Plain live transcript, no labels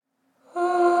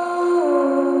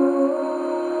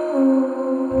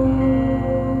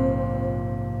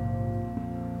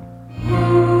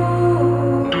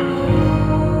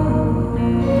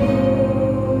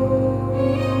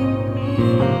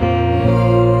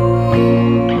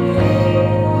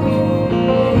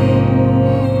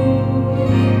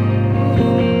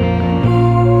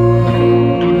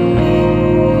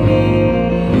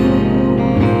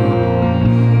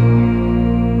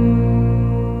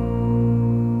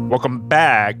Welcome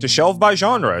back to Shelved by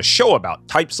Genre, a show about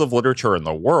types of literature and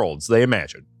the worlds they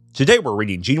imagine. Today we're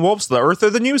reading Gene Wolfe's The Urth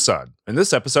of the New Sun, and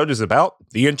this episode is about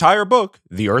the entire book,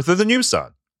 The Urth of the New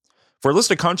Sun. For a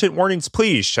list of content warnings,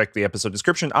 please check the episode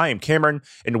description. I am Cameron,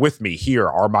 and with me here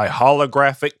are my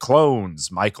holographic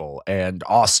clones, Michael and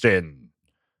Austin.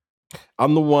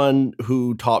 I'm the one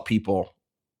who taught people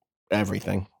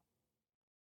everything.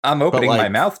 I'm opening my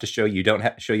mouth to show you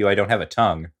I don't have a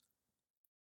tongue.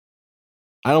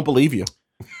 I don't believe you.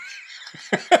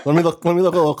 Let me look a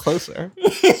little closer.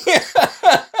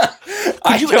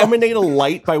 Could you emanate a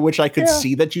light by which I could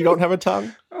see that you don't have a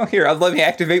tongue? Oh, here, let me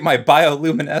activate my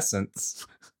bioluminescence.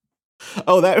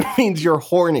 Oh, that means you're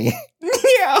horny.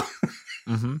 Yeah.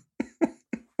 Mm-hmm.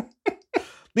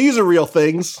 These are real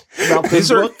things about this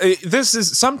book. This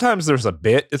is sometimes there's a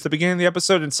bit at the beginning of the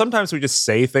episode, and sometimes we just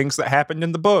say things that happened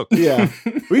in the book. Yeah,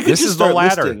 we could this just is start the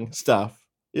latter listing stuff.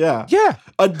 Yeah.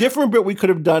 A different bit we could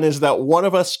have done is that one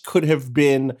of us could have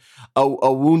been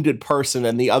a wounded person,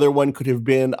 and the other one could have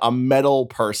been a metal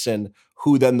person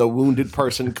who then the wounded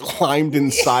person climbed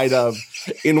inside of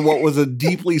in what was a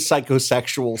deeply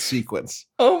psychosexual sequence.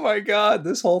 Oh my God,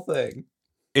 this whole thing.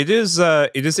 It is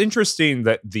interesting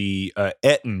that the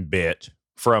Etten bit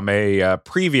from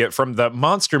from the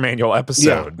Monster Manual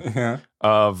episode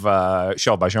of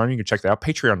Shelved by Genre. You can check that out.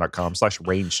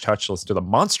 Patreon.com/rangetouch. Listen to the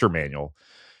Monster Manual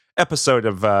episode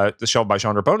of the Shelved by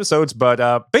Genre bonus odes.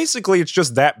 But basically, it's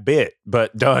just that bit,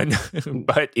 but done,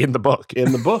 but in the book.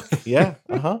 In the book, yeah.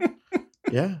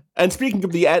 Yeah. And speaking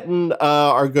of the Etten,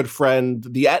 our good friend,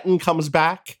 the Etten comes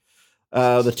back.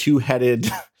 The two-headed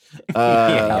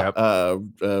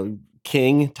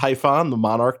king Typhon, the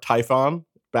monarch Typhon,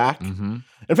 back. Mm-hmm.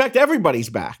 In fact, everybody's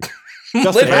back.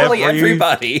 Literally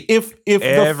everybody. If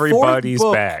everybody's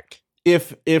back.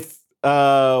 If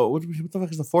what the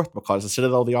fuck is the fourth book called? Is it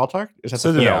Citadel of the Autarch? Is that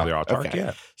Citadel of the Autarch? Okay.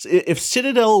 Yeah. So if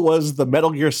Citadel was the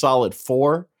Metal Gear Solid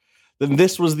 4, then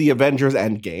this was the Avengers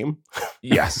Endgame.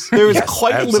 Yes. There was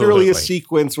quite literally a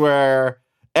sequence where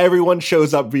everyone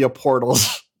shows up via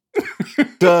portals.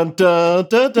 Dun, dun,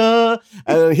 dun, dun.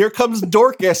 And then here comes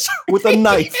Dorcas with a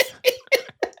knife.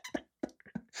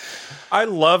 I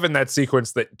love in that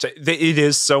sequence that it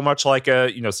is so much like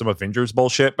some Avengers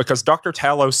bullshit, because Dr.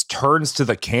 Talos turns to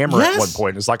the camera at one point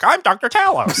and is like, I'm Dr.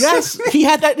 Talos. Yes, he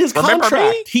had that in his contract.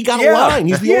 Me? He got a line.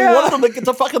 He's the only one of them that gets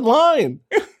a fucking line.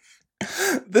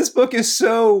 This book is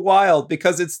so wild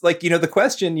because it's like, the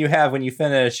question you have when you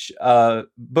finish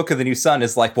Book of the New Sun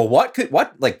is like, well, what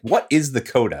is the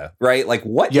coda, right? Like,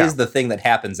 what is the thing that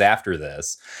happens after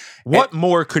this? What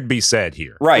more could be said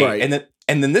here? Right.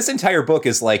 And then this entire book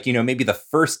is like, maybe the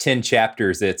first 10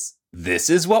 chapters, this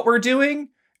is what we're doing.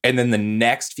 And then the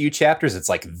next few chapters, it's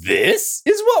like, this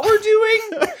is what we're doing.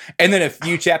 And then a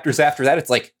few chapters after that, it's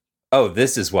like, oh,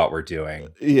 this is what we're doing.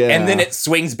 Yeah. And then it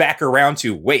swings back around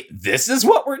to, wait, this is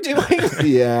what we're doing?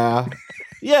 Yeah.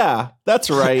 Yeah, that's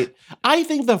right. I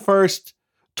think the first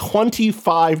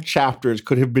 25 chapters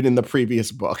could have been in the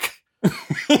previous book.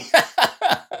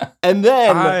 And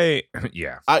then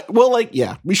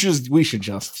we should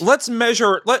just let's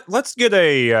measure. Let's get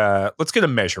a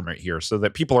measurement here so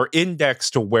that people are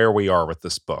indexed to where we are with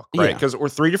this book, right? Because we're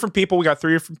three different people. We got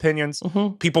three different opinions.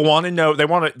 Mm-hmm. People want to know. They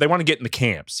want to get in the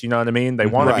camps. You know what I mean? They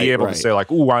want to be able to say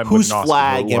like, "Ooh, I'm whose agnostic,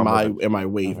 flag am I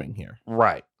waving here?"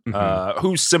 Right. Mm-hmm.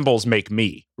 Whose symbols make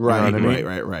me? Right. You know what I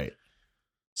mean? Right.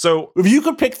 So if you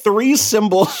could pick 3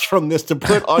 symbols from this to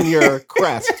put on your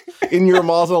crest in your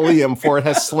mausoleum for it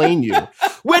has slain you,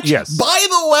 which, by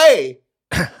the way,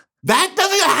 that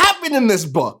doesn't happen in this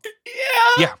book.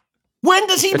 Yeah. When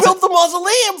does he build the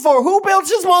mausoleum for? Who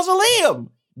builds his mausoleum?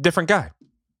 Different guy.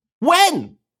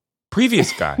 When?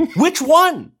 Previous guy. Which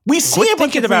one? We see a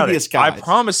bunch of previous guys. I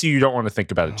promise you don't want to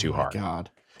think about it too hard. God.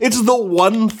 It's the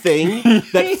one thing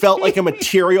that felt like a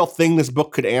material thing this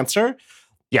book could answer.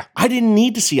 Yeah. I didn't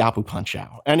need to see Apu punch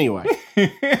out. Anyway.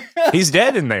 He's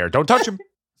dead in there. Don't touch him.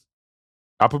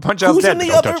 Apu punch out's dead.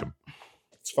 Don't touch him.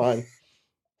 It's fine.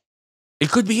 It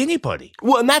could be anybody.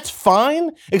 Well, and that's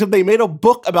fine, except they made a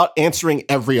book about answering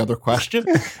every other question.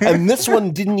 And this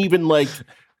one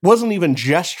wasn't even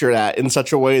gestured at in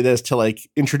such a way as to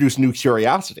introduce new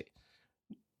curiosity.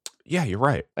 Yeah, you're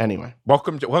right. Anyway.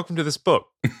 Welcome to this book.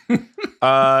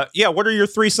 What are your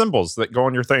 3 symbols that go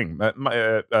on your thing?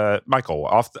 Michael,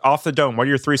 off the dome, what are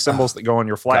your 3 symbols that go on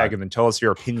your flag? And then tell us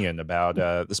your opinion about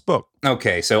this book.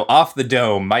 Okay, so off the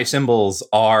dome, my symbols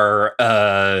are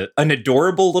an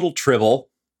adorable little tribble.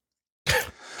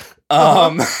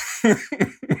 I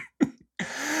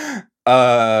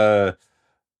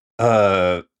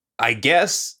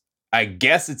guess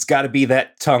it's got to be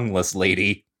that tongueless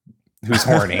lady who's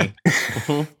horny.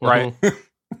 Right.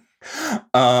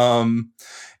 Some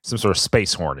sort of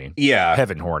space horny. Yeah.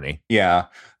 Heaven horny. Yeah.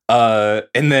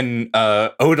 And then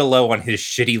Odilo on his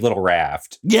shitty little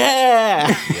raft.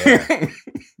 Yeah.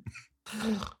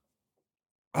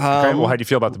 Okay, well, how do you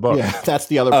feel about the book? Yeah, that's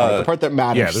the other part. The part that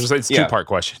matters. Yeah, it's a two-part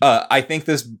question. I think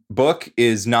this book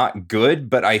is not good,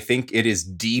 but I think it is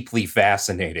deeply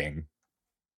fascinating.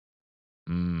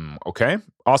 Okay.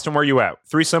 Austin, where are you at?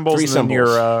 Three symbols. And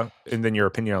then your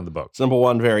opinion on the book. Symbol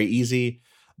one, very easy.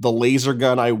 The laser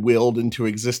gun I willed into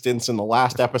existence in the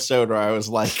last episode, where I was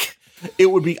like,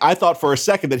 I thought for a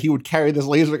second that he would carry this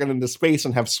laser gun into space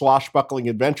and have swashbuckling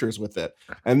adventures with it.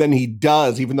 And then he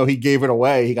does, even though he gave it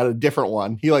away. He got a different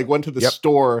one. He went to the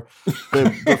store,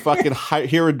 the fucking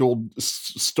Hierodule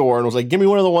store, and was like, give me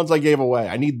one of the ones I gave away.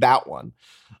 I need that one.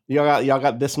 Y'all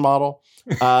got this model?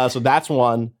 So that's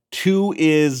one. Two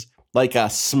is like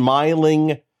a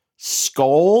smiling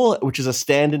skull, which is a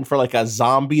stand-in for like a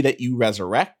zombie that you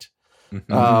resurrect.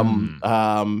 God.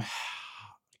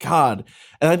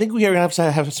 And I think we are going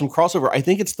to have some crossover. I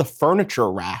think it's the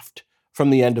furniture raft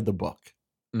from the end of the book.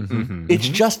 It's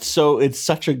just it's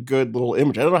such a good little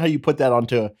image. I don't know how you put that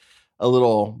onto a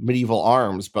little medieval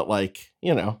arms, but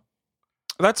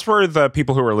that's for the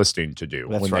people who are listening to do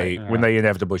when they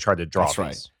inevitably try to draw. That's this.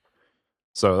 right.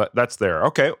 So that's there.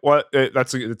 Okay. Well,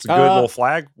 it's a good little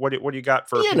flag. What do you got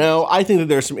for? I think that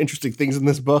there's some interesting things in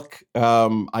this book.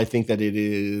 I think that it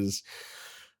is.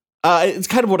 It's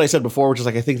kind of what I said before, which is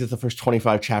I think that the first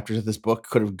 25 chapters of this book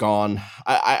could have gone.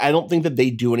 I don't think that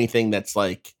they do anything that's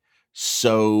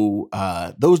so.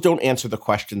 Those don't answer the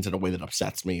questions in a way that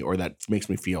upsets me or that makes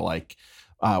me feel like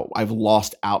I've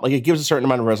lost out. It gives a certain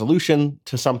amount of resolution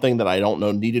to something that I don't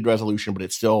know needed resolution, but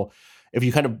it's still. If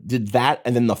you kind of did that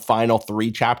and then the final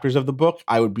 3 chapters of the book,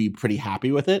 I would be pretty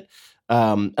happy with it.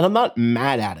 And I'm not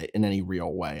mad at it in any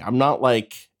real way. I'm not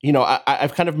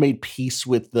I've kind of made peace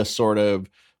with the sort of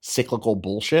cyclical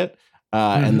bullshit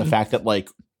and the fact that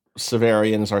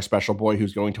Severian is our special boy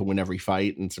who's going to win every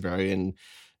fight, and Severian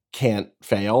can't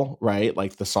fail, right?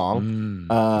 Like the song.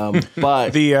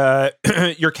 But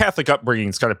the your Catholic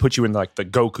upbringing's kind of put you in the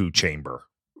Goku chamber.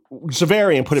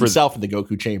 Severian put himself in the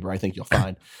Goku chamber, I think you'll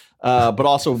find. But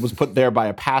also was put there by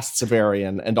a past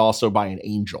Severian and also by an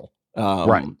angel.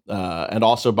 Right. And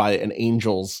also by an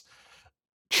angel's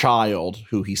child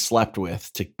who he slept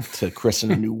with to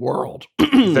christen a new world.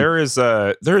 There is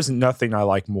nothing I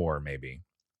like more, maybe,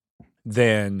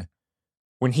 than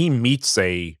when he meets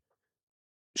a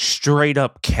straight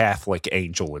up Catholic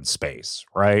angel in space,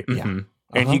 right? Yeah.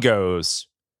 And he goes,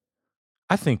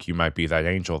 I think you might be that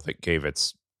angel that gave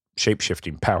its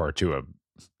shape-shifting power to a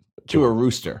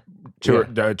rooster. To a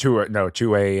goose.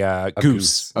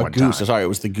 A goose. Sorry, it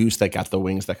was the goose that got the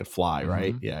wings that could fly,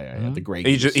 right? Yeah. The gray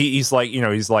goose. He's like,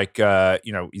 he's got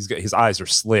his eyes are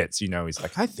slits. He's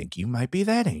like, I think you might be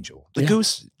that angel, the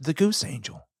goose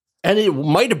angel. And it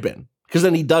might have been, because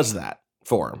then he does that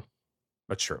for him.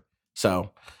 That's true.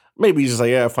 So maybe he's just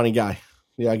like, funny guy.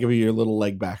 Yeah, I'll give you your little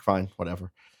leg back. Fine,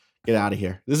 whatever. Get out of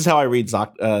here. This is how I read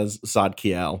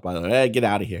Zadkiel, by the way. Hey, get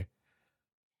out of here.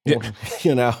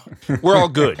 Yeah. We're all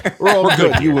good. We're all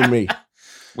good, you and me.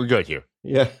 We're good here.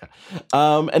 Yeah.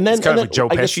 And then it's kind of a Joe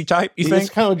Pesci type, you think? It's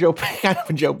kind of a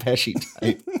Joe Pesci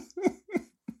type.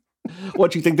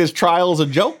 What, you think this trial is a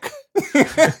joke?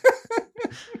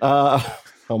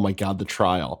 Oh my God, the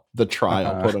trial,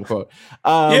 quote unquote.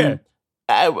 But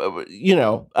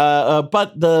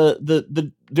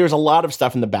there's a lot of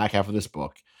stuff in the back half of this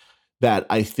book that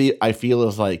I feel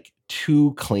is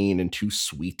too clean and too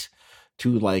sweet.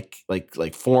 Too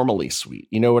formally sweet,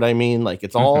 you know what I mean?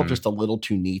 It's all just a little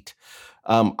too neat.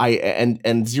 And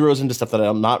zeroes into stuff that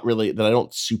I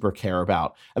don't super care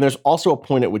about. And there's also a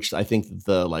point at which I think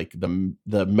the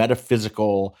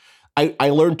metaphysical. I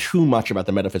learned too much about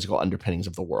the metaphysical underpinnings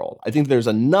of the world. I think there's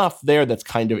enough there that's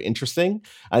kind of interesting.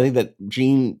 I think that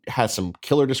Gene has some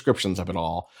killer descriptions of it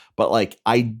all, but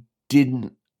I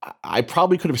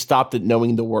probably could have stopped at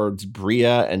knowing the words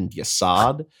Bria and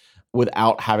Yasad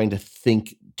without having to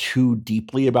think too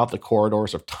deeply about the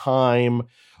corridors of time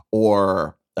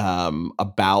or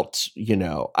about,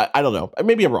 I don't know.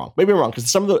 Maybe I'm wrong because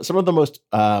some of the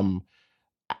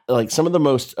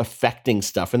most affecting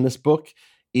stuff in this book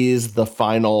is the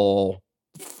final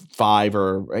 5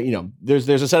 there's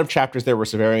a set of chapters there where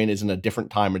Severian is in a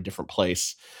different time, a different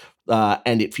place.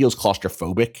 And it feels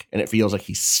claustrophobic and it feels like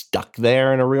he's stuck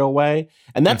there in a real way.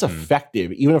 And that's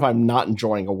effective, even if I'm not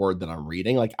enjoying a word that I'm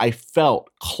reading. I felt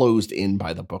closed in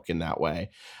by the book in that way.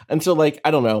 And so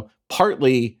I don't know,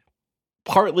 partly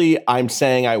I'm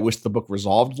saying I wish the book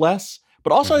resolved less,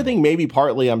 but also I think maybe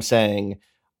partly I'm saying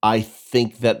I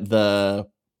think that the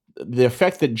the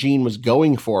effect that Gene was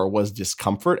going for was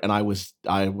discomfort, and I was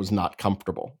not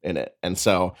comfortable in it. And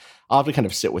so I'll have to kind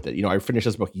of sit with it. You know, I finished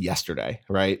this book yesterday,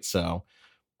 right? So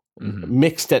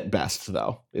mixed at best,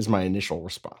 though, is my initial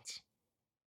response.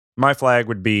 My flag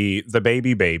would be the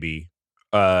baby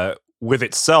with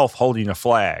itself holding a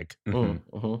flag in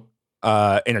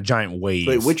a giant wave.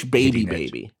 Wait, which baby?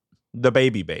 The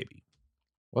baby.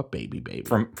 What baby?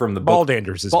 From the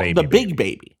Baldanders' baby. The big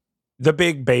baby. The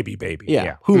big baby.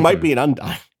 Yeah. Who might be an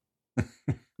Undyne.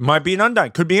 Might be an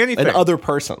Undyne. Could be anything. An other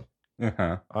person.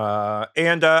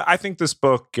 And I think this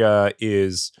book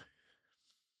is,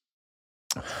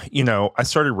 you know, I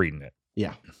started reading it.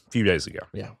 Yeah. A few days ago.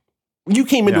 Yeah. You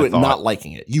came into it not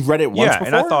liking it. You've read it once before?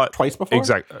 And I thought twice before?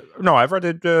 Exactly. No, I've read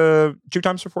it 2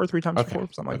 times before, 3 times before,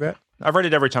 something like that. I've read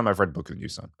it every time I've read Book of the New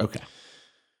Sun. Okay.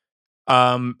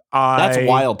 That's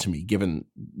wild to me, given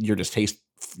your distaste,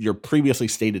 your previously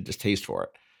stated distaste for it.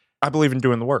 I believe in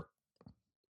doing the work.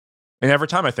 And every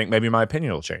time I think maybe my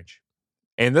opinion will change.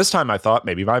 And this time I thought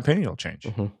maybe my opinion will change.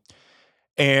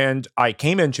 And I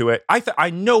came into it. I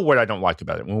know what I don't like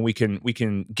about it. When we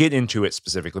can get into it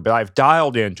specifically, but I've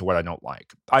dialed into what I don't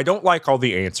like. I don't like all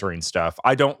the answering stuff.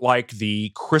 I don't like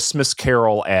the Christmas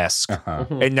Carol-esque.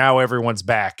 And now everyone's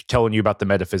back telling you about the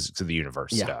metaphysics of the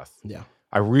universe stuff. Yeah.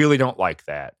 I really don't like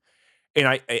that.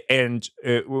 And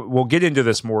we'll get into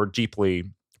this more deeply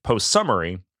post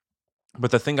summary.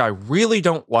 But the thing I really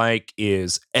don't like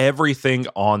is everything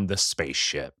on the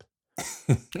spaceship.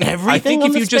 Everything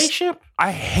on the spaceship?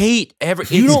 I hate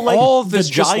You don't like all the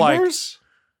this jibers?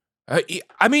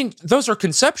 I mean, those are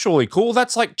conceptually cool.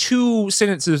 That's like 2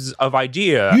 sentences of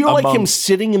idea. You don't like him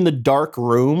sitting in the dark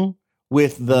room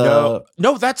with the...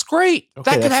 No, that's great.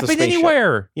 Okay, that could happen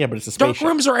anywhere. Yeah, but it's a spaceship. Dark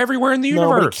rooms are everywhere in the universe.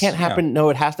 No, but it can't happen. Yeah. No,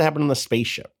 it has to happen on the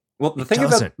spaceship. Well, the thing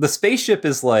about the spaceship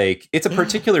is like, it's a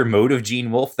particular mode of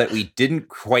Gene Wolfe that we didn't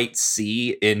quite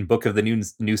see in Book of the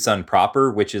New Sun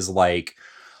proper, which is like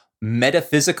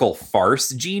metaphysical farce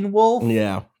Gene Wolfe.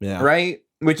 Yeah. Right?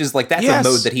 Which is like, that's a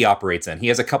mode that he operates in. He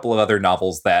has a couple of other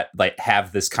novels that like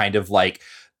have this kind of like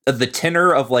the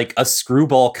tenor of like a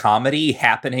screwball comedy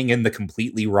happening in the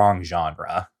completely wrong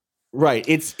genre. Right.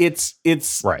 It's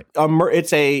right.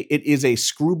 It is a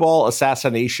screwball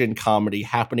assassination comedy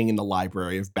happening in the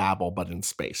Library of Babel, but in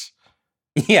space.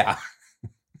 Yeah.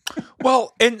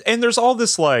 Well, and there's all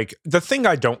this, like, the thing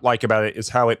I don't like about it is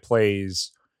how it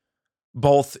plays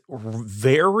both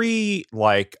very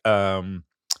like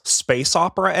space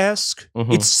opera-esque.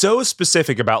 It's so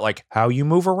specific about like how you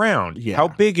move around, how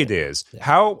big it is,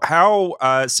 how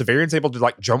Severian's able to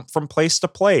like jump from place to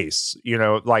place, you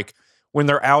know, like when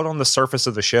they're out on the surface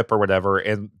of the ship or whatever,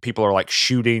 and people are like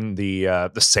shooting the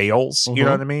sails, you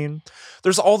know what I mean?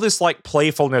 There's all this like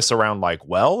playfulness around like,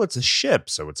 well, it's a ship,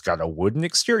 so it's got a wooden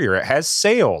exterior. It has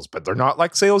sails, but they're not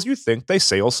like sails you think. They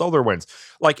sail solar winds.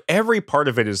 Like every part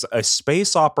of it is a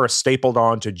space opera stapled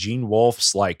onto Gene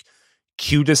Wolfe's like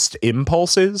cutest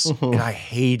impulses, and I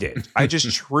hate it. I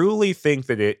just truly think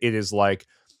that it is like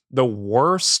the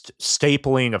worst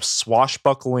stapling of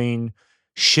swashbuckling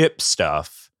ship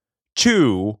stuff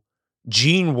to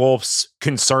Gene Wolfe's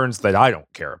concerns that I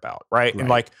don't care about, right? And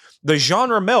like the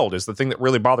genre meld is the thing that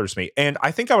really bothers me. And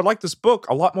I think I would like this book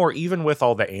a lot more, even with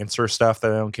all the answer stuff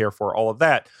that I don't care for, all of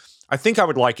that. I think I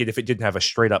would like it if it didn't have a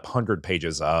straight up 100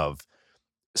 pages of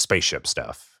spaceship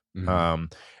stuff.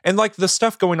 And like the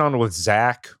stuff going on with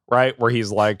Zach, right? Where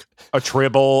he's like a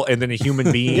tribble and then a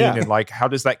human being. And like, how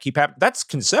does that keep happening? That's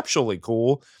conceptually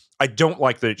cool. I don't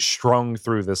like that it's strung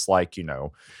through this, like, you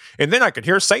know, and then I could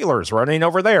hear sailors running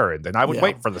over there, and then I would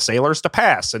wait for the sailors to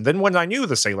pass. And then when I knew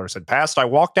the sailors had passed, I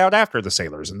walked out after the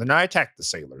sailors, and then I attacked the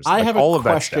sailors. I like, have all a of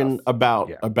that question stuff.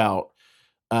 about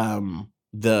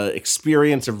the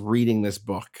experience of reading this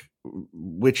book,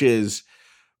 which is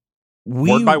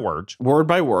word by word,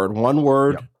 one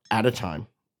word at a time.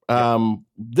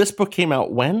 This book came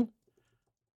out when?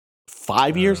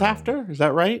 5 years after? Is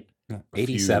that right?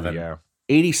 87.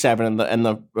 87, and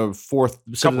the fourth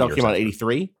Citadel came out in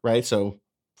 83, right? So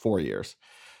 4 years.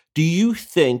 Do you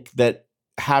think that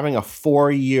having a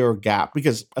 4-year gap,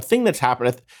 because a thing that's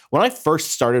happened when I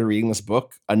first started reading this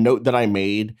book, a note that I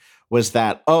made was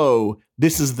that, oh,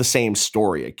 this is the same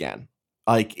story again.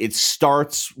 Like it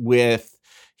starts with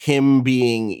him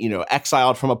being, you know,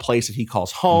 exiled from a place that he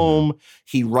calls home.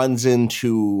 He runs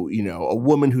into, you know, a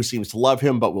woman who seems to love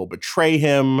him but will betray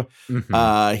him. He's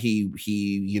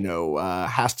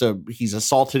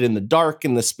assaulted in the dark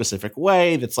in this specific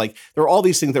way. That's like, there are all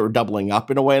these things that were doubling up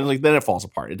in a way, and like then it falls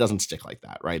apart. It doesn't stick like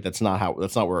that, right? That's not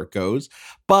where it goes.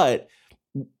 But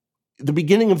the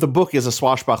beginning of the book is a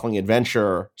swashbuckling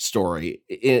adventure story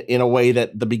in a way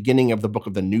that the beginning of the Book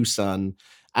of the New Sun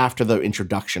after the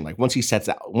introduction, like once he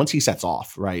sets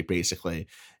off, right, basically,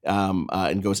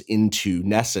 and goes into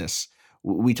Nessus.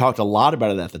 We talked a lot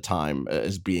about it at the time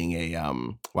as being a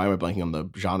why am I blanking on the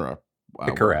genre?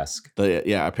 Picaresque.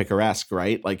 A picaresque,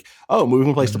 right? Like, moving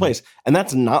from place to place. And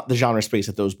that's not the genre space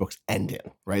that those books end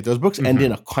in, right? Those books end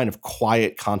in a kind of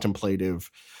quiet,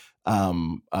 contemplative,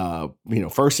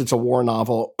 first it's a war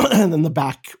novel, and then the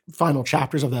back final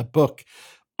chapters of that book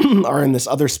are in this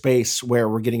other space where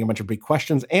we're getting a bunch of big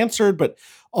questions answered, but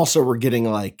also we're getting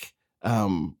like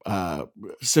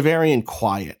Severian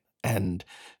quiet and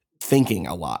thinking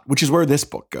a lot, which is where this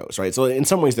book goes, right? So in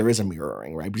some ways there is a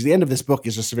mirroring, right? Because the end of this book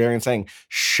is just Severian saying,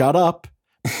 shut up,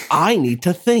 I need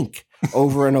to think,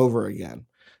 over and over again.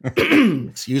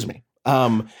 Excuse me.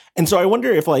 And so I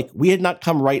wonder if like we had not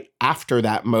come right after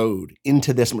that mode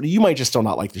into this mode. You might just still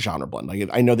not like the genre blend.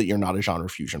 Like, I know that you're not a genre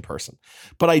fusion person,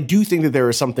 but I do think that there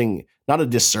is something, not a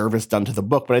disservice done to the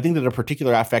book, but I think that a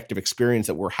particular affective experience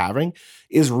that we're having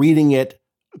is reading it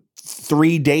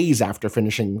 3 days after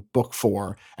finishing book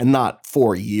 4 and not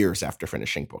 4 years after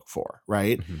finishing book 4,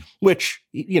 right? Mm-hmm. Which,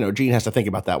 Gene has to think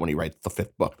about that when he writes the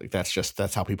 5th book. Like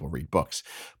that's how people read books.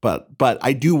 But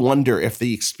I do wonder if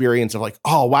the experience of like,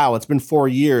 oh wow, it's been 4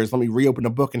 years, let me reopen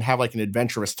a book and have like an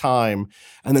adventurous time,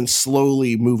 and then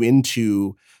slowly move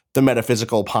into the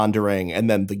metaphysical pondering and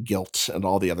then the guilt and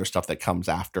all the other stuff that comes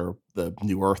after the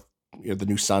new Earth, the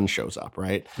new sun shows up,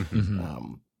 right?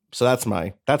 Mm-hmm. So that's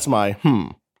my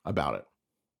about it.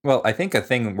 Well, I think a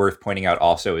thing worth pointing out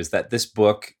also is that this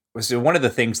book was one of the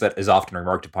things that is often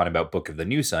remarked upon about Book of the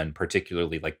New Sun,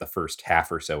 particularly like the first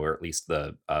half or so, or at least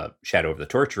the Shadow of the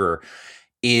Torturer,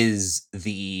 is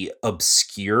the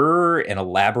obscure and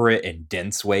elaborate and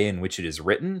dense way in which it is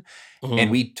written. Mm-hmm. And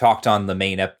we talked on the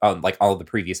main, like all of the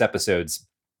previous episodes,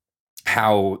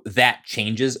 how that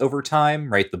changes over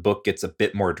time, right? The book gets a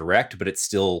bit more direct, but it's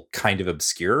still kind of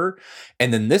obscure.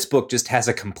 And then this book just has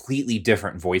a completely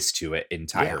different voice to it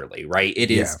entirely, right?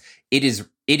 It is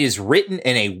written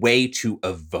in a way to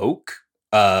evoke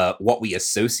what we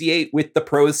associate with the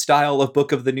prose style of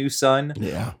Book of the New Sun.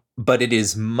 Yeah. But it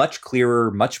is much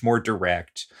clearer, much more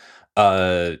direct.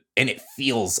 And it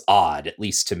feels odd, at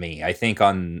least to me. I think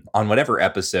on whatever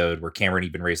episode where Cameron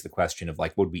even raised the question of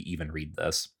like, would we even read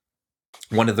this?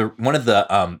 One of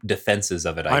the defenses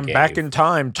of it, I'm back in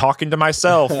time talking to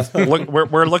myself. Look,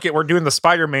 we're doing the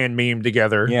Spider-Man meme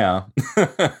together. Yeah,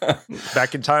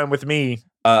 back in time with me.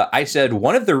 I said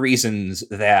one of the reasons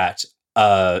that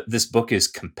this book is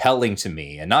compelling to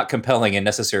me, and not compelling in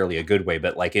necessarily a good way,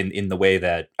 but like in the way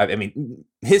that I mean,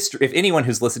 history. If anyone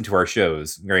who's listened to our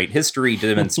shows, right, history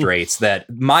demonstrates that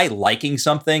my liking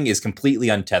something is completely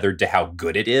untethered to how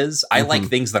good it is. I like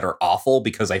things that are awful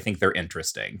because I think they're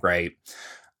interesting, right?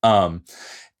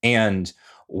 And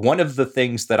one of the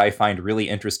things that I find really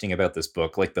interesting about this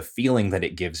book, like the feeling that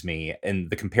it gives me,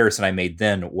 and the comparison I made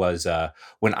then was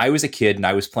when I was a kid and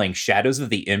I was playing Shadows of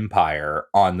the Empire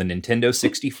on the Nintendo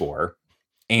 64,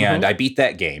 and I beat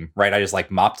that game, right? I just like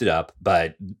mopped it up,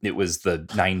 but it was the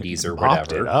 90s or whatever.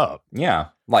 Mopped it up. Yeah.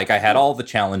 Like I had all the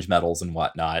challenge medals and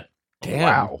whatnot. Damn.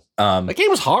 Wow. That game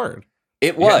was hard.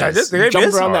 It was. Yeah,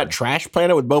 jumped around that trash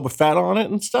planet with Boba Fett on it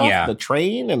and stuff. Yeah. The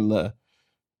train and the...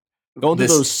 Going through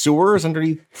those sewers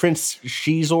underneath Prince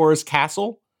Shizor's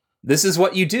castle. This is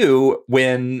what you do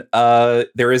when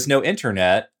there is no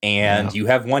internet and you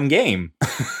have one game.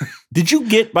 Did you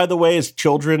get, by the way, as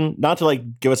children, not to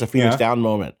like give us a Phoenix Down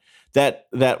moment, that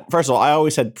first of all, I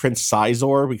always said Prince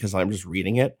Sizor because I'm just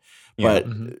reading it, but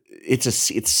it's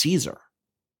Caesar.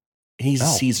 He's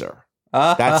Caesar.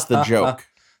 That's the joke.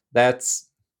 That's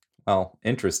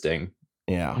interesting.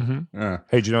 Yeah. Mm-hmm.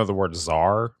 Hey, do you know the word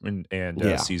czar and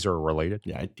Caesar are related?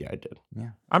 Yeah, I did.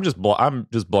 Yeah. I'm just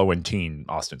blowing teen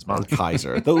Austin's mind.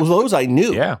 Kaiser. Those I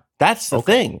knew. Yeah. That's the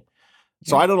thing.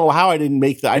 So I don't know how I didn't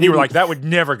make that. You were like, that would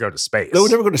never go to space. That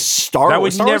would never go to Star Wars. That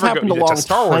would Star never Wars happened go a long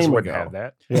Star Wars time wouldn't ago. have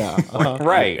that. Yeah.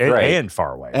 Right. And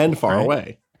far away. And far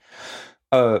away.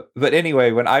 But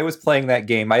anyway, when I was playing that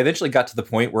game, I eventually got to the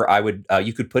point where I would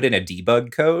you could put in a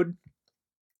debug code.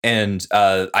 And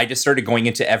I just started going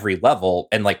into every level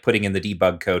and like putting in the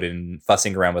debug code and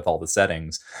fussing around with all the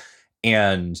settings.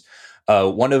 And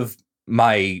one of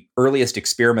my earliest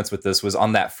experiments with this was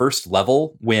on that first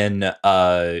level when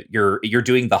you're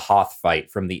doing the Hoth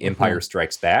fight from the Empire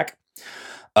Strikes Back.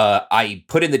 I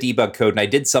put in the debug code and I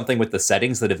did something with the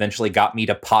settings that eventually got me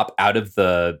to pop out of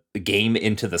the game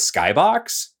into the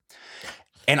skybox.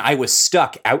 And I was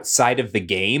stuck outside of the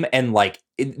game, and like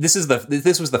this was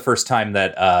the first time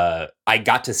that I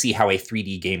got to see how a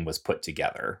 3D game was put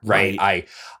together. Right?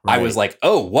 I was like,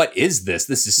 oh, what is this?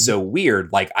 This is so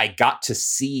weird. Like I got to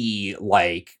see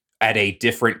like at a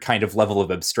different kind of level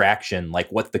of abstraction,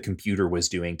 like what the computer was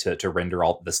doing to render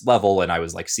all this level. And I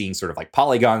was like seeing sort of like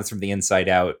polygons from the inside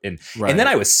out. And then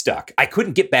I was stuck. I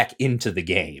couldn't get back into the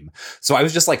game. So I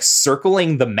was just like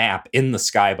circling the map in the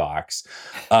skybox.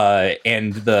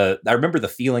 And I remember the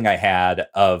feeling I had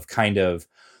of kind of,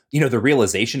 the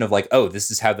realization of like, oh,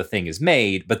 this is how the thing is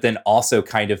made, but then also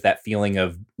kind of that feeling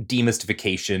of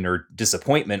demystification or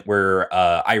disappointment where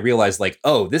I realized like,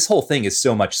 oh, this whole thing is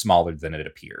so much smaller than it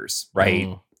appears,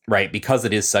 right? Right, because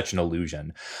it is such an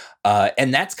illusion.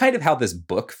 And that's kind of how this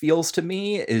book feels to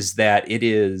me, is that it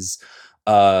is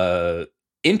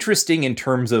interesting in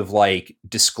terms of like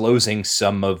disclosing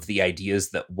some of the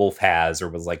ideas that Wolf has or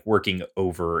was like working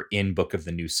over in Book of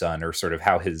the New Sun, or sort of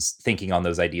how his thinking on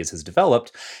those ideas has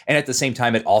developed. And at the same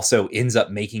time, it also ends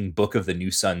up making Book of the New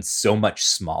Sun so much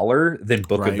smaller than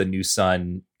Book of the New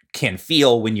Sun can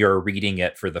feel when you're reading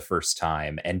it for the first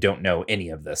time and don't know any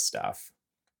of this stuff.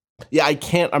 Yeah, I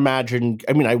can't imagine.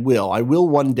 I mean, I will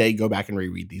one day go back and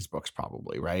reread these books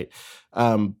probably, right?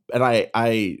 And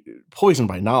I Poisoned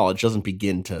by Knowledge doesn't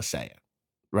begin to say it,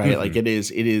 right? Like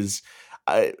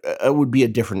it would be a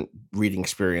different reading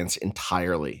experience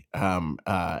entirely.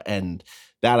 And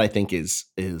that I think is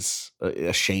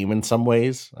a shame in some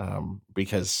ways,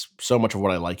 because so much of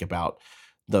what I like about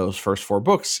those first 4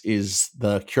 books is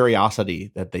the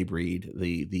curiosity that they breed,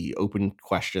 the open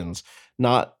questions,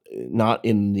 not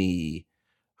in the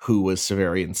who was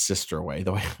Severian's sister way,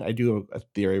 though I do have a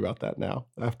theory about that now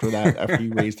after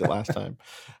you raised it last time.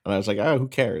 And I was like, oh, who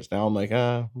cares? Now I'm like,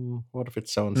 what if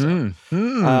it's so-and-so?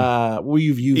 Well,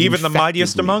 you've even the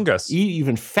mightiest among us. You've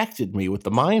infected me with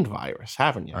the mind virus,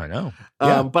 haven't you? I know.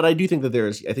 But I do think that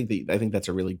I think that's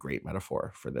a really great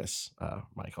metaphor for this,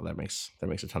 Michael. That makes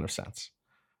a ton of sense.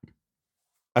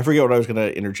 I forget what I was going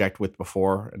to interject with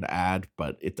before and add,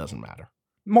 but it doesn't matter.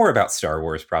 More about Star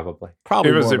Wars, probably.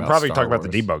 Probably talk about the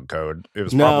debug code. It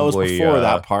was probably before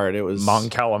that part. It was Mon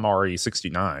Calamari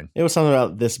 69. It was something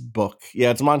about this book. Yeah,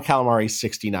 it's Mon Calamari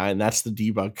 69. That's the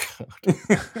debug code.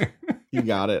 You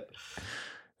got it.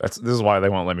 This is why they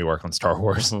won't let me work on Star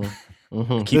Wars.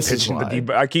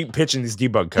 I keep pitching these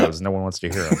debug codes. No one wants to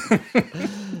hear them.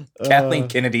 Kathleen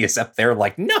Kennedy is up there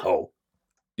like, no.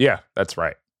 Yeah, that's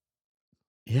right.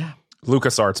 Yeah.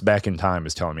 LucasArts back in time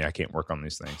is telling me I can't work on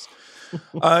these things.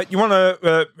 You want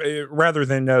to, rather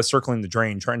than circling the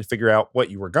drain, trying to figure out what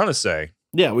you were going to say.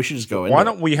 Yeah, we should just go in. Why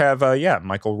don't we have,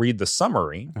 Michael read the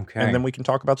summary, and then we can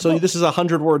talk about the book. This is a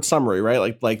 100-word summary,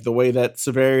 right? Like the way that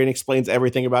Severian explains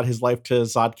everything about his life to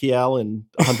Zadkiel in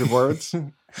 100 words.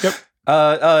 Yep.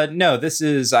 No, this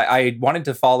is, I wanted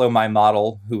to follow my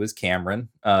model, who is Cameron.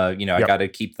 I got to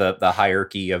keep the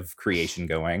hierarchy of creation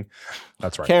going.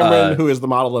 That's right. Cameron, who is the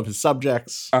model of his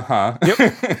subjects.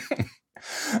 Yep.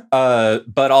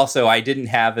 But also I didn't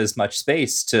have as much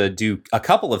space to do a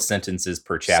couple of sentences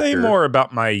per chapter. Say more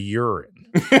about my urine.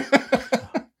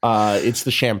 It's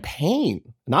the champagne,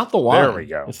 not the wine. There we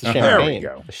go. It's the champagne. There we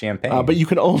go. The champagne. But you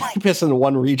can only piss in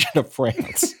one region of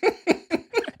France.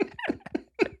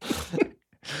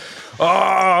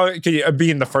 Oh, can you,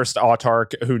 being the first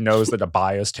autarch who knows that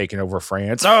Abaya's taken over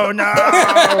France. Oh no!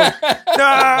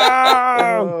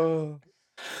 No!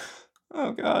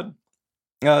 Oh God.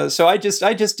 So I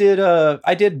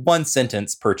did one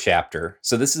sentence per chapter.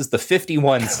 So this is the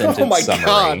 51 sentence summary. Oh my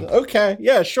God. Okay.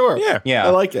 Yeah, sure. Yeah.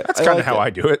 I like it. That's kind of how I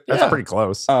do it. That's pretty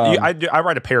close. I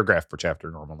write a paragraph per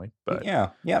chapter normally, but yeah.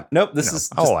 Nope.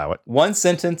 I'll allow it. One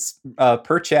sentence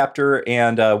per chapter.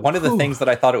 And one of the things that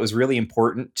I thought it was really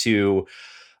important to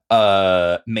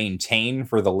maintain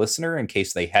for the listener, in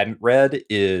case they hadn't read,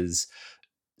 is,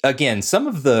 again, some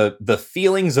of the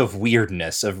feelings of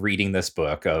weirdness of reading this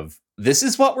book, of this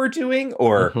is what we're doing,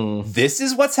 or this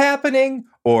is what's happening,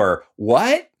 or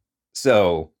what?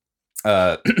 So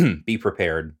be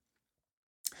prepared.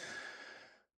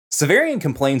 Severian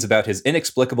complains about his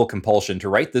inexplicable compulsion to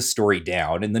write this story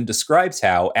down, and then describes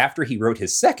how, after he wrote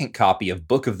his second copy of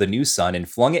Book of the New Sun and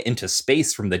flung it into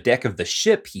space from the deck of the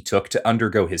ship he took to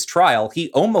undergo his trial, he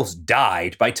almost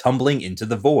died by tumbling into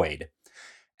the void.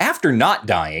 After not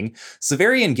dying,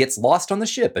 Severian gets lost on the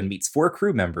ship and meets 4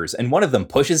 crew members, and one of them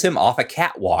pushes him off a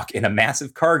catwalk in a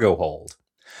massive cargo hold.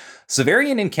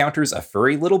 Severian encounters a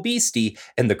furry little beastie,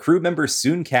 and the crew members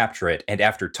soon capture it, and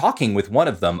after talking with one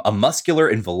of them, a muscular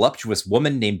and voluptuous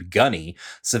woman named Gunny,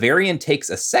 Severian takes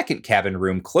a second cabin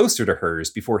room closer to hers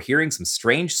before hearing some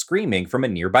strange screaming from a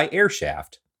nearby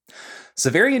airshaft.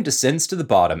 Severian descends to the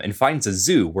bottom and finds a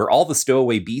zoo where all the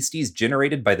stowaway beasties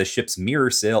generated by the ship's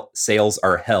mirror sails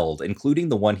are held, including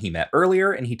the one he met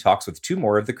earlier, and he talks with 2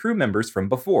 more of the crew members from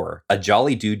before, a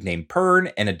jolly dude named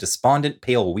Pern and a despondent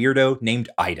pale weirdo named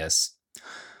Idis.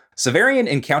 Severian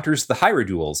encounters the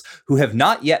Hierodules, who have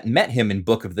not yet met him in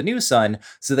Book of the New Sun,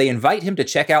 so they invite him to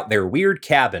check out their weird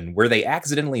cabin, where they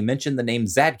accidentally mention the name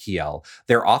Zadkiel,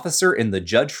 their officer and the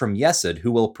judge from Yesod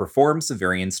who will perform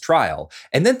Severian's trial,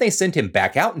 and then they send him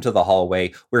back out into the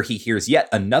hallway, where he hears yet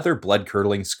another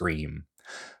blood-curdling scream.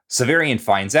 Severian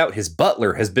finds out his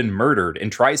butler has been murdered and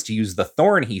tries to use the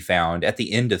thorn he found at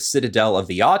the end of Citadel of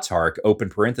the Autarch, open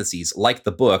parentheses, like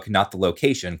the book, not the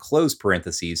location, close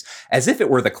parentheses, as if it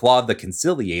were the Claw of the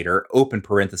Conciliator, open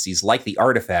parentheses, like the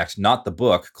artifact, not the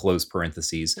book, close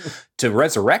parentheses, to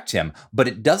resurrect him, but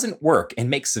it doesn't work and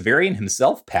makes Severian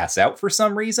himself pass out for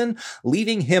some reason,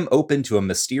 leaving him open to a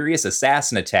mysterious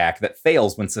assassin attack that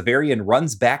fails when Severian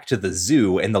runs back to the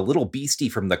zoo and the little beastie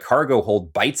from the cargo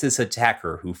hold bites his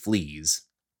attacker, who flees.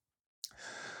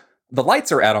 The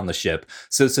lights are out on the ship,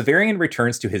 so Severian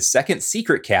returns to his second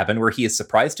secret cabin where he is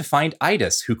surprised to find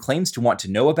Idis, who claims to want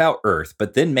to know about Urth,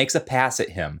 but then makes a pass at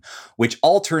him, which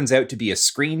all turns out to be a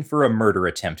screen for a murder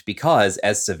attempt because,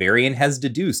 as Severian has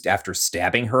deduced after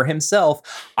stabbing her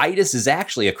himself, Idis is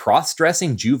actually a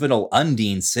cross-dressing juvenile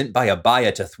Undine sent by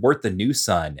Abaya to thwart the New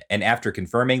Sun, and after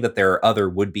confirming that there are other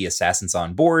would-be assassins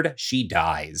on board, she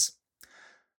dies.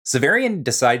 Severian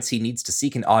decides he needs to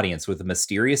seek an audience with the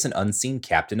mysterious and unseen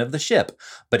captain of the ship,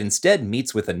 but instead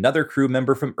meets with another crew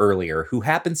member from earlier who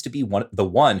happens to be the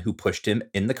one who pushed him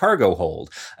in the cargo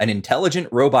hold, an intelligent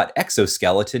robot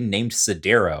exoskeleton named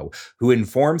Sidero, who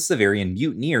informs Severian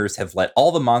mutineers have let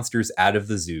all the monsters out of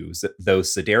the zoos, though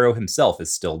Sidero himself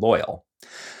is still loyal.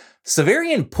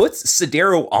 Severian puts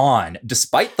Sidero on,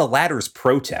 despite the latter's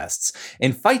protests,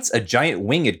 and fights a giant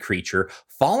winged creature,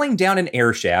 falling down an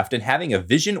airshaft and having a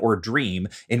vision or dream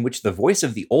in which the voice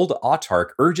of the old Autarch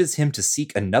urges him to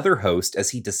seek another host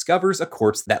as he discovers a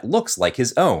corpse that looks like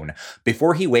his own,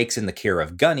 before he wakes in the care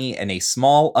of Gunny and a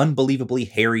small, unbelievably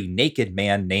hairy, naked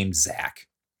man named Zack.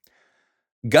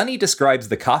 Gunny describes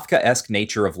the Kafka-esque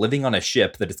nature of living on a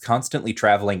ship that is constantly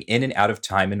traveling in and out of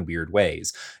time in weird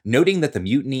ways, noting that the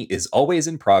mutiny is always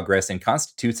in progress and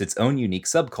constitutes its own unique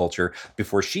subculture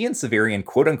before she and Severian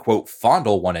quote-unquote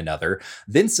fondle one another.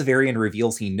 Then Severian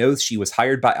reveals he knows she was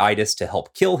hired by Idis to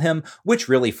help kill him, which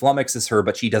really flummoxes her,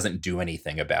 but she doesn't do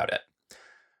anything about it.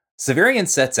 Severian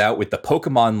sets out with the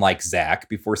Pokemon-like Zack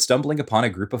before stumbling upon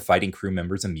a group of fighting crew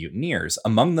members and mutineers.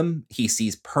 Among them, he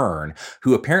sees Pern,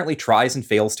 who apparently tries and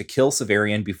fails to kill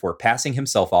Severian before passing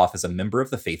himself off as a member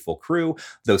of the faithful crew,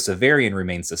 though Severian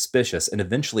remains suspicious and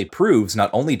eventually proves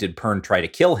not only did Pern try to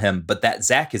kill him, but that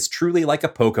Zack is truly like a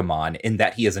Pokemon in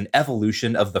that he is an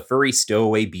evolution of the furry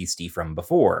stowaway beastie from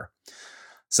before.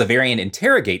 Severian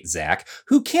interrogates Zack,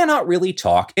 who cannot really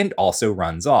talk and also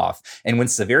runs off. And when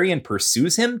Severian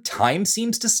pursues him, time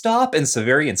seems to stop and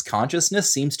Severian's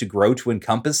consciousness seems to grow to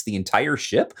encompass the entire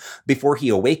ship before he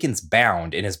awakens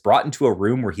bound and is brought into a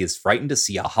room where he is frightened to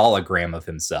see a hologram of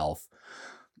himself.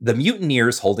 The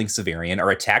mutineers holding Severian are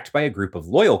attacked by a group of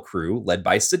loyal crew led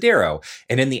by Sidero,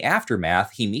 and in the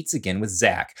aftermath, he meets again with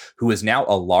Zack, who is now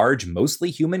a large,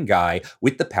 mostly human guy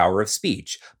with the power of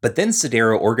speech. But then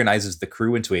Sidero organizes the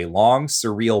crew into a long,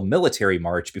 surreal military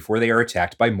march before they are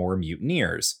attacked by more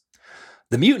mutineers.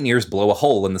 The mutineers blow a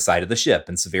hole in the side of the ship,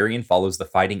 and Severian follows the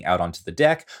fighting out onto the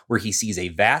deck, where he sees a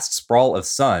vast sprawl of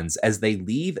suns as they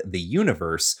leave the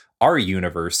universe, our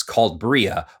universe, called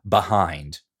Bria,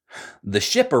 behind. The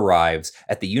ship arrives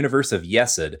at the universe of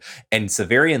Yesod, and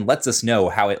Severian lets us know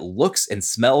how it looks and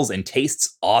smells and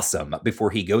tastes awesome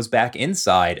before he goes back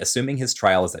inside, assuming his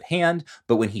trial is at hand,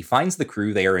 but when he finds the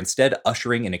crew, they are instead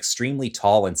ushering an extremely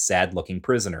tall and sad-looking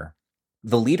prisoner.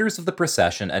 The leaders of the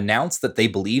procession announce that they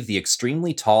believe the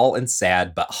extremely tall and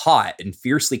sad but hot and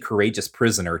fiercely courageous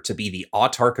prisoner to be the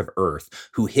Autarch of Urth,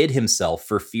 who hid himself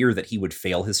for fear that he would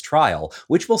fail his trial,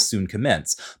 which will soon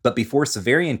commence. But before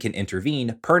Severian can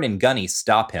intervene, Pern and Gunny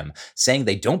stop him, saying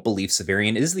they don't believe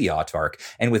Severian is the Autarch,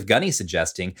 and with Gunny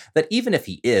suggesting that even if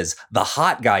he is, the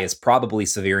hot guy is probably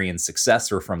Severian's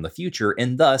successor from the future,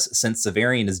 and thus, since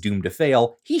Severian is doomed to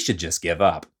fail, he should just give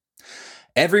up.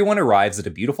 Everyone arrives at a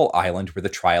beautiful island where the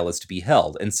trial is to be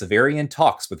held, and Severian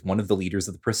talks with one of the leaders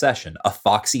of the procession, a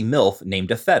foxy MILF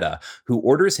named Afeta, who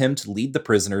orders him to lead the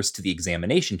prisoners to the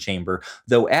examination chamber,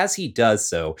 though as he does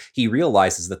so, he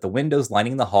realizes that the windows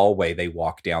lining the hallway they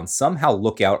walk down somehow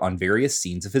look out on various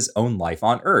scenes of his own life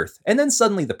on Urth, and then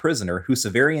suddenly the prisoner, who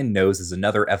Severian knows is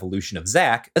another evolution of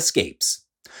Zack, escapes.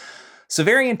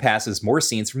 Severian passes more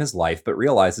scenes from his life, but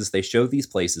realizes they show these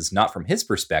places not from his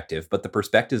perspective, but the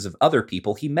perspectives of other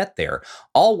people he met there,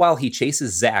 all while he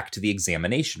chases Zack to the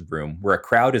examination room, where a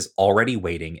crowd is already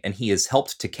waiting, and he is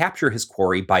helped to capture his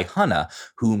quarry by Hunna,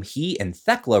 whom he and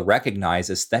Thekla recognize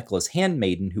as Thekla's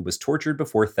handmaiden who was tortured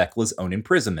before Thekla's own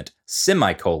imprisonment,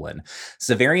 semicolon.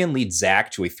 Severian leads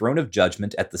Zack to a throne of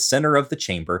judgment at the center of the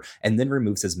chamber, and then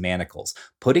removes his manacles,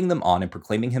 putting them on and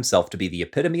proclaiming himself to be the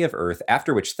epitome of Urth,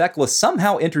 after which Thekla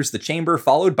somehow enters the chamber,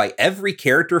 followed by every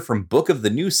character from Book of the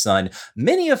New Sun,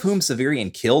 many of whom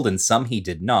Severian killed and some he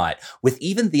did not, with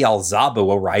even the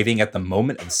Alzabo arriving at the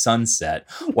moment of sunset,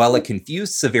 while a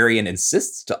confused Severian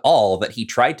insists to all that he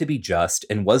tried to be just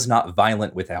and was not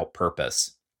violent without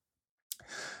purpose.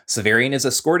 Severian is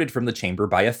escorted from the chamber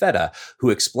by Apheta, who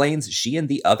explains she and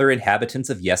the other inhabitants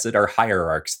of Yesid are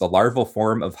hierarchs, the larval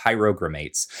form of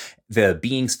hierogrammates, the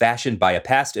beings fashioned by a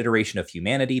past iteration of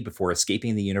humanity before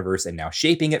escaping the universe and now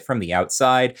shaping it from the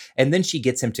outside, and then she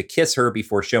gets him to kiss her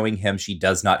before showing him she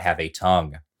does not have a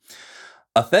tongue.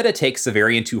 Apheta takes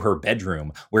Severian to her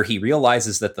bedroom, where he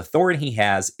realizes that the thorn he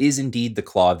has is indeed the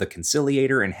claw of the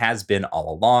Conciliator and has been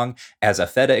all along, as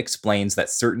Apheta explains that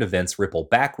certain events ripple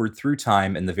backward through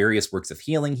time and the various works of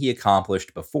healing he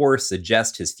accomplished before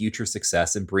suggest his future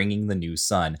success in bringing the new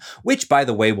sun, which, by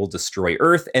the way, will destroy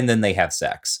Urth, and then they have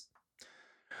sex.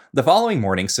 The following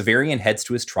morning, Severian heads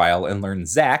to his trial and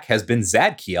learns Zack has been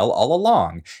Zadkiel all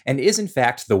along, and is in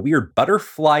fact the weird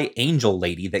butterfly angel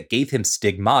lady that gave him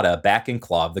stigmata back in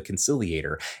Claw of the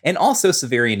Conciliator. And also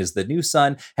Severian is the new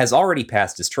sun, has already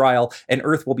passed his trial, and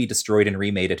Urth will be destroyed and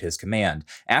remade at his command,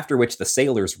 after which the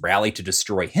sailors rally to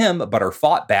destroy him, but are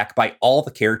fought back by all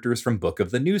the characters from Book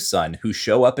of the New Sun, who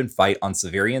show up and fight on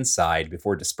Severian's side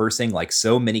before dispersing like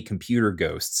so many computer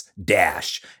ghosts.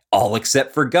 Dash! All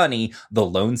except for Gunny, the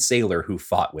lone sailor who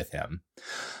fought with him.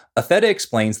 Apheta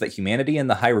explains that humanity and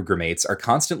the hierogrammates are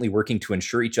constantly working to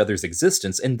ensure each other's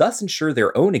existence and thus ensure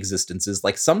their own existences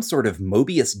like some sort of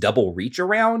Mobius double reach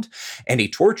around, and a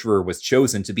torturer was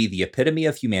chosen to be the epitome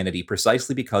of humanity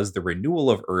precisely because the renewal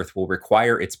of Urth will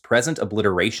require its present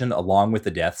obliteration along with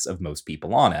the deaths of most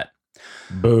people on it.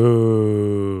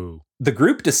 Boo. The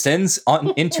group descends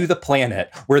into the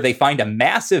planet, where they find a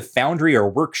massive foundry or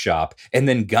workshop, and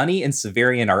then Gunny and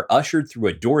Severian are ushered through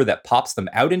a door that pops them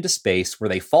out into space, where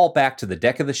they fall back to the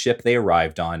deck of the ship they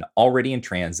arrived on, already in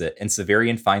transit, and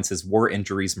Severian finds his war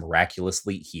injuries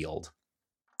miraculously healed.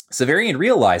 Severian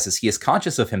realizes he is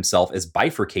conscious of himself as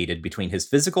bifurcated between his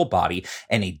physical body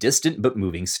and a distant but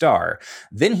moving star.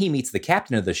 Then he meets the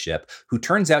captain of the ship, who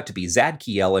turns out to be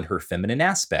Zadkiel in her feminine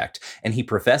aspect, and he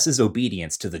professes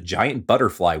obedience to the giant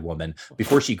butterfly woman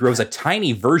before she grows a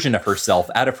tiny version of herself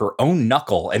out of her own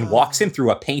knuckle and walks him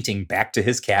through a painting back to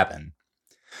his cabin.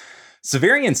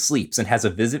 Severian sleeps and has a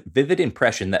vivid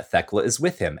impression that Thekla is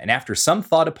with him, and after some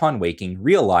thought upon waking,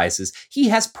 realizes he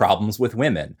has problems with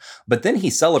women. But then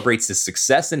he celebrates his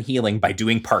success and healing by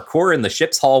doing parkour in the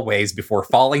ship's hallways before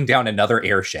falling down another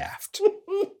air shaft.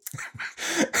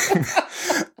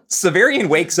 Severian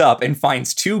wakes up and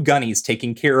finds two gunnies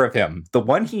taking care of him, the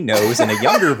one he knows and a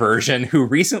younger version who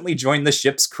recently joined the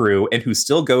ship's crew and who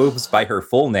still goes by her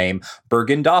full name,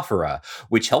 Bergendofera,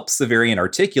 which helps Severian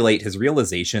articulate his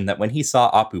realization that when he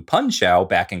saw Apu Punchow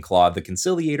back in Claw of the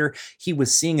Conciliator, he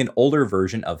was seeing an older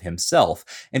version of himself,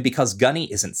 and because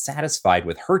Gunny isn't satisfied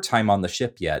with her time on the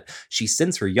ship yet, she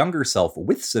sends her younger self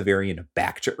with Severian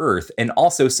back to Urth, and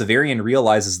also Severian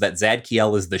realizes that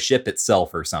Zadkiel is the ship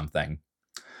itself or something.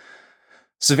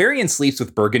 Severian sleeps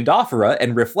with Bergendofera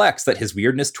and reflects that his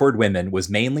weirdness toward women was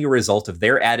mainly a result of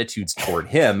their attitudes toward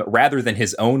him rather than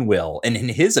his own will, and in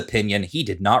his opinion, he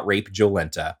did not rape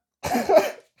Jolenta.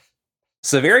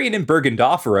 Severian and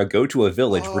Bergendofera go to a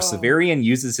village where Severian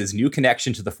uses his new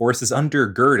connection to the forces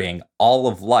undergirding all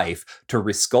of life to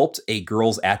resculpt a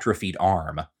girl's atrophied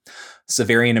arm.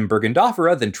 Severian and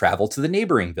Bergendofera then travel to the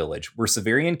neighboring village, where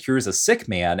Severian cures a sick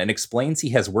man and explains he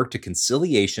has worked a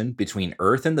conciliation between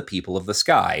Urth and the people of the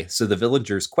sky, so the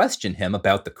villagers question him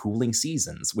about the cooling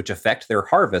seasons, which affect their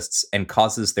harvests and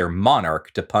causes their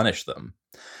monarch to punish them.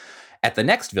 At the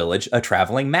next village, a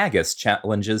traveling magus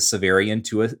challenges Severian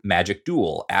to a magic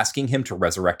duel, asking him to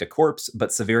resurrect a corpse,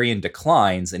 but Severian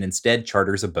declines and instead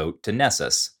charters a boat to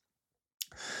Nessus.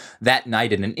 That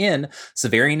night in an inn,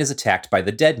 Severian is attacked by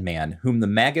the dead man, whom the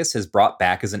magus has brought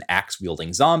back as an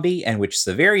axe-wielding zombie, and which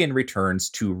Severian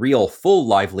returns to real full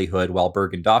livelihood while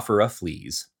Bergendofera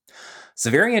flees.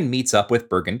 Severian meets up with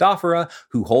Bergendofera,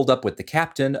 who hold up with the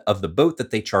captain of the boat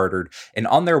that they chartered, and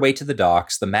on their way to the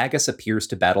docks, the magus appears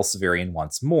to battle Severian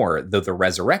once more, though the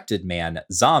resurrected man,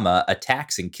 Zama,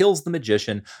 attacks and kills the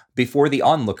magician before the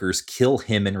onlookers kill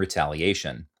him in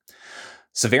retaliation.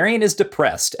 Severian is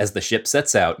depressed as the ship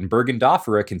sets out, and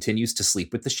Bergendafera continues to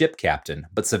sleep with the ship captain,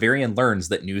 but Severian learns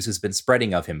that news has been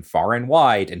spreading of him far and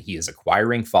wide, and he is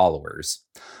acquiring followers.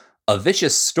 A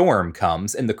vicious storm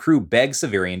comes, and the crew begs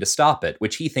Severian to stop it,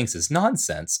 which he thinks is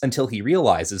nonsense, until he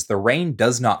realizes the rain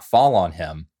does not fall on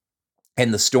him,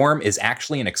 and the storm is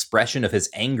actually an expression of his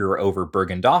anger over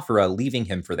Bergendafera leaving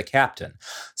him for the captain.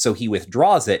 So he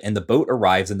withdraws it, and the boat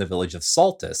arrives in the village of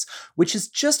Saltus, which has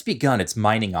just begun its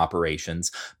mining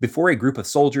operations, before a group of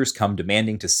soldiers come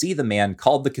demanding to see the man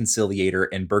called the Conciliator,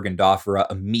 and Bergendafera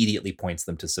immediately points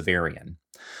them to Severian.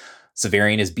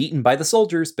 Severian is beaten by the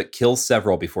soldiers, but kills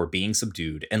several before being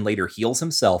subdued, and later heals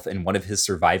himself and one of his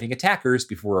surviving attackers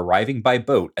before arriving by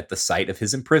boat at the site of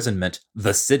his imprisonment,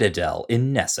 the Citadel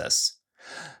in Nessus.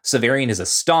 Severian is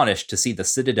astonished to see the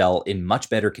Citadel in much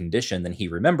better condition than he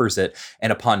remembers it,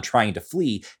 and upon trying to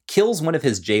flee, kills one of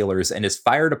his jailers and is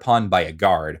fired upon by a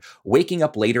guard, waking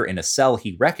up later in a cell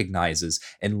he recognizes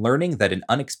and learning that an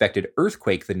unexpected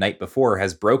earthquake the night before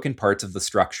has broken parts of the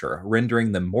structure,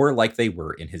 rendering them more like they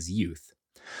were in his youth.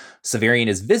 Severian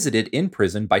is visited in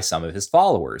prison by some of his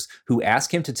followers, who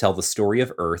ask him to tell the story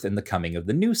of Urth and the coming of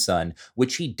the new sun,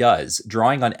 which he does,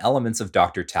 drawing on elements of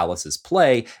Dr. Talus's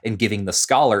play and giving the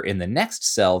scholar in the next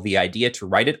cell the idea to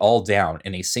write it all down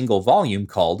in a single volume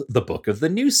called The Book of the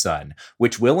New Sun,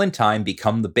 which will in time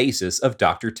become the basis of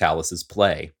Dr. Talus's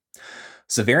play.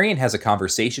 Severian has a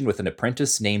conversation with an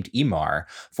apprentice named Imar,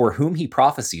 for whom he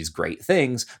prophesies great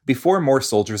things, before more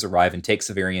soldiers arrive and take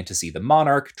Severian to see the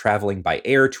monarch, traveling by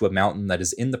air to a mountain that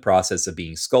is in the process of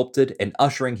being sculpted and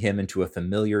ushering him into a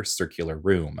familiar circular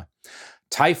room.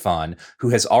 Typhon, who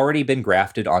has already been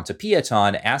grafted onto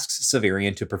Pieton, asks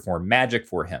Severian to perform magic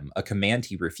for him, a command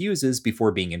he refuses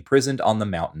before being imprisoned on the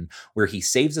mountain, where he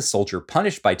saves a soldier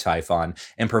punished by Typhon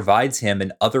and provides him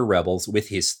and other rebels with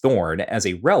his thorn as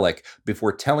a relic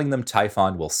before telling them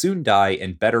Typhon will soon die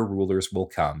and better rulers will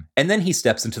come. And then he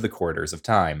steps into the corridors of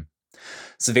time.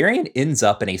 Severian ends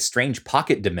up in a strange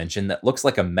pocket dimension that looks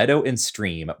like a meadow and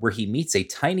stream, where he meets a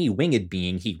tiny winged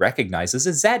being he recognizes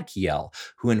as Zadkiel,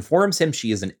 who informs him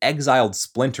she is an exiled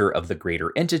splinter of the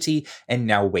greater entity and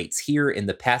now waits here in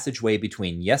the passageway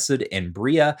between Yesod and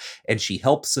Bria, and she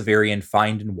helps Severian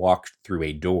find and walk through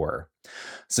a door.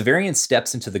 Severian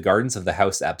steps into the gardens of the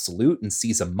House Absolute and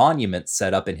sees a monument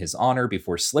set up in his honor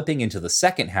before slipping into the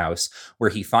second house, where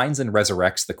he finds and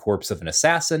resurrects the corpse of an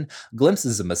assassin,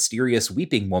 glimpses a mysterious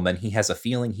weeping woman he has a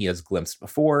feeling he has glimpsed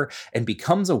before, and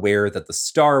becomes aware that the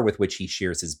star with which he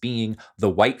shares his being, the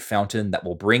white fountain that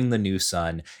will bring the new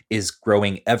sun, is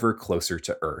growing ever closer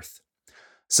to Earth.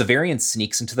 Severian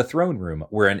sneaks into the throne room,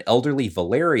 where an elderly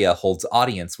Valeria holds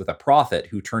audience with a prophet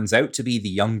who turns out to be the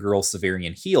young girl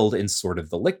Severian healed in Sword of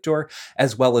the Lictor,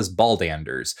 as well as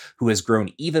Baldanders, who has grown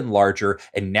even larger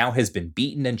and now has been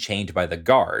beaten and chained by the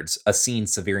guards, a scene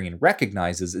Severian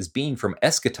recognizes as being from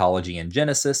Eschatology and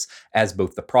Genesis, as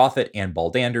both the prophet and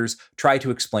Baldanders try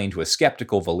to explain to a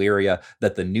skeptical Valeria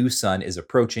that the new sun is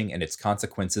approaching and its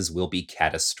consequences will be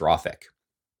catastrophic.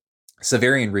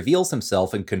 Severian reveals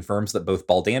himself and confirms that both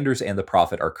Baldanders and the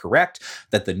prophet are correct,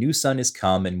 that the new sun is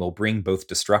come and will bring both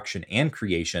destruction and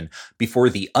creation, before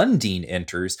the Undine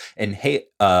enters and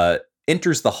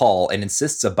enters the hall and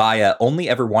insists Abaya only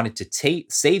ever wanted to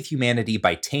save humanity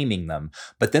by taming them,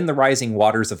 but then the rising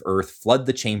waters of Earth flood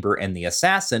the chamber and the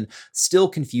assassin, still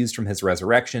confused from his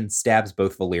resurrection, stabs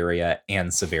both Valeria and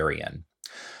Severian.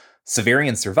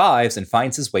 Severian survives and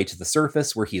finds his way to the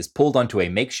surface, where he is pulled onto a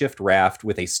makeshift raft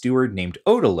with a steward named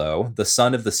Odilo, the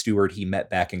son of the steward he met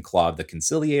back in Claw of the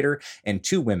Conciliator, and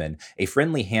two women, a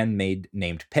friendly handmaid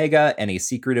named Pega and a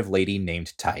secretive lady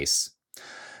named Tice.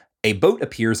 A boat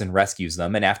appears and rescues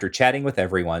them, and after chatting with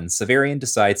everyone, Severian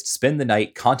decides to spend the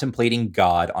night contemplating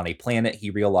God on a planet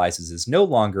he realizes is no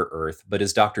longer Earth, but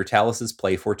as Dr. Talus's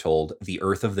play foretold, the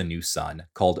Earth of the new sun,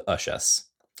 called Ushas.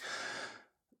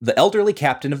 The elderly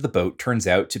captain of the boat turns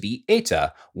out to be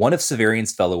Eta, one of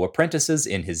Severian's fellow apprentices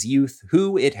in his youth,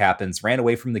 who, it happens, ran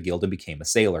away from the guild and became a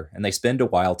sailor, and they spend a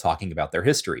while talking about their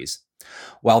histories.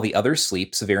 While the others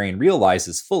sleep, Severian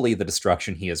realizes fully the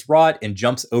destruction he has wrought and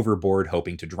jumps overboard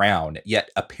hoping to drown, yet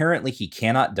apparently he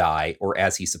cannot die, or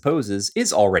as he supposes,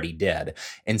 is already dead,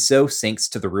 and so sinks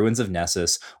to the ruins of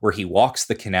Nessus, where he walks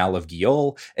the Canal of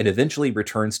Giol and eventually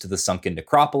returns to the sunken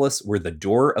necropolis, where the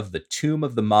door of the tomb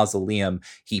of the mausoleum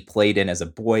he played in as a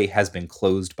boy has been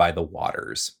closed by the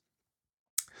waters.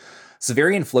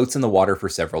 Severian floats in the water for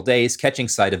several days, catching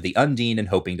sight of the Undine and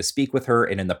hoping to speak with her,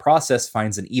 and in the process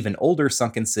finds an even older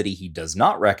sunken city he does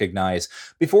not recognize,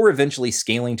 before eventually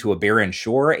scaling to a barren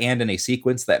shore, and in a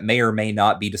sequence that may or may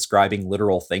not be describing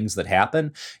literal things that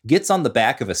happen, gets on the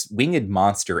back of a winged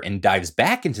monster and dives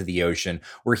back into the ocean,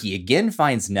 where he again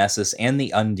finds Nessus and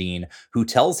the Undine, who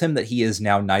tells him that he is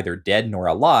now neither dead nor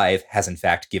alive, has in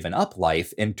fact given up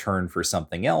life in turn for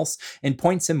something else, and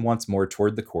points him once more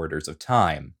toward the corridors of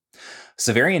time.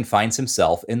 Severian finds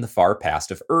himself in the far past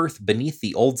of Urth, beneath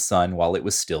the old sun while it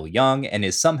was still young, and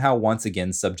is somehow once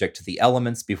again subject to the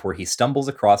elements before he stumbles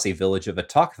across a village of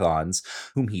autochthons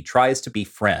whom he tries to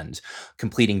befriend,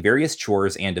 completing various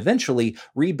chores and eventually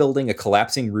rebuilding a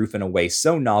collapsing roof in a way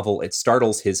so novel it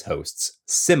startles his hosts.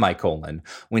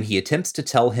 When he attempts to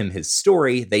tell him his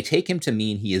story, they take him to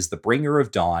mean he is the bringer of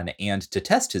dawn, and to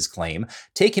test his claim,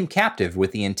 take him captive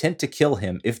with the intent to kill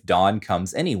him if dawn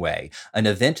comes anyway, an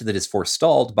event that is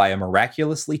forestalled by a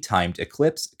miraculously timed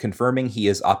eclipse, confirming he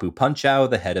is Apu Punchau,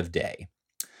 the head of day.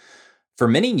 For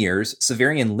many years,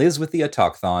 Severian lives with the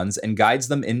autochthons and guides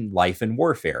them in life and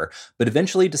warfare, but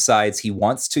eventually decides he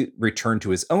wants to return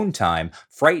to his own time,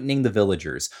 frightening the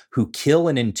villagers, who kill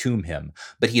and entomb him,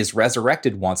 but he is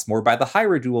resurrected once more by the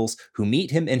Hierodules, who meet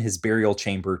him in his burial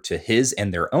chamber to his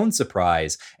and their own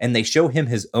surprise, and they show him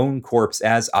his own corpse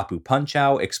as Apu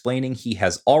Punchau, explaining he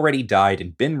has already died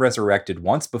and been resurrected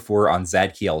once before on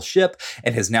Zadkiel's ship,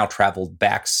 and has now traveled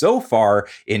back so far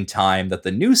in time that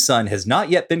the new sun has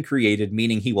not yet been created,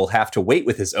 meaning he will have to wait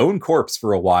with his own corpse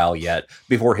for a while yet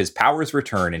before his powers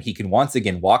return and he can once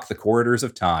again walk the corridors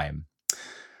of time.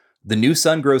 The new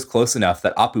sun grows close enough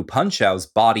that Apu Punchau's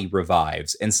body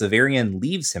revives, and Severian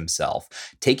leaves himself,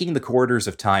 taking the corridors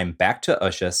of time back to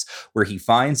Ushas, where he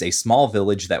finds a small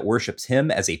village that worships him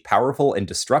as a powerful and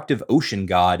destructive ocean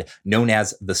god known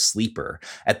as the Sleeper,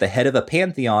 at the head of a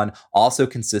pantheon also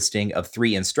consisting of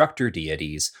 3 instructor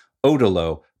deities,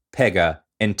 Odolo, Pega,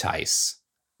 and Tice.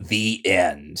 The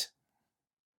end.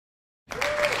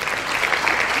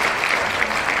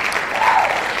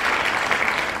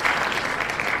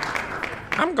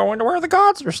 I'm going to where the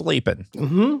gods are sleeping.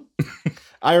 Mm-hmm.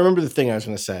 I remember the thing I was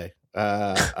going to say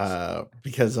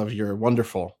because of your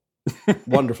wonderful,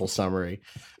 wonderful summary.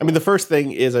 I mean, the first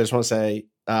thing is I just want to say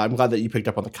I'm glad that you picked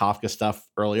up on the Kafka stuff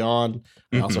early on.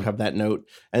 I also have that note,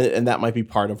 and that might be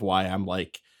part of why I'm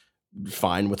like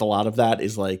fine with a lot of that.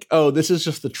 Is like, oh, this is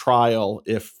just the trial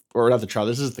or not the trial.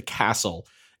 This is the castle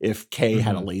if Kay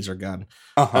had a laser gun.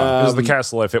 This is the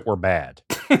castle if it were bad.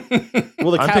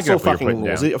 Well, the castle fucking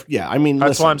rules. Yeah, I mean,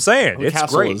 that's what I'm saying. The it's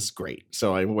castle great. is great.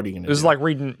 So what are you going to do? This is like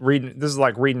reading. This is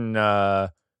like reading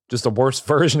just a worse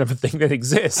version of a thing that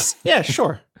exists. Yeah,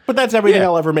 sure. But that's everything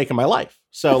I'll ever make in my life.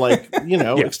 So like,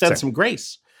 extend some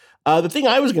grace. The thing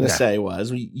I was going to say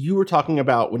was you were talking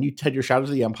about when you had your Shadows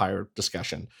of the Empire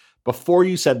discussion. Before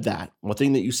you said that, one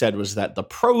thing that you said was that the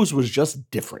prose was just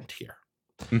different here.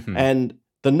 And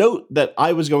the note that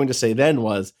I was going to say then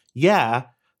was,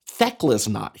 Thekla's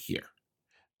not here.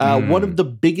 One of the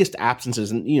biggest absences,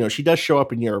 and she does show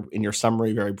up in your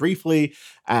summary very briefly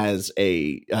as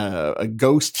a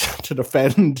ghost to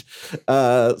defend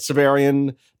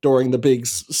Severian during the big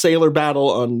sailor battle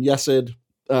on Yesid,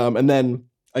 and then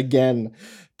again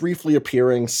briefly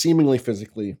appearing seemingly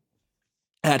physically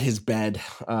at his bed,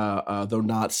 though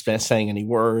not saying any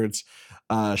words.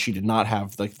 She did not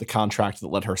have the contract that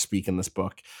let her speak in this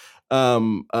book.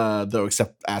 Though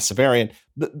except as Severian,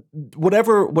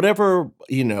 whatever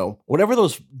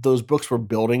those books were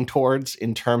building towards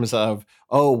in terms of,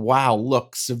 oh wow,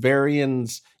 look,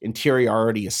 Severian's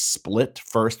interiority is split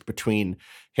first between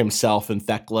himself and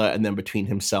Thekla, and then between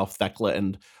himself, Thekla,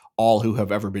 and all who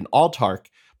have ever been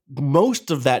Altarch. Most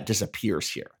of that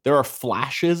disappears here. There are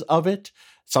flashes of it.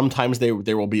 Sometimes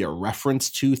there will be a reference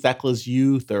to Thekla's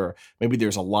youth, or maybe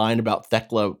there's a line about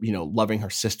Thekla, loving her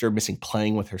sister, missing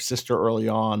playing with her sister early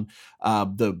on.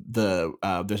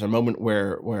 There's a moment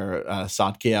where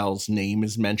Zadkiel's name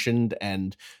is mentioned,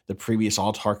 and the previous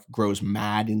Altarch grows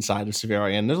mad inside of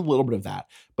Severian. There's a little bit of that,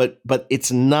 but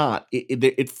it's not.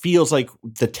 It feels like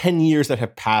the 10 years that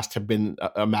have passed have been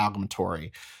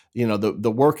amalgamatory.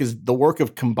 The work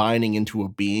of combining into a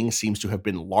being seems to have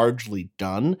been largely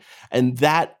done, and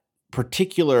that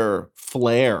particular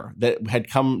flair that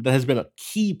has been a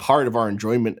key part of our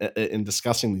enjoyment in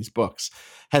discussing these books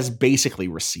has basically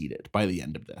receded by the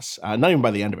end of this. Not even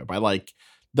by the end of it, by like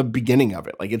the beginning of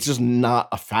it. Like it's just not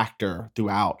a factor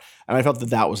throughout, and I felt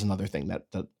that was another thing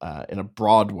that in a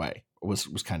broad way was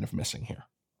kind of missing here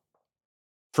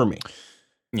for me.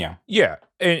 Yeah.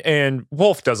 And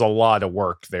Wolf does a lot of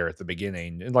work there at the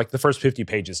beginning. And like the first 50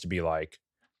 pages to be like,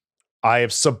 I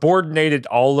have subordinated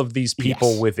all of these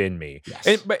people within me.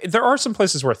 Yes. But there are some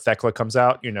places where Thecla comes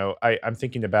out. You know, I'm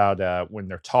thinking about when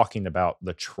they're talking about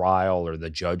the trial or the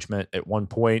judgment at one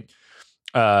point.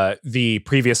 The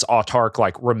previous autarch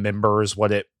like remembers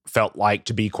what it felt like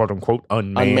to be quote unquote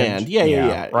unmanned.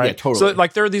 Yeah, right. Yeah, totally. So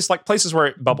like there are these like places where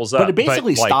it bubbles up, but it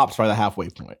basically like, stops by the halfway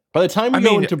point. By the time you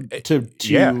go into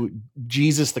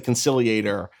Jesus the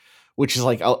Conciliator, which is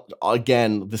like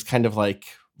again this kind of like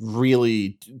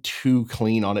really too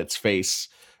clean on its face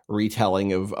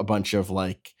retelling of a bunch of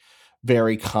like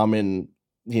very common,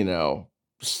 you know,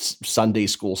 Sunday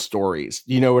school stories.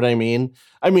 You know what I mean?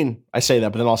 I say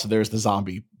that, but then also there's the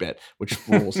zombie bit, which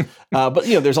rules. But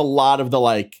you know, there's a lot of the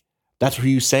like, that's who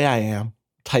you say I am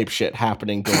type shit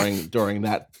happening during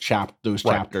that those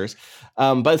chapters.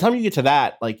 By the time you get to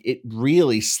that, like it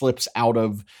really slips out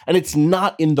of, and it's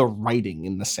not in the writing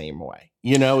in the same way.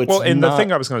 You know, it's the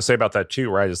thing I was going to say about that too,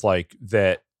 right, is like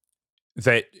that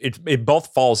it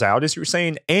both falls out, as you're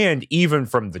saying, and even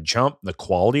from the jump, the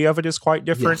quality of it is quite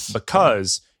different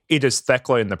because it is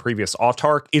Thecla in the previous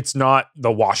autarch. It's not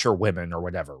the washerwomen or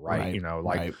whatever, right? You know,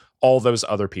 like all those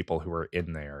other people who are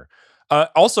in there.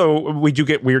 Also, we do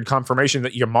get weird confirmation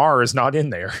that Yamar is not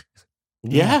in there.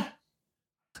 Yeah.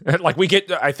 Like we get,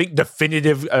 I think,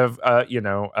 definitive of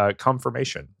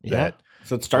confirmation that.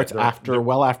 So it starts after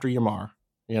Yamar,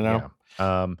 you know?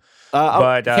 Yeah.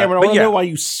 But Cameron, I want to know why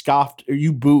you scoffed or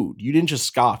you booed. You didn't just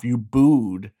scoff, you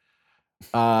booed.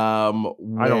 I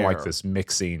don't like this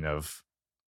mixing of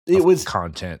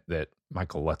content that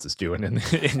Michael Lutz is doing in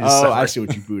his I see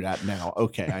what you booed at now.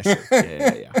 Okay, I see.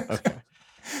 Yeah. Okay.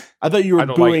 I thought you were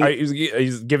booing.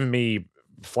 He's giving me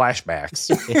flashbacks.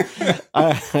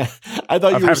 I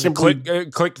thought you were simply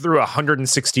click through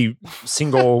 160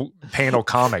 single panel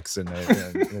comics in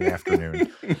an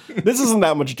afternoon. This isn't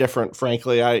that much different,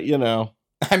 frankly.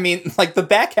 I mean, like the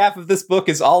back half of this book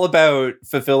is all about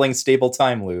fulfilling stable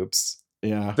time loops.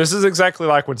 Yeah. This is exactly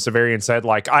like when Severian said,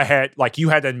 like, you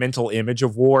had a mental image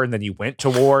of war and then you went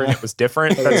to war and it was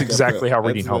different. That's exactly how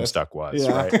reading Homestuck was,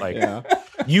 right? Like,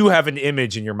 you have an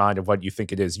image in your mind of what you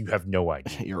think it is. You have no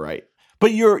idea. You're right.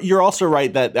 But you're also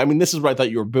right that, I mean, this is what I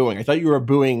thought you were booing. I thought you were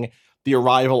booing the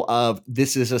arrival of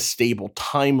this is a stable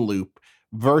time loop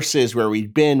versus where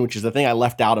we'd been, which is the thing I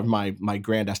left out of my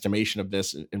grand estimation of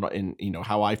this in you know,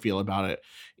 how I feel about it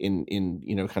in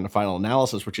you know, kind of final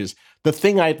analysis, which is the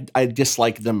thing I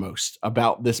dislike the most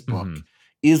about this book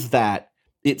is that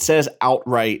it says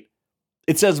outright,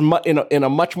 it says in a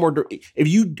much more, if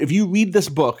you read this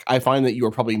book, I find that you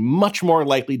are probably much more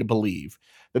likely to believe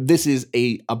that this is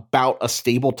about a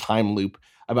stable time loop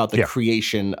about the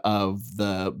creation of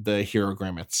the hero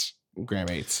grammates.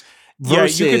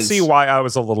 Versus, you can see why I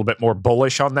was a little bit more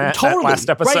bullish on that last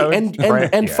episode. Right.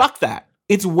 And fuck that.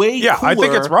 It's way cooler. I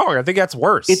think it's wrong. I think that's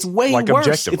worse. It's way worse.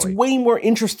 Objectively. It's way more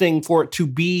interesting for it to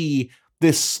be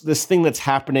this thing that's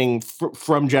happening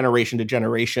from generation to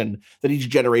generation, that each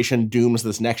generation dooms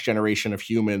this next generation of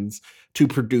humans to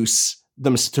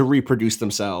reproduce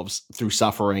themselves through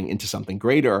suffering into something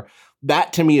greater.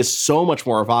 That to me is so much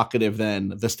more evocative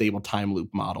than the stable time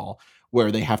loop model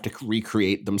where they have to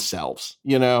recreate themselves,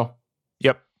 you know?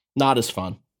 Yep. Not as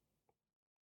fun.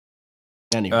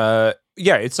 Anyway.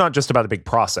 It's not just about a big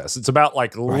process. It's about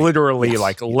like literally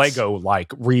Lego,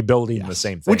 like rebuilding the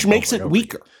same thing. Which makes it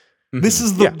weaker. Mm-hmm. This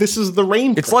is the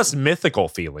rain. It's less mythical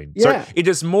feeling. Yeah. So it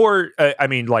is more,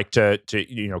 like to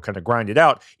kind of grind it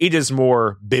out. It is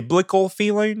more biblical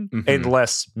feeling and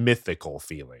less mythical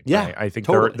feeling. Yeah. Right? I think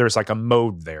totally. there's like a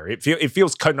mode there. It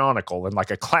feels canonical in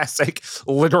like a classic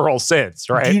literal sense,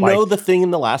 right? Do you know the thing in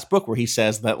the last book where he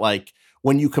says that like,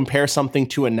 when you compare something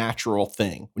to a natural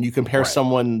thing, when you compare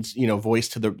someone's, voice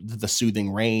to the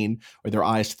soothing rain or their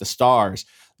eyes to the stars,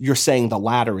 you're saying the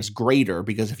latter is greater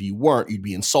because if you weren't, you'd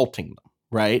be insulting them,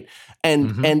 right?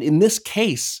 And in this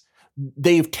case,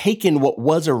 they've taken what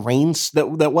was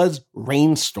that was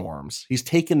rainstorms. He's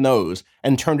taken those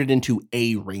and turned it into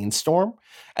a rainstorm,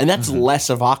 and that's less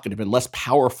evocative and less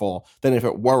powerful than if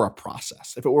it were a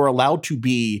process. If it were allowed to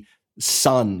be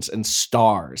suns and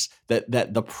stars,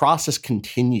 that the process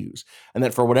continues, and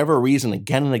that for whatever reason,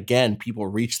 again and again, people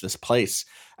reach this place,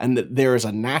 and that there is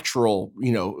a natural,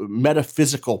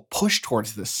 metaphysical push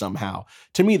towards this somehow.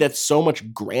 To me, that's so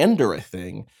much grander a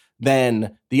thing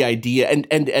than the idea,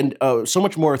 and so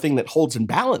much more a thing that holds in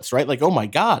balance, right? Like, oh my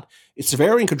God,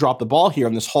 Severian could drop the ball here,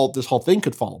 and this whole thing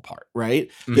could fall apart, right?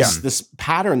 This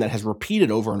pattern that has repeated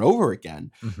over and over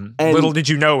again. And little did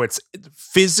you know, it's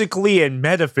physically and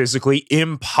metaphysically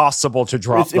impossible to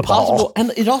drop the ball.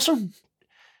 And it also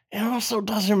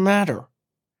doesn't matter,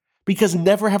 because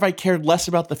never have I cared less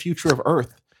about the future of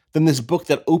Earth than this book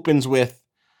that opens with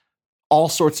all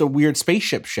sorts of weird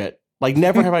spaceship shit. Like,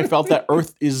 never have I felt that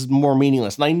Earth is more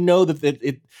meaningless. And I know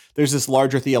that there's this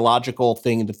larger theological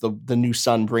thing that the new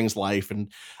sun brings life.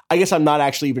 And I guess I'm not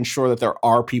actually even sure that there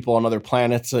are people on other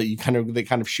planets. So that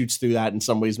kind of shoots through that in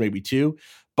some ways, maybe too.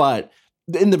 But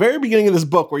in the very beginning of this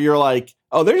book, where you're like,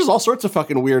 oh, there's all sorts of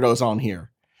fucking weirdos on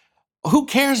here. Who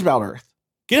cares about Earth?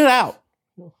 Get it out.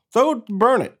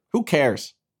 Burn it. Who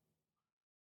cares?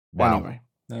 Wow. Anyway.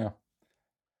 Yeah.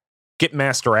 Get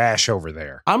Master Ash over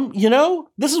there.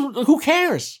 This is who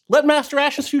cares? Let Master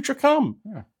Ash's future come.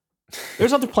 Yeah.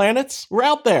 There's other planets. We're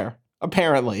out there,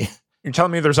 apparently. You're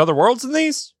telling me there's other worlds in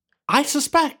these? I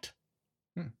suspect.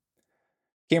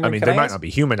 Cameron, I mean, there might not be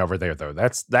human over there, though.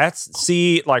 That's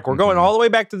see, like, we're going all the way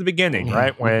back to the beginning,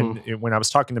 right? When I was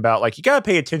talking about, like, you got to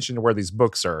pay attention to where these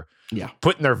books are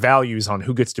putting their values on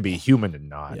who gets to be human and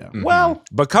not. Yeah. Well,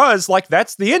 because, like,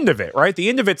 that's the end of it, right? The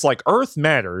end of it's like Earth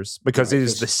matters because it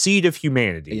is the seed of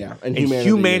humanity. Yeah. And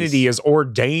humanity is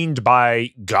ordained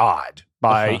by God,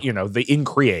 by, the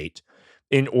increate,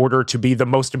 in order to be the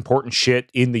most important shit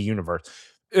in the universe.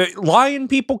 Lion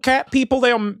people, cat people,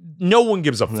 no one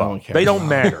gives a fuck. They don't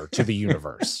matter to the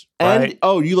universe. Right?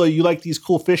 And you like these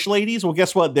cool fish ladies? Well,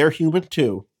 guess what? They're human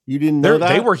too. You didn't know that?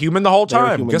 They were human the whole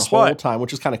time. Guess what? The whole time,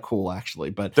 which is kind of cool, actually.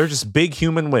 But they're just big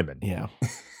human women. Yeah,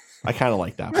 I kind of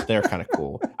like that. But they're kind of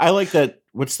cool. I like that.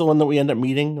 What's the one that we end up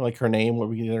meeting? Like her name? What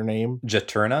we get her name?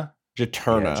 Jaturna.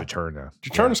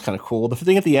 Jaturna's kind of cool. The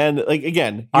thing at the end, like,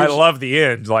 again, I love the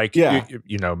end. Like,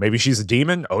 maybe she's a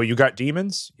demon. Oh, you got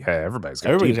demons? Yeah, everybody's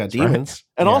got demons. Right?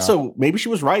 And also, maybe she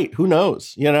was right. Who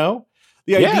knows? The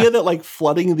idea that, like,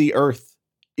 flooding the Earth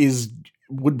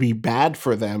would be bad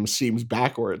for them seems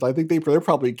backwards. I think they're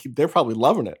probably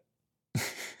loving it.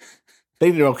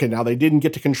 They didn't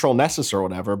get to control Nessus or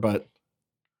whatever, but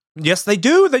yes, they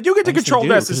do. They do get to control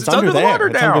Nessus. It's under the water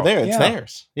now. It's under there. It's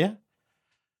theirs. Yeah.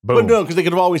 Boom. But no, because they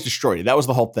could have always destroyed it. That was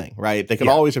the whole thing, right? They could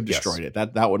always have destroyed it.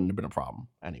 That wouldn't have been a problem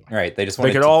anyway. Right. They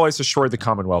could always destroy the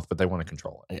Commonwealth, but they want to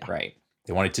control it. Yeah. Right.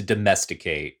 They wanted to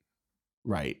domesticate.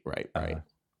 Right.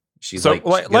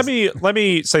 Let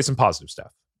me say some positive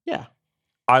stuff. Yeah.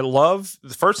 I love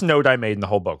the first note I made in the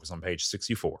whole book was on page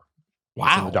 64.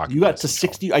 Wow. You got to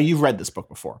 60. You've read this book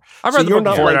before. I've read the book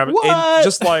before. And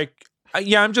just like,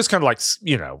 I'm just kind of like,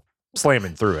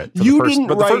 slamming through it. You didn't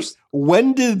write,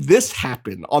 when did this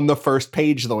happen on the first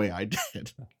page the way I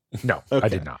did? No,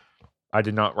 okay. I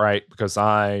did not write because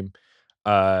I'm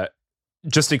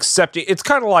just accepting. It's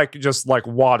kind of like just like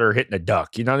water hitting a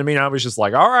duck. You know what I mean? I was just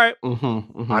like, all right,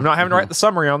 I'm not having to write the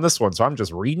summary on this one. So I'm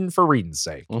just reading for reading's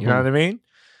sake. You know what I mean?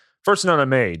 First note I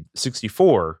made,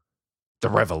 64, the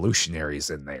revolutionaries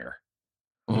in there.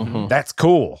 That's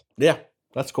cool. Yeah,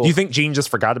 that's cool. Do you think Gene just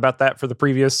forgot about that for the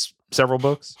previous several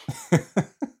books?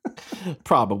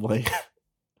 Probably.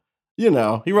 He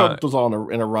wrote those all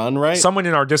in a run, right? Someone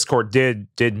in our Discord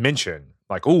did mention,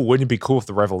 like, oh, wouldn't it be cool if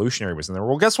the revolutionary was in there?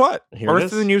 Well, guess what?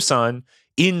 Earth of the New Sun,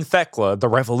 in Thekla, the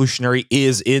revolutionary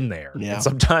is in there. Yeah. And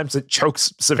sometimes it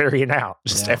chokes Severian out,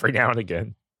 just every now and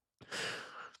again.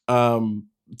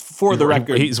 For the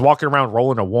record, he's walking around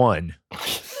rolling a 1.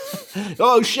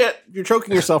 Oh shit! You're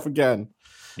choking yourself again.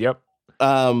 Yep.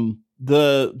 The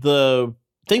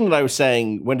thing that I was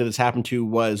saying, when did this happen to,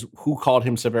 was who called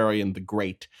him Severian the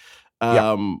Great,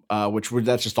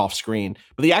 that's just off screen.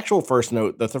 But the actual first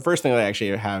note, the first thing that I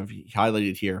actually have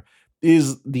highlighted here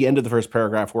is the end of the first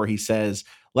paragraph where he says,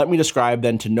 "Let me describe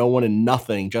then to no one and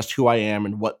nothing just who I am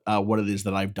and what it is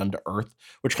that I've done to Earth,"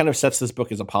 which kind of sets this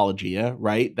book as apologia,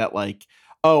 right? That, like,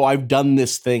 oh, I've done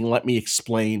this thing. Let me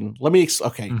explain.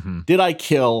 Okay. Did I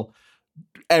kill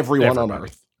everyone on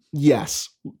Earth? Yes.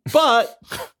 But,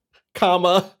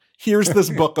 here's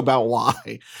this book about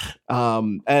why.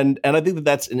 And I think that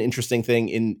that's an interesting thing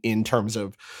in terms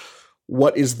of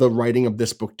what is the writing of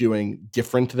this book doing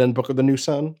different than Book of the New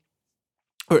Sun?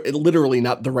 Or literally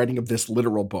not the writing of this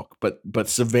literal book, but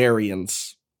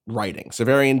Severian's writing.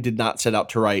 Severian did not set out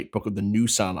to write Book of the New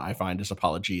Sun, I find, as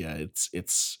apologia.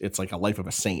 It's like a life of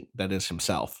a saint that is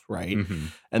himself, right?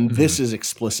 And this is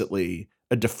explicitly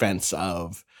a defense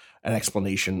of an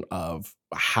explanation of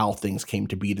how things came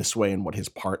to be this way and what his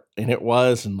part in it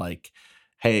was, and like,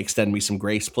 hey, extend me some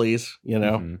grace, please.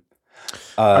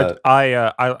 I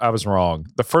was wrong.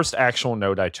 The first actual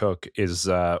note I took is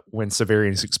when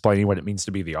Severian is explaining what it means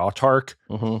to be the autarch,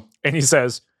 and he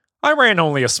says, "I ran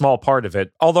only a small part of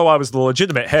it, although I was the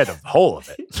legitimate head of the whole of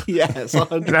it." Yes,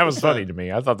 100%. And that was funny to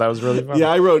me. I thought that was really funny.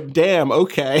 Yeah, I wrote, "Damn,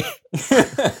 okay."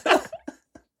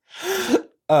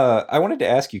 I wanted to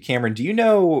ask you, Cameron, do you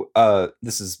know,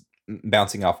 this is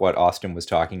bouncing off what Austin was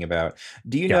talking about,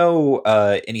 do you know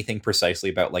anything precisely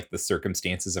about like the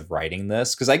circumstances of writing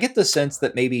this? Because I get the sense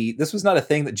that maybe this was not a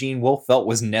thing that Gene Wolfe felt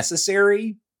was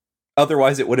necessary.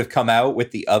 Otherwise, it would have come out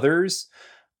with the others.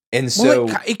 And so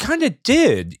it kind of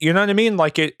did, you know what I mean?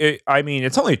 Like I mean,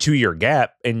 it's only a 2-year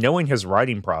gap, and knowing his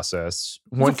writing process,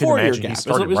 one can imagine he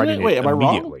started writing it am I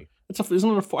immediately.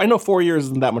 Wrong? I know 4 years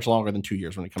isn't that much longer than 2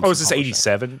 years when it comes to is this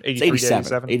 87?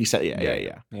 87.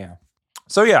 Yeah.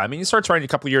 So yeah, I mean, he starts writing a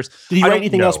couple of years. Did he write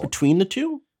anything else between the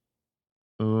two?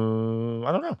 I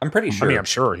don't know. I'm pretty sure. I mean, I'm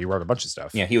sure he wrote a bunch of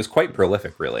stuff. Yeah, he was quite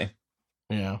prolific, really.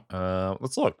 Yeah.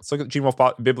 Let's look at the Gene Wolfe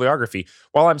bibliography.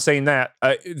 While I'm saying that,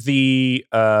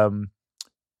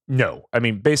 no, I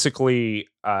mean, basically,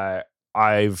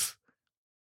 I've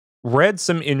read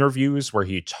some interviews where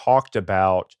he talked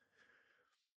about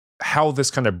how this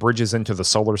kind of bridges into the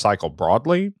solar cycle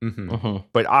broadly.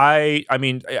 But I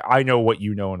mean, I know what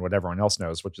you know and what everyone else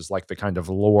knows, which is like the kind of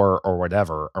lore or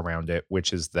whatever around it,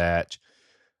 which is that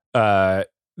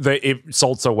it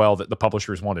sold so well that the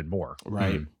publishers wanted more.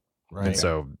 Right. Right. And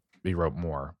so he wrote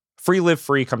more. Free Live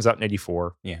Free comes out in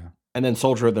 84. Yeah. And then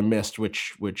Soldier of the Mist,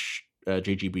 which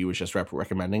JGB was just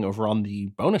recommending over on the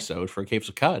bonus ode for Caves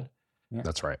of Cud. Yeah.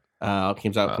 That's right.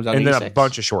 Comes out and in then 86. a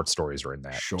bunch of short stories are in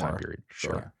that time period.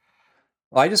 Sure.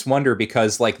 Well, I just wonder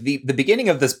because like the beginning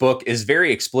of this book is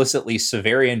very explicitly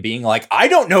Severian being like, I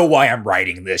don't know why I'm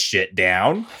writing this shit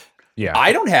down. Yeah.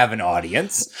 I don't have an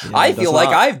audience. Yeah, I feel like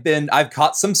I've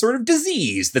caught some sort of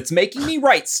disease that's making me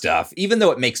write stuff, even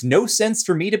though it makes no sense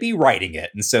for me to be writing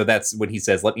it. And so that's when he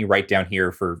says, let me write down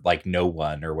here for like no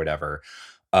one or whatever.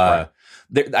 Right.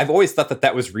 I've always thought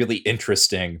that was really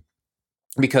interesting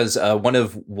because one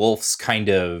of Wolfe's kind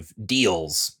of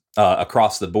deals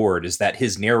across the board is that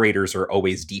his narrators are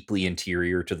always deeply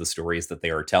interior to the stories that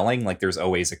they are telling. Like there's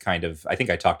always a kind of, I think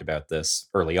I talked about this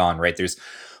early on, right?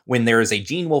 When there is a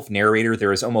Gene Wolfe narrator,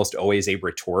 there is almost always a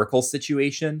rhetorical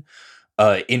situation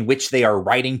in which they are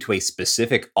writing to a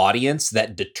specific audience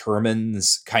that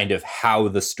determines kind of how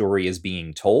the story is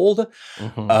being told.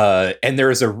 And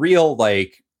there is a real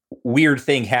like weird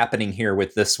thing happening here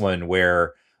with this one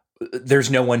where there's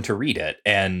no one to read it.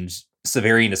 And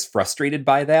Severian is frustrated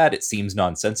by that. It seems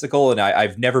nonsensical. And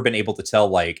I've never been able to tell,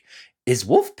 like, is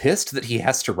Wolfe pissed that he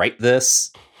has to write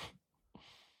this?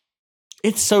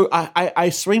 It's so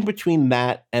I swing between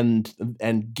that and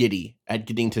Giddy at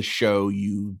getting to show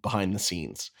you behind the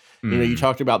scenes. You know, you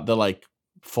talked about the like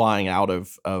flying out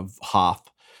of Hoth,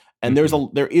 and there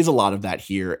is a lot of that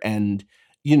here. And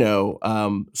you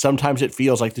know, sometimes it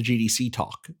feels like the GDC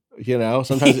talk. You know,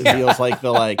 sometimes it feels like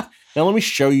the like. Now let me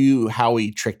show you how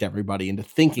he tricked everybody into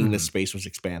thinking this space was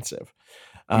expansive.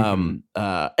 And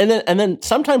then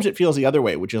sometimes it feels the other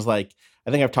way, which is like. I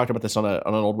think I've talked about this on an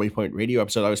old Waypoint Radio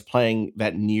episode. I was playing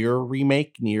that Nier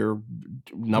remake, Nier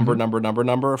number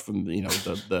from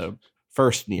the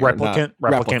first Nier. Replicant.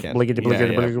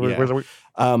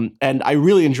 And I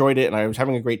really enjoyed it, and I was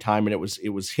having a great time, and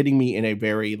it was hitting me in a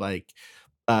very like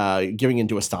giving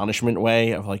into astonishment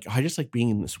way of like, I just like being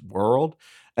in this world.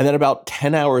 And then about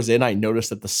 10 hours in, I noticed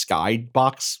that the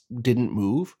skybox didn't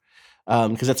move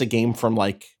because that's a game from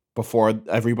like before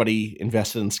everybody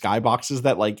invested in skyboxes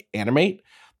that like animate.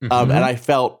 And I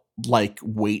felt like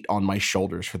weight on my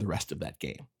shoulders for the rest of that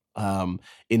game.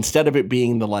 Instead of it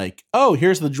being the like, oh,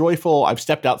 here's the joyful, I've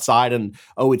stepped outside and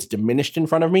oh, it's diminished in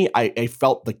front of me. I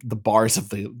felt the bars of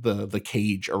the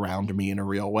cage around me in a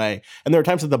real way. And there are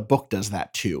times that the book does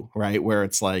that too, right? Where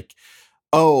it's like,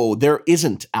 oh, there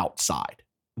isn't outside.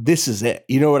 This is it.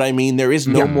 You know what I mean? There is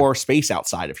no more space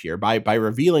outside of here by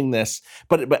revealing this.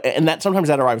 But and that sometimes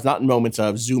that arrives not in moments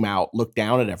of zoom out, look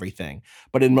down at everything,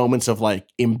 but in moments of like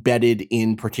embedded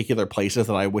in particular places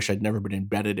that I wish I'd never been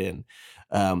embedded in.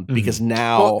 Because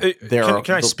now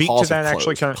can I speak to that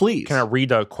actually? Please. Can I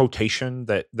read a quotation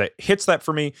that hits that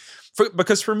for me?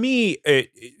 Because for me,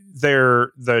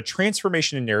 the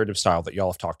transformation in narrative style that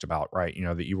y'all have talked about, right? You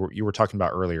know, that you were talking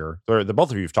about earlier, or the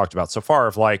both of you have talked about so far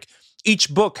of like,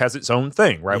 each book has its own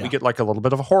thing, right? Yeah. We get like a little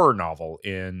bit of a horror novel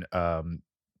in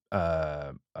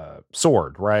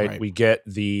Sword, right? We get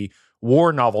the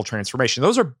war novel transformation.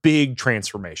 Those are big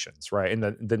transformations, right? And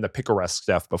then the picaresque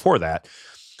stuff before that.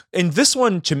 And this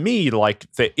one, to me, like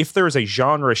if there's a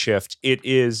genre shift,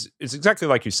 it's exactly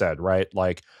like you said, right?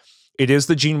 Like it is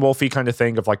the Gene Wolfe kind of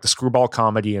thing of like the screwball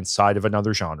comedy inside of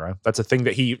another genre. That's a thing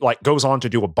that he like goes on to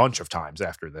do a bunch of times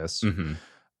after this.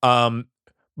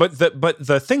 But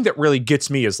the thing that really gets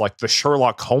me is like the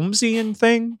Sherlock Holmesian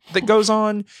thing that goes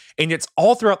on, and it's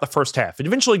all throughout the first half. It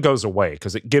eventually goes away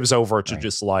because it gives over to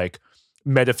just like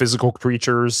metaphysical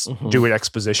creatures doing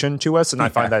exposition to us, and I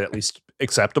find that at least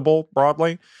acceptable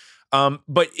broadly.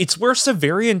 But it's where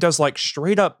Severian does like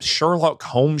straight up Sherlock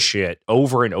Holmes shit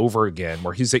over and over again,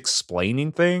 where he's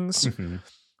explaining things. Mm-hmm.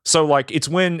 So like it's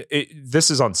when this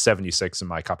is on 76 in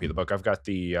my copy of the book. I've got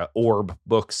the Orb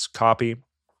Books copy,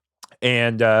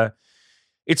 and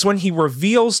it's when he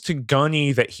reveals to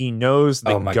Gunny that he knows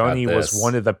that Gunny was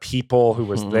one of the people who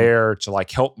was there to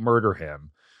like help murder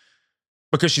him.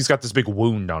 Because she's got this big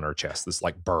wound on her chest, this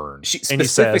like burn. She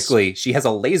has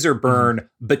a laser burn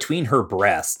between her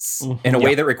breasts in a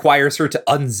way that requires her to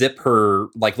unzip her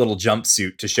like little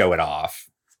jumpsuit to show it off.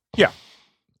 Yeah.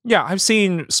 Yeah, I've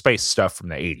seen space stuff from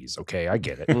the 80s. Okay, I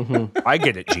get it. I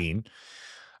get it, Gene.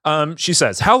 She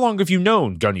says, "How long have you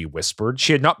known?" Gunny whispered.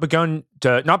 She had not begun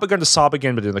to sob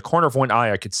again, but in the corner of one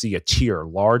eye I could see a tear,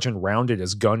 large and rounded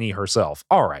as Gunny herself.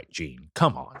 All right, Gene,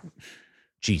 come on.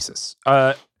 Jesus.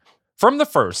 From the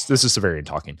first, this is Severian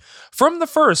talking, from the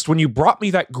first, when you brought me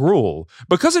that gruel,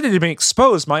 because it had been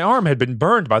exposed, my arm had been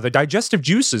burned by the digestive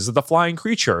juices of the flying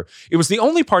creature. It was the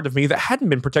only part of me that hadn't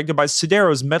been protected by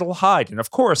Sidero's metal hide, and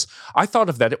of course, I thought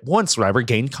of that at once when I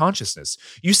regained consciousness.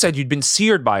 You said you'd been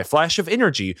seared by a flash of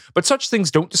energy, but such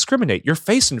things don't discriminate. Your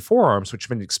face and forearms, which had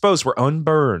been exposed, were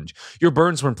unburned. Your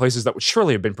burns were in places that would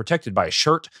surely have been protected by a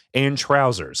shirt and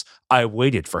trousers. I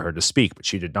waited for her to speak, but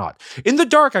she did not. In the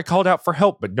dark, I called out for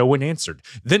help, but no one answered.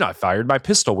 Then I fired my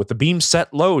pistol with the beam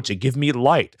set low to give me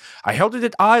light. I held it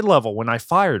at eye level when I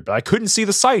fired, but I couldn't see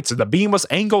the sights, and the beam was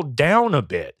angled down a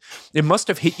bit. It must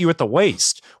have hit you at the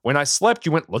waist. When I slept,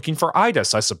 you went looking for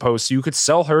Idas, I suppose, so you could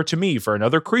sell her to me for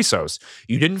another Chrysos.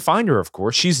 You didn't find her, of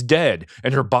course. She's dead,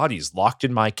 and her body's locked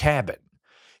in my cabin.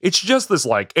 It's just this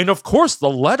like, and of course the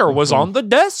letter was on the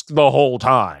desk the whole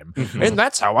time. And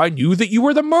that's how I knew that you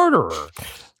were the murderer.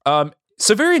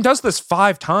 Severian does this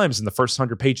 5 times in the first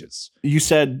 100 pages. You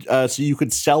said, so you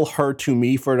could sell her to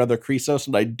me for another Chrysos,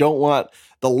 and I don't want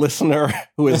the listener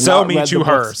who is sell not me read to the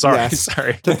her. books, Sorry,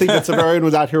 sorry. to think that Severian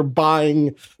was out here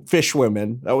buying fish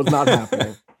women. That was not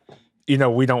happening. You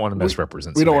know, we don't want to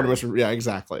misrepresent. We don't want to misrepresent. Yeah,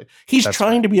 exactly. He's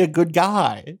trying to be a good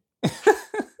guy.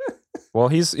 Well,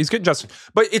 he's getting justice,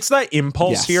 but it's that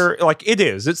impulse here. Like it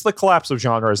is, it's the collapse of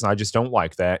genres, and I just don't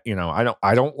like that. You know,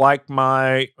 I don't like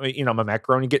my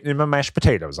macaroni getting in my mashed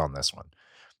potatoes on this one.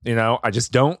 You know, I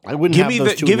just don't. I wouldn't give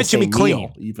it to me clean.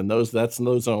 Meal, even those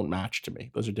don't match to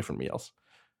me. Those are different meals.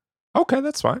 Okay,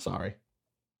 that's fine. Sorry,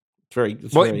 it's very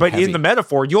but heavy. In the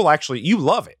metaphor, you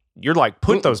love it. You're like,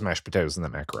 put those mashed potatoes in the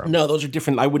macaroni. No, those are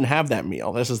different. I wouldn't have that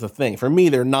meal. This is the thing. For me,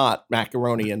 they're not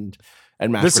macaroni and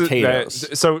mashed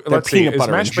potatoes. So let's see. Is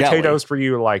mashed potatoes for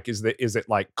you like? Is it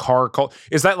like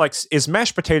Is that like is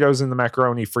mashed potatoes in the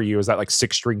macaroni for you? Is that like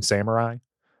 6-string samurai?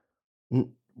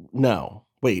 No.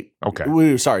 Wait. Okay.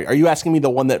 Wait, sorry. Are you asking me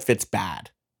the one that fits bad?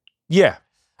 Yeah.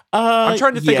 I'm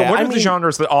trying to think of what are the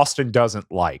genres that Austin doesn't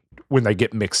like when they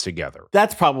get mixed together.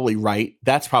 That's probably right.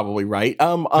 That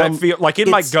feel like in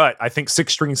my gut, I think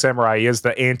 6-string samurai is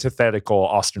the antithetical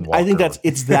Austin Walker. I think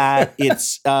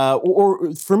it's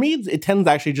or for me, it tends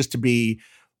actually just to be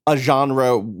a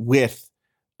genre with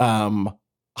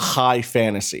high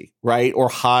fantasy, right? Or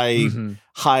high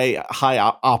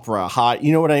opera, high.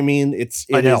 You know what I mean?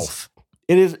 Elf.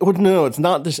 It is. No, it's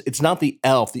not this. It's not the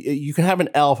elf. You can have an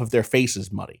elf if their face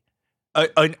is muddy.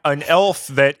 An elf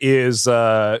that is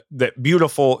that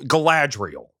beautiful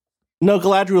Galadriel. No,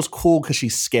 Galadriel's cool because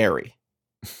she's scary.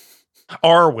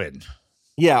 Arwen.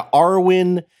 Yeah,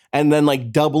 Arwen, and then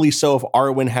like doubly so if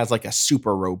Arwen has like a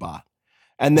super robot,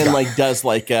 and then like does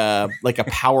like a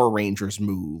Power Rangers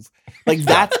move. Like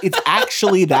that. It's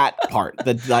actually that part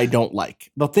that I don't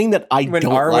like. The thing that I don't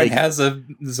Arwen like has a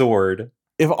Zord.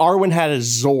 If Arwen had a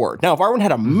Zord. Now, if Arwen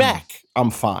had a mech, I'm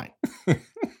fine.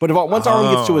 But once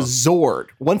Arwen gets to a Zord,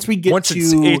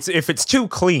 if it's too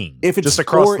clean, if it's just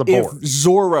across the board, if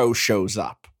Zorro shows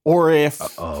up, or if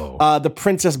the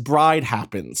Princess Bride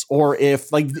happens, or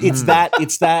if like it's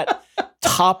that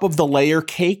top of the layer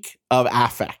cake of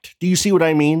affect. Do you see what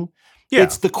I mean? Yeah.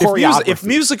 It's the choreography. If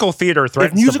musical theater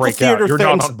threatens to break out, you're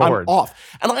not on board. I'm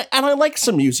off. And I like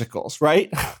some musicals, right?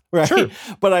 Right. Sure.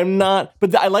 But I'm not.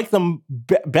 But I like them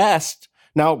best.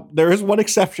 Now there is one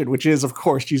exception, which is of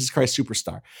course Jesus Christ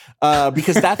Superstar,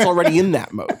 because that's already in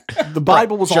that mode. The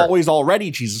Bible was always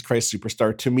already Jesus Christ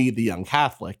Superstar to me, the young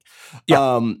Catholic.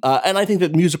 Yeah. And I think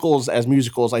that musicals,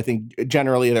 I think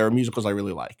generally there are musicals I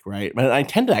really like, right? And I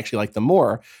tend to actually like them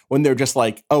more when they're just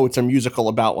like, oh, it's a musical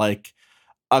about like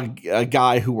a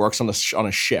guy who works on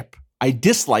a ship. I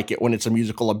dislike it when it's a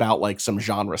musical about like some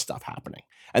genre stuff happening,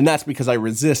 and that's because I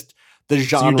resist the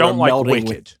genre. So you don't like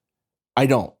Wicked? I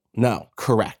don't. No,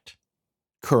 correct.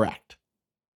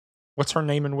 What's her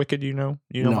name in Wicked? You know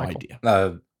no Michael? idea.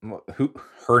 Who?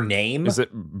 Her name? Is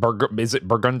it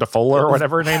Burgundifola or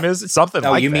whatever her name is? It's something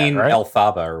Oh, like you that, mean right?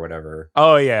 Elphaba or whatever.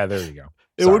 Oh, yeah, there you go.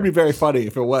 It would be very funny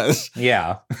if it was.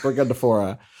 Yeah.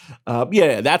 Burgundifola.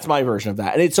 Yeah, that's my version of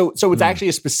that. And it's it's actually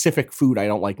a specific food I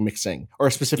don't like mixing, or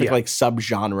a specific like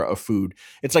subgenre of food.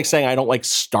 It's like saying I don't like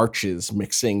starches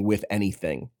mixing with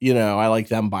anything. You know, I like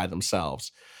them by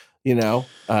themselves. You know,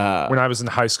 when I was in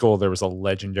high school, there was a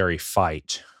legendary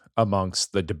fight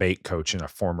amongst the debate coach and a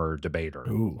former debater.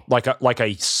 Ooh. Like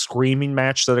a screaming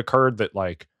match that occurred that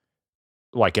like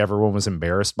everyone was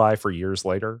embarrassed by for years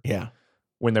later. Yeah.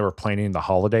 When they were planning the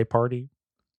holiday party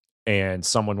and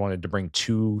someone wanted to bring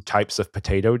 2 types of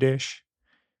potato dish,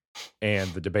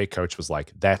 and the debate coach was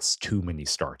like, that's too many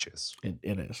starches.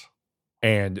 It is.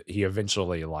 And he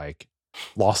eventually like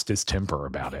lost his temper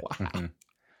about it. Wow.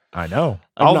 I know.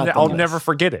 I'm I'll never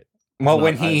forget it. Well,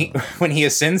 when he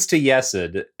ascends to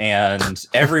Yesid and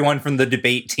everyone from the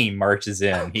debate team marches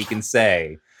in, he can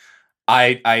say,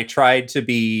 I tried to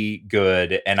be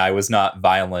good and I was not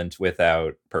violent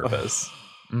without purpose.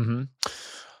 Mm-hmm.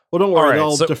 Well, don't worry.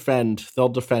 Right, They'll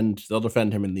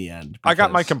defend him in the end. I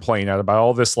got my complaint out about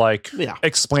all this like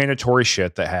explanatory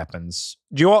shit that happens.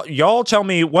 Do y'all tell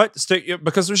me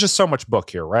because there's just so much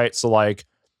book here, right? So like,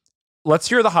 let's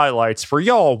hear the highlights for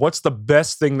y'all. What's the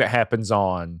best thing that happens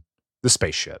on the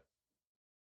spaceship?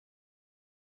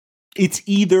 It's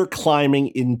either climbing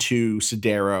into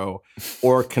Sidero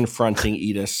or confronting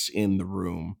Edis in the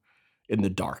room in the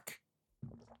dark,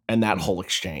 and that whole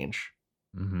exchange.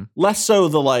 Mm-hmm. Less so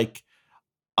the like,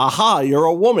 aha, you're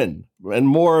a woman, and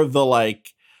more of the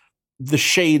like the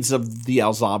shades of the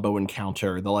Alzabo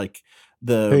encounter.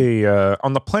 Hey,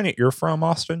 on the planet you're from,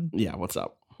 Austin. Yeah, what's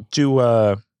up?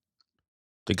 Do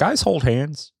guys hold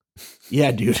hands?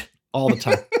 Yeah, dude, all the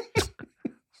time.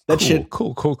 That shit.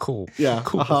 Cool. Yeah.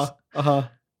 Cool.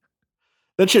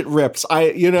 That shit rips.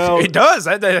 It does.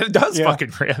 It does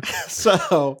fucking rip.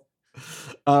 So,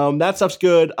 that stuff's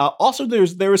good. Also,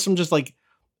 there was some just like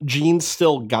Gene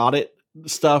still got it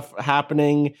stuff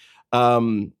happening.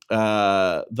 The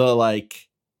like,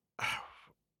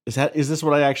 is this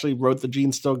what I actually wrote? The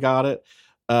Gene still got it.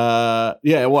 Yeah,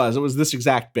 it was this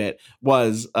exact bit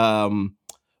was,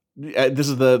 this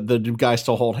is the guy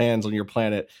still hold hands on your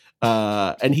planet.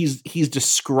 And he's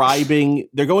describing,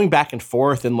 they're going back and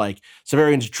forth, and like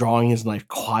Severian's drawing his knife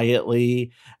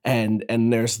quietly, and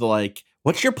there's the like,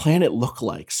 what's your planet look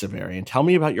like, Severian? Tell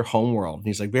me about your homeworld. And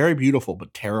he's like, very beautiful,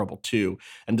 but terrible too,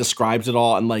 and describes it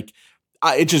all. And like,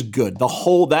 it's just good.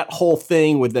 That whole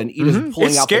thing with then Edith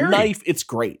pulling out the knife. It's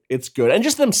great. It's good. And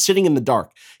just them sitting in the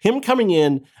dark, him coming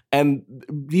in and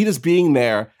Edith being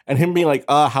there and him being like,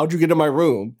 how'd you get in my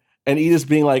room? And Edith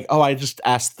being like, oh, I just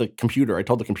asked the computer. I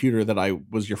told the computer that I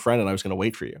was your friend and I was going to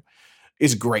wait for you.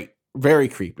 Is great. Very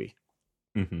creepy.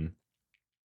 Mm-hmm.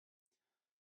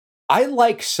 I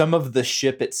like some of the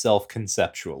ship itself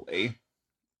conceptually.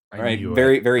 Right,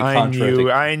 very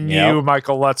contradictory. I knew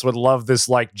Michael Lutz would love this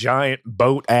like giant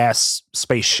boat ass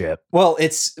spaceship. Well,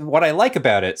 it's what I like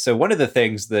about it. So one of the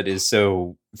things that is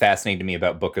so fascinating to me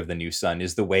about Book of the New Sun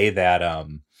is the way that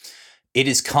it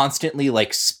is constantly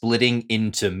like splitting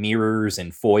into mirrors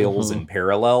and foils and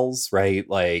parallels, right?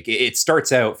 Like it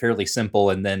starts out fairly simple,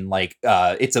 and then like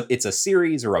it's a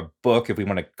series or a book, if we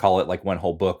want to call it like one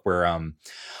whole book, where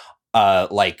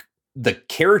like the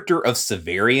character of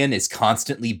Severian is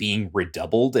constantly being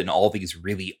redoubled in all these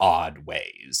really odd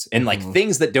ways. And like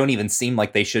things that don't even seem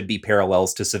like they should be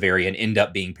parallels to Severian end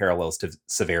up being parallels to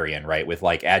Severian, right? With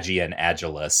like Agia and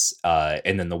Agilus,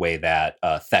 and then the way that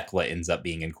Thekla ends up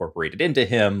being incorporated into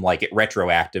him, like it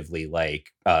retroactively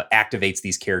like activates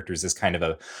these characters as kind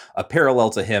of a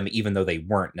parallel to him, even though they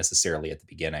weren't necessarily at the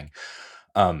beginning.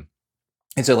 And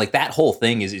so like that whole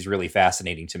thing is really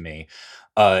fascinating to me.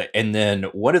 And then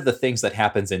one of the things that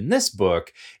happens in this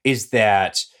book is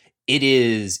that it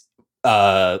is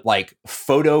like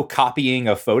photocopying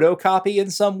a photocopy in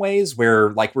some ways,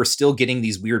 where like we're still getting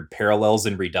these weird parallels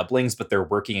and redoublings, but they're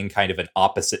working in kind of an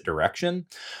opposite direction.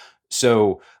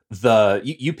 So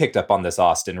you picked up on this,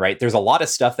 Austin, right? There's a lot of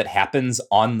stuff that happens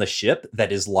on the ship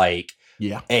that is like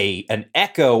an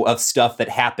echo of stuff that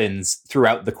happens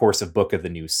throughout the course of Book of the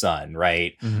New Sun,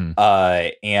 right?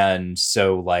 And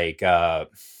so like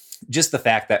just the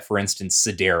fact that, for instance,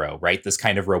 Sidero, right, this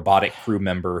kind of robotic crew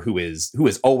member who is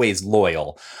always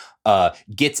loyal,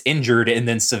 gets injured, and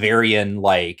then Severian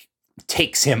like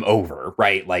takes him over,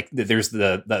 right? Like there's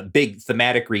the big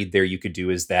thematic read there you could do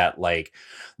is that like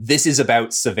this is about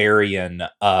Severian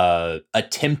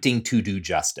attempting to do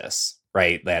justice,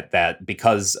 right? That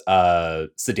because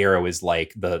Sidero is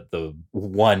like the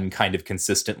one kind of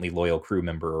consistently loyal crew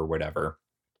member or whatever,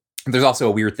 There's also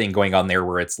a weird thing going on there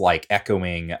where it's like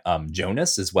echoing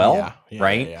Jonas as well,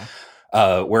 right?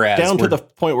 Whereas down to the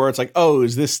point where it's like, oh,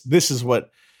 this is what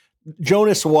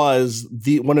Jonas was,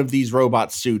 one of these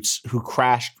robot suits who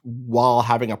crashed while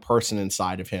having a person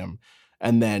inside of him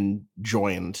and then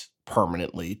joined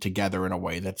permanently together in a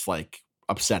way that's like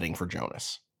upsetting for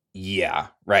Jonas. Yeah,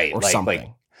 right. Or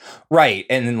something. Right.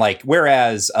 And then like,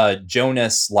 whereas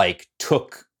Jonas like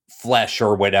took flesh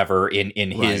or whatever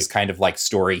in his kind of like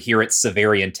story, here it's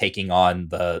Severian taking on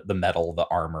the metal, the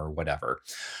armor, whatever.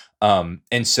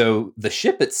 And so the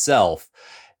ship itself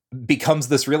becomes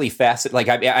this really fascinating,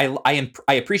 like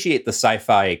I appreciate the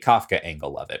sci-fi Kafka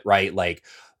angle of it, right? Like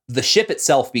the ship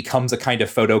itself becomes a kind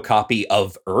of photocopy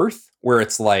of Urth, where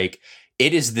it's like,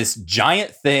 it is this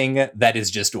giant thing that is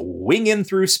just winging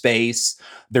through space.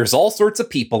 There's all sorts of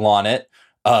people on it.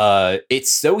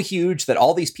 It's so huge that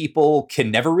all these people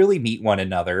can never really meet one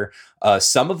another.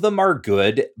 Some of them are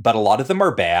good, but a lot of them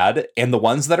are bad. And the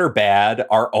ones that are bad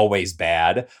are always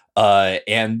bad.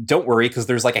 And don't worry, because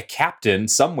there's like a captain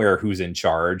somewhere who's in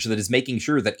charge that is making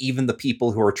sure that even the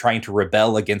people who are trying to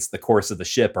rebel against the course of the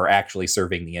ship are actually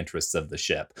serving the interests of the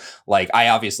ship. Like, I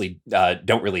obviously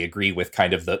don't really agree with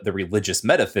kind of the religious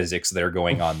metaphysics that are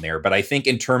going on there. But I think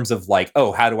in terms of like,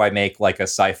 oh, how do I make like a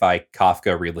sci-fi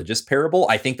Kafka religious parable?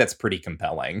 I think that's pretty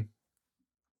compelling.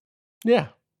 Yeah,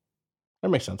 that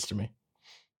makes sense to me.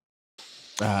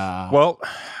 I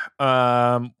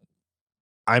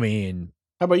mean,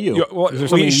 how about you?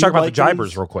 We should talk about the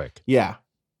Jibers real quick. Yeah.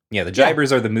 Yeah, the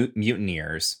Jibers are the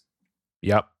mutineers.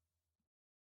 Yep.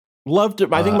 Loved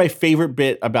it. I think my favorite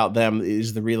bit about them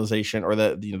is the realization, or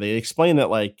they explain that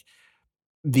like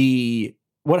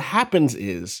what happens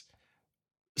is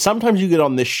sometimes you get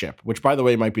on this ship, which by the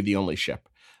way might be the only ship.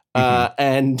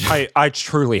 And I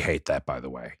truly hate that, by the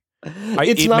way.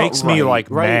 It makes me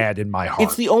like mad in my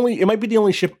heart. It might be the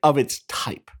only ship of its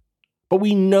type, but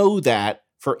we know that,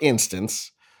 for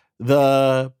instance,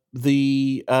 the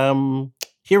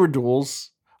Hierodules,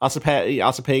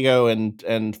 Asapago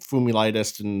and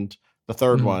Fumilitis, and the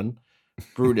third one,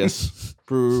 Brutus,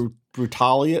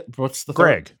 Brutalia. What's the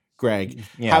third? Greg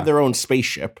have their own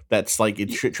spaceship that's like it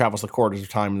travels the quarters of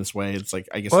time in this way. It's like,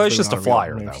 I guess. Well, it's just a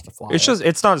flyer, though.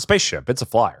 It's not a spaceship. It's a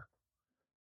flyer.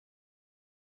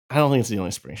 I don't think it's the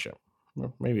only spaceship.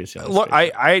 Maybe it's the only Look,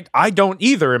 spaceship. I don't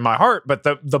either in my heart, but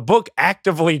the book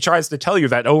actively tries to tell you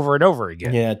that over and over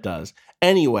again. Yeah, it does.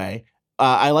 Anyway,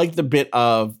 I like the bit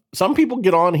of some people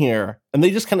get on here and they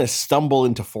just kind of stumble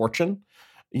into fortune,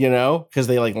 because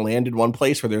they like landed one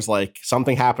place where there's like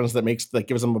something happens that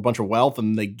gives them a bunch of wealth,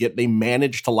 and they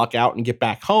manage to luck out and get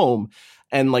back home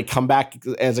and like come back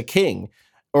as a king.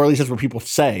 Or at least that's what people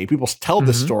say. People tell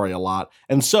this story a lot.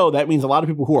 And so that means a lot of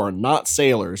people who are not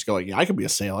sailors go like, yeah, I could be a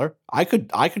sailor. I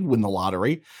could win the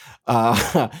lottery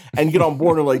and get on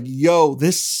board and like, yo,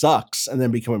 this sucks. And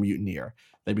then become a mutineer.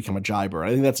 They become a Jiber.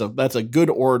 I think that's a good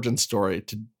origin story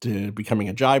to becoming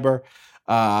a Jiber.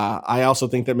 I also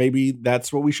think that maybe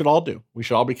that's what we should all do. We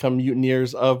should all become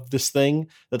mutineers of this thing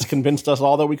that's convinced us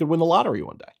all that we could win the lottery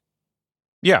one day.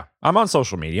 Yeah, I'm on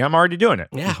social media. I'm already doing it.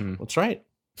 Yeah, that's right.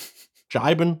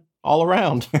 Jibing all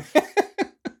around.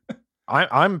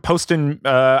 I'm posting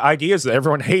ideas that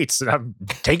everyone hates, and I'm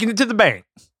taking it to the bank.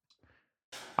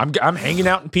 I'm hanging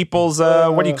out in people's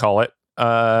what do you call it?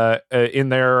 In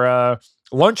their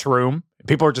lunchroom.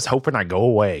 People are just hoping I go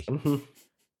away. Mm-hmm.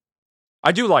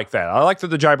 I do like that. I like that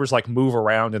the Jibers like move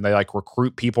around and they like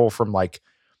recruit people from like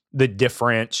the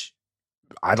different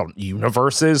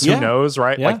universes. Who knows,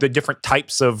 right? Yeah. Like the different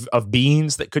types of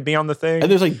beings that could be on the thing. And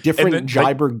there's like different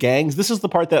Jiber gangs. This is the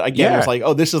part that again is like,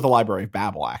 oh, this is the Library of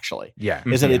Babel, actually. Yeah.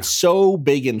 Is that it's so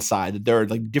big inside that there are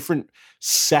like different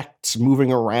sects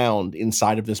moving around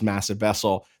inside of this massive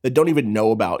vessel that don't even know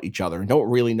about each other and don't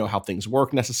really know how things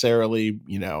work necessarily,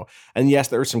 And yes,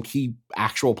 there are some key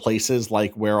actual places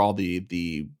like where all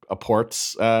the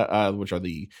apports, which are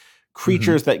the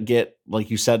creatures that get, like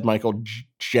you said, Michael,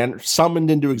 summoned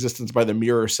into existence by the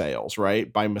mirror sails,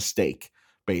 right? By mistake,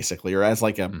 basically, or as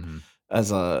like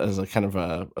as a kind of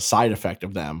a side effect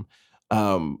of them.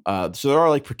 So there are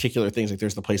like particular things, like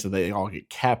there's the place that they all get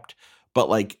kept, but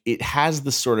like it has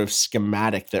this sort of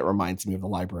schematic that reminds me of the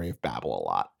Library of Babel a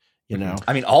lot.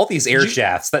 I mean, all these air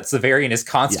shafts that Severian is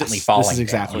constantly falling. This is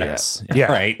exactly down. it.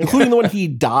 Yeah, right. Including the one he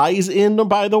dies in,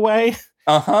 by the way.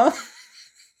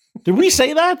 Did we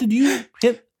say that? Did you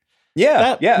hit?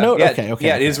 Yeah. Note? Yeah. Okay.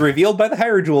 Yeah, it is revealed by the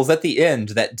Hierodules at the end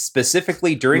that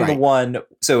specifically during the one.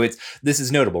 So this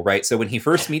is notable, right? So when he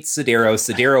first meets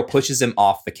Sidero pushes him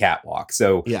off the catwalk.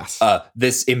 So yes,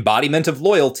 this embodiment of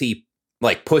loyalty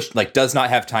does not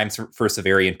have time for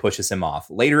Severian, pushes him off.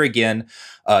 Later again,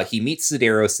 he meets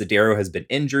Sidero. Sidero has been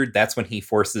injured. That's when he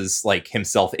forces like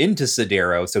himself into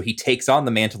Sidero. So he takes on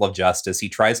the mantle of justice. He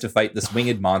tries to fight this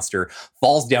winged monster,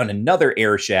 falls down another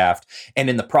air shaft, and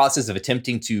in the process of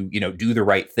attempting to, do the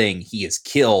right thing, he is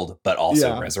killed, but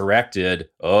also resurrected.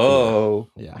 Oh,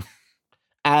 yeah.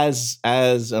 As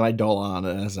an Eidolon,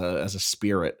 as a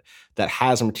spirit that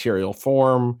has a material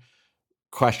form.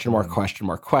 Question mark, question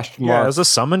mark, question mark. Yeah, as a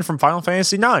summon from Final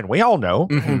Fantasy IX. We all know.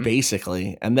 Mm-hmm.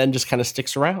 Basically. And then just kind of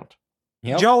sticks around.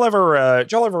 Yep. Did y'all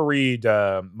ever read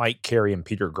Mike Carey and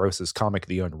Peter Gross's comic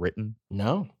The Unwritten?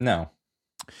 No.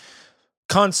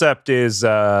 Concept is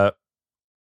guy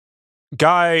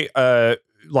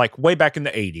like way back in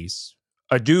the 80s,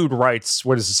 a dude writes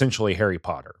what is essentially Harry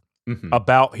Potter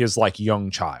about his like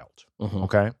young child.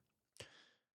 Okay.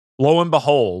 Lo and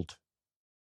behold,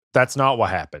 that's not what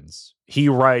happens. He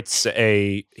writes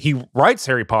Harry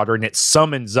Potter and it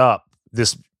summons up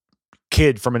this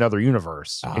kid from another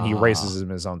universe and he raises him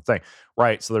his own thing.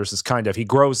 Right. So there's this kind of, he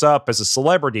grows up as a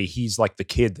celebrity. He's like the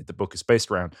kid that the book is based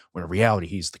around, when in reality,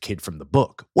 he's the kid from the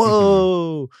book.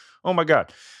 Whoa. Oh my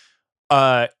God.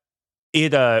 But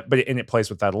it plays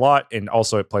with that a lot. And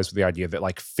also it plays with the idea that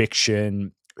like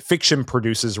fiction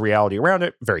produces reality around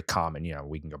it. Very common.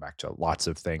 We can go back to lots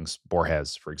of things.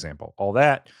 Borges, for example, all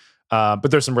that.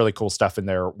 But there's some really cool stuff in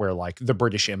there where like the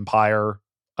British Empire,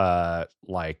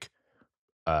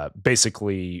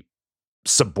 basically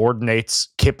subordinates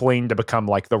Kipling to become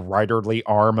like the writerly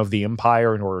arm of the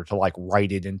empire in order to like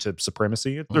write it into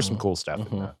supremacy. There's some cool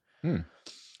stuff in that.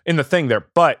 In the thing there,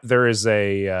 but there is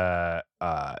there's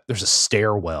a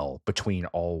stairwell between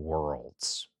all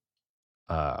worlds.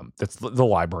 That's the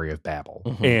Library of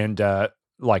Babel, and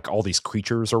like all these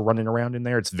creatures are running around in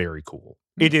there. It's very cool.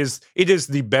 It is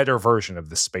the better version of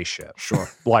the spaceship,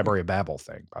 Library of Babel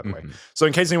thing, by the way. So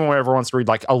in case anyone ever wants to read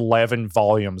like 11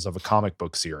 volumes of a comic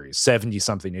book series, 70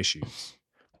 something issues,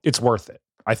 it's worth it.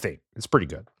 I think it's pretty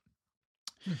good.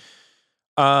 You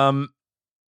want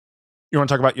to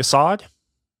talk about Yasad?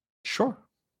 Sure.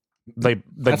 They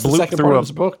That's blew the second through part of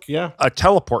this book. Yeah, a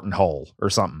teleporting hole or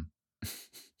something.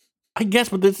 I guess,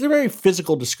 but it's a very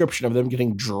physical description of them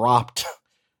getting dropped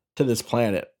to this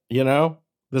planet.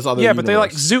 This other universe. But they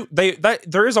like zoot.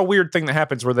 There is a weird thing that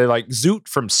happens where they like zoot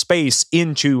from space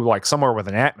into like somewhere with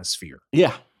an atmosphere.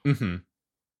 Yeah. Yeah,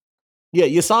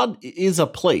 Yasad is a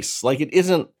place. Like it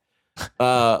isn't.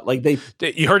 Like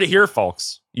you heard it here,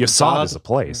 folks. Yasad is a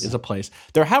place. Is a place.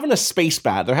 They're having a space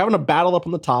battle. They're having a battle up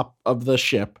on the top of the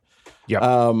ship.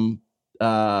 Yeah.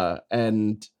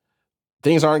 And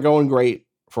things aren't going great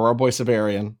for our boy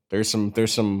Severian. There's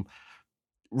some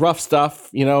rough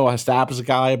stuff. Stabs a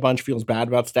guy a bunch, feels bad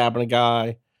about stabbing a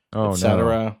guy,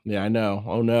 etc. No. Yeah, I know.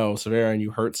 Oh no, Severian,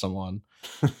 you hurt someone.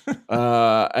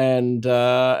 And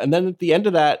then at the end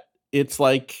of that, it's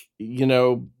like,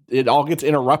 it all gets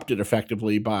interrupted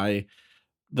effectively by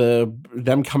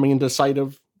them coming into sight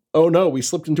of, oh no, we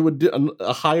slipped into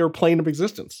a higher plane of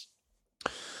existence.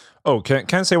 Oh, can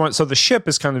I say one? So the ship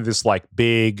is kind of this like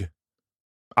big,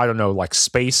 I don't know, like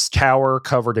space tower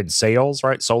covered in sails,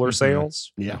 right? Solar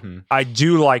sails. Yeah. I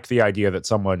do like the idea that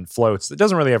someone floats. It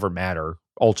doesn't really ever matter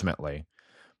ultimately,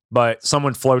 but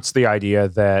someone floats the idea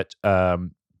that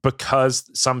because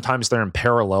sometimes they're in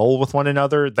parallel with one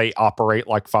another, they operate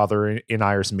like Father in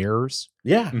Ire's mirrors.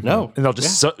 Yeah. No. And they'll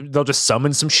just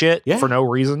summon some shit for no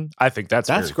reason. I think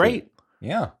that's great. Cool.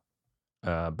 Yeah.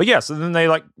 But yeah, so then they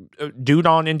like dude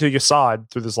on into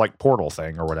Yasad through this like portal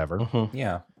thing or whatever.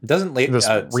 Yeah. Doesn't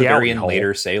Severian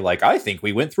later say like, I think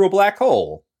we went through a black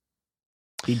hole?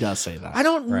 He does say that. I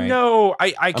don't know.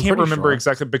 I can't remember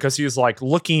exactly because he's like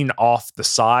looking off the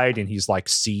side and he's like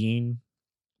seeing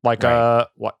like a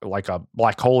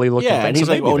black hole looking thing. And he's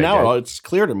like, oh, now it's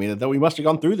clear to me that we must have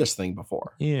gone through this thing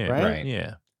before. Yeah. Right.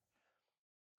 Yeah.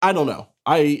 I don't know.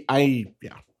 I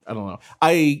don't know.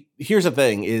 Here's the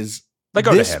thing is,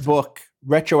 this book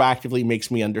retroactively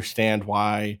makes me understand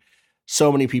why so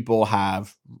many people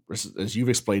have, as you've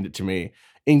explained it to me,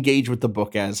 engage with the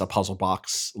book as a puzzle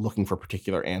box looking for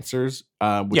particular answers,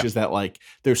 which is that like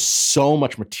there's so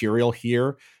much material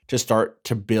here to start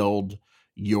to build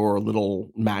your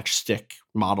little matchstick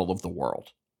model of the world.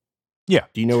 Yeah.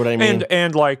 Do you know what I mean?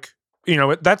 And like,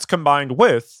 that's combined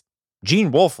with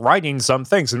Gene Wolfe writing some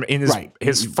things in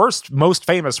his first most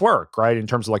famous work, right? In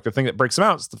terms of like the thing that breaks him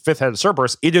out, it's the Fifth Head of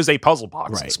Cerberus. It is a puzzle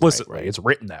box explicitly. Right. It's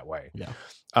written that way. Yeah.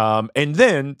 And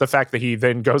then the fact that he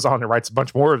then goes on and writes a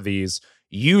bunch more of these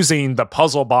using the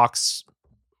puzzle box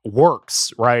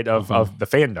works, right, of the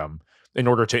fandom in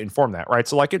order to inform that, right?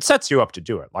 So like it sets you up to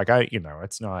do it. Like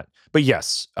it's not, but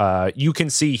yes, you can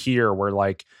see here where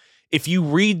like if you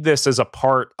read this as a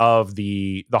part of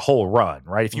the whole run,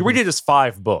 right? If you read it as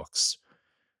 5 books,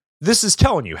 this is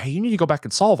telling you, hey, you need to go back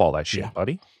and solve all that shit,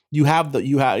 buddy. You have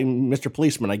Mr.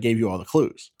 Policeman, I gave you all the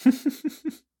clues.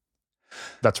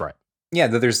 That's right. Yeah,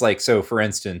 there's like, so for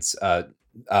instance,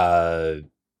 I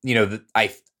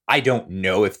don't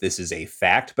know if this is a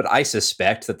fact, but I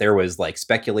suspect that there was like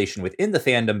speculation within the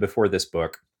fandom before this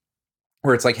book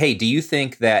where it's like, hey, do you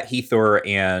think that Hathor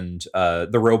and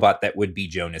the robot that would be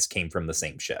Jonas came from the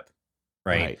same ship?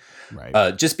 Right.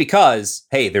 Just because,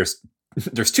 hey, there's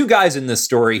 2 guys in this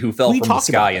story who fell from the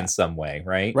sky in some way,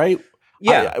 right? Right.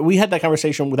 Yeah. We had that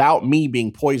conversation without me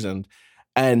being poisoned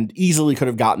and easily could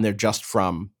have gotten there just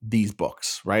from these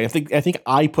books, right? I think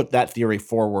I put that theory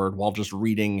forward while just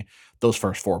reading those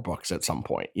first 4 books at some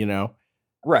point, you know?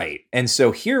 Right. And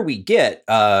so here we get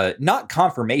not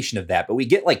confirmation of that, but we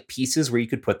get like pieces where you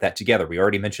could put that together. We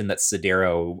already mentioned that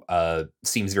Sidero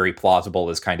seems very plausible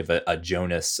as kind of a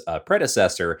Jonas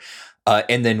predecessor.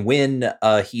 And then when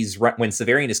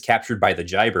Severian is captured by the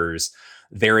Jibers,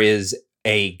 there is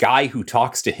a guy who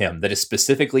talks to him that is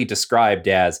specifically described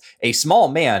as a small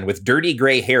man with dirty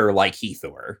gray hair like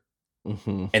Hathor.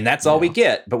 Mm-hmm. And that's all we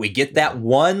get. But we get that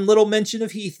one little mention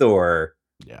of Hathor.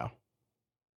 Yeah.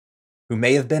 Who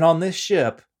may have been on this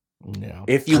ship. Yeah.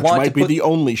 If you Which want might to be the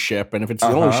only ship. And if it's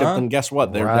the only ship, then guess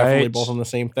what? They're definitely both on the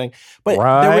same thing. But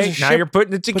there was a ship, now you're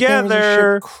putting it together. But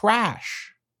there was a ship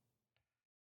crash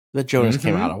that Jonas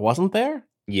came out of, wasn't there?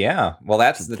 Yeah. Well,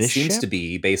 that seems to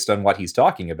be based on what he's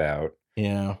talking about.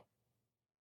 Yeah.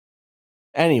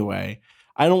 Anyway,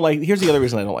 here's the other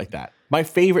reason I don't like that. My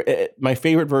favorite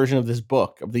version of this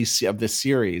book, of this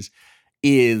series,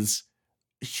 is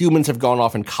humans have gone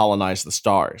off and colonized the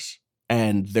stars,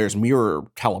 and there's mirror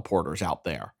teleporters out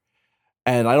there.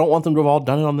 And I don't want them to have all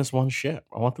done it on this one ship.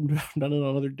 I want them to have done it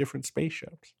on other different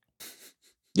spaceships.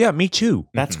 Yeah, me too.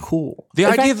 That's cool. The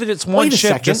idea that it's one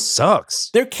ship just sucks.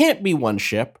 There can't be one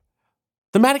ship.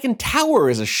 The Madigan Tower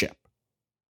is a ship.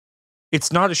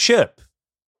 It's not a ship.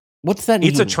 What's that mean?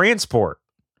 It's a transport.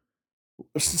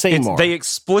 Say more. They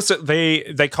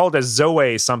call it a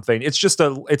Zoe something. It's just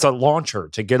it's a launcher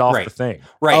to get off the thing.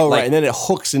 Right. Oh, right. And then it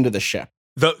hooks into the ship.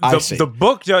 The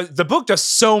book does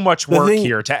so much work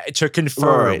here to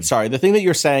confirm. Right. Sorry. The thing that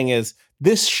you're saying is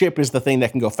this ship is the thing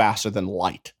that can go faster than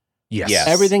light. Yes.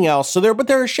 Everything else. So there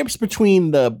are ships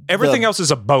between everything else is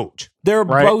a boat. There are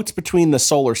boats between the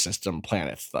solar system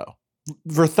planets, though.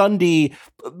 Verthundi,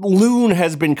 Loon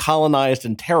has been colonized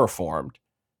and terraformed.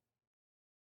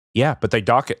 Yeah, but they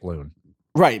dock at Loon.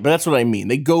 Right, but that's what I mean.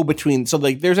 They go between, so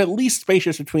like there's at least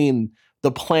spaceships between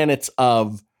the planets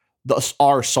of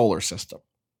our solar system.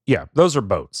 Yeah, those are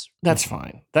boats. That's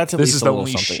fine. That's at least a little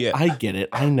something. Ship. I get it.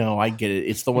 I know. I get it.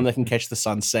 It's the one that can catch the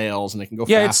sun's sails and it can go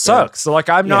faster. Yeah, it sucks. So like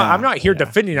I'm not here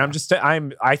defending.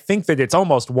 I think that it's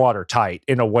almost watertight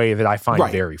in a way that I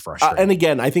find very frustrating. And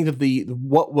again, I think that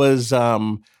what was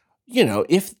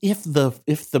if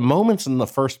the moments in the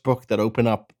first book that open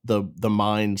up the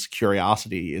mind's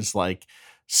curiosity is like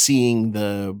seeing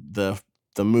the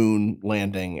moon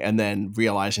landing and then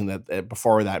realizing that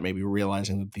before that maybe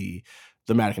realizing that the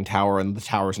Madigan Tower and the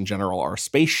towers in general are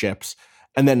spaceships,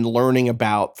 and then learning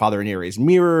about Father Aniri's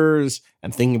mirrors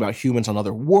and thinking about humans on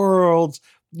other worlds.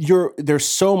 There's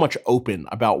so much open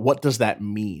about what does that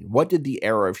mean? What did the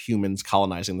era of humans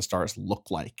colonizing the stars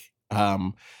look like?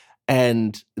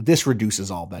 And this reduces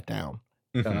all that down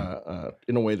in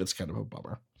a way that's kind of a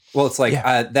bummer. Well, it's like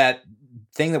that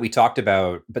thing that we talked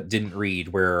about but didn't read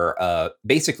where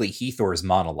basically Hathor's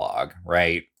monologue,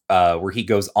 right? Where he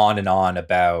goes on and on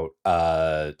about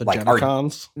the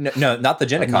Genicons? No, not the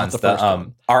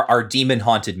Genicons. Our demon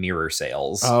haunted mirror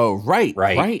sales. Oh, right.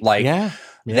 Like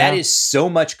that is so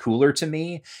much cooler to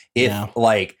me. If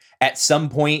like at some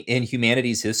point in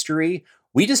humanity's history,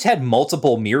 we just had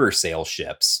multiple mirror sail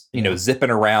ships, zipping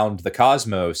around the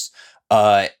cosmos.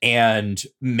 And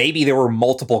maybe there were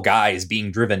multiple guys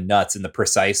being driven nuts in the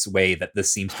precise way that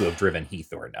this seems to have driven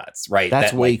Hathor nuts, right?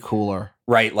 That's way cooler.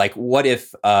 Right. Like what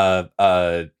if, there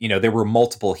were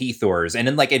multiple Hathors? And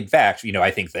then in fact,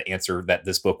 I think the answer that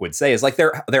this book would say is like,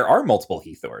 there are multiple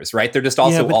Hathors, right? They're just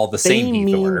also all the same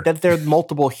Hathor. That there are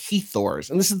multiple Hathors.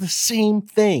 And this is the same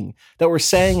thing that we're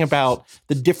saying about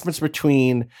the difference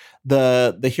between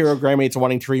the hero grandmates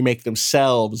wanting to remake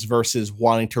themselves versus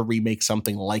wanting to remake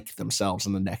something like themselves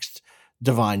in the next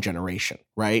divine generation,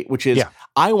 right? Which is,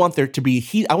 I want Hathor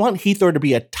to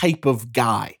be a type of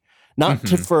guy. Not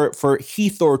for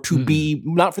Hathor to be,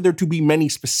 not for there to be many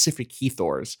specific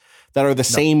Hathors that are the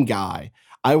same guy.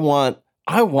 Sometimes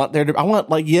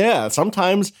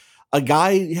a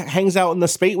guy hangs out in the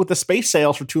space with the space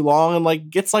sails for too long and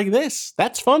gets like this.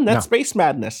 That's fun. That's space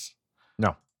madness.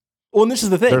 Well, and this is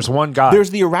the thing. There's one guy.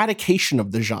 There's the eradication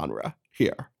of the genre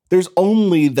here. There's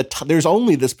only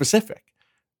the specific,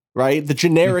 right? The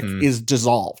generic is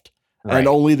dissolved, and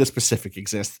only the specific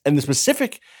exists. And the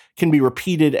specific can be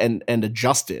repeated and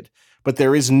adjusted, but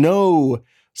there is no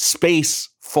space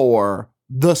for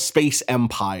the space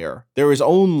empire. There is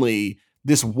only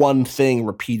this one thing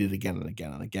repeated again and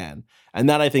again and again. And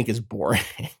that I think is boring.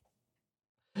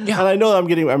 Yeah. And I know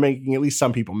I'm making at least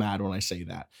some people mad when I say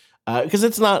that. Because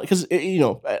it's not, because,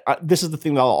 this is the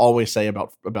thing that I'll always say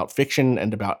about fiction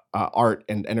and about art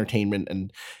and entertainment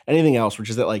and anything else, which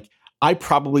is that, like, I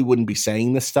probably wouldn't be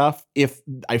saying this stuff if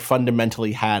I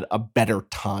fundamentally had a better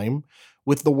time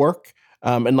with the work.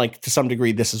 And, like, to some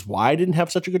degree, this is why I didn't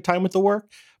have such a good time with the work.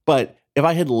 But if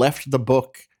I had left the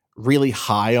book really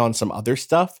high on some other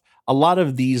stuff, a lot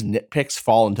of these nitpicks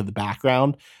fall into the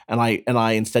background, and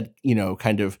I instead,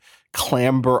 kind of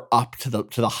clamber up to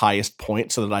the highest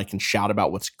point so that I can shout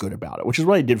about what's good about it, which is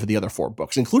what I did for the other 4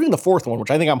 books, including the 4th one,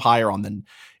 which I think I'm higher on than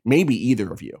maybe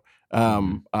either of you.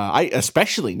 I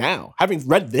especially now, having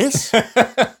read this,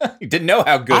 you didn't know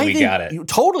how good we got it.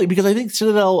 Totally, because I think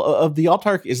Citadel of the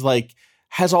Autarch is like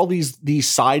has all these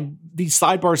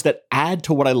sidebars that add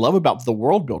to what I love about the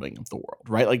world building of the world,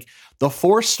 right? Like the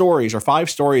 4 stories or 5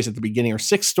 stories at the beginning or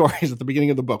 6 stories at the beginning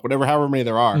of the book, however many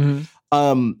there are,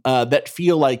 that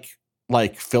feel like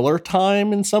filler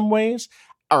time in some ways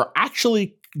are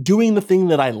actually doing the thing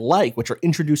that I like, which are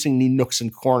introducing new nooks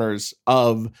and corners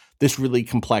of this really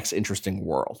complex, interesting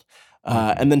world.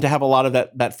 And then to have a lot of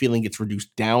that feeling gets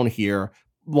reduced down here,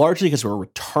 largely because we're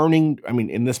returning. I mean,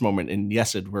 in this moment in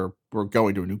Yesid, we're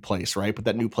going to a new place, right? But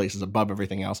that new place is above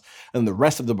everything else. And the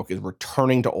rest of the book is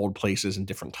returning to old places in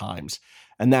different times.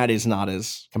 And that is not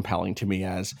as compelling to me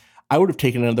as I would have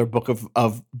taken another book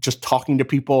of just talking to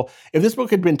people. If this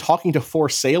book had been talking to 4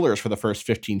 sailors for the first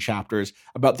 15 chapters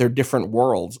about their different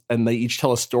worlds, and they each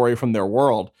tell a story from their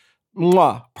world,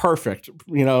 perfect,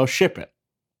 ship it.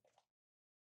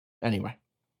 Anyway.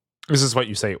 This is what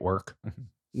you say at work.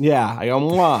 Yeah, I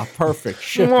go, perfect,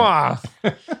 ship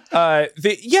it.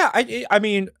 I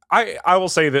mean, I will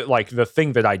say that, like, the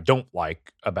thing that I don't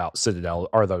like about Citadel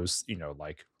are those,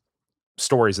 like,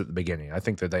 stories at the beginning. I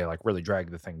think that they, like, really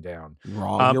drag the thing down.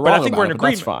 Wrong. You're wrong, I think we're in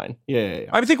agreement. That's fine. Yeah.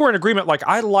 I think we're in agreement. Like,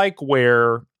 I like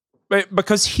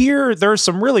because here there's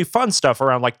some really fun stuff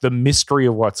around, like, the mystery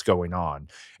of what's going on,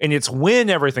 and it's when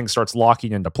everything starts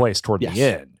locking into place toward the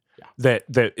end. That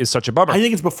is such a bummer. I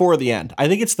think it's before the end. I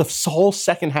think it's the whole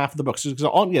second half of the book. So,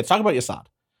 let's talk about Yasad.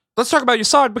 Let's talk about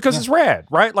Yasad because it's rad,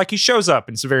 right? Like, he shows up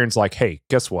and Severian's like, hey,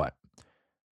 guess what?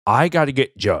 I got to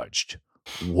get judged.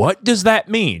 What does that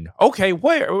mean? Okay,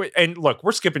 where? And look,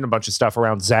 we're skipping a bunch of stuff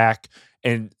around Zach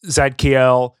and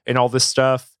Zadkiel and all this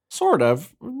stuff. Sort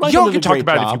of. Y'all can talk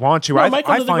about it if you want to. No,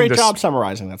 Michael did a great job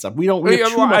summarizing that stuff. We have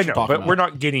too much to talk about. We're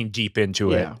not getting deep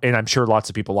into it, and I'm sure lots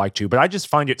of people like to. But I just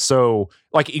find it so,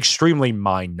 like, extremely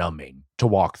mind-numbing to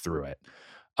walk through it.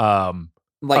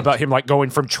 About him, like, going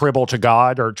from Tribble to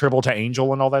God or Tribble to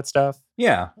Angel and all that stuff.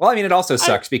 Yeah. Well, I mean, it also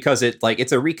sucks because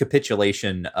it's a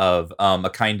recapitulation of a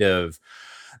kind of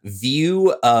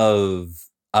view of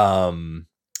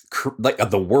of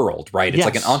the world, right? It's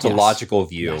like an ontological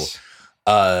view. Yes.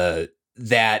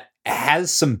 That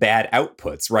has some bad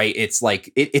outputs, right? It's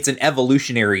like it's an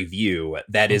evolutionary view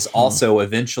that is also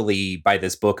eventually by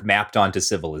this book mapped onto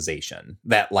civilization.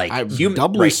 That, like,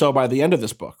 doubly so by the end of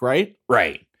this book, right?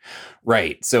 Right.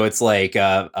 So it's like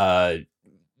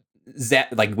Zach,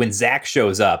 like when Zach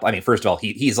shows up, I mean, first of all,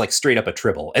 he's like straight up a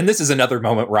Tribble. And this is another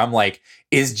moment where I'm like,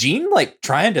 is Gene like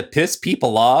trying to piss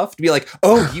people off? To be like,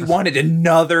 oh, you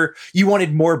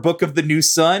wanted more Book of the New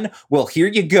Sun? Well, here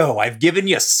you go. I've given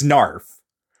you Snarf.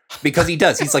 Because he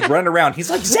does. He's like running around. He's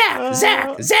like,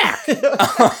 Zach.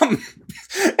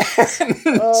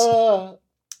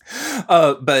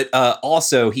 But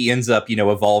also he ends up,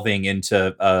 evolving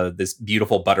into this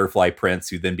beautiful butterfly prince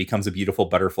who then becomes a beautiful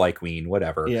butterfly queen,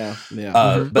 whatever. Yeah.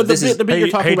 But this is the bit you're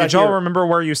talking about. Did y'all remember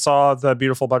where you saw the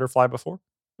beautiful butterfly before?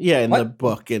 Yeah, in the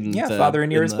book. Father and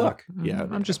Nearest book. Yeah,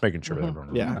 I'm just making sure that everyone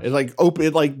remembers.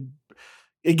 Yeah,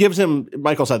 it gives him.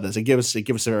 Michael said this. It gives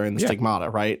her in the stigmata,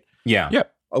 right? Yeah.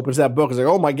 Opens that book. It's like,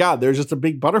 oh my god, there's just a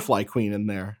big butterfly queen in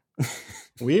there.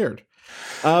 Weird.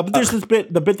 But there's this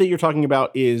bit. The bit that you're talking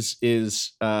about is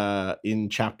in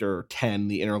chapter 10,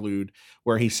 the interlude,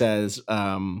 where he says,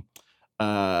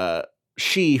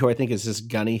 she, who I think is this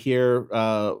Gunny here,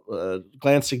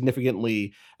 glanced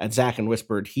significantly at Zach and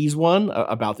whispered, "He's one,"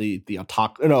 about he's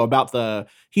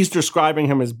describing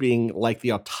him as being like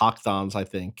the autochthons, I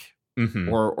think,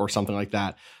 or something like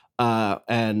that. Or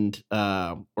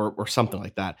something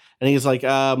like that. And he's like,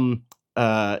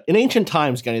 in ancient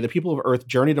times, Gunny, the people of Earth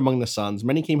journeyed among the suns.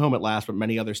 Many came home at last, but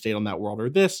many others stayed on that world or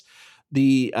this.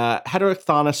 The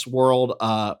heterochthonous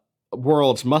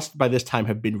worlds must by this time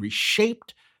have been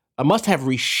reshaped, must have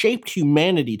reshaped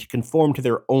humanity to conform to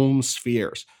their own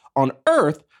spheres. On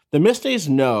Earth, the Mystae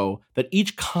know that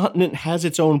each continent has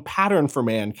its own pattern for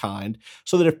mankind,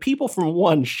 so that if people from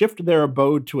one shift their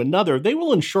abode to another, they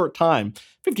will in short time,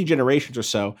 50 generations or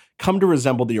so, come to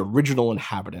resemble the original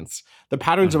inhabitants. The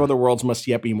patterns of other worlds must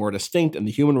yet be more distinct, and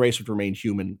the human race would remain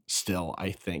human still,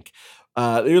 I think.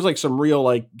 There's like some real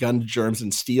like guns, germs,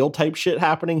 and steel type shit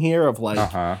happening here of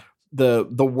like the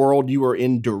world you are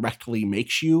in directly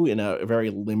makes you in a very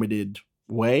limited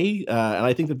way. And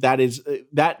I think that is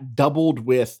that doubled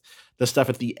with the stuff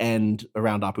at the end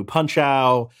around Apu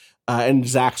Punch-Out and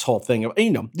Zach's whole thing of,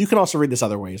 you can also read this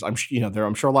other ways. I'm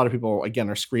sure a lot of people again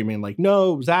are screaming like,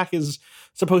 no, Zach is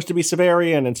supposed to be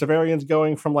Severian and Severian's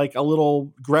going from like a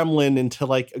little gremlin into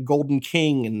like a golden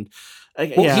king. And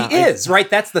he is, right?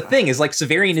 That's the thing, is like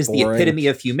Severian is the epitome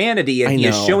of humanity, and he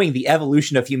is showing the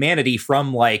evolution of humanity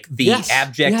from like the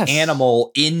abject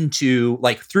animal into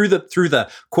like through the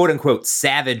quote unquote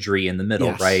savagery in the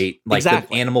middle, right? Like the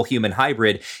animal human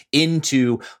hybrid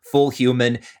into full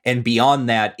human, and beyond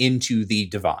that into the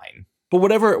divine. But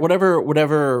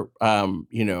whatever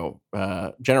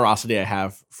generosity I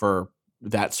have for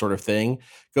that sort of thing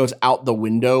goes out the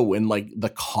window when like the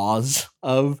cause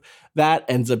of that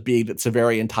ends up being that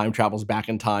Severian time travels back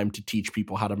in time to teach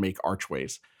people how to make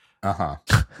archways.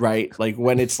 Right? Like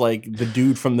when it's like the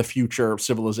dude from the future of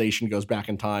civilization goes back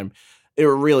in time, it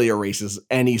really erases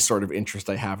any sort of interest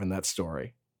I have in that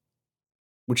story,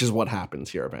 which is what happens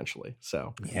here eventually.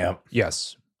 So,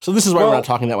 yes. So this is why we're not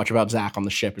talking that much about Zach on the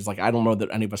ship. Is like, I don't know that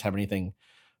any of us have anything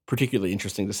particularly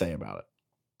interesting to say about it.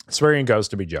 Severian goes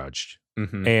to be judged,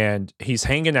 and he's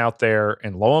hanging out there,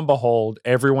 and lo and behold,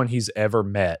 everyone he's ever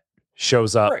met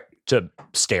shows up to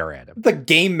stare at him. The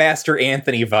Game Master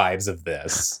Anthony vibes of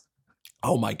this.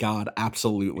 Oh my God,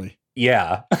 absolutely.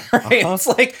 Yeah. It's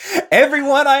like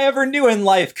everyone I ever knew in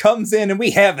life comes in and we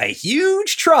have a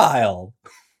huge trial.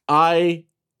 I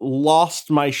lost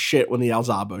my shit when the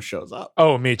Alzabo shows up.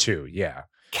 Oh, me too. Yeah.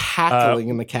 Cackling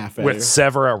in the cafe. With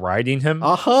Severa riding him.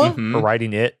 Or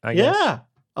riding it, I guess. Yeah,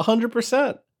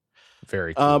 100%.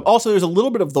 Very cool. Also, there's a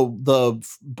little bit of the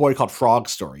Boy Called Frog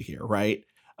story here, right?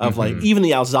 Of like even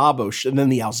the Alzabo, and then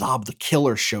the Alzab, the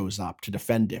killer, shows up to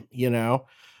defend him.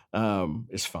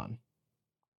 Is fun.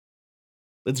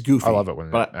 It's goofy. I love it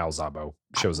when Alzabo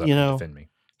shows up to defend me.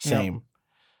 Same.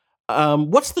 Yep.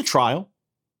 What's the trial?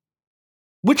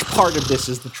 Which part of this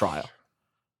is the trial?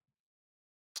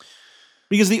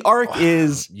 Because the arc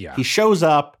is he shows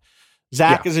up,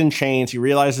 Zach is in chains. He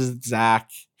realizes it's Zach.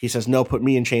 He says, no, put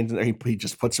me in chains. He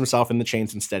just puts himself in the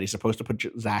chains instead. He's supposed to put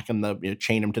Zach in the,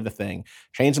 chain him to the thing,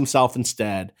 chains himself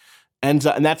instead. And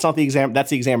that's not the exam.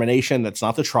 That's the examination. That's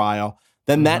not the trial.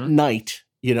 Then that night,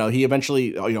 he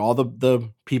eventually, all the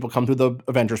people come through the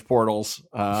Avengers portals,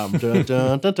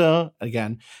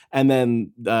 again. And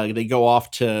then they go off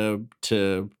to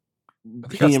I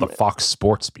think that's the Fox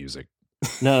Sports music.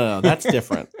 No, that's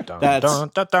different.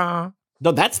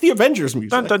 No, that's the Avengers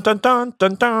music. Dun, dun, dun, dun,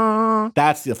 dun, dun.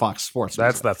 That's the Fox Sports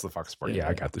music. That's the Fox Sports. Yeah,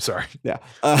 I got this. Sorry. Yeah.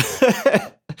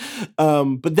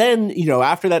 But then,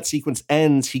 after that sequence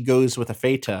ends, he goes with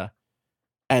Apheta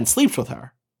and sleeps with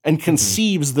her and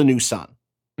conceives the new son.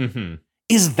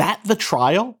 Is that the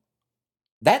trial?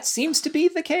 That seems to be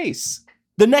the case.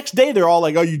 The next day, they're all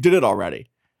like, oh, you did it already.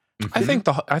 I think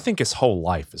his whole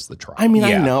life is the trial. I mean,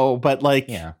 I know, but like,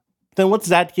 then what's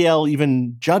Zadkiel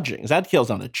even judging? Zadkiel's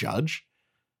not a judge.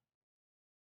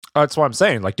 That's what I'm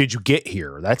saying. Like, did you get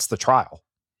here? That's the trial.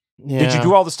 Yeah. Did you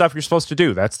do all the stuff you're supposed to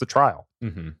do? That's the trial.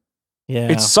 Yeah,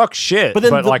 it sucks shit. But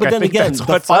then, I think again, that's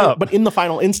what's up. But in the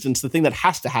final instance, the thing that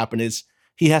has to happen is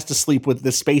he has to sleep with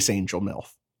the space angel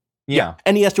MILF. Yeah,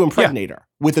 and he has to impregnate her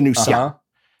with a new son.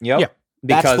 Yep.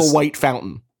 That's the white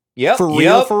fountain. Yep. For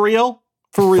real. For real.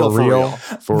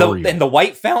 And the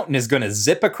white fountain is going to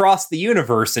zip across the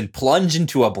universe and plunge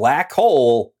into a black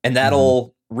hole, and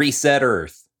that'll reset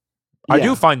Earth. I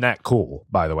do find that cool,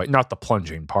 by the way. Not the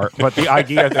plunging part, but the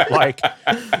idea that I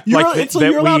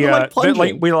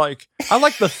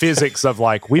like the physics of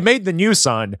like, we made the new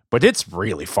sun, but it's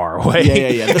really far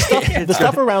away. Yeah. The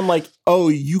stuff around like,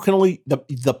 you can only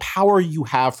the power you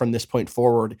have from this point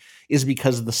forward is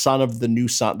because the sun of the new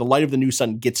sun, the light of the new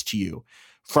sun gets to you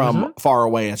from far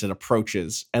away as it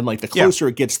approaches, and like the closer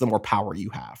it gets, the more power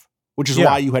you have, which is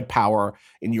why you had power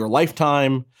in your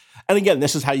lifetime. And again,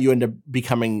 this is how you end up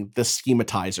becoming the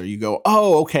schematizer. You go,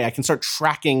 okay, I can start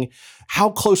tracking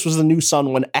how close was the new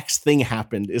sun when X thing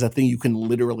happened is a thing you can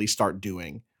literally start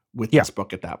doing with this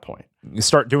book at that point. You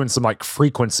start doing some like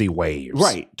frequency waves.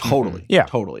 Right. Totally. Yeah.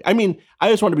 Totally. I mean, I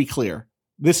just want to be clear.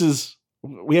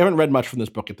 We haven't read much from this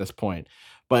book at this point,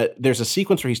 but there's a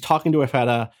sequence where he's talking to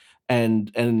Ifeta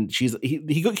and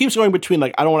he keeps going between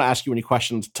like, I don't want to ask you any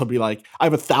questions to be like, I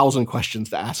have 1,000 questions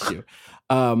to ask you.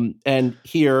 And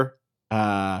here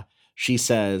she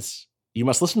says, you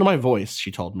must listen to my voice,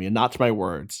 she told me, and not to my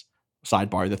words.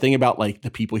 Sidebar. The thing about like the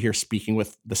people here speaking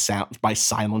with the sound by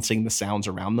silencing the sounds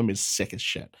around them is sick as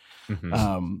shit.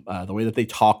 The way that they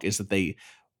talk is that they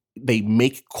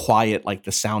make quiet like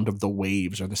the sound of the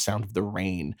waves or the sound of the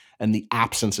rain, and the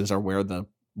absences are where the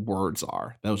words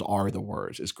are. Those are the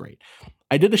words is great.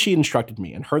 I did as she instructed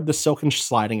me and heard the silken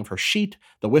sliding of her sheet,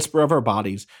 the whisper of our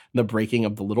bodies, and the breaking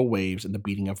of the little waves and the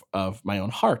beating of my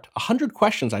own heart. 100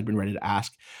 questions I'd been ready to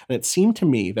ask, and it seemed to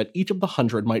me that each of the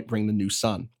 100 might bring the new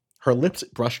sun. Her lips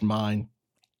brushed mine,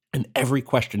 and every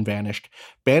question vanished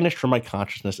from my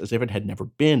consciousness as if it had never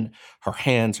been. Her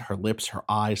hands, her lips, her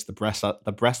eyes, the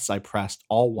breasts I pressed,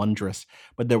 all wondrous.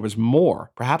 But there was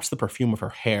more, perhaps the perfume of her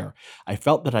hair. I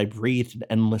felt that I breathed an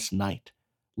endless night.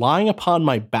 Lying upon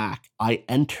my back, I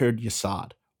entered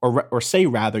Yesod. Or say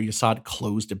rather, Yesod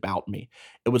closed about me.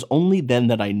 It was only then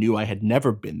that I knew I had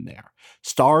never been there.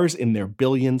 Stars in their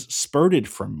billions spurted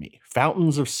from me,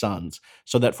 fountains of suns,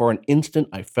 so that for an instant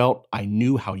I felt I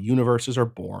knew how universes are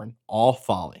born, all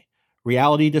folly.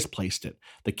 Reality displaced it,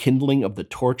 the kindling of the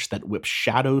torch that whips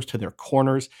shadows to their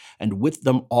corners, and with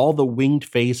them all the winged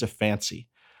phase of fancy.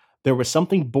 There was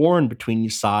something born between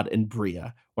Yesod and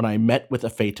Bria when I met with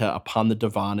Ifeta upon the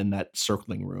divan in that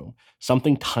circling room,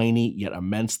 something tiny yet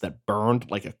immense that burned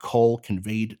like a coal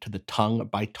conveyed to the tongue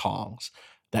by tongs.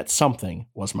 That something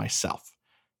was myself,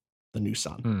 the new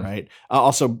sun, right?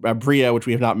 Also, Bria, which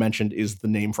we have not mentioned, is the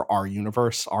name for our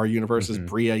universe. Our universe is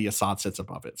Bria. Yesod sits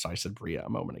above it. So I said Bria a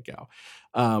moment ago.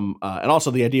 And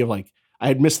also the idea of like, I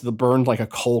had missed the burned like a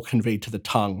coal conveyed to the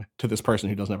tongue to this person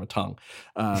who doesn't have a tongue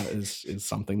is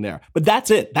something there. But that's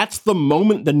it. That's the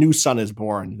moment the new sun is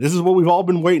born. This is what we've all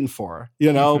been waiting for.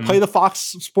 You know, play the Fox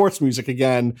Sports music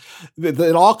again.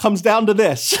 It all comes down to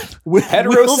this. With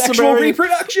heterosexual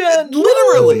reproduction.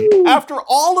 Literally. After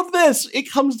all of this, it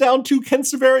comes down to can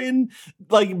Severian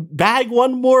like bag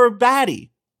one more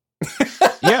baddie.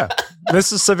 Yeah.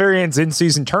 This is Severian's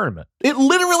in-season tournament. It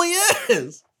literally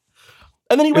is.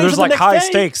 And then he there's like high day.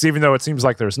 stakes, even though it seems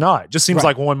like there's not. It just seems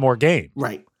like one more game.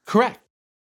 Right. Correct.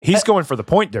 He's going for the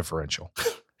point differential.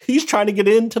 He's trying to get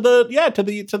into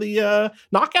the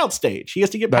knockout stage. He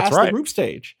has to get past the group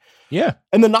stage. Yeah.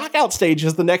 And the knockout stage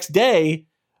is the next day.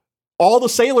 All the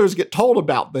sailors get told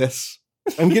about this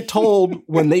and get told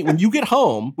when you get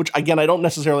home, which again, I don't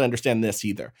necessarily understand this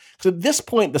either. Because at this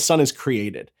point, the sun is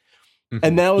created.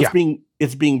 And now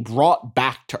it's being brought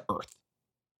back to Earth.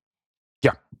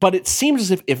 Yeah. But it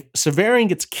seems as if Severian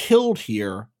gets killed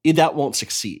here, that won't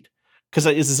succeed. Because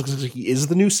he is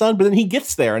the new sun, but then he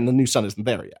gets there and the new sun isn't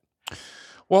there yet.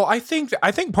 Well, I think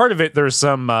part of it, there's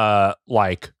some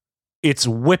like it's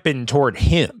whipping toward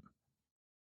him.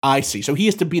 I see. So he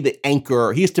has to be the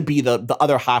anchor. He has to be the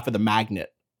other half of the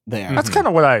magnet there. That's kind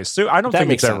of what I assume. I don't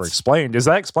think it's ever explained. Is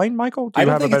that explained, Michael? I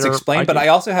don't think it's explained, but I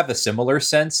also have a similar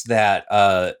sense that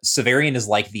Severian is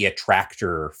like the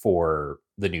attractor for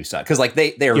the new sun. Because like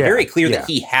they are very clear that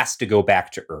he has to go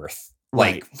back to Earth.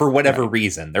 Like for whatever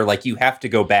reason. They're like, you have to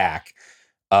go back.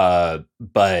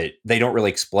 But they don't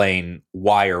really explain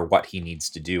why or what he needs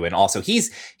to do. And also he's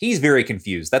very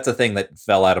confused. That's a thing that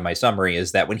fell out of my summary,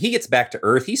 is that when he gets back to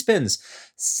Earth, he spends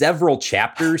several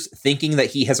chapters thinking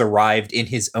that he has arrived in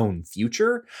his own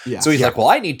future. Yeah. So he's like, well,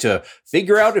 I need to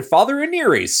figure out if Father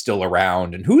Aniri's still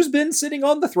around and who's been sitting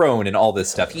on the throne and all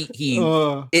this stuff.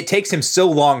 It takes him so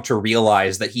long to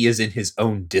realize that he is in his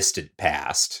own distant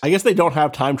past. I guess they don't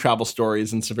have time travel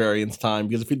stories in Severian's time,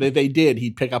 because if they did,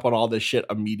 he'd pick up on all this shit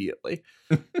immediately.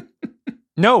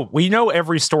 No, we know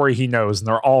every story he knows, and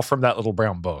they're all from that little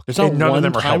brown book. And none of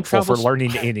them are helpful for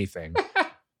learning anything.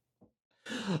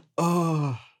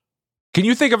 Can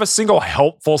you think of a single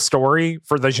helpful story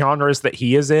for the genres that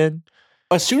he is in?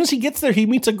 As soon as he gets there, he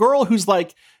meets a girl who's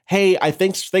like, hey,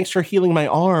 thanks for healing my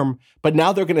arm, but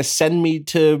now they're going to send me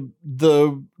to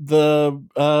the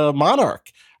monarch.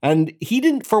 And he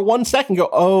didn't for 1 second go,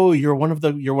 oh, you're one of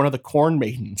the corn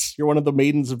maidens. You're one of the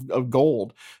maidens of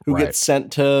gold who gets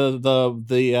sent to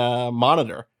the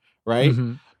monitor, right?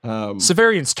 Mm-hmm.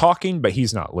 Severian's talking, but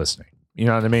he's not listening. You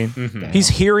know what I mean? Mm-hmm. He's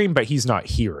hearing, but he's not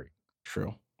hearing.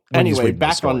 True. Anyway,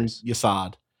 back on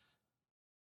Yesod.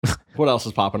 What else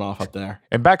is popping off up there?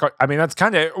 And back on, I mean, that's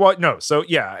kind of, well, no. So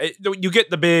yeah, you get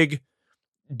the big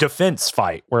defense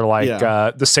fight where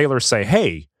the sailors say,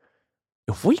 hey,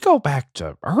 if we go back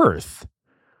to Earth,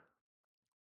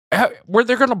 where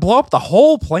they're going to blow up the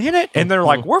whole planet. And they're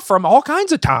like, we're from all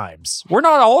kinds of times. We're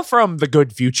not all from the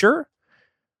good future.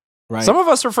 Right. Some of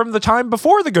us are from the time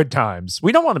before the good times.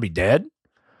 We don't want to be dead.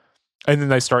 And then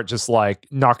they start just like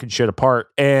knocking shit apart.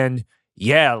 And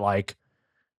yeah, like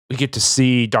we get to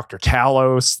see Dr.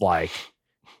 Talos like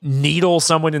needle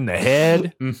someone in the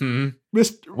head. Mm-hmm.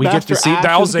 We get to see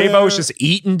Dal Zabo's just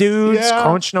eating dudes,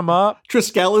 crunching them up.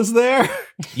 Triskel is there.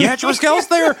 Yeah, Triskel's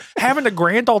there having a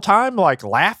grand old time, like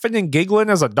laughing and giggling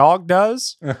as a dog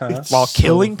does while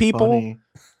killing people.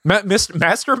 Master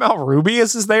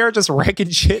Malrubius is there just wrecking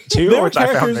shit too, which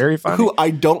I found very funny. Who I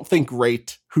don't think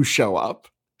rate who show up.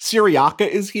 Syriaca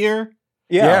is here.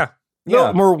 Yeah.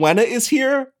 No, Morwenna is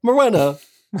here. Morwenna,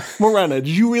 did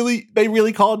you really, they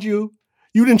really called you?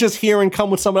 You didn't just hear and come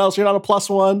with someone else. You're not a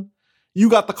 +1. You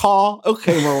got the call.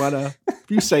 Okay, Morwenna, if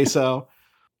you say so.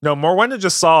 No, Morwenna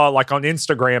just saw like on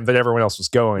Instagram that everyone else was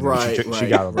going. Right, she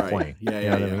got on the plane. Yeah, you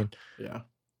know what I mean? Yeah.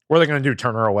 What are they going to do?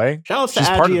 Turn her away? Shout out to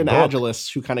Agi and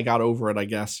Agilus, who kind of got over it, I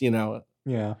guess, you know.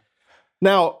 Yeah.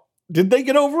 Now, did they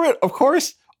get over it? Of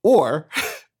course. Or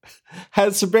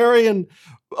has Severian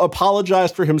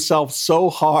apologized for himself so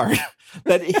hard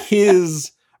that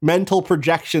his mental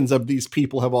projections of these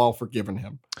people have all forgiven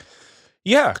him?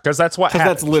 Yeah, because that's what happens.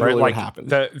 That's literally right? what happened.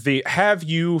 The have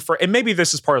you for, and maybe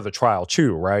this is part of the trial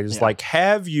too, right? Is like,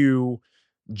 have you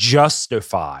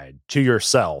justified to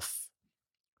yourself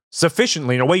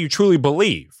sufficiently in a way you truly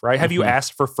believe, right? Have you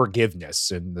asked for forgiveness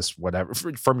in this whatever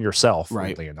from yourself,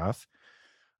 weirdly enough,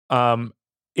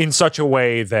 in such a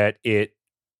way that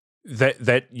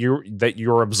that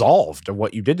you're absolved of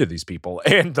what you did to these people?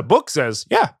 And the book says,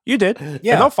 yeah, you did.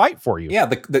 Yeah, and they'll fight for you. Yeah,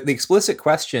 the explicit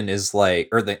question is like,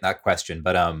 or not question,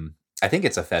 but I think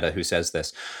it's Afeta who says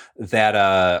this,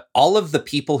 that all of the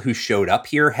people who showed up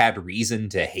here had reason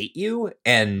to hate you,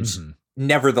 and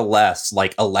nevertheless,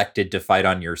 like, elected to fight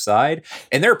on your side.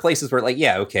 And there are places where, like,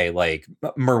 yeah, okay, like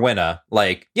Morwenna,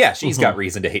 like, yeah, she's got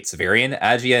reason to hate Severian.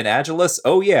 Agia and Agilus,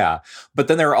 oh yeah. But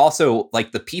then there are also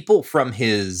like the people from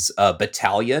his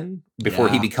battalion before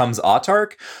he becomes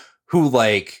autarch, who,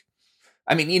 like,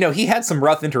 I mean, you know, he had some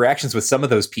rough interactions with some of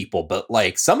those people, but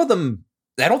like some of them,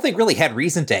 I don't think really had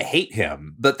reason to hate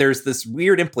him. But there's this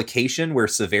weird implication where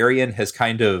Severian has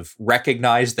kind of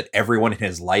recognized that everyone in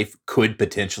his life could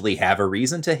potentially have a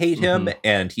reason to hate him,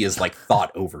 and he has like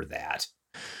thought over that.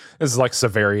 This is like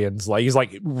Severian's, like he's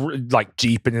like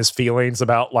deep in his feelings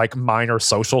about like minor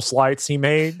social slights he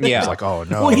made. Yeah, he's like, oh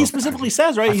no. Well, he specifically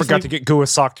says, right? I forgot to get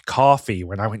Guasoct coffee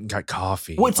when I went and got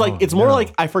coffee. Well, it's like it's more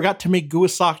like I forgot to make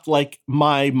Guasoct like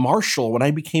my marshal when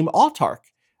I became autarch.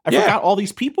 I forgot all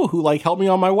these people who like helped me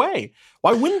on my way.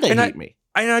 Why wouldn't they hate me?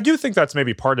 And I do think that's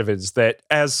maybe part of it, is that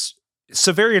as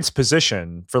Severian's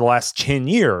position for the last 10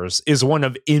 years is one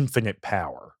of infinite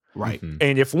power. Right.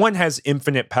 And if one has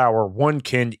infinite power, one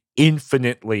can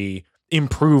infinitely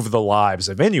improve the lives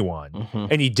of anyone.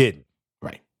 And he didn't.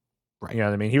 Right. You know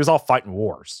what I mean? He was all fighting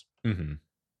wars.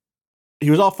 He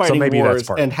was all fighting wars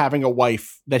and and having a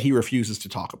wife that he refuses to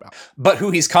talk about. But who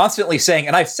he's constantly saying,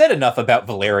 and I've said enough about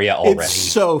Valeria already. It's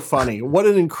so funny. What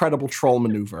an incredible troll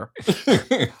maneuver.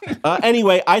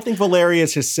 Anyway, I think Valeria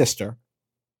is his sister.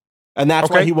 And that's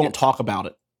why he won't talk about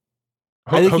it.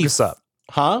 Hook us up.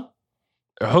 Huh?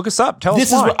 Hook us up. Tell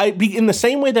us why. In the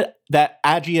same way that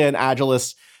Agia and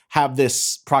Agilus have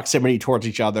this proximity towards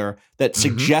each other that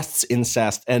suggests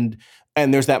incest, and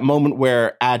there's that moment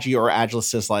where Agi or Agilus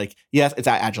says like, yes, it's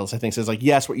Agilus, I think, says like,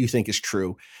 yes, what you think is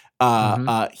true.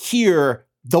 Here,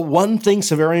 the one thing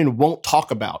Severian won't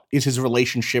talk about is his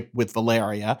relationship with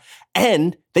Valeria,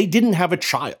 and they didn't have a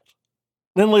child.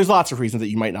 Then there's lots of reasons that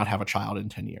you might not have a child in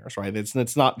 10 years, right?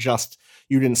 It's not just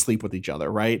you didn't sleep with each other,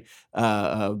 right?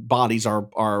 Bodies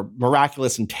are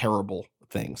miraculous and terrible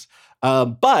things.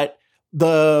 But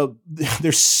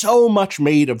there's so much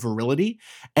made of virility,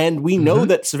 and we know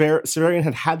that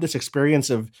Severian had this experience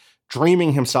of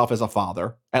dreaming himself as a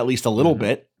father, at least a little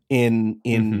bit in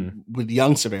with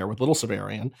young Sever, with little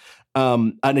Severian,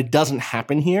 and it doesn't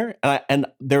happen here, and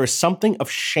there is something of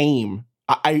shame.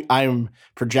 I'm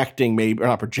projecting, maybe, or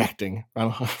not projecting,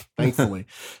 thankfully.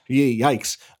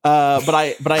 Yikes! But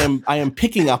I am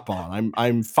picking up on.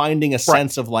 I'm finding a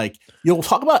sense of like, you'll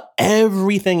talk about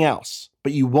everything else,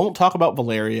 but you won't talk about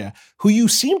Valeria, who you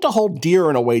seem to hold dear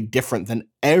in a way different than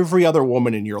every other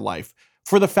woman in your life,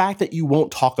 for the fact that you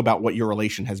won't talk about what your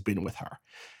relation has been with her.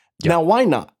 Now, why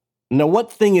not? Now,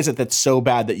 what thing is it that's so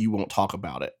bad that you won't talk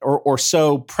about it, or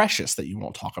so precious that you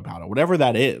won't talk about it, whatever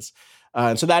that is?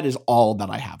 And so that is all that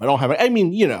I have. I don't have it. I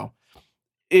mean, you know,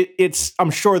 it's, I'm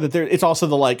sure that it's also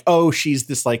the like, oh, she's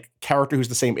this like character who's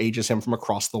the same age as him from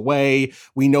across the way.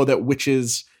 We know that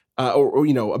witches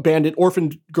or abandoned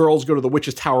orphaned girls go to the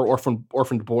witch's tower,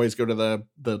 orphaned boys go to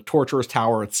the torturer's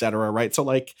tower, etc. Right? So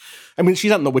like, I mean, she's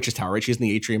not in the witch's tower, right? She's in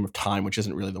the atrium of time, which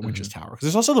isn't really the witch's tower.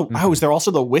 Because there's also is there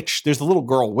also the witch? There's the little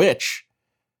girl witch,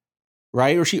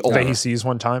 right? Or is she older? That he sees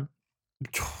one time,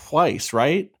 twice,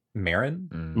 right? Marin.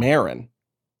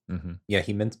 Mm-hmm. Yeah,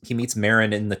 he meets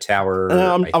Marin in the tower.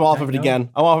 I'm off of it again.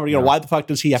 Why the fuck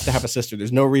does he have to have a sister?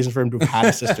 There's no reason for him to have had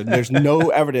a sister. There's no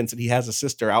evidence that he has a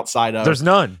sister outside of. There's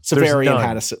none.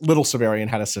 Severian little Severian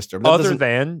had a sister. Other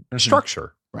than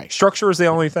structure. Right. Structure is the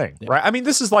only thing, right? I mean,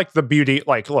 this is like the beauty.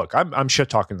 Like, look, I'm shit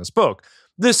talking this book.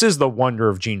 This is the wonder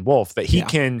of Gene Wolfe that he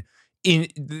can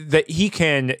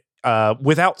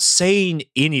without saying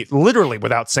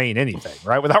anything,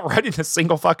 right? Without writing a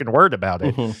single fucking word about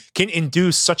it, can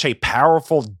induce such a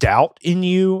powerful doubt in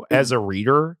you as a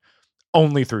reader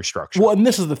only through structure. Well, and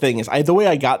this is the thing is the way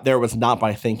I got there was not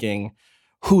by thinking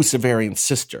who's Severian's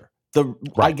sister.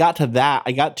 I got to that.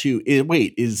 I got to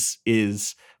wait, is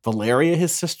Valeria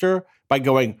his sister? By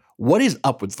going, what is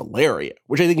up with Valeria?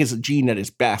 Which I think is Gene at his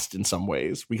best in some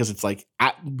ways, because it's like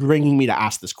bringing me to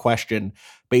ask this question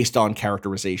based on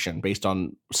characterization, based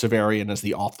on Severian as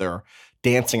the author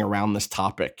dancing around this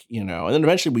topic, and then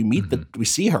eventually we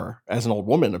see her as an old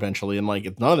woman eventually, and like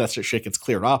none of that shit gets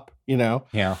cleared up,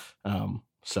 Yeah.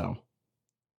 So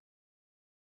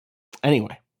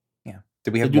anyway, yeah.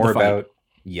 Did we have more about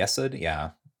Yesod? Yeah.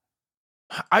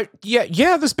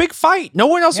 This big fight. No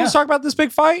one else wants to talk about this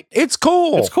big fight. It's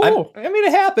cool. It's cool. I mean,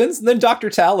 it happens. And then Dr.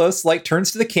 Talos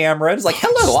turns to the camera and is like,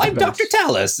 hello, I'm Dr.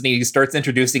 Talos. And he starts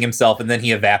introducing himself, and then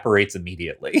he evaporates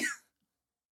immediately.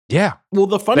 Yeah. Well,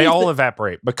 they all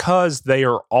evaporate because they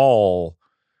are all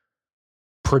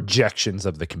projections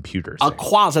of the computer thing.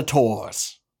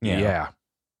 Acquasitors. Yeah.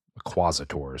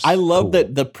 Acquasitors. I love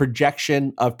that the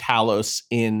projection of Talos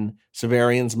in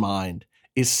Severian's mind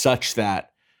is such that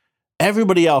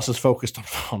everybody else is focused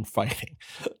on fighting,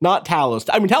 not Talos.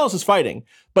 I mean, Talos is fighting,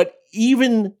 but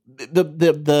even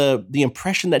the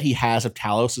impression that he has of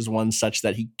Talos is one such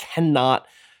that he cannot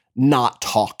not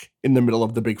talk in the middle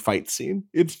of the big fight scene.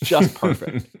 It's just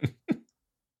perfect.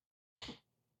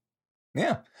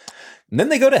 Yeah. And then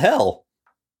they go to hell.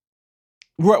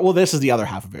 Right. Well, this is the other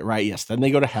half of it, right? Yes. Then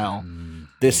they go to hell.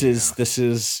 This is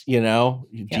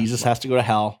Jesus has to go to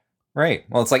hell. Right.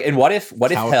 Well, it's like, and what if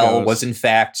hell was in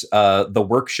fact the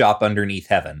workshop underneath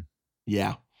heaven?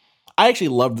 Yeah. I actually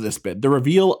loved this bit. The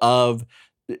reveal of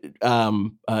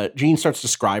Gene starts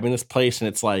describing this place, and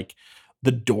it's like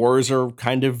the doors are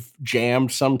kind of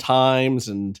jammed sometimes,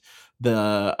 and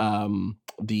there's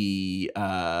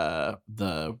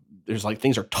like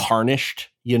things are tarnished,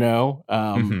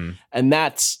 and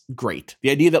that's great. The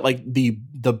idea that like the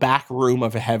back room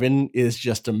of heaven is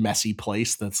just a messy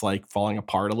place that's like falling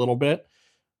apart a little bit.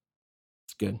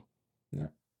 It's good.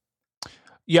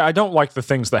 Yeah, I don't like the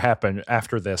things that happen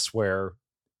after this where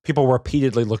people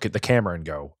repeatedly look at the camera and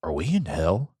go, "Are we in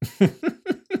hell?"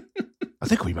 I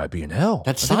think we might be in hell.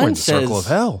 That sign says, circle of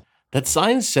hell. That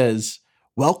sign says,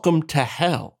 "Welcome to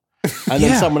hell," and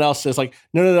then someone else says, "Like,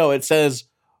 no, it says."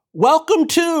 Welcome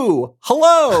to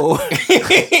hello.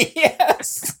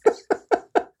 Yes.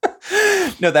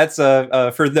 No, that's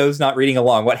for those not reading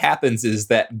along. What happens is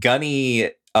that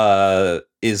Gunny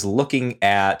is looking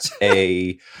at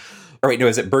a. All right, no,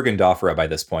 is it Bergendorfera by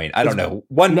this point? I don't know.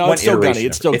 It's still Gunny.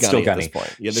 It's still Gunny at this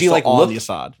point. Yeah, she like on the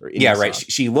Assad. Yeah, right.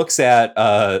 She looks at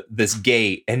this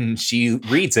gate and she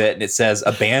reads it, and it says,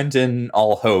 "Abandon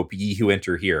all hope, ye who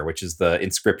enter here," which is the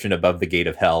inscription above the gate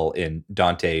of hell in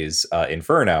Dante's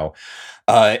Inferno.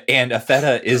 And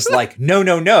Afeta is like,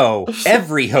 no,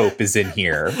 every hope is in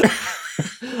here.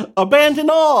 Abandon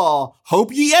all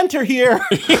hope, ye enter here.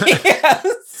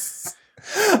 Yes.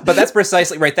 But that's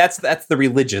precisely right. That's the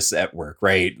religious at work,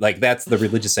 right? Like that's the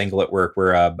religious angle at work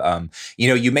where,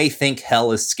 you may think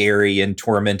hell is scary and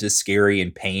torment is scary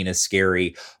and pain is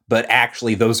scary, but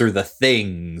actually those are the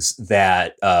things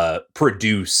that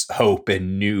produce hope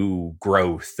and new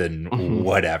growth and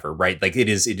whatever, right? Like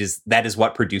that is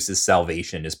what produces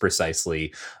salvation is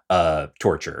precisely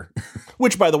torture.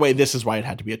 Which, by the way, this is why it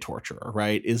had to be a torturer,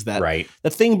 right? Is that right? The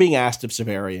thing being asked of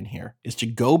Severian here is to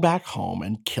go back home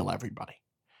and kill everybody.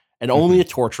 And only a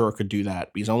torturer could do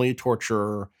that, because only a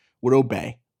torturer would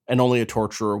obey, and only a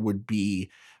torturer would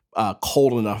be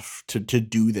cold enough to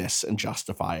do this and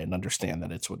justify and understand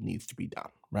that it's what needs to be done,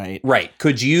 right? Right.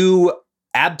 Could you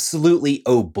absolutely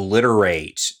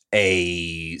obliterate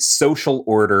a social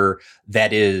order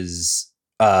that is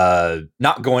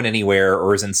not going anywhere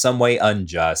or is in some way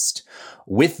unjust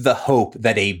with the hope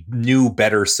that a new,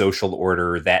 better social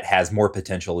order that has more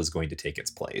potential is going to take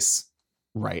its place?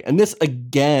 Right. And this,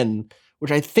 again,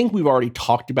 which I think we've already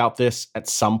talked about this at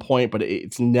some point, but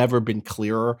it's never been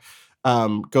clearer,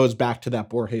 goes back to that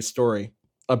Borges story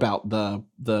about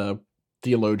the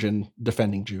theologian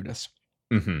defending Judas.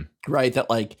 Mm-hmm. Right? That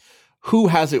like, who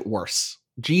has it worse?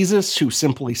 Jesus, who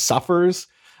simply suffers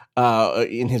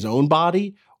in his own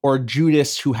body, or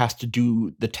Judas, who has to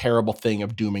do the terrible thing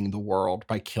of dooming the world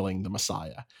by killing the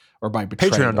Messiah or by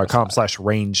betraying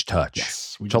Patreon.com/rangetouch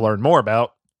Yes, to learn more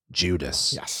about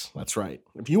Judas. Yes, that's right.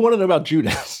 If you want to know about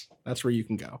Judas, that's where you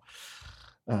can go.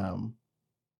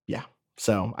 Yeah.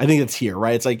 So I think it's here,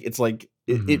 right? It's like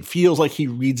it feels like he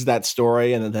reads that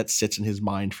story and then that sits in his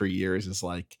mind for years. It's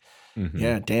like,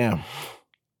 yeah, damn,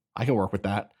 I can work with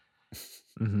that.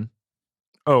 Mm-hmm.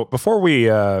 Oh, before we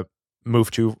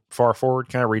move too far forward,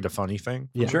 can I read a funny thing?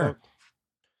 Yeah, sure.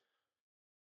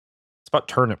 It's about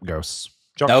turnip ghosts.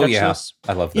 Did y'all catch this?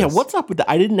 I love this. Yeah, what's up with that?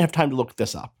 I didn't have time to look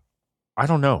this up. I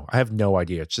don't know. I have no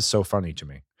idea. It's just so funny to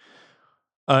me.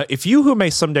 If you who may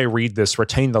someday read this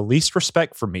retain the least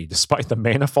respect for me, despite the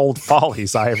manifold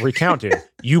follies I have recounted,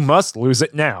 you must lose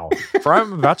it now. For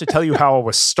I'm about to tell you how I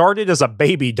was started as a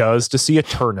baby does to see a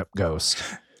turnip ghost.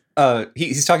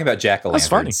 He's talking about jack-o'-lanterns. That's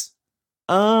funny.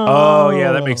 Oh,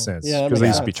 yeah, that makes sense. Yeah, because they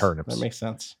used to be turnips. That makes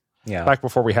sense. Yeah. Back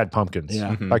before we had pumpkins.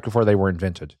 Yeah. Back before they were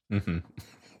invented. Mm-hmm.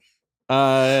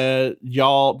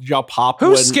 Y'all pop.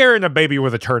 Who's scaring a baby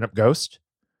with a turnip ghost?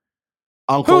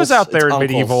 Uncles. Who's out there in uncles.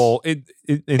 medieval in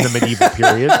the medieval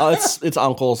period? It's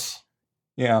uncles.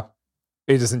 Yeah.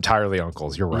 It is entirely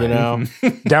uncles. You're right. You know,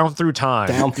 down through time.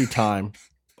 Down through time.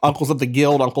 Uncles of the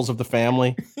guild, uncles of the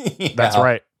family. Yeah. That's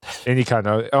right. Any kind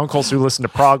of uncles who listen to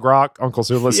prog rock, uncles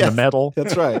who listen to metal.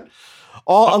 That's right.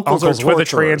 All uncles are torturers. With a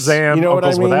Trans Am, you know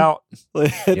uncles what I mean?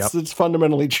 without. It's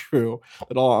fundamentally true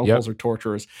that all uncles are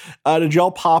torturers. Did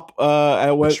y'all pop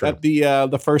at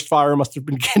the first fire must have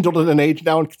been kindled in an age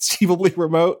now inconceivably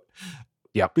remote?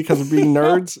 Yep. Because of being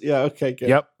nerds? Yeah, okay, good.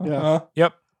 Yep. Yeah.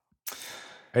 Yep.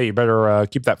 Hey, you better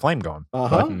keep that flame going.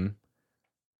 Uh-huh. Mm-hmm.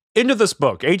 Into this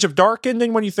book, Age of Dark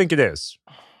ending, when do you think it is?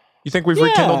 You think we've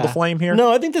rekindled the flame here?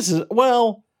 No, I think this is,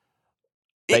 the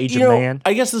Age of Man?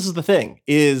 I guess this is the thing,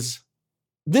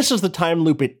 this is the time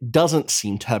loop it doesn't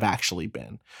seem to have actually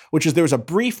been, which is there was a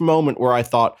brief moment where I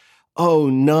thought, oh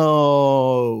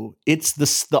no, it's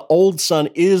the old son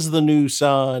is the new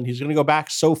son. He's going to go back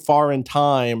so far in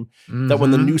time that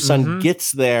when the new son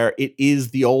gets there, it is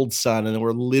the old son. And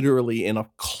we're literally in a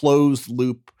closed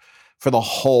loop for the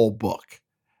whole book.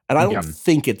 And I don't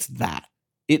think it's that.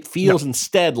 It feels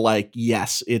instead like,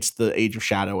 yes, it's the Age of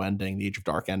Shadow ending, the Age of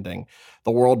Dark ending.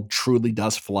 The world truly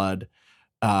does flood.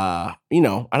 I don't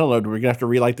know. Do we gonna have to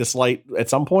relight this light at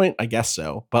some point? I guess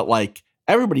so. But like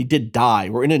everybody did die.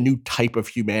 We're in a new type of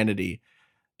humanity,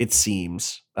 it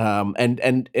seems.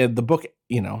 And the book,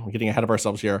 we're getting ahead of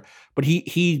ourselves here. But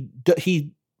he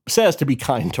says to be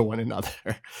kind to one another.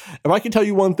 If I can tell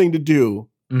you one thing to do,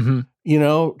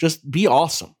 just be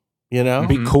awesome.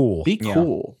 Be cool. Be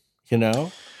cool.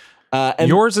 And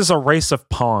yours is a race of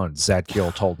pawns,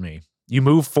 Zadkiel told me. You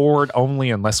move forward only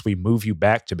unless we move you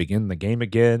back to begin the game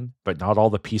again, but not all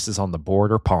the pieces on the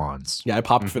board are pawns. Yeah, I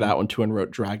popped for that one too and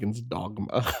wrote Dragon's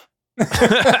Dogma. But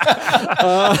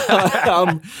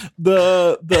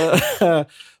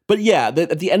yeah,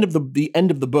 at the end of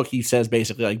the book, he says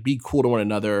basically like be cool to one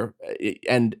another,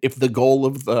 and if the goal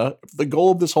of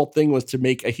this whole thing was to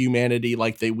make a humanity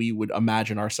like we would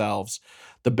imagine ourselves,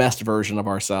 the best version of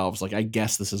ourselves, like I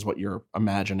guess this is what you're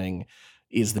imagining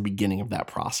is the beginning of that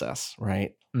process,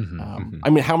 right? I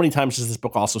mean, how many times does this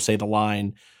book also say the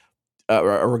line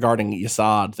regarding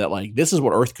Yesod that like this is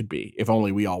what Urth could be if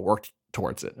only we all worked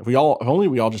towards it, if only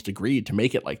we all just agreed to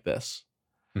make it like this.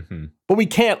 But we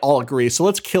can't all agree, so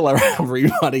let's kill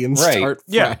everybody and start fresh.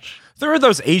 Yeah, there are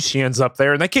those Asians up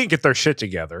there, and they can't get their shit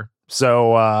together.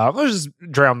 So let's just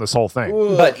drown this whole thing.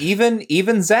 But even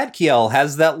Zadkiel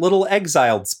has that little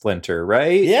exiled splinter,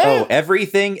 right? Yeah. Oh,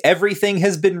 everything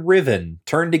has been riven,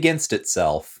 turned against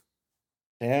itself.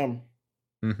 Damn.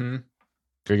 Gotta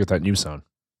get that new son.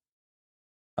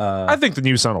 I think the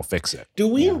new son will fix it.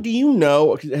 Do you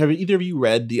know? Have either of you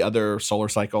read the other Solar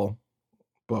Cycle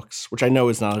books, which I know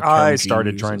is not a term I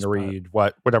started trying to read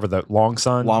whatever the Long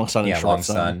Sun and Short Long Sun.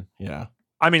 Sun. Yeah.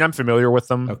 I mean, I'm familiar with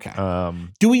them. Okay.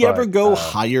 Do we ever go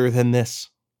higher than this?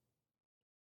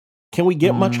 Can we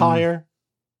get much higher?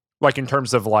 Like in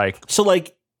terms of like... So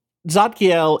like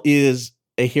Zadkiel is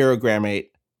a hierogrammate,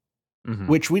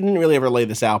 which we didn't really ever lay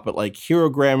this out, but like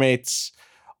hierogrammates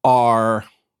are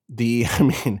they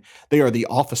are the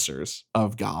officers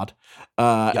of God,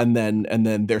 and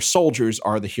then their soldiers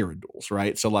are the Hierodules,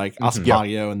 right? So like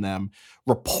Aspadio and them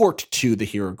report to the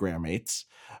Hierogrammates,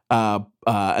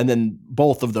 and then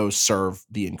both of those serve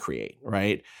the Increate,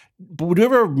 right? But would you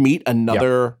ever meet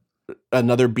another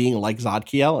being like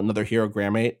Zadkiel, another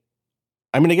Hierogrammate?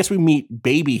 I mean, I guess we meet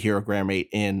baby Hierogrammate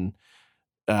in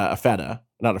Afeta,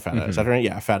 not Afeta, is that right?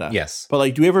 Yeah, Afeta. Yes, but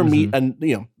like, do we ever meet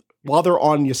while they're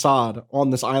on Yesod,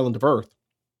 on this island of Urth,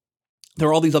 there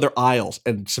are all these other isles,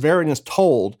 and Severian is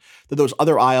told that those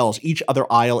other isles, each other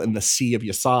isle in the Sea of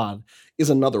Yesod,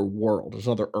 is another world, is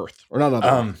another Earth, or not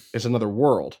another, it's another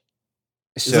world.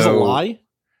 Is this a lie?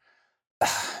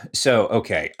 So,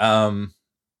 okay.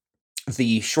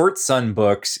 The Short Sun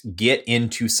books get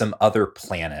into some other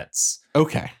planets.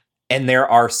 Okay. And there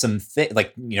are some things,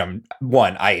 like,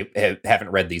 one, I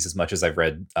haven't read these as much as I've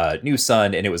read New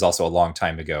Sun, and it was also a long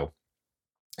time ago.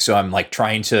 So I'm like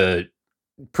trying to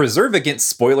preserve against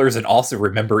spoilers and also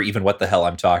remember even what the hell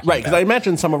I'm talking about. Right, because I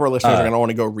imagine some of our listeners are going to want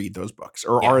to go read those books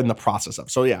or are in the process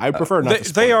of. So yeah, I prefer not to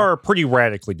spoil. They are pretty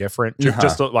radically different,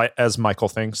 just like as Michael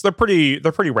thinks. They're pretty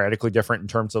radically different in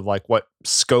terms of like what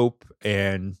scope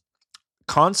and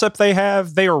concept they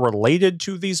have. They are related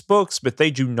to these books, but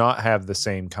they do not have the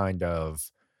same kind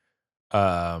of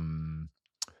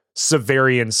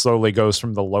Severian slowly goes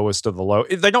from the lowest of the low.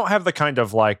 They don't have the kind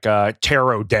of like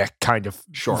tarot deck kind of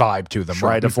vibe to them,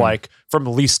 right? Of like from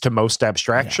least to most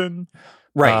abstraction.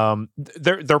 Right.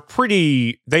 They're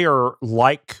pretty, they are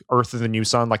like Urth of the New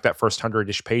Sun, like that first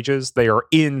 100-ish pages. They are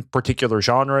in particular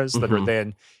genres that are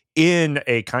then in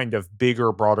a kind of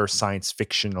bigger, broader science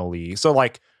fictionally. So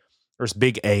like there's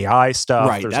big AI stuff.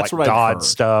 Right. There's That's like what I've God heard.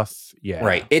 stuff. Yeah.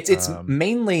 Right. It's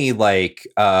mainly like,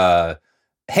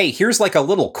 hey, here's like a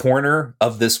little corner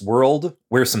of this world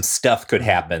where some stuff could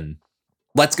happen.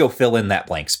 Let's go fill in that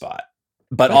blank spot.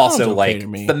 But that also, okay like,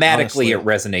 me, thematically, honestly. it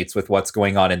resonates with what's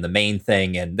going on in the main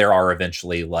thing. And there are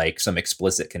eventually, like, some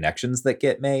explicit connections that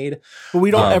get made. But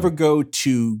we don't ever go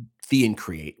to the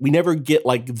Increate. We never get,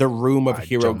 like, the room of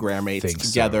Hierogrammates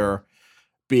together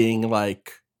being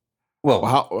like, well,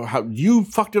 how you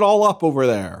fucked it all up over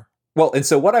there. Well, and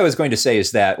so what I was going to say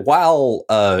is that while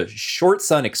Short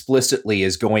Sun explicitly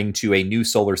is going to a new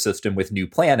solar system with new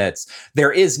planets,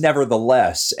 there is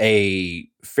nevertheless a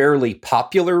fairly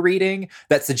popular reading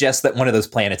that suggests that one of those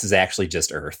planets is actually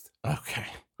just Earth. Okay.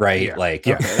 Right? Yeah. Like,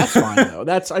 okay, that's fine though.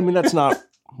 That's not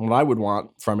what I would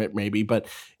want from it, maybe, but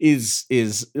is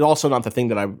also not the thing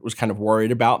that I was kind of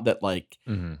worried about, that like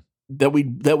that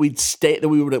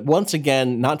we would once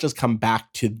again not just come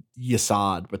back to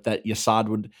Yesod, but that Yesod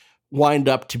would wind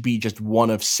up to be just one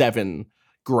of 7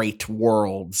 great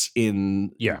worlds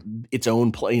in its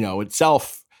own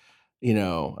itself,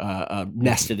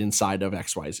 nested inside of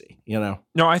XYZ,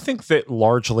 No, I think that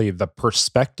largely the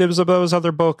perspectives of those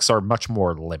other books are much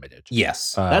more limited.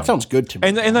 Yes. That sounds good to me.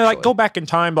 And they like go back in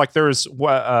time. Like there's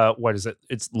what is it?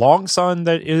 It's Long Sun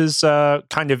that is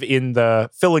kind of in the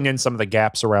filling in some of the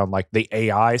gaps around like the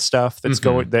AI stuff that's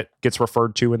that gets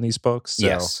referred to in these books. So,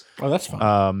 yes. Oh, that's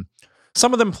fine.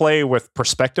 Some of them play with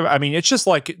perspective. I mean, it's just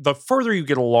like the further you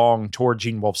get along toward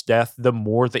Gene Wolfe's death, the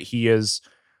more that he is,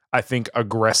 I think,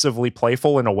 aggressively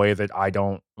playful in a way that I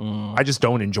just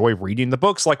don't enjoy reading the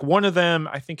books. Like one of them,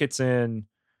 I think it's the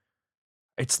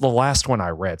last one I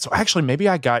read. So actually maybe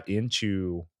I got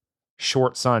into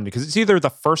Short Sun because it's either the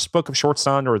first book of Short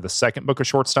Sun or the second book of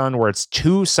Short Sun, where it's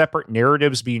 2 separate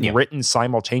narratives being written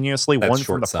simultaneously. That's one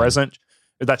Short from the Sun. present.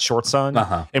 That's Short Sun,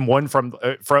 and one from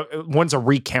one's a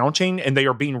recounting, and they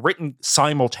are being written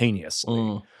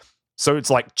simultaneously. So it's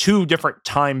like 2 different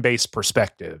time-based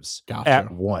perspectives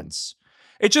at once.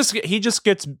 He just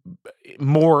gets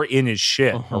more in his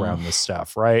shit around this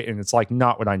stuff, right? And it's like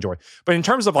not what I enjoy. But in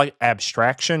terms of like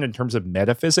abstraction, in terms of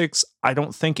metaphysics, I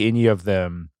don't think any of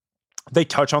them, they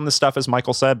touch on this stuff, as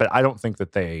Michael said, but I don't think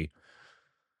that they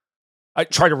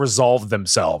try to resolve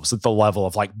themselves at the level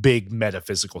of like big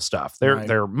metaphysical stuff.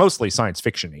 They're mostly science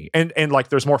fiction-y. And like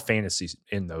there's more fantasy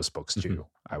in those books too,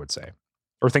 I would say.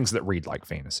 Or things that read like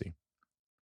fantasy.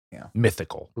 Yeah.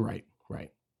 Mythical. Right.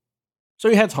 So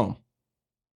he heads home.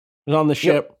 He's on the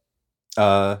ship.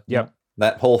 Yep.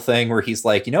 That whole thing where he's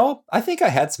like, I think I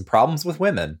had some problems with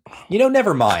women.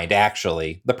 Never mind,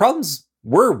 actually. The problems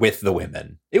were with the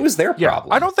women. It was their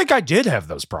problem. I don't think I did have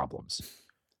those problems.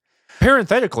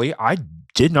 Parenthetically, I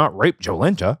did not rape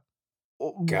Jolenta.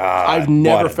 God, I've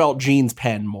never felt Gene's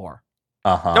pen more.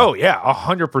 Oh yeah,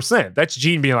 100%. That's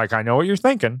Gene being like, I know what you're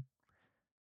thinking.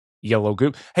 Yellow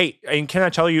goop. Hey, and can I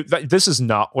tell you that this is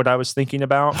not what I was thinking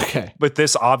about? Okay. But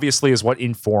this obviously is what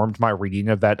informed my reading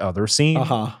of that other scene.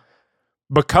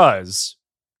 Because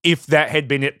if that had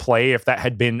been at play, if that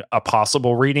had been a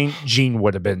possible reading, Gene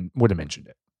would have mentioned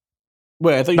it.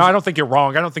 Wait, I don't think you're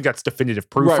wrong. I don't think that's definitive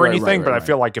proof or anything, but I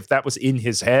feel like if that was in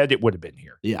his head, it would have been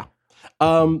here. Yeah.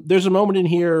 There's a moment in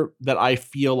here that I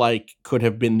feel like could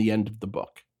have been the end of the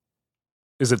book.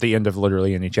 Is it the end of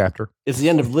literally any chapter? It's the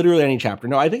end of literally any chapter.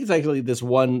 No, I think it's actually this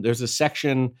one. There's a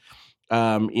section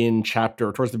in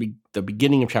chapter towards the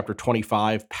beginning of chapter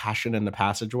 25, Passion in the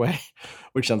Passageway,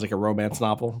 which sounds like a romance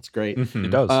novel. It's great. Mm-hmm. It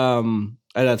does. And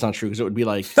that's not true because it would be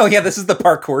like, oh yeah, this is the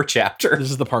parkour chapter. This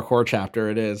is the parkour chapter.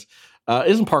 It is.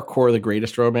 Isn't parkour the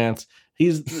greatest romance?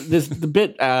 He's the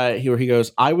bit where he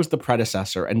goes, I was the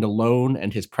predecessor and alone,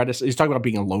 and his predecessor. He's talking about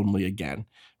being lonely again,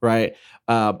 right?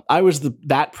 I was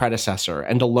that predecessor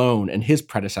and alone, and his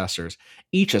predecessors,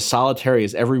 each as solitary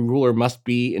as every ruler must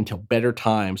be until better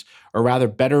times, or rather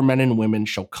better men and women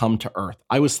shall come to earth.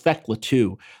 I was Thecla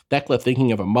too, Thecla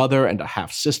thinking of a mother and a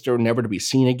half-sister never to be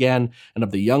seen again, and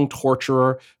of the young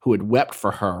torturer who had wept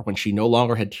for her when she no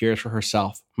longer had tears for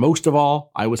herself. Most of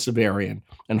all, I was Severian,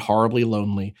 and horribly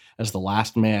lonely, as the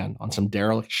last man on some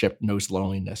derelict ship knows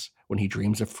loneliness when he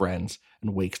dreams of friends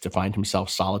and wakes to find himself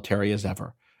solitary as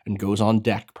ever, and goes on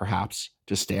deck, perhaps,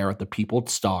 to stare at the peopled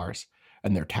stars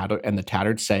and the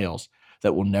tattered sails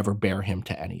that will never bear him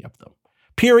to any of them.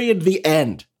 Period. The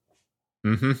end.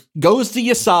 Mm-hmm. Goes to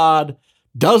Yasad,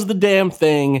 does the damn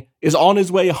thing, is on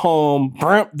his way home.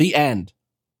 The end.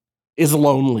 Is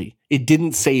lonely. It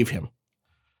didn't save him.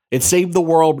 It saved the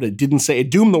world, but it didn't say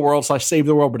it doomed the world / saved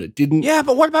the world, but it didn't. Yeah,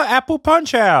 but what about Apple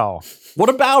Punch Al? What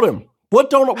about him?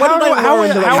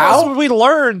 How else would we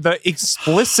learn the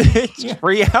explicit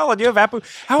reality of Apple?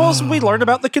 How else would we learn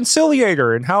about the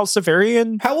Conciliator and how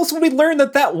Severian? How else would we learn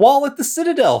that wall at the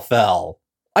Citadel fell?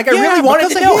 Like, I really wanted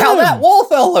to know how that wall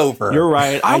fell over. You're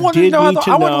right. I wanted to know. I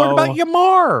want to learn about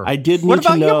Yamar. I did need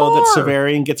to know that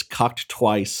Severian gets cucked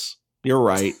twice. You're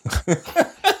right.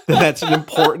 That's an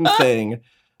important thing.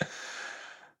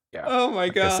 Yeah. Oh my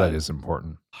god. I guess that is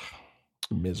important.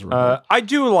 Miserable. I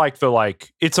do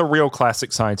like it's a real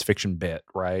classic science fiction bit,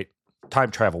 right?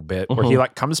 Time travel bit where he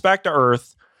comes back to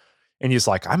Earth and he's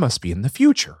like, I must be in the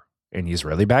future. And he's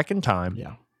really back in time.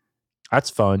 Yeah. That's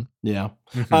fun. Yeah.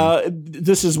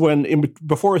 This is when,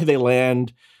 before they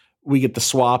land, we get the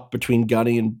swap between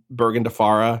Gunny and Bergen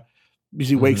Defara. Because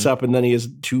he wakes up and then he has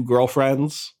 2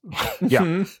 girlfriends.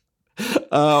 Yeah.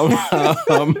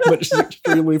 Which is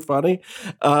extremely funny.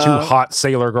 2 hot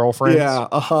sailor girlfriends.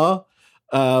 Yeah.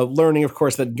 Learning, of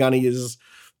course, that Gunny is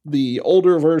the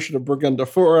older version of Bergen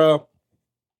Defara.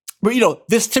 But,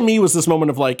 this to me was this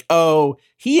moment of like, oh,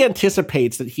 he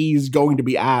anticipates that he's going to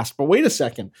be asked. But wait a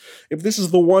second. If this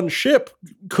is the one ship,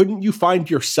 couldn't you find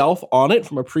yourself on it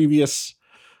from a previous,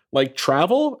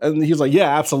 travel? And he's like,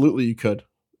 yeah, absolutely you could.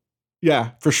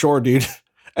 Yeah, for sure, dude.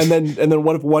 And then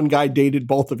what if one guy dated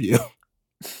both of you?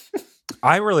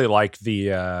 I really like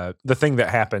the thing that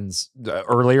happens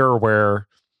earlier where,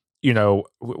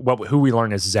 who we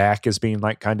learn is Zach is being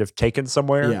kind of taken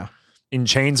somewhere in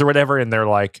chains or whatever. And they're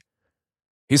like,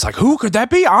 he's like, who could that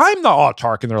be? I'm the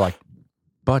Autarch. And they're like,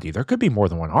 buddy, there could be more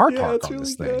than one Autarch on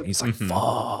this thing. He's like,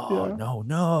 fuck,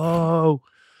 no.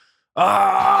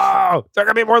 Oh, there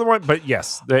could be more than one. But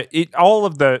yes, that's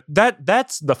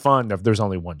the fun of there's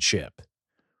only one ship.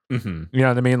 Mm-hmm. You know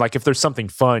what I mean? Like if there's something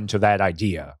fun to that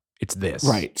idea, it's this.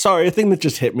 Right. Sorry, a thing that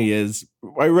just hit me is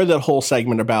I read that whole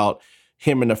segment about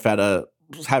him and Nefeta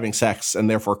having sex and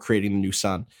therefore creating the new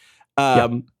sun.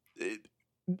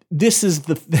 This is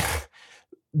the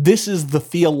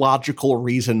theological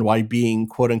reason why being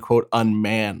quote unquote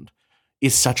unmanned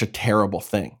is such a terrible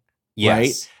thing. Yes.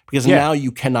 Right? Because now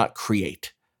you cannot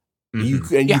create.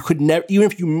 Mm-hmm. You could never,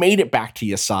 even if you made it back to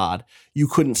Yasad, you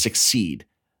couldn't succeed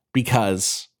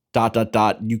because ...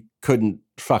 you couldn't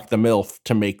fuck the MILF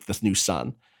to make this new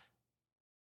sun.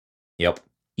 Yep.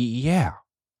 Yeah.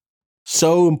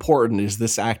 So important is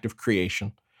this act of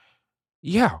creation.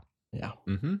 Yeah. Yeah.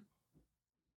 Mm-hmm.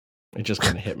 It just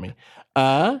kind of hit me.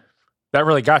 That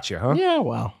really got you, huh? Yeah,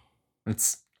 well.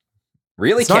 It's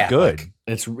really not good.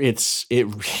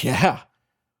 Yeah.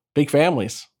 Big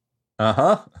families.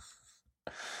 Uh-huh.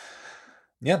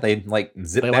 Yeah, they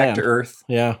zip back land to Earth.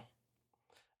 Yeah.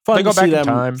 Fun they go to back see in them,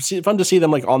 time. Fun to see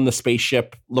them on the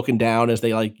spaceship looking down as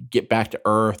they get back to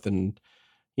Earth and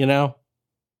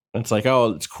it's like,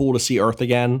 oh, it's cool to see Earth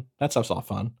again. That stuff's all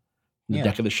fun. The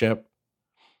deck of the ship.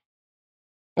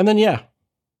 And then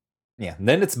and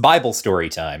then it's Bible story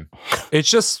time.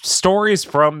 It's just stories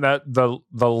from the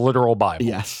literal Bible.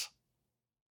 Yes.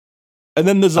 And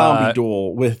then the zombie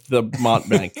duel with the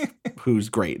Montbank, who's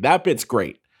great. That bit's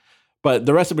great. But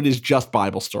the rest of it is just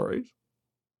Bible stories.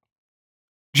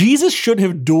 Jesus should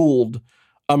have dueled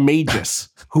a magus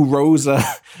who rose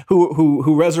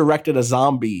who resurrected a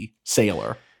zombie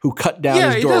sailor who cut down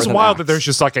his door. It is with wild an that axe. there's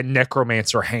just like a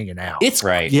necromancer hanging out. It's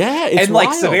right. Yeah, it's and like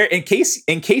wild. in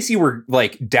case you were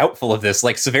like doubtful of this,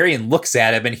 like Severian looks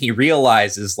at him and he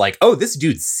realizes like, oh, this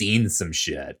dude's seen some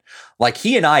shit. Like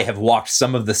he and I have walked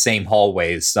some of the same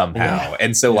hallways somehow,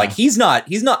 and so like he's not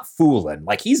fooling.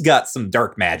 Like he's got some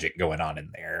dark magic going on in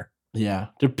there. Yeah.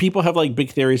 Do people have like big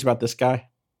theories about this guy?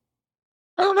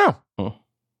 I don't know.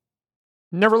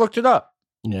 Never looked it up.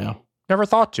 Yeah. Never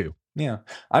thought to. Yeah.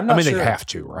 I'm not sure. They have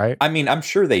to, right? I mean, I'm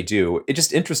sure they do. It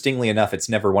just, interestingly enough, it's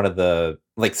never one of the,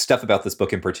 like, stuff about this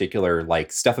book in particular,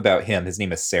 like, stuff about him, his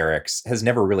name is Serix, has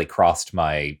never really crossed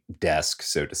my desk,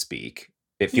 so to speak.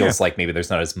 It feels like maybe there's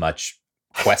not as much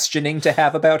questioning to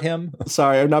have about him.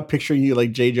 Sorry, I'm not picturing you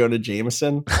like J. Jonah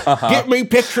Jameson. Get me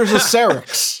pictures of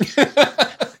Serix.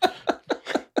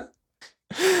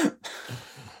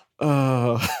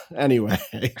 Anyway.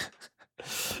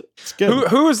 It's good.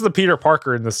 Who is the Peter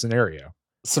Parker in this scenario?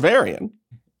 Severian.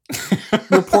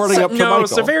 Reporting up to Michael.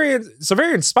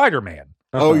 Severian Spider-Man.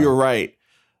 Oh, you're right.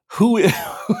 Who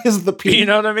is the Peter? You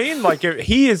know what I mean? Like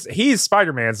he's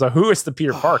Spider-Man, so who is the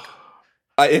Peter Parker?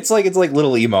 It's like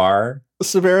little Emar.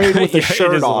 Severian with a Yeah,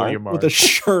 shirt it is on. Emar. With a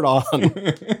shirt on.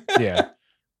 Yeah.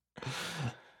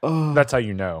 That's how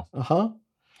you know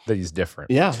that he's different.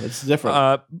 Yeah, it's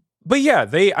different. But yeah,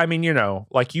 I mean, you know,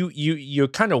 like you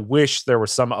kind of wish there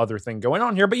was some other thing going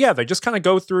on here, but yeah, they just kind of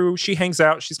go through. She hangs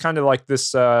out. She's kind of like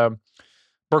this.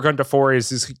 Burgunda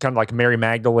Forest is kind of like Mary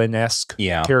Magdalene-esque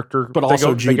character, but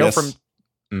also Judas. They go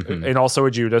from, and also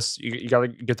a Judas. You got to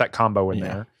get that combo in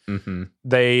there. Mm-hmm.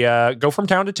 They go from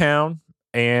town to town,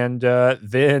 and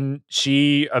then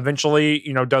she eventually,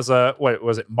 you know, does what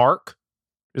was it? Mark?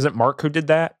 Is it Mark who did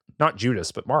that? Not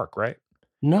Judas, but Mark, right?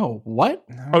 No, what?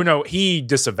 Oh no, he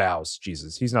disavows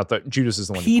Jesus. He's not Judas is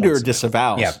the one. Peter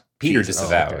disavows. Yeah, Peter Jesus.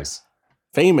 disavows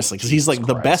famously because he's like Jesus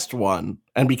the Christ. best one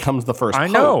and becomes the first. I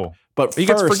pope. know, but he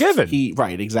first, gets forgiven.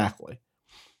 Right, exactly.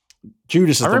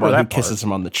 Judas is the one who kisses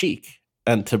him on the cheek,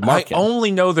 and to mark him. I only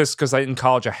know this because in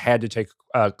college I had to take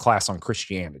a class on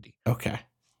Christianity. Okay,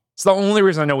 it's the only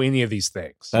reason I know any of these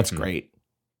things. That's great.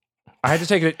 I had to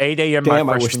take it at 8 a.m. Damn,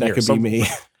 my I wish freshman that year. could be me.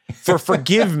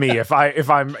 Forgive me if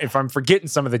I'm forgetting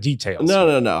some of the details.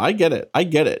 No. I get it.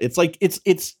 It's like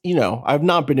it's you know, I've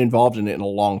not been involved in it in a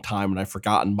long time and I've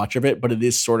forgotten much of it, but it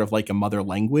is sort of like a mother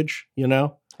language, you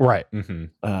know? Right.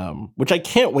 Mm-hmm. Which I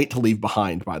can't wait to leave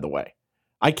behind, by the way.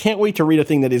 I can't wait to read a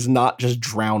thing that is not just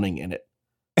drowning in it.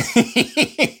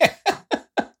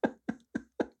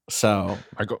 So,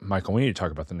 Michael, we need to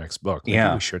talk about the next book.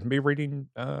 Maybe we shouldn't be reading.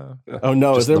 Oh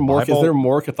no, is there more? Bible? Is there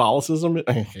more Catholicism?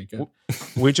 Okay, good.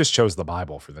 We just chose the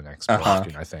Bible for the next book,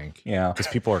 I think. Yeah, because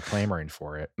people are clamoring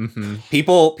for it. Mm-hmm.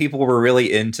 People were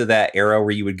really into that era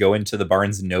where you would go into the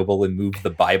Barnes and Noble and move the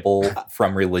Bible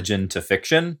from religion to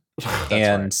fiction,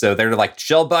 and so they're like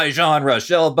shell by genre,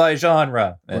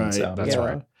 and right, so that's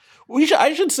right.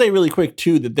 I should say really quick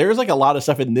too that there's like a lot of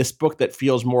stuff in this book that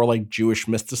feels more like Jewish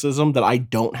mysticism that I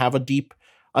don't have a deep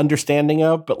understanding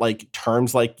of, but like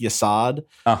terms like Yesod,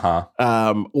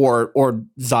 or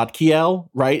Zadkiel,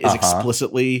 right, is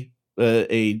explicitly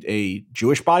a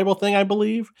Jewish Bible thing, I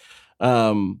believe,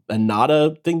 and not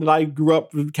a thing that I grew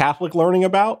up Catholic learning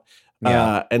about.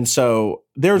 Yeah, and so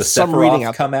there's the some Sephiroth reading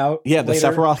out. Come out, yeah, the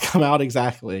later. Sephiroth come out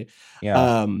exactly.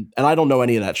 Yeah, and I don't know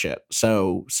any of that shit.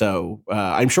 So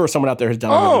I'm sure someone out there has done.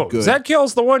 Oh, good.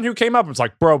 Zadkiel's the one who came up and was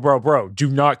like, bro,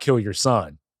 do not kill your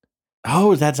son.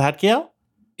 Oh, is that Zadkiel?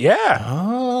 Yeah,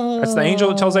 oh, that's the angel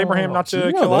that tells Abraham not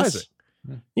to kill Isaac.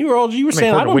 You were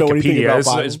saying I don't know anything about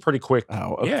Bible. It's pretty quick.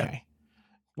 Oh, okay. Yeah.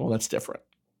 Well, that's different.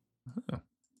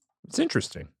 It's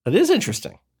interesting. It is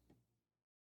interesting.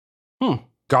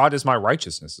 God is my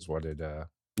righteousness is what it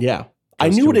yeah. I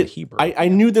knew it. Hebrew. I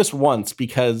knew this once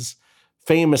because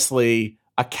famously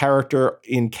a character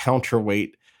in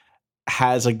Counterweight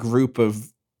has a group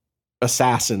of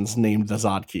assassins named the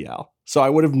Zadkiel. So I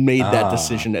would have made that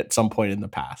decision at some point in the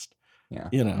past. Yeah.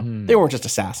 You know, they weren't just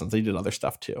assassins. They did other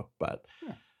stuff too, but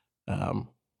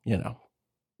you know.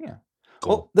 Yeah. Cool.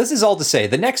 Well, this is all to say,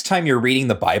 the next time you're reading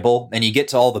the Bible and you get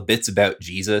to all the bits about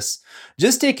Jesus,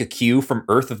 just take a cue from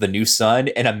Urth of the New Sun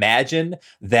and imagine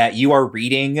that you are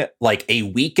reading like a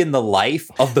week in the life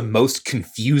of the most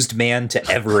confused man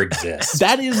to ever exist.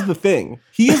 That is the thing.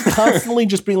 He is constantly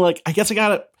just being like, I gotta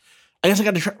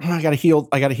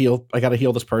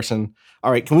heal this person.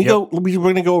 All right, can we go? We're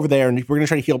gonna go over there and we're gonna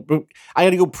try to heal. I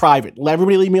gotta go private. Let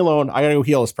everybody leave me alone. I gotta go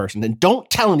heal this person and don't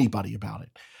tell anybody about it.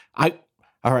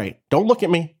 All right, don't look at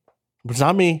me. It's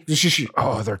not me.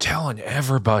 Oh, they're telling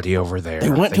everybody over there. They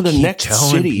went to the next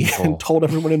city people. and told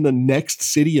everyone in the next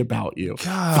city about you.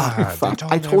 God, fuck.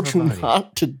 I told you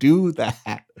not to do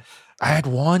that. I had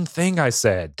one thing I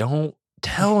said. Don't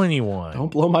tell anyone.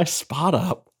 Don't blow my spot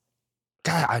up.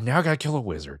 God, I now got to kill a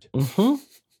wizard. Mm-hmm.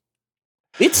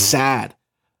 It's sad.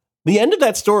 The end of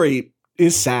that story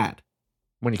is sad.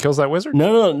 When he kills that wizard?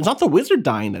 No, it's not the wizard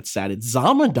dying that's sad. It's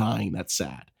Zama dying that's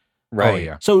sad. Right. Oh,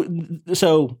 yeah.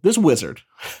 So this wizard,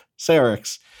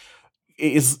 Syrinx,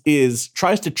 is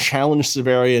tries to challenge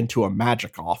Severian to a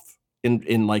magic off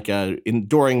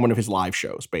during one of his live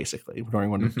shows, basically during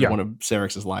one of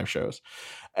Syrinx's live shows,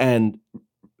 and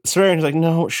Severian's like,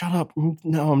 no, shut up,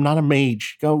 no, I'm not a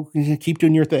mage. Go, keep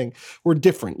doing your thing. We're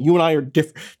different. You and I are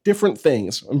different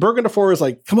things. And Bergendafor is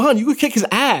like, come on, you could kick his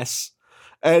ass.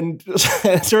 And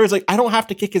Sarah's like, I don't have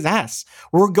to kick his ass.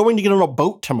 We're going to get on a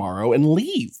boat tomorrow and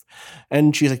leave.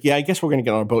 And she's like, yeah, I guess we're going to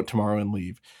get on a boat tomorrow and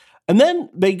leave. And then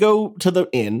they go to the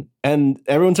inn, and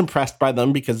everyone's impressed by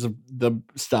them because of the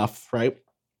stuff, right?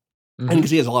 Mm-hmm. And because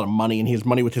he has a lot of money, and he has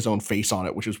money with his own face on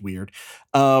it, which is weird.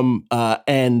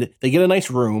 And they get a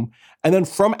nice room. And then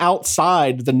from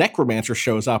outside, the necromancer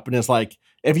shows up and is like,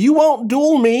 if you won't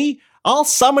duel me, I'll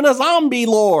summon a zombie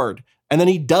lord. And then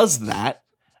he does that.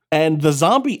 And the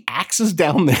zombie axes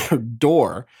down their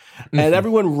door, and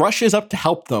everyone rushes up to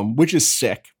help them, which is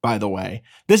sick, by the way.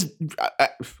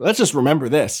 Let's just remember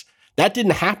this. That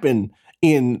didn't happen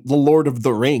in The Lord of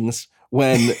the Rings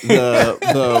when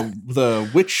the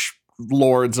witch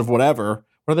lords of whatever,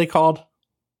 what are they called?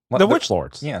 The witch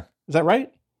lords. Yeah. Is that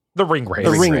right? The ring wraiths.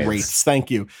 The ring wraiths,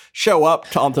 thank you. Show up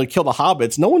to kill the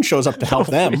hobbits. No one shows up to help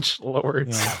them. Witch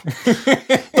lords.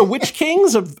 Yeah. The witch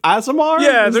kings of Azamar?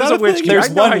 Yeah, there's a witch king. There's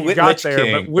one you got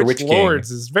there, but witch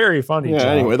lords is very funny. Yeah, Joe.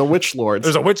 Anyway, the witch lords.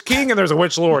 There's a witch king and there's a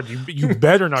witch lord. You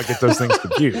better not get those things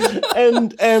confused.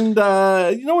 and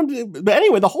but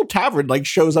anyway, the whole tavern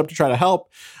shows up to try to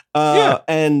help.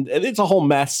 And it's a whole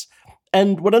mess.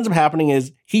 And what ends up happening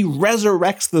is he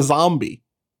resurrects the zombie.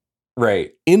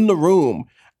 Right. In the room.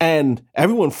 And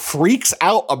everyone freaks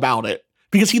out about it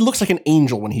because he looks like an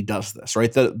angel when he does this,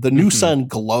 right? The new sun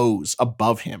glows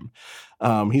above him.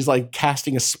 He's like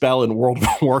casting a spell in World of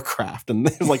Warcraft, and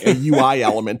there's like a UI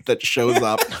element that shows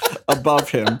up above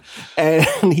him, and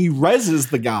he reses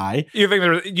the guy. You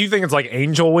think it's like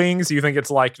angel wings? You think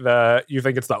it's like the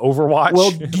Overwatch?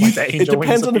 Well, it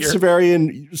depends on if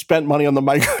Severian spent money on the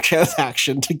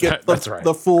microtransaction to get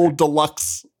the full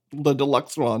deluxe. The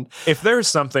deluxe one. If there's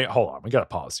something, hold on, we got to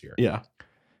pause here. Yeah.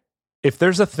 If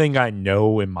there's a thing I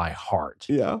know in my heart,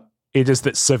 it is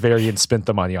that Severian spent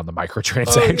the money on the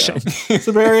microtransaction. Oh, yeah.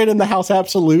 Severian in the House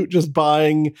Absolute just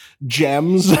buying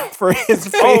gems for his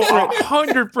favorite,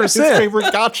 100%. His favorite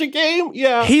gacha game.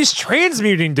 Yeah, he's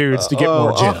transmuting dudes to get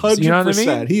more gems. 100%. You know what I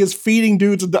mean? He is feeding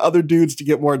dudes into other dudes to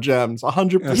get more gems.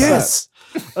 100%. Yes.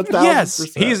 1,000%. Yes,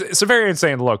 he's Severian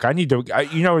saying, "Look, I need to.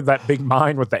 That big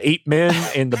mine with the 8 men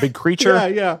and the big creature.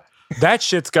 Yeah. That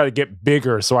shit's got to get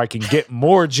bigger so I can get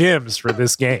more gems for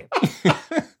this game."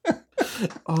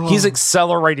 He's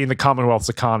accelerating the Commonwealth's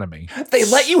economy. They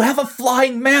let you have a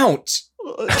flying mount.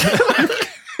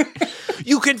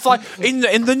 You can fly in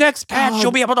the next patch.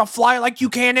 You'll be able to fly like you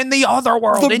can in the other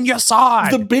world in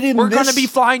Yasad. We're going to be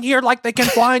flying here like they can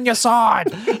fly in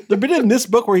Yasad. The bit in this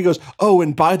book where he goes, "Oh,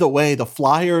 and by the way, the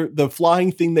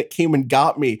flying thing that came and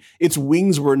got me, its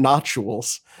wings were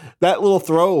noctuals." That little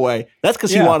throwaway. That's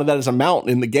because he wanted that as a mount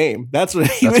in the game. That's what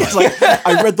he was like.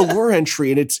 I read the lore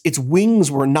entry, and its wings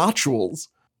were noctuals.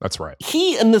 That's right.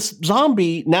 He and this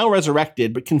zombie, now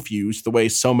resurrected but confused, the way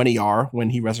so many are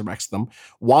when he resurrects them,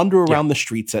 wander around the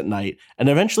streets at night and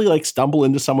eventually stumble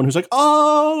into someone who's like,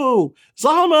 "Oh,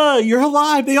 Zama, you're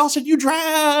alive. They all said you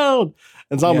drowned."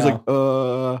 And Zama's like,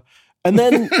 And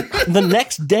then the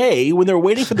next day, when they're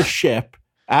waiting for the ship,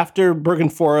 after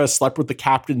Bergenfora slept with the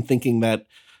captain thinking that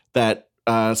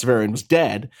Severian was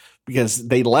dead, because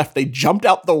they jumped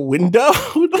out the window.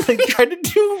 They tried to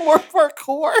do more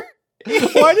parkour.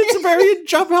 Why did Severian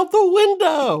jump out the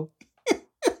window?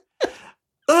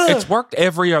 It's worked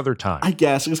every other time. I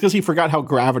guess it's because he forgot how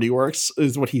gravity works,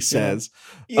 is what he says.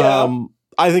 Yeah.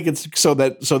 I think it's so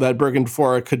that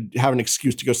Bergenfora could have an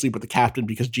excuse to go sleep with the captain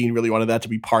because Jean really wanted that to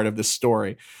be part of this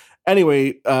story.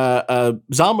 Anyway,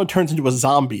 Zama turns into a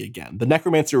zombie again. The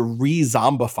necromancer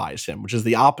re-zombifies him, which is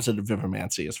the opposite of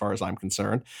vivimancy as far as I'm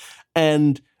concerned.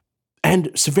 And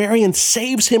Severian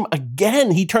saves him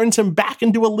again. He turns him back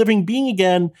into a living being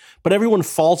again, but everyone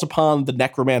falls upon the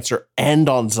necromancer and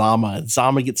on Zama. And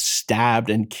Zama gets stabbed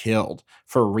and killed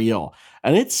for real.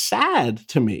 And it's sad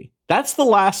to me. That's the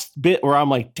last bit where I'm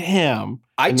like, damn.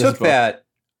 I took that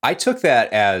I took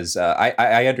that as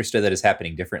I understood that as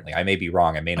happening differently. I may be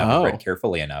wrong. I may not have read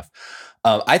carefully enough.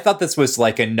 I thought this was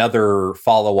like another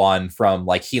follow-on from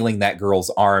like healing that girl's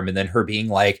arm and then her being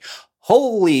like,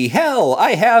 holy hell,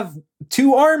 I have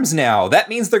 2 arms now. That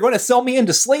means they're going to sell me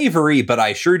into slavery, but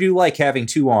I sure do like having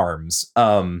 2 arms.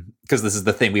 Because this is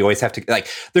the thing we always have to like.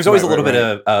 There's always a little bit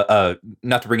of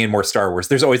not to bring in more Star Wars.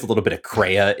 There's always a little bit of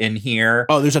Kreia in here.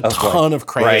 Oh, there's a ton of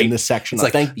Kreia in this section. It's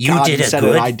like, thank you God did you a said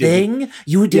good it, thing.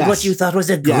 You did what you thought was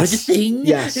a good thing.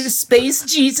 Yes. Space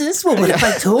Jesus. Well, what if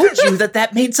I told you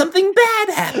that made something bad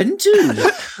happen too?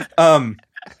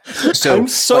 So I'm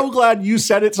so glad you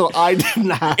said it, so I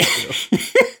didn't have to.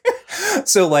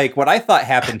 So, like, what I thought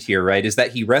happened here, right, is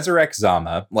that he resurrects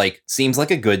Zama, like, seems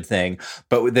like a good thing,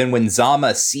 but then when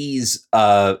Zama sees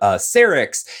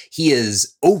Syrinx, he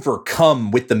is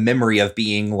overcome with the memory of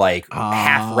being, like,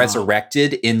 half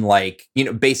resurrected in, like, you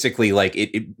know, basically, like,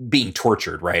 it being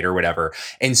tortured, right, or whatever.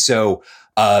 And so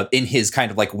in his kind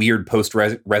of like weird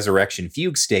post-resurrection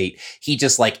fugue state, he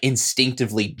just like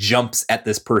instinctively jumps at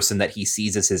this person that he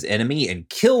sees as his enemy and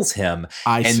kills him.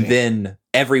 Then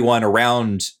everyone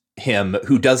around him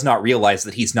who does not realize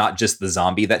that he's not just the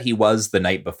zombie that he was the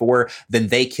night before, then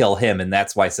they kill him. And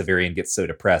that's why Severian gets so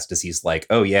depressed, as he's like,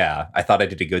 oh yeah, I thought I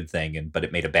did a good thing, but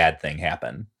it made a bad thing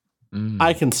happen.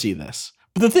 I can see this.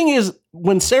 But the thing is,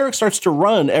 when Syrinx starts to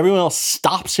run, everyone else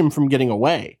stops him from getting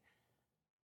away.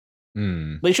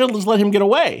 They should have just let him get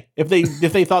away if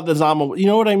they thought the Zama, you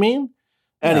know what I mean?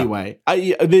 Anyway,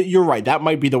 you're right. That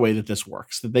might be the way that this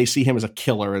works, that they see him as a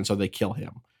killer and so they kill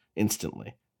him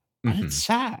instantly. But it's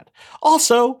sad.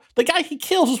 Also, the guy he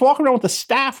kills is walking around with a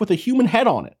staff with a human head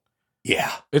on it.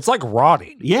 Yeah. It's like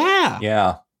rotting. Yeah.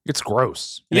 Yeah. It's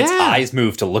gross. And its eyes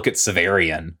move to look at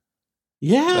Severian.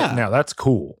 Yeah. Now that's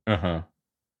cool.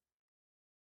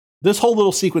 This whole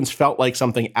little sequence felt like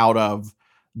something out of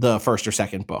the first or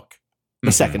second book.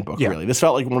 The second book, really. This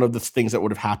felt like one of the things that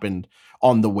would have happened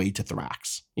on the way to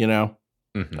Thrax, you know?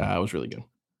 It was really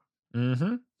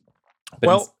good.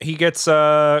 Well, he gets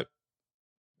pointed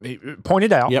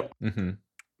out. Yep.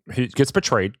 He gets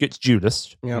betrayed, gets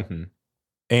Judas. Yep.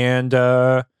 And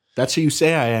that's who you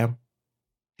say I am.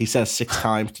 He says 6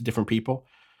 times to different people.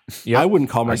 I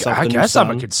wouldn't call myself I guess I'm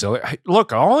a conciliator. Look,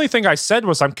 the only thing I said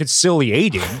was I'm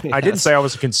conciliating. I didn't say I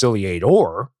was a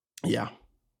conciliator. Yeah.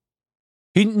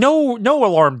 No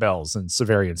alarm bells in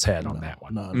Severian's head on that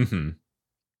one. None.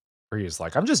 Where he's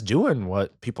like, I'm just doing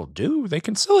what people do. They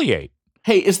conciliate.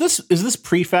 Hey, is this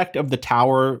prefect of the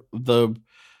tower the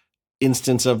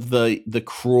instance of the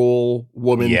cruel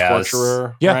woman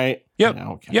torturer? Yeah. Right? Yep. Yeah,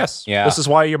 okay. Yes. Yeah. This is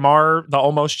why Yamar, the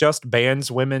almost just, bans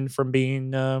women from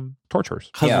being torturers.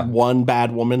 Because of one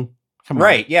bad woman.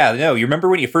 Right. Yeah. No, you remember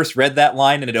when you first read that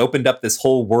line and it opened up this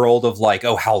whole world of like,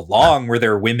 oh, how long were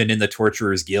there women in the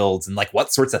torturers guilds and like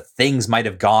what sorts of things might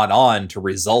have gone on to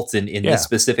result in this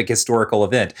specific historical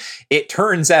event. It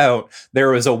turns out there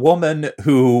was a woman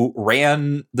who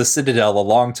ran the Citadel a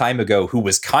long time ago who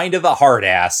was kind of a hard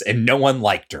ass and no one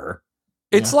liked her.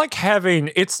 It's like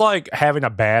having a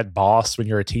bad boss when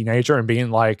you're a teenager and being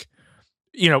like,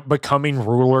 you know, becoming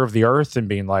ruler of the earth and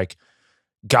being like,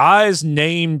 guys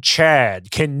named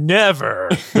Chad can never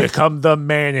become the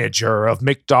manager of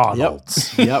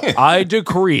McDonald's. Yep. I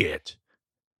decree it.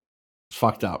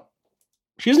 Fucked up.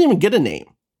 She doesn't even get a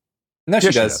name. No,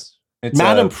 she does. It's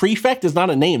Madam Prefect is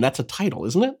not a name. That's a title,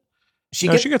 isn't it? She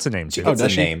gets a name too. She gets a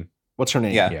name. What's her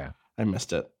name? Yeah. I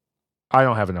missed it. I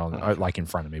don't have it on like in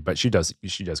front of me, but she does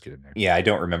get a name. Yeah, I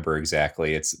don't remember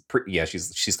exactly. It's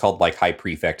she's called like High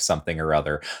Prefect something or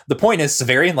other. The point is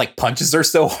Severian like punches her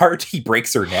so hard he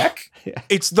breaks her neck.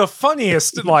 It's the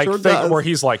funniest thing where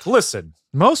he's like, listen,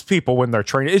 most people when they're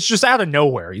training, it's just out of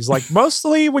nowhere. He's like,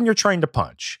 mostly when you're trained to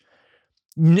punch,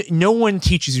 no one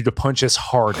teaches you to punch as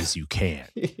hard as you can.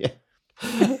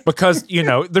 Because, you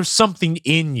know, there's something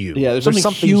in you. Yeah, there's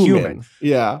something human.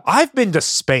 Yeah. I've been to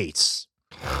space.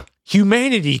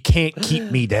 Humanity can't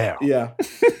keep me down. Yeah.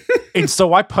 And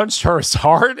so I punched her as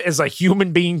hard as a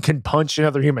human being can punch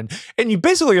another human. And he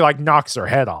basically like knocks her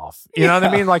head off. You know what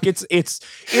I mean? Like it is.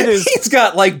 He's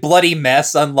got like bloody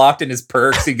mess unlocked in his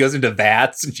perks. He goes into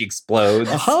vats and she explodes.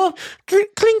 Uh-huh. Clink,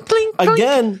 clink, clink, clink.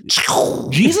 Again,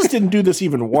 Jesus didn't do this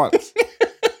even once.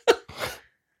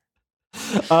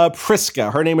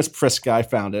 Priska. Her name is Priska. I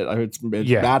found it. It's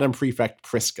Madam Prefect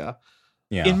Priska.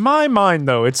 Yeah. In my mind,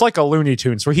 though, it's like a Looney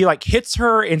Tunes where he like hits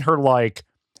her and her like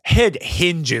head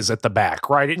hinges at the back,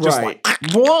 right? It just like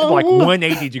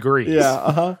 180 degrees.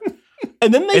 Yeah.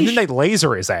 And then they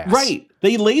laser his ass. Right.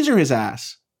 They laser his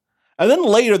ass. And then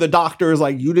later the doctor is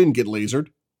like, you didn't get lasered.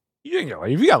 You didn't get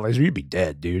lasered. If you got lasered, you'd be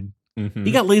dead, dude.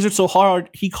 He got lasered so hard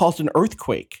he caused an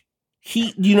earthquake.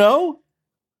 He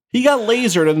got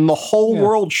lasered and the whole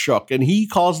world shook, and he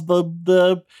caused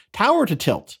the tower to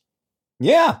tilt.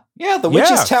 Yeah. The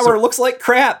witch's tower looks like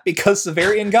crap because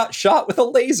Severian got shot with a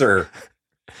laser.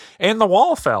 And the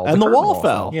wall fell. And the wall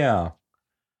fell. Yeah.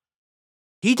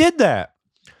 He did that.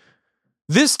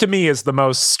 This to me is the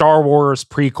most Star Wars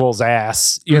prequels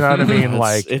ass. You know what I mean?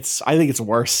 I think it's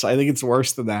worse. I think it's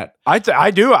worse than that. I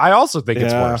do. I also think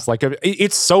it's worse. Like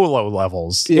it's Solo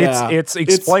levels. Yeah. It's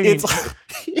explaining.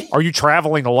 Are you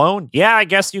traveling alone? Yeah, I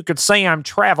guess you could say I'm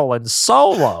traveling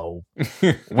solo.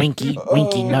 Winky,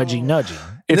 nudgy, nudgy.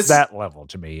 It's that level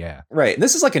to me. Yeah. Right. And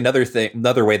this is like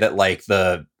another way that like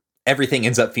everything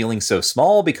ends up feeling so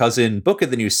small, because in Book of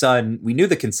the New Sun, we knew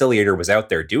the Conciliator was out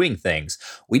there doing things.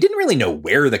 We didn't really know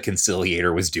where the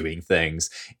Conciliator was doing things.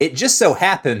 It just so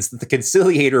happens that the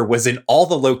Conciliator was in all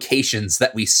the locations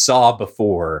that we saw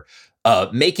before,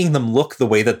 making them look the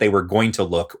way that they were going to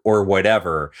look or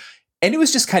whatever. And it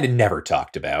was just kind of never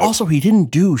talked about. Also, he didn't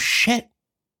do shit.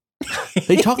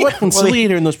 They talk about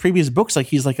Conciliator in those previous books like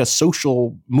he's like a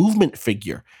social movement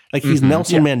figure. Like he's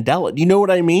Nelson Mandela. Do you know what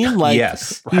I mean? Like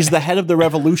he's the head of the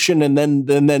revolution and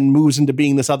then moves into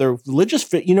being this other religious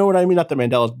figure. You know what I mean? Not that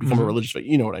Mandela's become a religious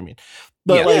figure. You know what I mean?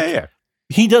 But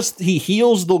he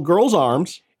heals the girl's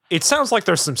arms. It sounds like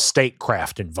there's some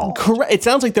statecraft involved. Correct. It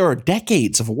sounds like there are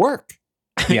decades of work.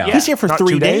 Yeah. He's here for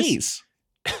 3 days.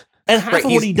 And half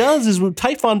of what he does is with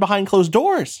Typhon behind closed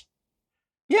doors.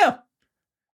 Yeah.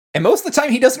 And most of the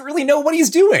time, he doesn't really know what he's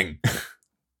doing.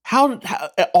 How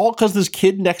all because this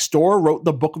kid next door wrote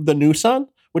the Book of the New Sun,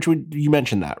 which you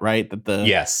mentioned that, right? That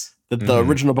the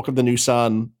original Book of the New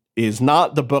Sun is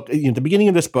not the book. You know, the beginning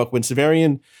of this book, when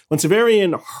Severian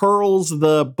hurls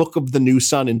the Book of the New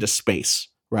Sun into space,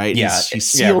 right? Yeah,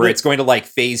 where it's going to like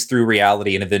phase through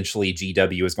reality, and eventually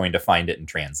GW is going to find it and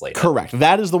translate it. Correct.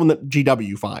 That is the one that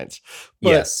GW finds. But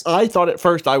yes, I thought at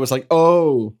first I was like,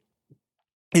 oh.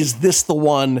 Is this the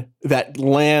one that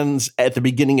lands at the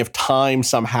beginning of time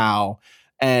somehow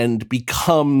and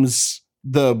becomes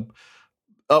the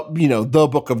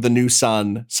Book of the New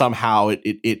Sun? Somehow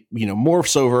it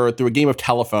morphs over through a game of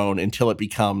telephone until it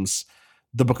becomes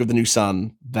the Book of the New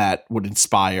Sun that would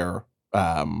inspire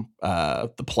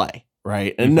the play,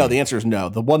 right? And no, the answer is no.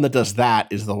 The one that does that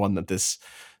is the one that this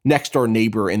next door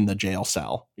neighbor in the jail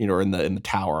cell, or in the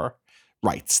tower,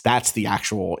 writes. That's the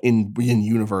actual in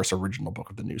universe original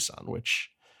Book of the New Sun, which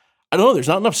I don't know. There's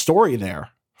not enough story there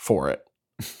for it.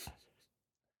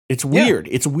 It's weird.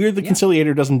 It's weird the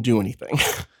Conciliator doesn't do anything.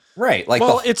 Right. Like,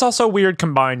 it's also weird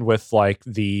combined with like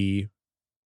the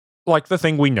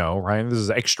thing we know, right? This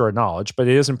is extra knowledge, but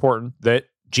it is important that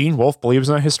Gene Wolfe believes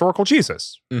in a historical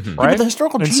Jesus, right? Yeah, but the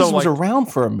historical Jesus was around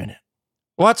for a minute.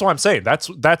 Well, that's what I'm saying.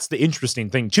 That's the interesting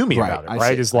thing to me about it,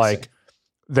 right? Is like,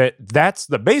 that's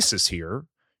the basis here.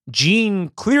 Gene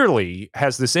clearly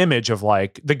has this image of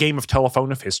like the game of telephone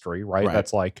of history, right?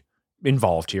 That's like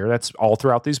involved here. That's all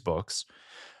throughout these books.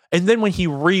 And then when he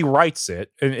rewrites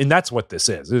it, and that's what this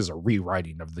is. This is a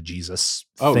rewriting of the Jesus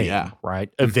thing, right?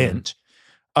 Event.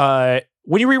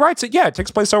 When he rewrites it, it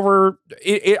takes place over,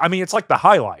 I mean, it's like the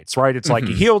highlights, right? It's like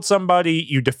you healed somebody,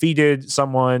 you defeated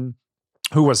someone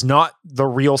who was not the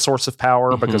real source of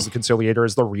power, because the Conciliator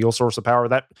is the real source of power.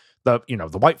 That the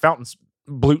White Fountain's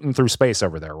bluting through space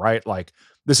over there, right? Like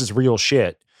this is real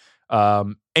shit.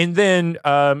 And then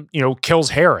kills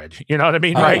Herod, you know what I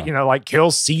mean? Right. Like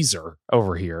kills Caesar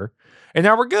over here. And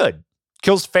now we're good.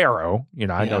 Kills Pharaoh.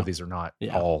 I know these are not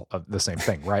all of the same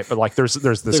thing, right? But like there's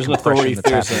this compression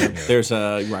that's happening here. There's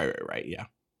a right, yeah.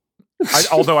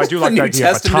 Although I do like the idea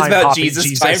of a time about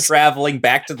Jesus time traveling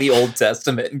back to the Old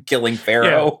Testament and killing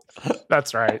Pharaoh. Yeah,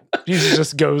 that's right. Jesus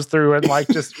just goes through and like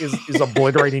just is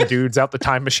obliterating dudes out the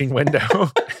time machine window.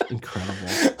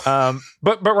 Incredible.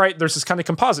 But right, there's this kind of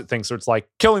composite thing. So it's like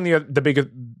killing the big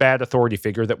bad authority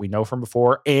figure that we know from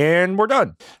before, and we're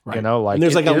done. Right. And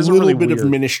there's like a little bit of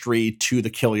ministry to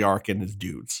the Kiliarch and his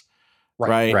dudes.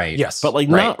 Right. Yes. But like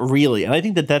not really. And I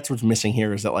think that's what's missing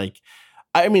here is that like,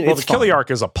 I mean, the Kiliarch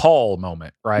is a Paul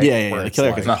moment, right? Yeah. The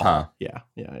Kiliarch is like, Paul. Yeah.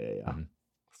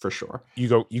 For sure.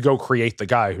 You go create the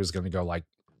guy who's going to go like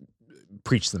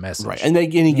preach the message, right? And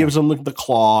he gives them the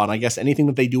claw, and I guess anything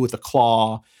that they do with the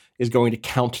claw is going to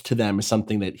count to them as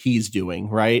something that he's doing,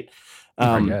 right?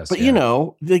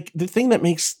 The thing that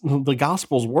makes the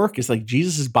Gospels work is like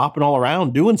Jesus is bopping all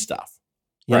around doing stuff,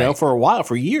 you know, for a while,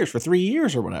 for years, for 3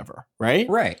 years or whatever, right?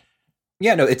 Right.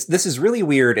 Yeah, no, this is really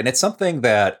weird, and it's something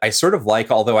that I sort of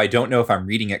like, although I don't know if I'm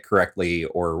reading it correctly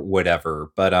or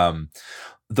whatever. But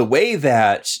the way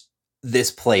that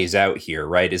this plays out here,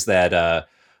 right, is that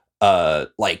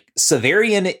like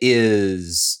Severian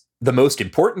is the most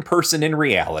important person in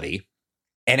reality,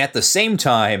 And at the same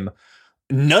time,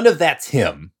 none of that's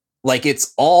him. Like,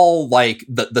 it's all like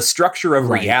the structure of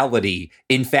reality,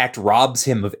 in fact, robs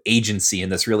him of agency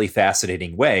in this really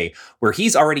fascinating way, where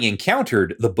he's already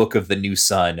encountered the Book of the New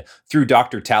Sun through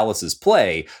Dr. Talus's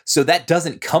play. So that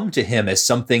doesn't come to him as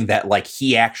something that like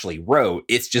he actually wrote.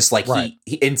 It's just like he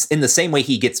in the same way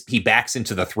he backs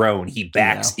into the throne, he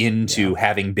backs into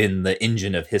having been the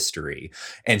engine of history.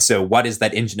 And so what is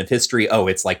that engine of history? Oh,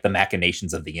 it's like the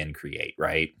machinations of the Increate,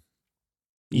 right?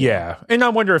 Yeah. And I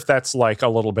wonder if that's like a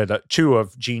little bit too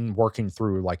of Gene working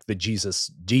through like the Jesus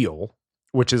deal,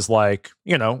 which is like,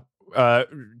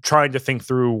 trying to think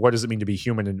through what does it mean to be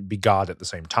human and be God at the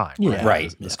same time. Yeah.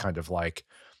 Right. This kind of like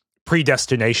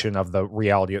predestination of the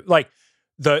reality. Like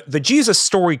the Jesus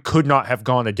story could not have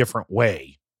gone a different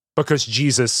way because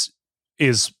Jesus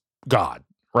is God,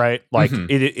 right? Like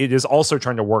it is also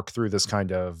trying to work through this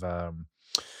kind of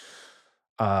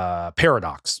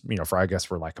paradox,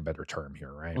 for lack of a better term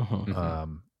here, right?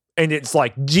 And it's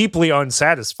like deeply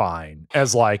unsatisfying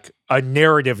as like a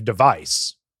narrative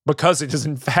device because it is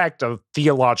in fact a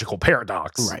theological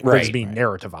paradox that's being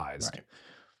narrativized.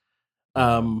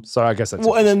 So I guess that's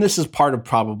and then this is part of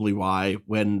probably why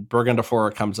when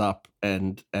Burgundifor comes up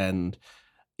and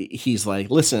he's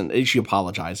like, listen, she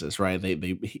apologizes, right?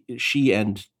 She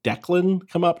and Declan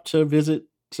come up to visit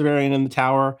Severian in the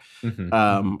tower.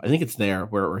 I think it's there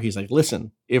where he's like,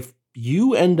 listen, if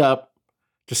you end up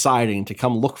deciding to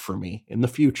come look for me in the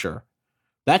future,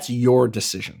 that's your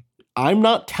decision. I'm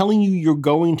not telling you you're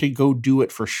going to go do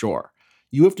it for sure.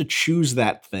 You have to choose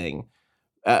that thing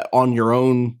on your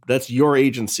own. That's your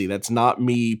agency. That's not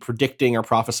me predicting or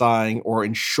prophesying or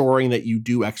ensuring that you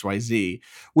do XYZ,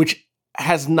 which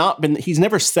has not been, he's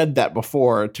never said that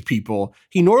before to people.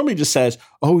 He normally just says,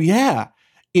 oh yeah,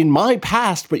 in my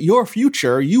past, but your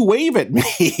future, you wave at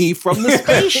me from the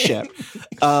spaceship.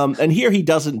 And here he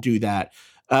doesn't do that,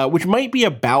 which might be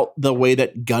about the way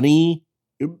that Gunny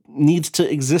needs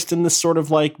to exist in this sort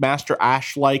of like Master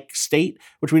Ash-like state,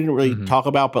 which we didn't really talk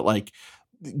about, but like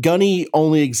Gunny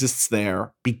only exists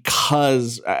there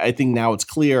because I think now it's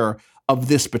clear of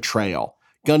this betrayal.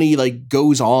 Gunny like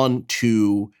goes on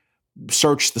to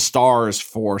search the stars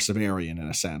for Severian in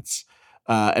a sense.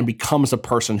 And becomes a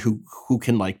person who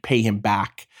can like pay him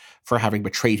back for having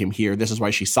betrayed him here. This is why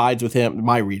she sides with him.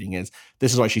 My reading is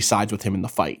this is why she sides with him in the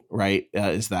fight, right?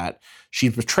 Is that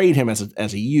she's betrayed him as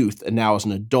a youth and now as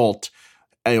an adult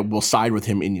will side with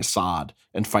him in Yasad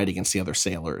and fight against the other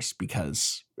sailors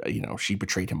because, she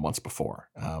betrayed him once before.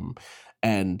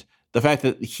 And the fact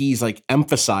that he's like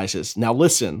emphasizes, now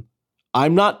listen,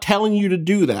 I'm not telling you to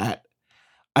do that,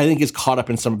 I think is caught up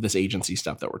in some of this agency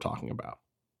stuff that we're talking about.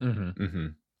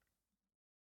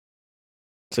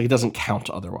 So he doesn't count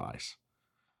otherwise.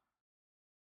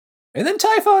 And then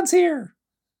Typhon's here.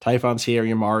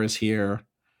 Yamar is here.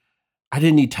 I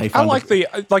didn't need Typhon. I like the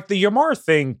Yamar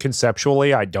thing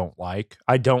conceptually. I don't like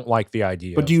the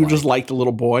idea. But do you just like the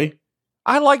little boy?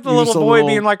 I like the little boy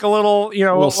being like a little,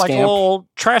 like a little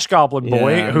trash goblin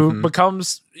boy who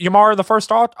becomes Yamar the first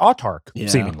autarch,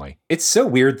 seemingly. It's so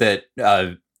weird that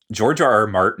George R.R.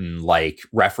 Martin like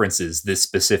references this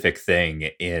specific thing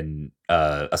in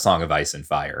A Song of Ice and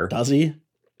Fire. Does he?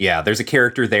 Yeah, there's a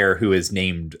character there who is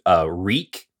named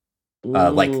Reek.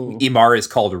 Like Imar is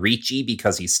called Reechy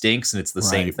because he stinks, and it's the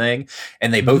same thing.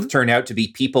 And they both turn out to be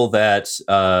people that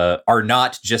are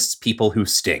not just people who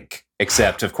stink.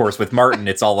 Except, of course, with Martin,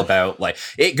 it's all about like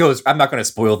it goes. I'm not going to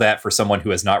spoil that for someone who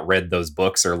has not read those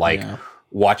books or like. Yeah.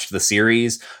 Watched the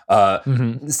series.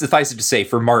 Suffice it to say,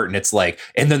 for Martin, it's like,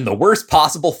 and then the worst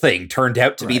possible thing turned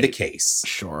out to be the case.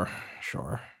 Sure.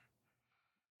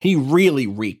 He really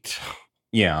reeked.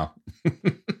 Yeah.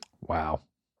 Wow.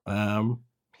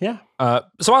 Yeah.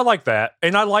 So I like that,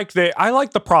 and I like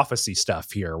the prophecy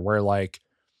stuff here, where like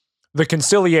the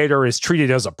conciliator is treated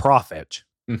as a prophet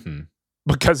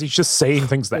because he's just saying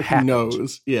things that happen. He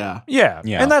knows. Yeah.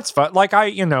 And that's fun. Like I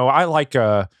like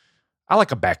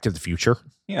a Back to the Future.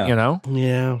 Yeah.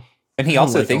 Yeah. And he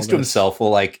also thinks to himself, well,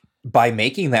 like, by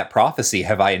making that prophecy,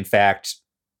 have I in fact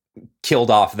killed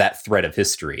off that thread of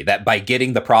history? That by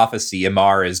getting the prophecy,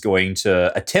 Imar is going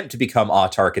to attempt to become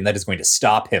autarch, and that is going to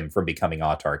stop him from becoming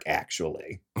autarch,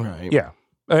 actually. Right. Yeah.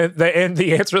 And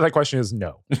the answer to that question is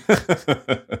no.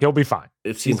 He'll be fine.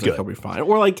 It seems like he'll be fine.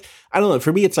 Or like, I don't know.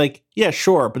 For me, it's like, yeah,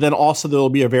 sure. But then also there'll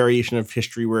be a variation of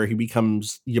history where he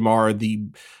becomes Yamar the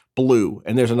Blue,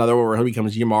 and there's another one where he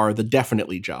becomes Yamar the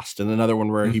Definitely Just, and another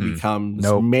one where he becomes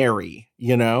Mary.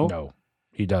 No,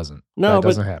 he doesn't. No, that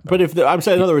doesn't happen. But if I'm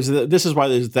saying, in other words, this is why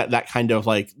there's that kind of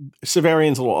like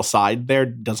Severian's little aside there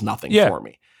does nothing for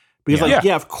me, Because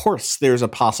of course there's a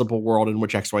possible world in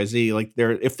which XYZ, like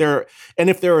if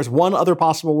there is one other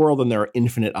possible world, then there are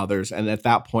infinite others. And at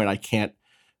that point I can't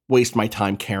waste my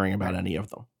time caring about any of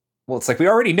them. Well, it's like, we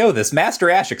already know this. Master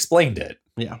Ash explained it.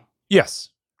 Yeah. Yes.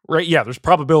 Right. Yeah. There's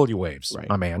probability waves, Right,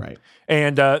 my man. right.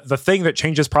 And the thing that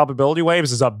changes probability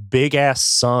waves is a big ass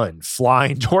sun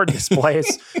flying toward this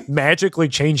place, magically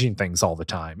changing things all the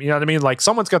time. You know what I mean? Like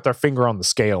someone's got their finger on the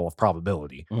scale of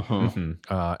probability. And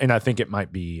I think it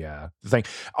might be the thing.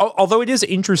 Although it is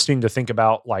interesting to think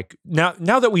about, like now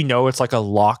that we know it's like a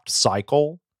locked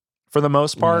cycle for the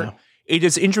most part, it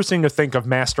is interesting to think of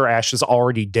Master Ash is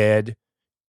already dead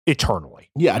eternally.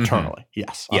 Yeah, eternally.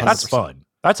 Yes. Yeah, that's fun.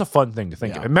 That's a fun thing to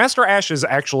think of. And Master Ash is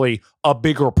actually a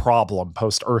bigger problem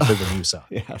post Urth of the New Sun.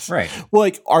 Yes. Right. Well,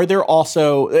 like, are there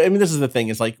also, I mean, this is the thing,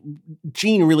 is like,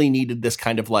 Gene really needed this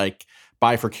kind of like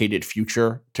bifurcated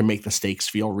future to make the stakes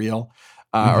feel real.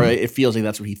 Or it feels like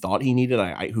that's what he thought he needed.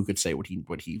 Who could say what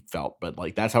he felt, but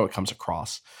like, that's how it comes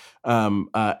across.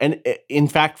 And in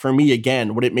fact, for me,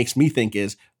 again, what it makes me think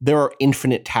is there are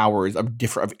infinite towers of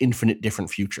infinite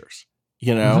different futures,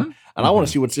 you know? And I want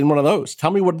to see what's in one of those.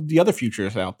 Tell me what the other future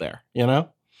is out there, you know?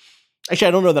 Actually,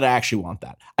 I don't know that I actually want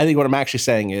that. I think what I'm actually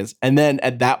saying is, and then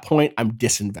at that point, I'm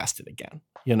disinvested again,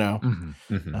 you know?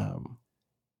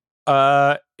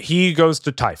 He goes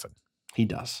to Typhon. He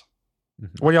does.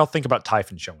 What do y'all think about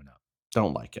Typhon showing up?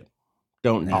 Don't like it.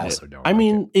 Don't need also it. don't I like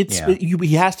mean, it.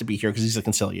 he has to be here because he's a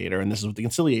conciliator, and this is what the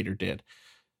conciliator did.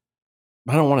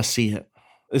 I don't want to see it.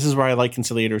 This is where I like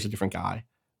conciliator as a different guy.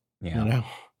 Yeah. You know?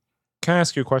 Can I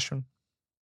ask you a question?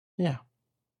 Yeah.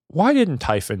 Why didn't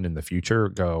Typhon in the future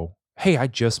go, hey, I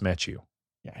just met you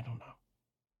Yeah, I don't know.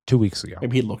 2 weeks ago?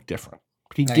 Maybe he looked different.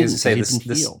 But he I was didn't gonna say say this- he'd been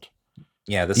this- healed.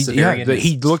 Yeah, the He Severian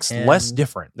is looks 10 less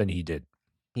different than he did.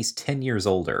 He's 10 years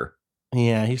older.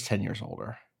 Yeah, he's 10 years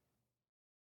older.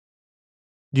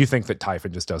 Do you think that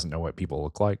Typhon just doesn't know what people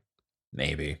look like?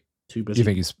 Maybe. Too Do busy. you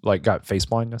think he's like got face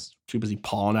blindness? Too busy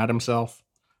pawing at himself.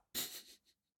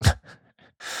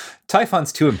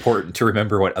 Typhon's too important to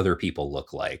remember what other people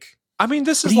look like. I mean,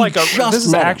 this But is he like just this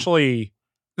is met him. actually,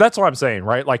 that's what I'm saying,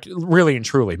 right? Like really and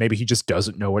truly, maybe he just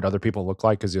doesn't know what other people look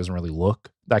like because he doesn't really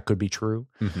look. That could be true.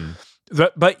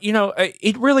 But you know,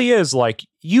 it really is like,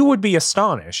 you would be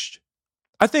astonished.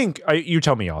 I think, you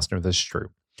tell me, Austin, if this is true.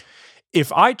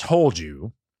 If I told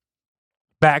you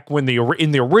back when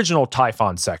in the original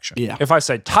Typhon section, if I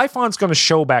said Typhon's going to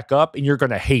show back up and you're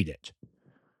going to hate it,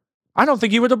 I don't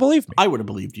think you would have believed me. I would have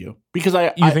believed you because I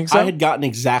think so? I had gotten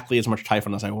exactly as much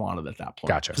Typhon as I wanted at that point.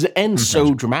 Gotcha. Because it ends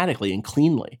so dramatically and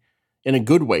cleanly, in a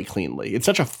good way, cleanly. It's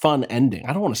such a fun ending.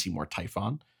 I don't want to see more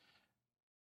Typhon.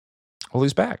 Well,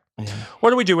 he's back. Yeah. What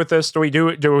do we do with this? Do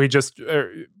we just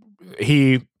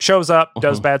he shows up,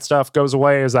 does bad stuff, goes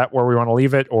away? Is that where we want to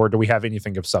leave it, or do we have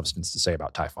anything of substance to say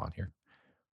about Typhon here?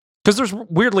 Because there's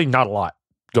weirdly not a lot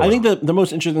going on. I think the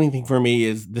most interesting thing for me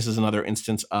is this is another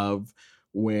instance of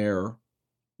where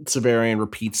Severian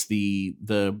repeats the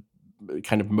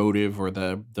kind of motive or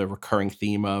the recurring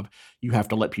theme of you have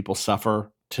to let people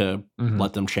suffer to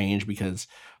let them change, because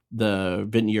the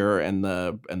Vintnir and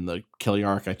the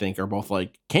Kiliarch, I think, are both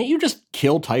like, can't you just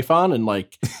kill Typhon and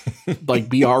like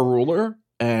be our ruler?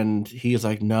 And he's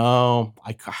like, no,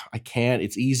 I can't.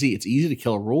 It's easy to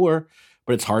kill a ruler,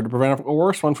 but it's hard to prevent a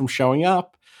worse one from showing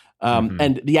up.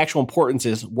 And the actual importance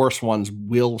is worse ones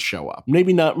will show up.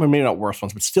 Maybe not worse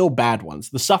ones, but still bad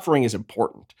ones. The suffering is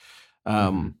important.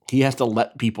 He has to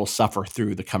let people suffer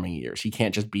through the coming years. He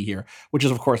can't just be here, which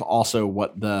is of course also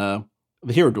what the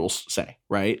hero duels say,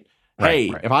 right?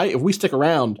 Hey, if we stick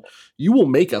around, you will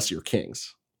make us your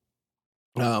kings.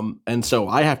 And so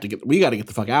we got to get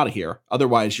the fuck out of here.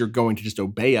 Otherwise you're going to just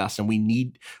obey us. And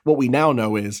what we now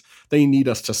know is they need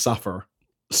us to suffer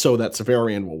so that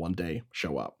Severian will one day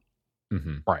show up.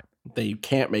 Right. They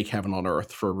can't make heaven on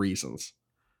earth for reasons.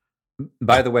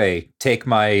 By the way, take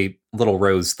my little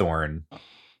rose thorn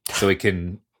so it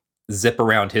can zip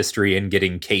around history and get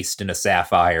encased in a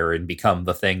sapphire and become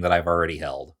the thing that I've already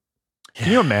held.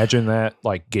 Can you imagine that,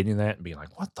 like getting that and being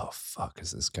like, what the fuck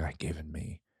is this guy giving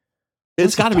me?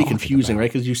 It's got to be talking confusing, about?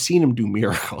 right? Because you've seen him do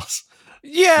miracles.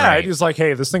 Yeah. Right. It was like,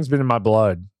 hey, this thing's been in my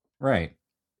blood. Right.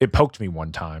 It poked me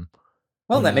one time.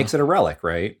 Well, Yeah. that makes it a relic,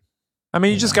 right? I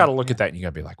mean, you just got to look at that and you got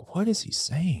to be like, what is he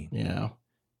saying? Yeah.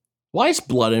 Why is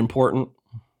blood important?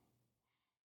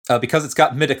 Because it's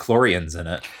got midichlorians in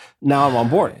it. Now I'm on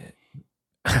board.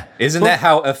 Isn't that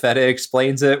how Aphetta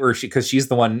explains it? Where because she's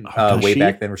the one does way she?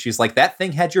 back then where she's like, that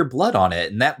thing had your blood on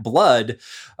it, and that blood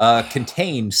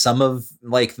contained some of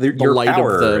like your light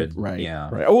power. of the and- right. Yeah.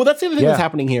 Right. Oh, that's the other thing Yeah. that's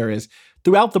happening here is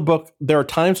throughout the book, there are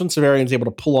times when Severian's able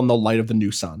to pull on the light of the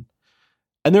new sun.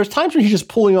 And there's times when he's just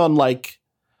pulling on like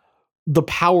the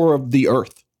power of the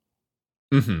Urth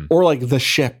or like the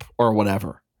ship or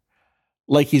whatever.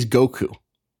 Like he's Goku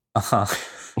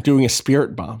doing a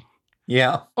spirit bomb.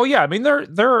 Yeah. Oh yeah. I mean, there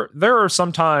are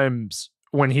some times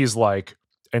when he's like,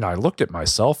 and I looked at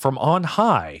myself from on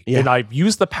high, and I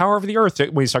used the power of the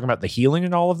Urth when he's talking about the healing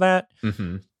and all of that.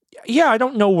 Yeah, I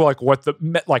don't know like what the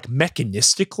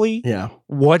mechanistically,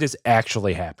 what is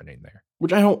actually happening there.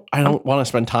 Which I don't want to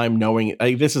spend time knowing.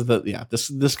 This is the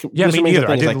this. Yeah, this me neither.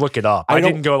 I didn't like, look it up. I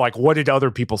didn't go like, what did other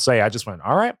people say? I just went,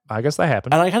 all right, I guess that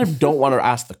happened. And I kind of don't want to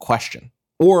ask the question.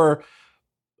 Or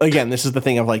again, this is the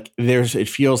thing of like, it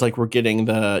feels like we're getting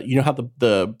you know how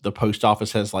the post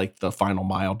office has like the final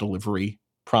mile delivery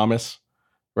promise,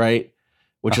 right?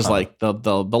 Which is like the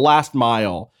last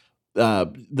mile.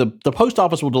 The post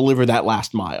office will deliver that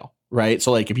last mile, right?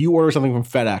 So like if you order something from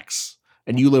FedEx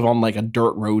and you live on like a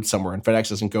dirt road somewhere and FedEx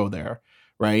doesn't go there,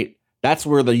 right? That's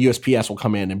where the USPS will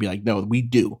come in and be like, no, we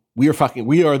do. We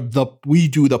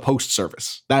do the post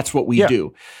service. That's what we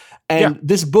do. And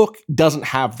this book doesn't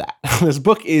have that. This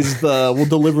book is we'll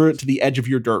deliver it to the edge of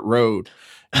your dirt road.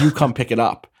 You come pick it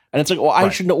up. And it's like, well, I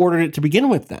shouldn't have ordered it to begin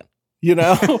with then. You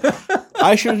know,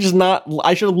 I should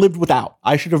have lived without.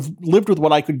 I should have lived with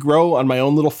what I could grow on my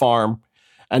own little farm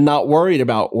and not worried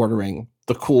about ordering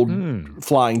the cool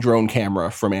flying drone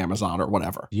camera from Amazon or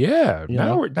whatever. Yeah.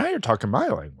 Now you're talking my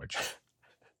language.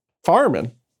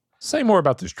 Farming. Say more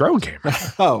about this drone camera.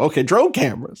 Oh, okay. Drone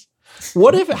cameras.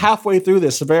 What if halfway through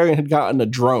this, Severian had gotten a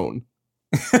drone?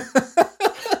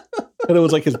 And it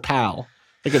was like his pal.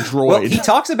 Like a droid. Well, he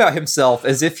talks about himself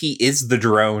as if he is the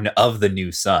drone of the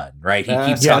new sun, right? He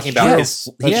keeps talking about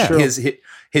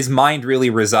his mind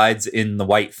really resides in the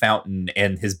White Fountain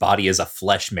and his body is a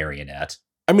flesh marionette.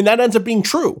 I mean, that ends up being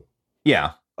true.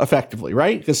 Yeah. Effectively,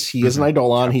 right? Because he is an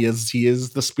Eidolon. Yeah. He is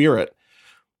the spirit.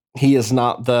 He is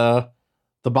not the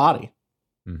body.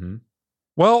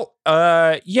 Well,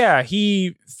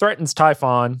 he threatens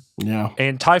Typhon. Yeah.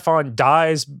 And Typhon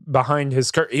dies behind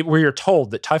his curtain. We are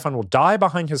told that Typhon will die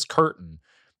behind his curtain.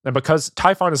 And because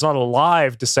Typhon is not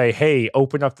alive to say, hey,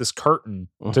 open up this curtain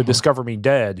to discover me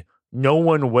dead, no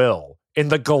one will. And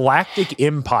the galactic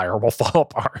empire will fall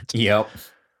apart. Yep.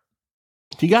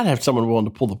 You got to have someone willing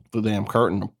to pull the damn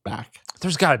curtain back.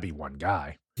 There's got to be one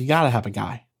guy. You got to have a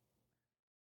guy.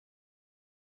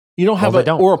 You don't have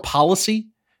or a policy?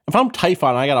 If I'm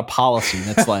Typhon, I got a policy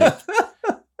that's like,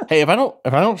 hey, if I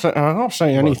don't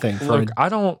say anything. I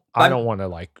don't want to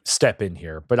like step in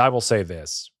here, but I will say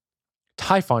this: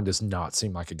 Typhon does not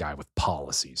seem like a guy with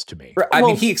policies to me. I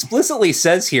mean, he explicitly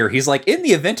says here, he's like, in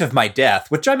the event of my death,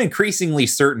 which I'm increasingly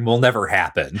certain will never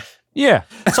happen. Yeah,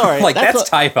 sorry, like that's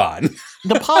Typhon.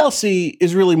 The policy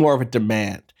is really more of a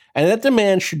demand, and that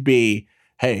demand should be,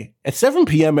 hey, at 7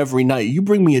 p.m. every night, you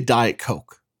bring me a Diet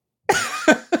Coke.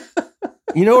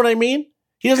 You know what I mean?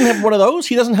 He doesn't have one of those.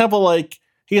 He doesn't have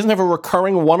a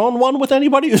recurring one-on-one with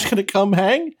anybody who's going to come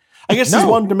hang. I guess his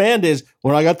one demand is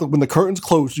when the curtains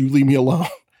close, you leave me alone.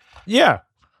 Yeah.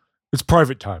 It's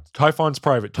private time. Typhon's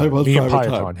private time. Me and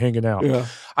Piaton hanging out. Yeah.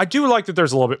 I do like that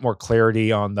there's a little bit more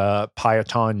clarity on the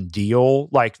Piaton deal.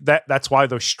 Like that's why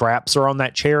those straps are on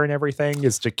that chair and everything,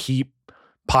 is to keep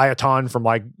Piaton from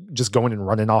like just going and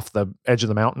running off the edge of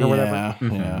the mountain or whatever.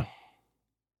 Yeah.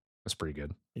 That's pretty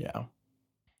good. Yeah.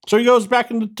 So he goes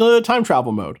back into time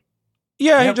travel mode.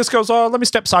 Yeah, he just goes, let me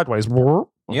step sideways.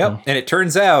 Yep. And it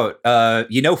turns out,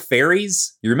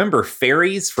 fairies? You remember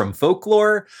fairies from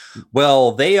folklore?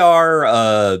 Well, they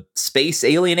are space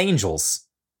alien angels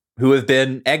who have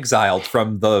been exiled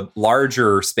from the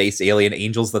larger space alien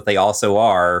angels that they also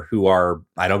are, who are,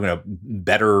 I don't know,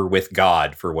 better with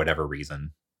God for whatever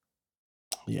reason.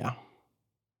 Yeah.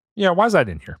 Yeah, why is that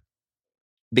in here?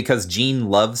 Because Gene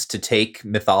loves to take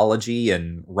mythology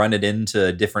and run it into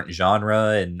a different genre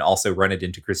and also run it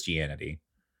into Christianity.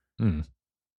 And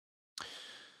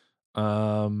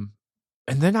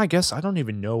then I guess I don't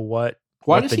even know why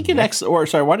does she get exiled?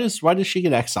 Why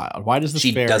does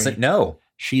this fairy? Doesn't know.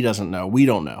 She doesn't know. We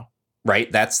don't know.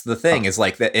 Right. That's the thing is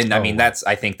like that. And I mean,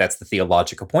 I think that's the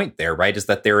theological point there, right? Is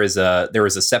that there is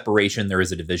a separation, there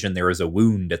is a division, there is a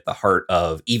wound at the heart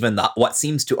of even what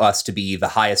seems to us to be the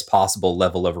highest possible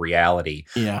level of reality,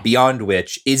 beyond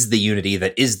which is the unity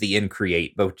that is the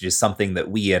increate, but which is something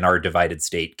that we in our divided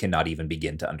state cannot even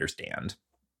begin to understand.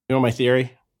 You know my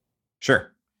theory?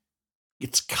 Sure.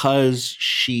 It's because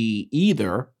she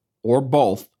either or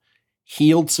both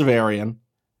healed Severian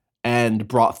and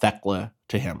brought Thekla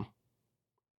to him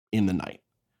in the night,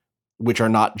 which are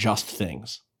not just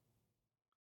things.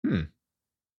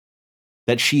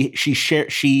 That she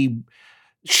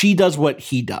does what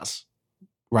he does,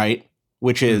 right?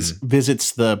 which is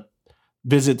treats the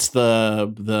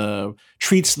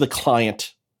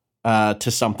client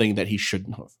to something that he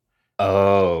shouldn't have.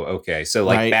 Oh, okay. So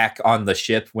like Right. back on the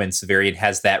ship when Severian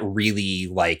has that really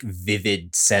like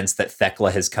vivid sense that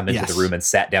Thekla has come into Yes. the room and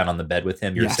sat down on the bed with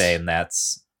him. You're Yes. saying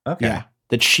that's okay. Yeah.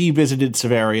 That she visited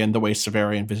Severian the way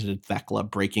Severian visited Thekla,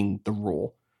 breaking the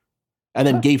rule. And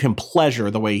then gave him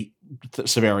pleasure the way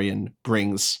Severian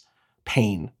brings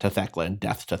pain to Thekla and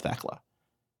death to Thekla.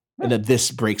 And that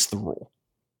this breaks the rule.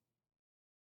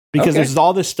 Because there's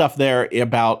all this stuff there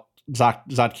about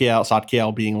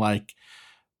Zadkiel being like,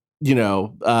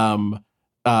 I'm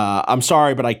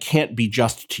sorry, but I can't be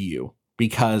just to you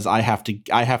because I have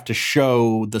to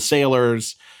show the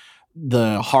sailors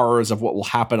the horrors of what will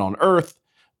happen on Urth.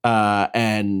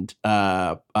 And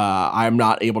I'm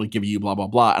not able to give you blah, blah,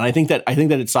 blah. And I think that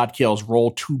it's Zadkiel's role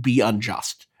to be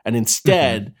unjust and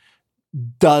instead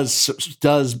does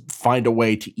find a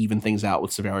way to even things out with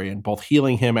Severian, both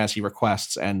healing him as he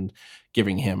requests and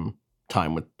giving him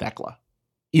time with Thekla.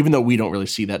 Even though we don't really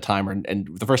see that time, and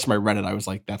the first time I read it, I was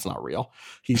like, "That's not real.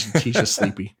 He's just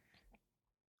sleepy."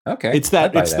 Okay, it's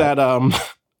that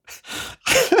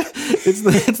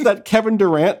Kevin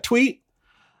Durant tweet.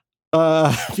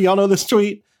 Do y'all know this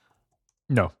tweet?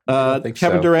 No.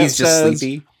 Kevin Durant He's just says,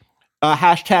 sleepy.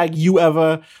 Hashtag you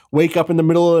ever wake up in the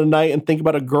middle of the night and think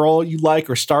about a girl you like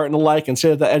or starting to like and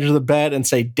sit at the edge of the bed and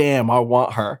say, "Damn, I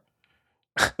want her."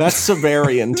 That's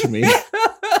Severian to me.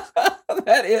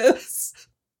 That is.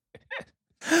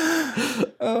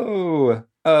 You were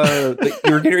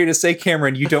getting ready to say,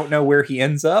 Cameron, you don't know where he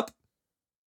ends up?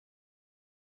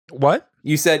 What?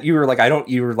 You said you were like,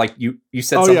 you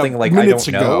said Oh, something yeah, like, I minutes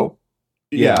don't ago. know.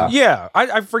 Yeah. Yeah,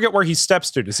 I forget where he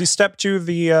steps to. Does he step to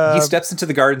the? He steps into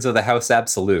the gardens of the House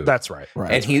Absolute. That's right.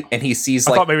 Right. And he sees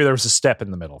I like, thought maybe there was a step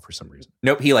in the middle for some reason.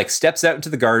 nope, he like steps out into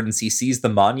the gardens, he sees the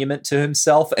monument to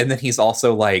himself, and then he's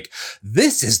also like,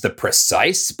 this is the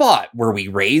precise spot where we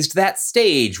raised that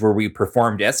stage where we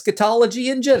performed eschatology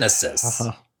and Genesis.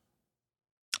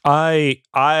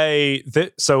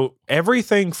 So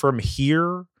everything from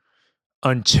here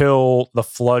until the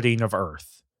flooding of Earth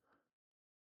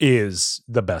is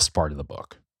the best part of the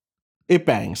book. It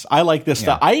bangs. I like this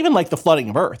stuff. I even like the flooding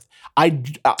of Earth.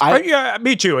 Yeah,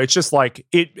 me too. It's just like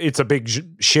it's a big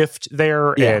shift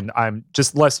there, and I'm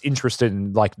just less interested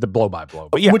in like the blow by blow.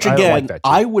 But yeah, which again, I like that too.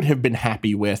 I would have been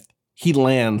happy with. He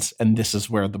lands, and this is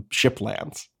where the ship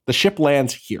lands. The ship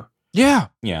lands here. Yeah,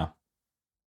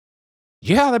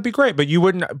 that'd be great. But you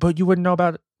wouldn't know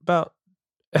about the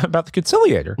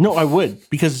conciliator. No, I would,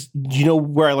 because do you know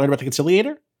where I learned about the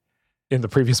conciliator? In the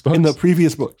previous books? In the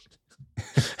previous book.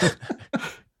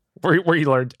 where you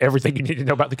learned everything you need to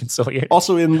know about the conciliator.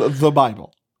 Also in the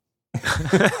Bible.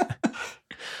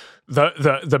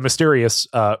 the mysterious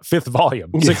sixth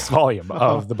volume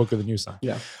of the Book of the New Sun.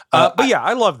 Yeah. But yeah,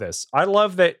 I love this. I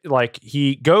love that like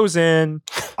he goes in.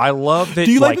 I love that.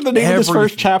 Do you like that the name of this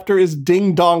first chapter is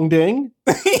Ding Dong Ding?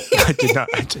 I did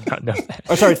not know that.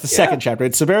 Oh, sorry, it's the second chapter.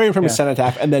 It's Severian from his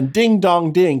cenotaph, and then Ding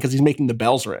Dong Ding because he's making the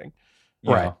bells ring.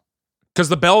 Right. Because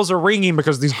the bells are ringing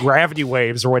because these gravity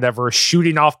waves or whatever are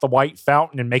shooting off the white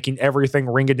fountain and making everything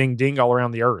ring-a-ding-ding all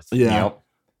around the Earth. Yeah. Yep.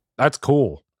 That's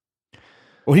cool.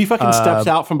 When he fucking steps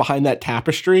out from behind that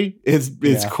tapestry, it's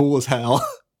cool as hell.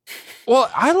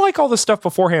 Well, I like all the stuff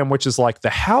beforehand, which is like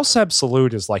the House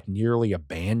Absolute is like nearly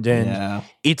abandoned. Yeah.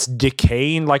 It's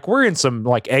decaying. Like we're in some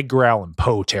like Edgar Allan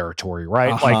Poe territory,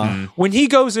 right? Like when he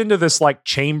goes into this like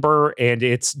chamber and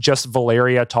it's just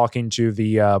Valeria talking to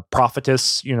the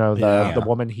prophetess, the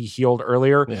woman he healed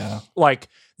earlier. Yeah. Like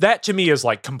that to me is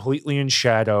like completely in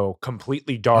shadow,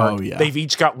 completely dark. Oh, yeah. They've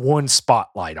each got one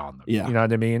spotlight on them. Yeah. You know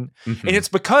what I mean? Mm-hmm. And it's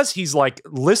because he's like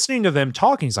listening to them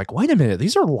talking. He's like, wait a minute,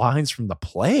 these are lines from the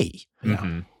play.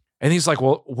 Mm-hmm. And he's like,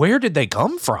 well, where did they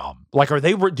come from? Like,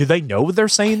 do they know they're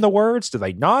saying the words? Do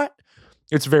they not?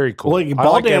 It's very cool. Well,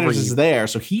 Baldanders is there,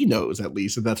 so he knows at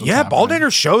least that that's what's happening.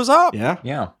 Baldanders shows up. Yeah.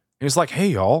 Yeah. He's like, hey,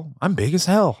 y'all, I'm big as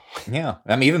hell. Yeah,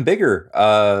 I'm even bigger.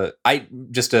 I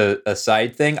just a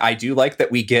side thing. I do like that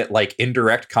we get like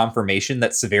indirect confirmation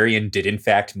that Severian did in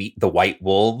fact meet the White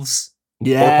Wolves.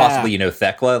 Yeah. Or possibly,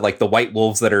 Thekla, like the White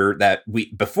Wolves that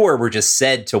we before were just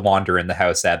said to wander in the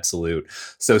House Absolute.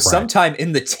 So sometime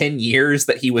in the 10 years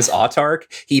that he was autarch,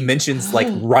 he mentions like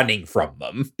running from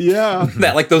them. Yeah.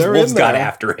 That like those They're wolves in got there.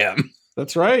 after him.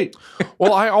 That's right.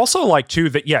 Well, I also like too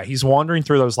that he's wandering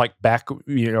through those like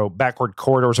backward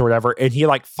corridors or whatever, and he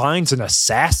like finds an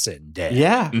assassin dead.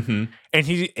 Yeah. Mm-hmm.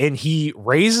 And he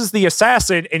raises the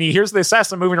assassin, and he hears the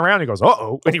assassin moving around. And he goes,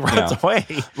 "Uh-oh," and he runs away.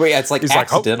 Well, yeah, it's like He's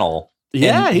like, accidental.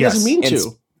 Yeah, he doesn't mean and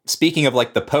to. speaking of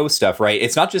like the Poe stuff, right?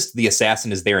 It's not just the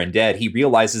assassin is there and dead. He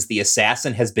realizes the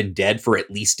assassin has been dead for at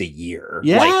least a year.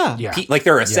 Yeah. Like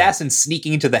there are assassins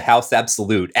sneaking into the House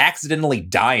Absolute, accidentally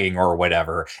dying or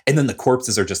whatever, and then the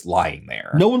corpses are just lying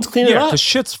there. No one's cleaning it up. The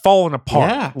shit's falling apart.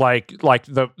 Yeah. Like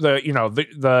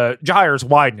the gyre's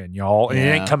widening, y'all, and it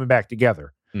ain't coming back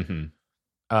together. Mm-hmm.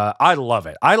 I love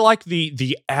it. I like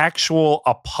the actual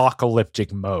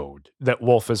apocalyptic mode that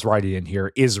Wolf is writing in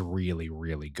here is really,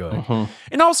 really good. Mm-hmm.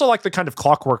 And also like the kind of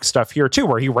clockwork stuff here too,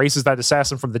 where he raises that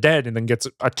assassin from the dead and then gets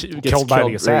killed by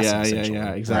the assassin.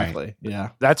 Yeah, exactly. Right. Yeah.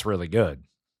 That's really good.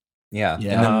 Yeah.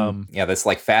 Yeah. And then, this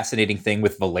like fascinating thing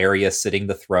with Valeria sitting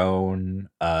the throne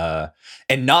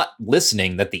and not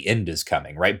listening that the end is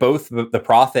coming, right? Both the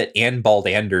Prophet and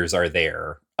Baldanders are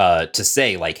there to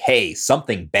say like, hey,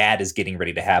 something bad is getting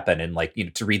ready to happen. And like,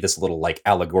 to read this a little like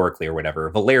allegorically or whatever,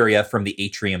 Valeria from the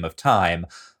atrium of time,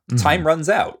 time runs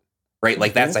out, right?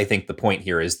 Like that's, I think the point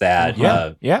here is that,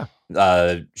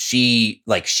 she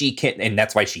can, and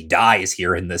that's why she dies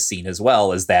here in this scene as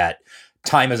well, is that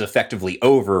time is effectively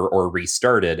over or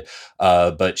restarted.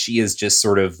 But she is just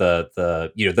sort of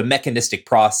the mechanistic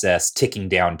process ticking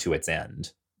down to its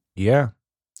end. Yeah.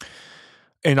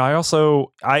 And I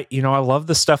also, I love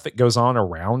the stuff that goes on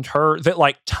around her, that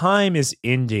like time is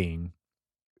ending.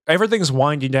 Everything's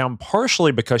winding down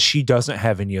partially because she doesn't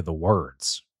have any of the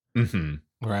words.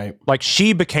 Mm-hmm. Right. Like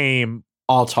she became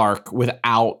Autarch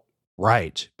without,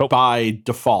 right. But by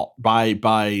default,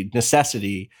 by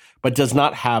necessity, but does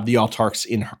not have the Autarchs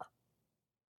in her.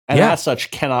 And as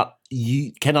such cannot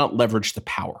leverage the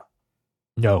power.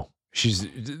 No.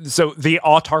 So the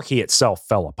autarchy itself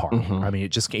fell apart. Mm-hmm. I mean,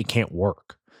 it can't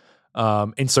work.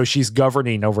 And so she's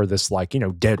governing over this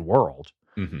dead world.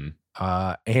 Mm-hmm.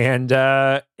 And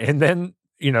then,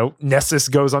 Nessus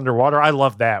goes underwater. I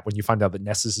love that when you find out that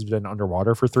Nessus has been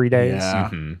underwater for 3 days. Yeah.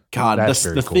 Mm-hmm. God,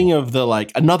 the cool. thing of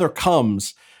the another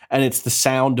comes and it's the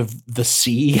sound of the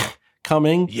sea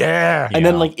coming. Yeah. And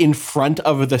then in front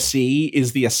of the sea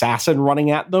is the assassin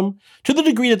running at them, to the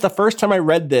degree that the first time I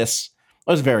read this,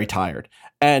 I was very tired.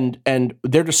 And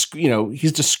they're just,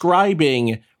 he's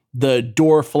describing the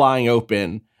door flying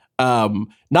open,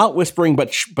 not whispering,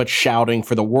 but shouting,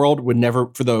 for the word would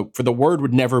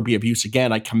never be of use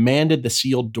again. I commanded the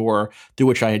sealed door through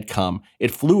which I had come.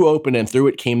 It flew open, and through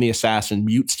it came the assassin,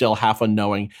 mute still, half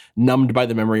unknowing, numbed by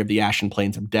the memory of the ashen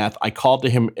plains of death. I called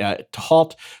to him to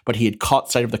halt, but he had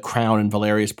caught sight of the crown and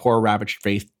Valeria's poor ravaged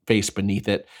face beneath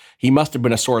it. He must have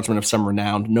been a swordsman of some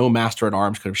renown. No master at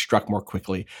arms could have struck more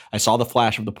quickly. I saw the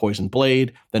flash of the poisoned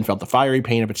blade, then felt the fiery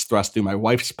pain of its thrust through my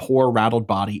wife's poor rattled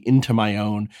body into my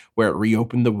own, where it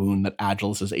reopened the wound that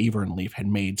Agilus's Avern leaf had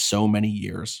made so many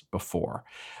years before.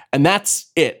 And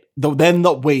that's it. Then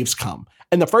the waves come.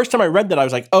 And the first time I read that, I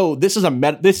was like, oh,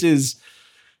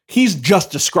 he's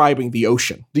just describing the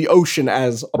ocean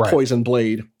as a poisoned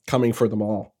blade coming for them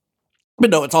all. But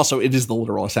no, it is the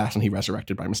literal assassin he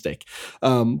resurrected by mistake.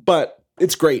 But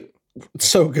it's great. It's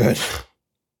so good.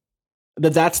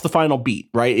 That's the final beat,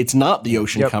 right? It's not the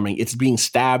ocean coming. It's being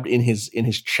stabbed in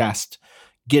his chest,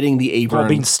 getting the Avern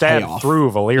being stabbed payoff. through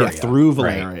Valeria. Yeah, through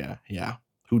Valeria. Right. Yeah.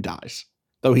 Who dies.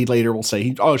 Though he later will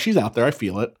say, she's out there. I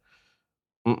feel it.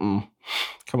 Come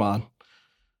on.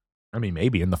 I mean,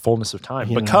 maybe in the fullness of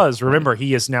time, because remember,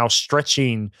 he is now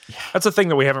stretching. Yeah. That's a thing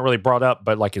that we haven't really brought up,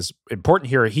 but is important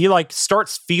here. He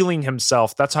starts feeling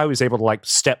himself. That's how he's able to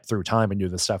step through time and do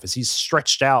this stuff, is he's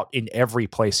stretched out in every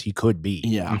place he could be.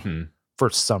 Yeah. Mm-hmm. For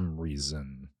some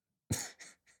reason.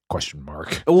 Question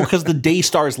mark. Well, because the day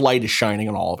star's light is shining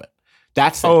on all of it.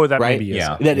 That's that right? maybe is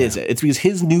it. That is it. It's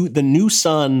because the new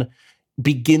sun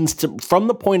begins to, from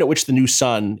the point at which the new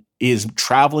sun is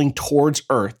traveling towards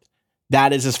Earth,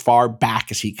 that is as far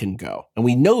back as he can go. And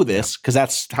we know this because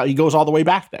that's how he goes all the way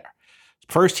back there.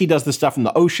 First, he does this stuff in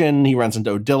the ocean. He runs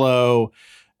into Odillo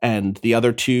and the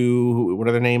other two. What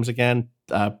are their names again?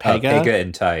 Pega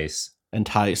and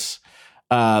Tice.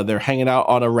 They're hanging out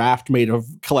on a raft made of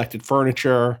collected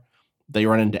furniture. They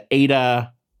run into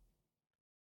Ada.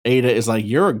 Ada is like,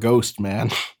 you're a ghost,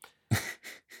 man.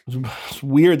 It's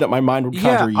weird that my mind would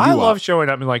conjure you up. I love showing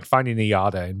up and finding the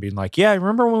Yada and being like, yeah,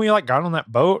 remember when we got on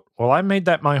that boat? Well, I made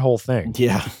that my whole thing.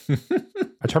 Yeah.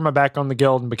 I turned my back on the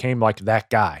guild and became that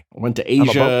guy. Went to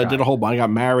Asia, did a whole bunch. I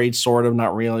got married, sort of,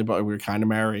 not really, but we were kind of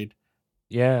married.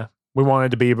 Yeah. We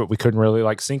wanted to be, but we couldn't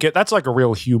really sink it. That's a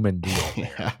real human deal.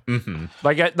 Yeah. Mm-hmm.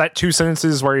 That 2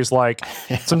 sentences where he's like,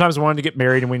 sometimes we wanted to get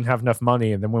married and we didn't have enough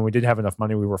money. And then when we did have enough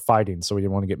money, we were fighting. So we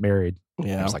didn't want to get married.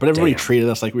 Yeah. But everybody treated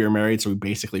us like we were married. So we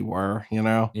basically were,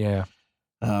 Yeah.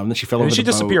 Then she fell over the boat.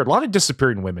 Disappeared. A lot of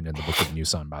disappearing women in the Book of the New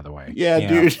Sun, by the way. Yeah,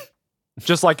 dude.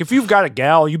 Just like, if you've got a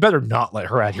gal, you better not let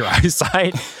her out of your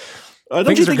eyesight.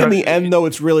 Don't you think in the end, though,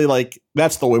 it's really like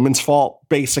that's the women's fault,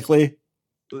 basically?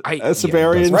 As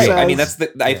Severian right. says. I mean,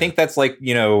 I think that's like,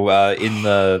 in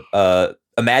the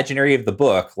imaginary of the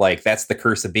book, like that's the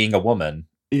curse of being a woman.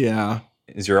 Yeah.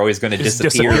 Is you're always going to disappear.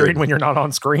 Disappearing when you're not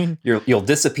on screen. You'll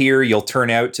disappear. You'll turn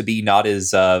out to be not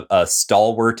as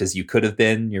stalwart as you could have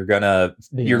been.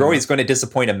 You're always going to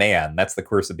disappoint a man. That's the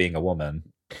curse of being a woman.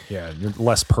 Yeah, you're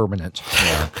less permanent.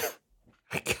 Yeah.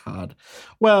 God.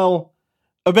 Well,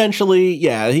 eventually,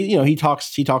 yeah, he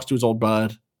talks to his old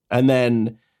bud, and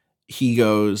then he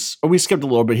goes. Oh, we skipped a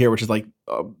little bit here, which is like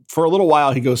for a little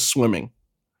while he goes swimming.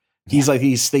 He's like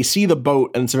they see the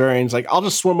boat, and Severian's like, I'll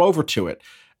just swim over to it.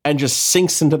 And just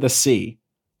sinks into the sea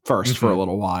first for a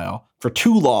little while, for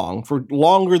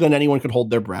longer than anyone could hold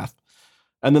their breath.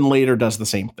 And then later does the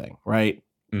same thing, right?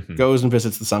 Mm-hmm. Goes and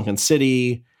visits the sunken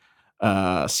city,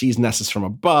 sees Nessus from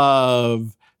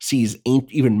above, sees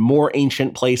even more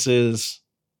ancient places.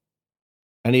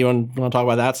 Anyone want to talk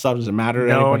about that stuff? Does it matter?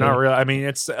 No, not really. I mean,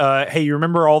 it's, hey, you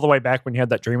remember all the way back when you had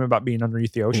that dream about being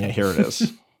underneath the ocean? Yeah, here it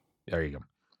is. There you go.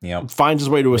 Yeah. Finds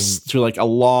his way to like a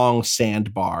long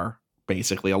sandbar.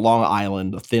 Basically, a long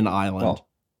island, a thin island,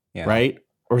 right?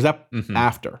 Or is that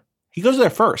after? He goes there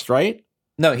first, right?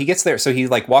 No, he gets there. So he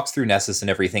like walks through Nessus and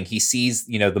everything. He sees,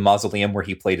 the mausoleum where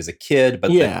he played as a kid,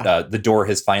 but the door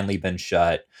has finally been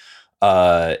shut.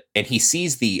 And he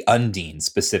sees the Undine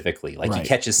specifically. Like he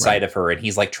catches sight of her, and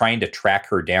he's like trying to track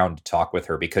her down to talk with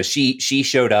her because she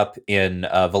showed up in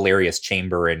Valeria's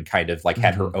chamber and kind of like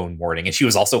had her own warning, and she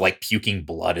was also like puking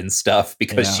blood and stuff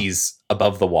because she's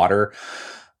above the water.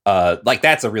 Like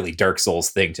that's a really Dark Souls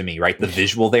thing to me, right? The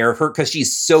visual there of her, because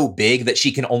she's so big that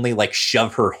she can only like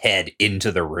shove her head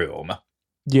into the room.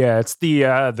 Yeah, it's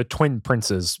the Twin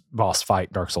Princes boss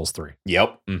fight, Dark Souls 3.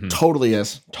 Yep. Totally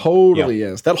is.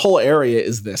 That whole area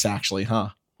is this actually, huh?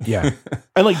 Yeah.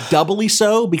 And like doubly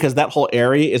so because that whole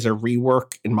area is a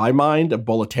rework in my mind of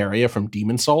Boletaria from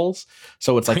Demon Souls.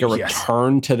 So it's like a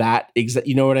return to that.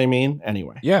 You know what I mean?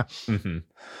 Anyway. Yeah.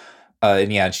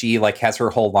 And she like has her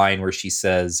whole line where she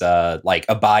says like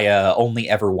Abaya only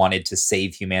ever wanted to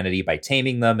save humanity by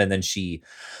taming them, and then she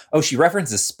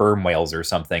references sperm whales or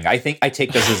something. I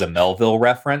take this as a Melville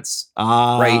reference,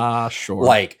 right? Sure.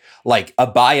 Like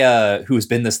Abaya, who's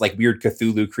been this like weird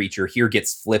Cthulhu creature, here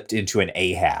gets flipped into an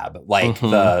Ahab, like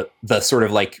the sort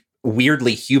of like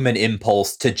weirdly human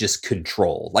impulse to just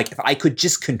control. Like if I could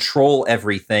just control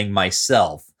everything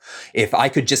myself, if I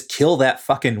could just kill that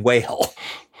fucking whale.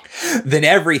 Then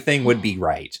everything would be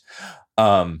right.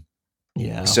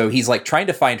 So he's like trying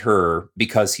to find her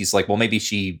because he's like, well, maybe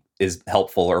she is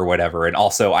helpful or whatever. And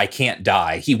also I can't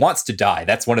die. He wants to die.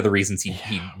 That's one of the reasons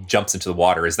he jumps into the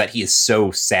water, is that he is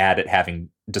so sad at having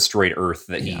destroyed Urth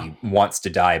that he wants to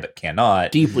die, but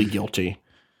cannot. Deeply guilty.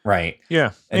 Right.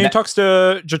 Yeah. And he talks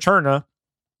to Jaturna,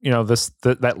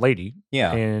 that lady.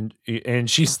 Yeah. And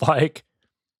she's like,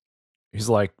 he's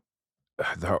like,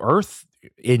 the Urth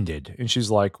ended, and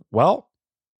she's like, well,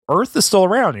 Urth is still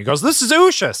around. And he goes, this is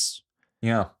Ushus.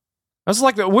 Yeah. I was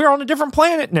like, we're on a different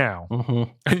planet now.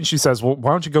 And she says, well,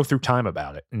 why don't you go through time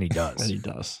about it? And he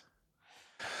does.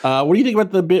 What do you think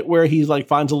about the bit where he's like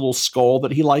finds a little skull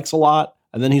that he likes a lot,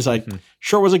 and then he's like,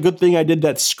 sure was a good thing I did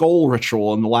that skull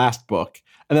ritual in the last book.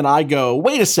 And then I go,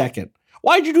 wait a second,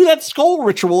 why'd you do that skull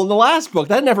ritual in the last book?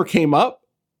 That never came up.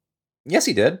 Yes,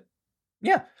 he did.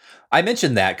 Yeah. I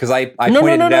mentioned that because I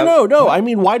pointed it out. No. I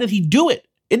mean, why did he do it?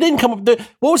 It didn't come up.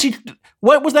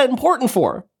 What was that important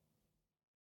for?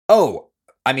 Oh,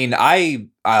 I mean, I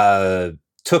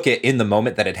took it in the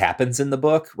moment that it happens in the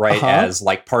book, right? As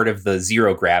like part of the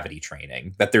zero gravity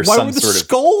training, that there's some sort of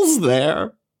skulls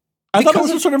there. I thought it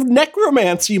was some sort of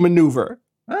necromancy maneuver.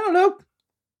 I don't know.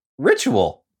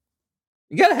 Ritual.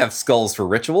 You gotta have skulls for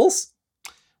rituals.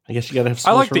 I guess you gotta have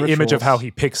skulls. I like for the rituals. image of how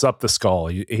he picks up the skull.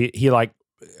 He like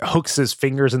hooks his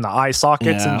fingers in the eye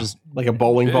sockets and just like a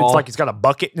bowling ball. It's like he's got a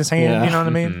bucket in his hand. Yeah. You know what I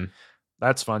mean?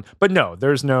 That's fun. But no,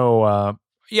 there's no.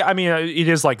 I mean, it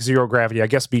is like zero gravity. I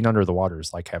guess being under the water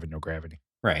is like having no gravity.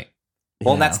 Right.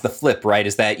 Well, and that's the flip, right?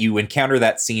 Is that you encounter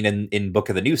that scene in Book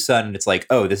of the New Sun, and it's like,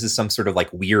 oh, this is some sort of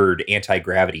like weird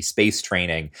anti-gravity space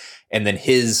training. And then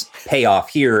his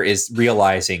payoff here is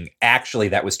realizing, actually,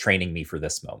 that was training me for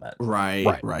this moment.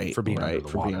 Right. For being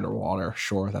underwater.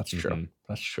 Sure, that's true.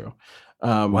 That's true.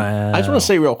 Wow. I just want to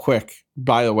say real quick,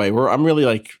 by the way, I'm really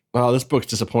like, well, this book's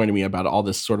disappointing me about all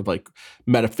this sort of like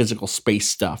metaphysical space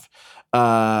stuff.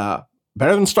 Better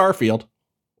than Starfield.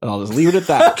 And I'll just leave it at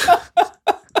that.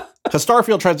 Because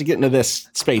Starfield tries to get into this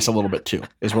space a little bit too,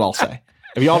 is what I'll say.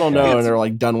 If y'all don't know and are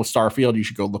like done with Starfield, you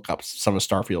should go look up some of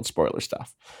Starfield spoiler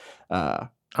stuff.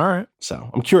 All right. So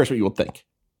I'm curious what you will think.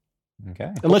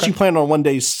 Okay. Unless you plan on one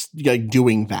day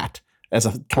doing that as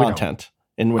a content,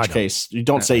 in which case you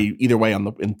don't say either way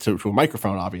on into a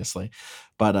microphone, obviously.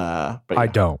 But I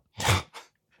don't.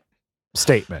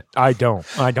 Statement. I don't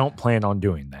plan on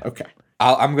doing that. Okay.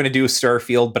 I'm going to do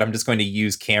Starfield, but I'm just going to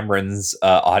use Cameron's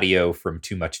audio from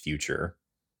Too Much Future.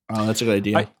 Oh, that's a good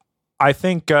idea. I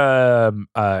think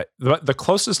the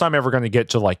closest I'm ever going to get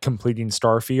to like completing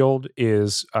Starfield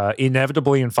is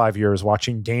inevitably in 5 years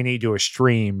watching Danny do a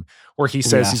stream where he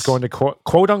says he's going to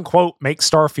quote unquote make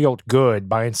Starfield good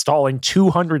by installing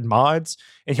 200 mods,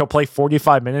 and he'll play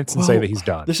 45 minutes and say that he's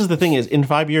done. This is the thing: is in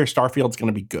 5 years Starfield's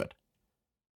going to be good.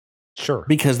 Sure,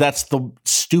 because that's the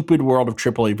stupid world of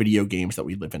AAA video games that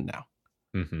we live in now.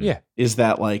 Mm-hmm. Yeah, is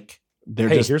that like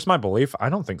here's my belief: I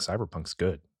don't think Cyberpunk's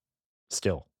good.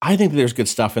 Still, I think there's good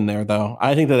stuff in there, though.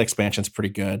 I think that expansion's pretty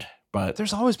good, but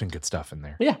there's always been good stuff in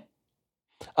there. Yeah,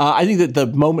 I think that the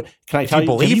moment. Can I tell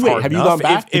you? Have you gone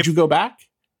back? Did you go back?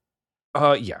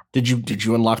 Yeah. Did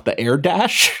you unlock the air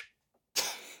dash?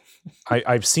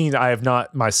 I've seen. I have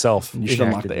not myself. You should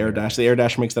unlock the air dash. The air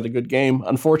dash makes that a good game.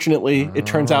 Unfortunately, it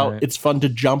turns out it's fun to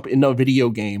jump in a video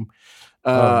game.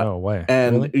 No way.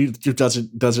 And does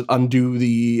it undo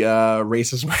the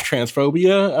racism or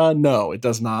transphobia? No, it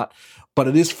does not. But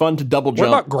it is fun to double jump.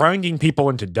 What about grinding people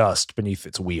into dust beneath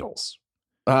its wheels?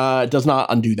 It does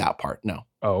not undo that part. No.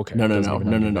 Oh, okay. No.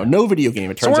 No video game.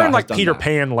 It turns out. So we're in like Peter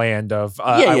Pan land of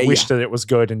I wish that it was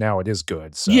good and now it is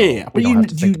good. So yeah. But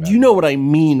you know what I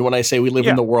mean when I say we live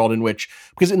in the world in which,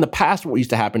 because in the past what used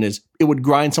to happen is it would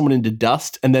grind someone into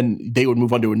dust and then they would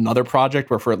move on to another project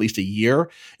where for at least a year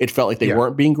it felt like they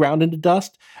weren't being ground into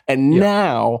dust. And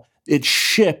now it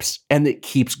ships and it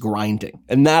keeps grinding.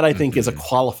 And that I think is a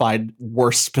qualified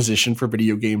worse position for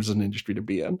video games as an industry to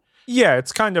be in. Yeah,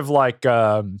 it's kind of like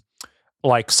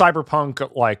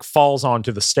Cyberpunk like falls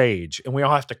onto the stage and we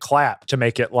all have to clap to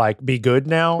make it like be good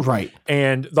now. Right.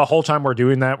 And the whole time we're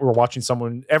doing that, we're watching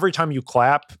someone, every time you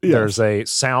clap, there's a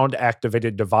sound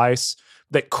activated device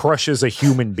that crushes a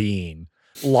human being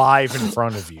live in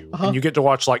front of you. And you get to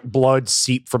watch like blood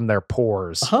seep from their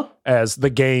pores as the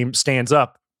game stands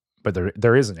up. But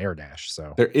there is an air dash.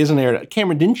 So there is an air dash.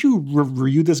 Cameron, didn't you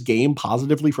review this game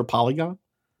positively for Polygon?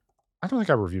 I don't think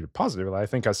I reviewed it positively. I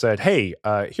think I said, hey,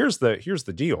 here's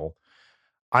the deal.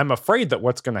 I'm afraid that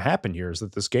what's going to happen here is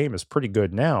that this game is pretty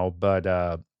good now,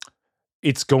 but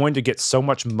it's going to get so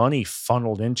much money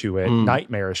funneled into it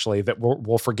nightmarishly that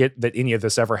we'll forget that any of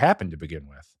this ever happened to begin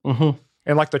with.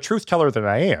 And like the truth teller that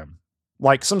I am,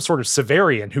 like some sort of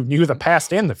Severian who knew the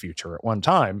past and the future at one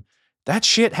time, that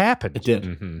shit happened. It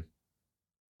did.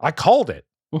 I called it.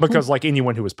 Because like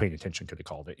anyone who was paying attention could have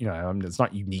called it, it's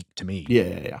not unique to me.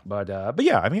 Yeah. But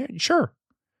yeah, I mean, sure.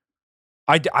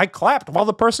 I clapped while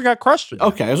the person got crushed.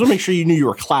 Okay, I just want to make sure you knew you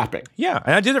were clapping. Yeah,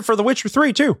 and I did it for The Witcher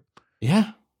 3 too.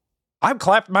 Yeah, I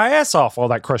clapped my ass off while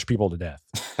that crushed people to death.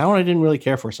 That one I didn't really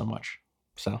care for so much.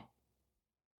 So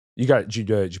did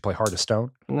you play Heart of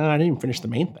Stone? No, I didn't even finish the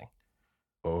main thing.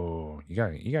 Oh, you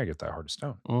gotta get that Heart of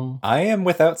Stone. I am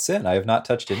without sin. I have not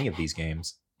touched any of these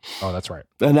games. Oh, that's right.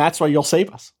 And that's why you'll save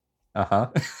us.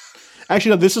 Actually,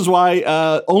 no, this is why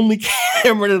only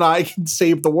Cameron and I can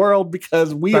save the world,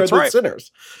 because we are the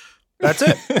sinners. That's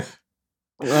it.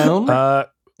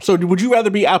 So would you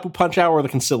rather be Apple Punch Out or the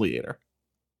Conciliator?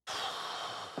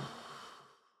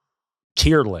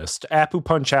 Tier list. Apple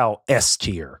Punch Out S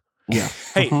tier. Yeah.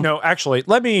 Hey, no, actually,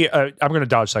 let me, I'm going to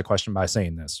dodge that question by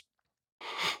saying this.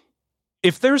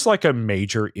 If there's like a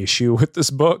major issue with this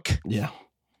book. Yeah.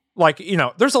 Like,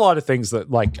 there's a lot of things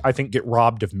that like I think get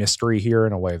robbed of mystery here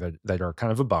in a way that are kind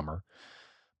of a bummer.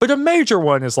 But a major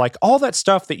one is like all that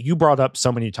stuff that you brought up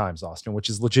so many times, Austin, which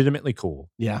is legitimately cool.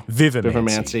 Yeah.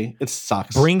 Vivimancy. It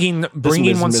sucks. Bringing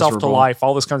oneself to life,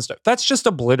 all this kind of stuff. That's just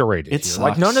obliterated. It sucks.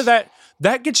 Like none of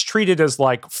that gets treated as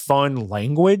like fun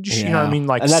language. Yeah. You know what I mean?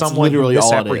 Like and that's someone literally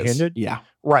misapprehended. All it is. Yeah.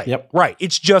 Right. Yep. Right.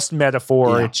 It's just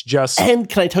metaphor. Yeah. It's just. And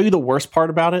can I tell you the worst part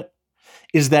about it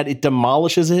is that it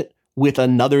demolishes it with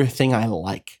another thing I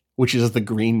like, which is the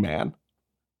Green Man.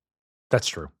 That's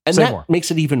true. And that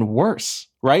makes it even worse,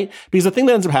 right? Because the thing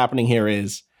that ends up happening here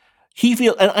is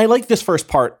and I like this first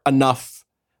part enough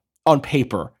on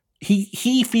paper.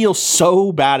 He feels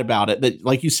so bad about it that,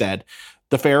 like you said,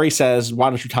 the fairy says, why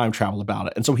don't you time travel about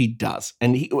it? And so he does.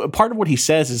 And part of what he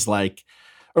says is like,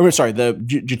 the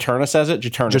Juturna says it.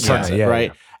 Juturna says it,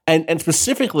 right? Yeah. And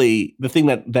specifically the thing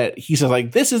that he says,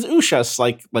 like, this is Ushas,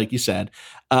 like you said.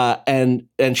 And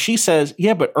she says,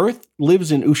 yeah, but Urth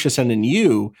lives in Ushas and in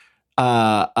you.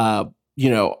 And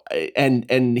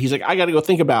he's like, I got to go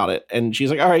think about it. And she's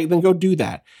like, all right, then go do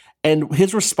that. And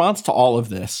his response to all of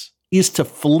this is to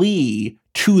flee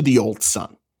to the old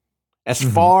sun as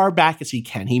far back as he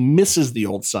can. He misses the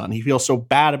old sun. He feels so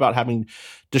bad about having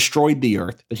destroyed the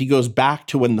earth that he goes back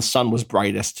to when the sun was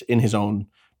brightest in his own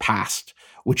past,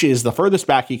 which is the furthest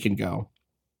back he can go,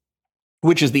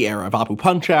 which is the era of Apu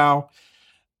Punchao.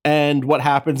 And what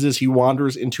happens is he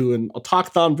wanders into an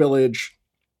autochthon village.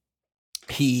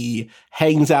 He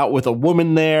hangs out with a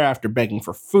woman there after begging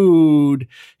for food.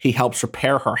 He helps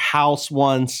repair her house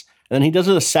once. And then he does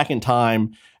it a second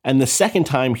time. And the second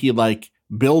time he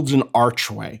builds an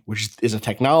archway, which is a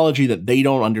technology that they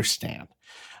don't understand.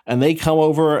 And they come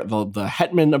over, the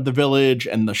hetman of the village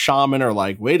and the shaman are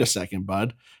like, wait a second,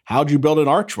 bud. How'd you build an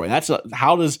archway?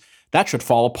 That should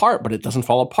fall apart, but it doesn't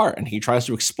fall apart. And he tries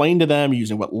to explain to them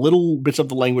using what little bits of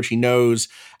the language he knows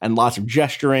and lots of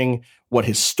gesturing what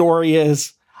his story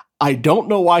is. I don't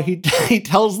know why he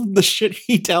tells them the shit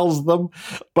he tells them,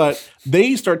 but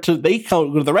they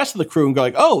come to the rest of the crew and go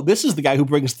like, oh, this is the guy who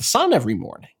brings the sun every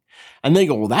morning. And they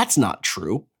go, well, that's not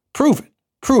true. Prove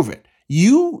it.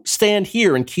 You stand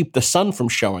here and keep the sun from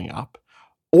showing up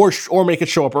or make it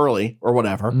show up early or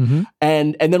whatever.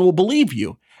 And then we'll believe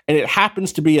you. And it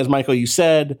happens to be, as Michael, you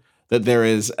said, that there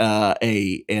is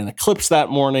an eclipse that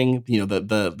morning. You know,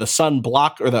 the sun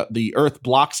the earth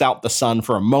blocks out the sun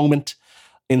for a moment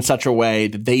in such a way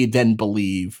that they then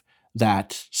believe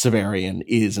that Severian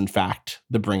is in fact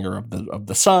the bringer of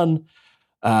the sun.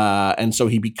 And so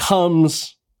he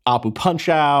becomes Apu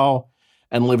Punchao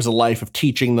and lives a life of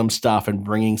teaching them stuff and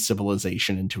bringing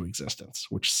civilization into existence,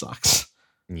 which sucks.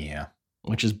 Yeah.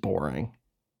 Which is boring.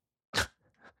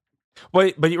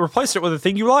 Wait, but you replaced it with a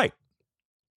thing you like.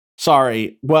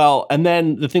 Sorry. Well, and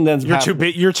then the thing that's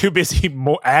you're too busy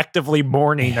actively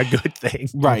mourning a good thing,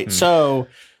 right? So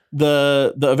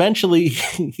the eventually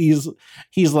he's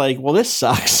like, well, this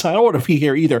sucks. I don't want to be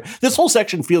here either. This whole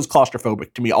section feels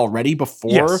claustrophobic to me already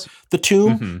before the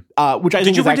tomb, which I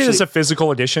think did you read it as a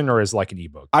physical edition or as like an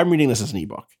ebook? I'm reading this as an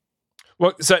ebook.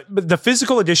 Well, so but the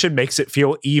physical edition makes it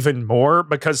feel even more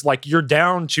because you're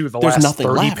down to the last 30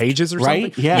 left, pages or right?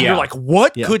 something. Yeah. And you're like,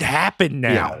 what could happen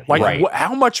now?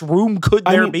 How much room could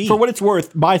there be? For what it's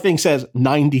worth, my thing says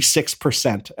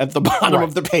 96% at the bottom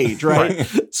of the page, right?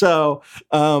 So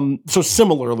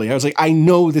similarly, I was like, I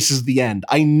know this is the end.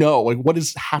 I know what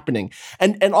is happening.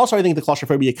 And also I think the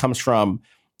claustrophobia comes from,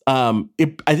 I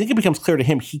think it becomes clear to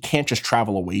him he can't just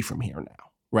travel away from here now.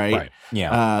 Right.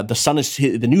 Yeah.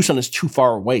 The new sun is too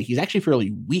far away. He's actually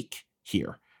fairly weak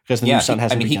here because the new sun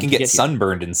hasn't. He can get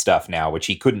sunburned and stuff now, which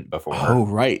he couldn't before. Oh,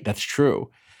 right. That's true.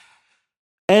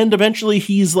 And eventually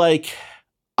he's like,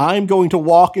 I'm going to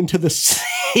walk into the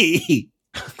sea.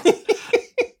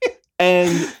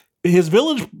 And his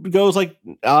village goes like,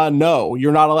 no,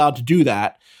 you're not allowed to do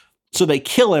that. So they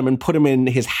kill him and put him in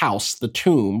his house, the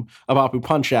tomb of Apu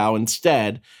Punchao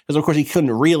instead. Because, of course, he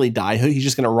couldn't really die. He's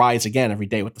just going to rise again every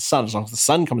day with the sun. As long as the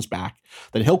sun comes back,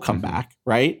 then he'll come back,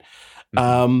 right?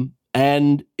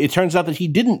 And it turns out that he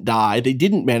didn't die. They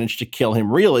didn't manage to kill him,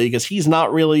 really, because he's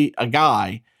not really a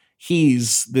guy.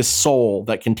 He's this soul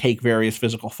that can take various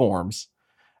physical forms.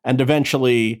 And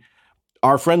eventually,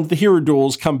 our friends, the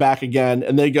Hierodules, come back again,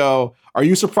 and they go, are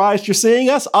you surprised you're seeing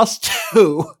us? Us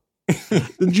too.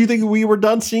 Did you think we were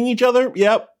done seeing each other?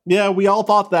 Yep. Yeah, we all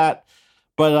thought that.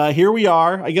 But here we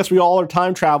are. I guess we all are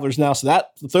time travelers now. So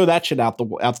throw that shit out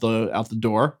the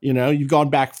door. You know, you've gone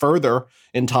back further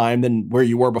in time than where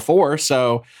you were before.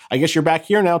 So I guess you're back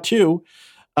here now too.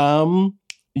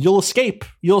 You'll escape.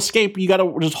 You got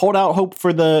to just hold out hope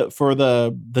for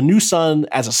the new sun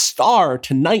as a star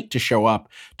tonight to show up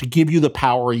to give you the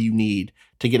power you need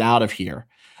to get out of here.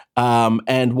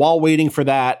 And while waiting for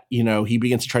that, he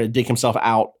begins to try to dig himself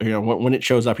out. When it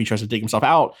shows up, he tries to dig himself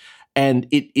out. And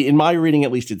in my reading,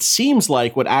 at least, it seems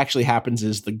like what actually happens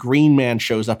is the green man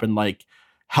shows up and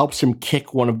helps him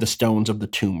kick one of the stones of the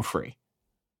tomb free.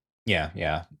 Yeah.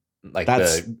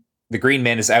 The green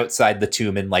man is outside the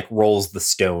tomb and rolls the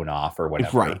stone off or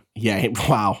whatever. Right. Yeah.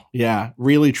 Wow. Yeah.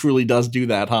 Really, truly does do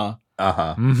that, huh?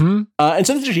 Uh-huh. Mm-hmm. And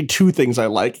so there's actually two things I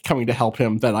like coming to help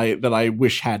him that I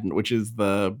wish hadn't, which is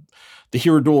the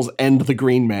Hierodules and the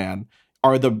Green Man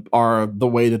are the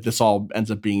way that this all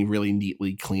ends up being really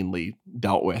neatly, cleanly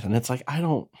dealt with. And it's like,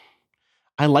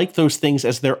 I like those things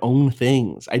as their own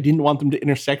things. I didn't want them to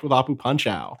intersect with Apu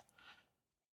Punchao.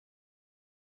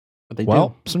 But they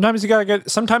do. Sometimes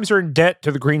sometimes you're in debt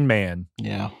to the Green Man.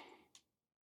 Yeah.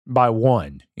 By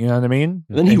one, you know what I mean?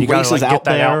 And then he races out get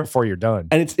that there out before you're done.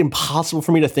 And it's impossible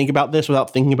for me to think about this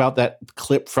without thinking about that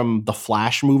clip from the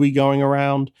Flash movie going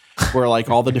around where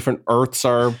all the different Earths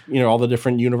are, all the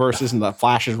different universes and the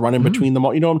Flash is running between them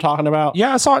all. You know what I'm talking about?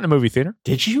 Yeah, I saw it in a movie theater.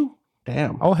 Did you?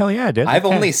 Damn. Oh, hell yeah, I did. I've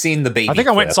only seen the baby. I think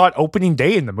I went and clip. saw it opening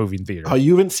day in the movie theater. Oh,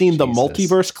 you haven't seen the Jesus.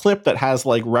 multiverse clip that has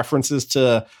like references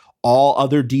to all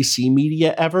other DC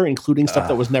media ever, including stuff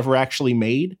that was never actually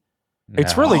made?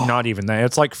 It's really not even that.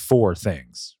 It's like 4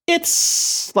 things.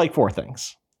 It's like 4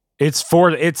 things.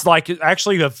 It's like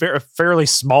actually a fairly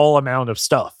small amount of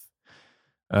stuff.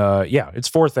 Yeah, it's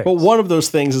 4 things. But one of those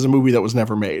things is a movie that was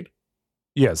never made.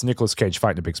 Yes, Nicolas Cage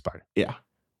fighting a big spider. Yeah.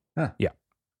 Huh. Yeah.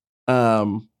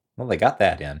 Well, they got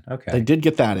that in. Okay. They did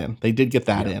get that in.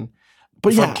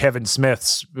 But From yeah, Kevin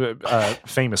Smith's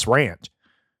famous rant.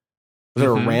 was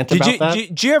there a rant about that?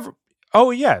 Did you ever?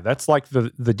 Oh yeah, that's like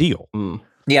the deal.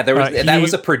 Yeah, there was that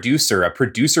was a producer. A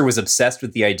producer was obsessed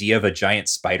with the idea of a giant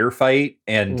spider fight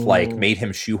and like made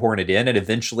him shoehorn it in. And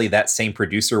eventually that same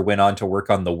producer went on to work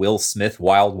on the Will Smith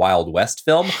Wild Wild West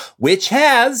film, which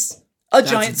has a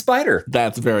giant spider.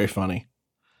 That's very funny.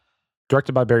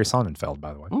 Directed by Barry Sonnenfeld,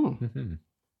 by the way.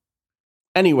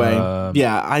 Anyway,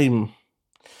 yeah, I'm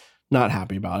not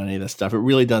happy about any of this stuff. It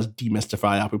really does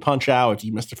demystify Apu Punch-Out.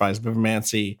 It demystifies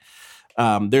Vivimancy.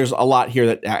 There's a lot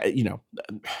here that,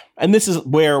 and this is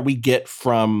where we get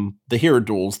from the Hero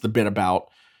Duels, the bit about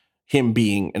him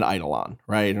being an Eidolon,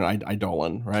 right? An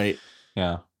Eidolon, right?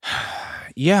 Yeah.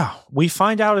 Yeah, we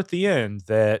find out at the end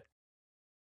that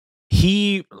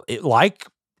he, like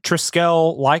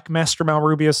Triskel, like Master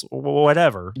Malrubius,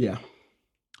 whatever. Yeah.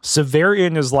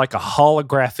 Severian is like a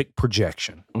holographic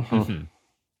projection.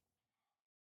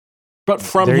 But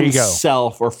from There you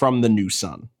himself or from the new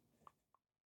sun.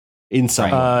 In some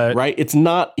way, right? He's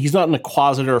not an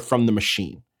Inquisitor from the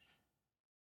machine.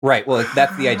 Right. Well,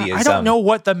 that's the idea. I don't know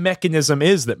what the mechanism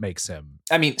is that makes him.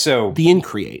 I mean, so the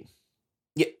Increate.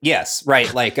 Yes,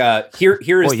 right. Like here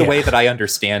is the way that I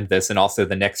understand this, and also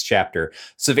the next chapter.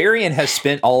 Severian has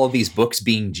spent all of these books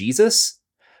being Jesus.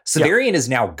 Severian is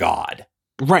now God.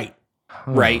 Right.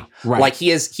 Right. Like he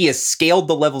has scaled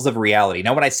the levels of reality.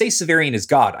 Now, when I say Severian is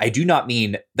God, I do not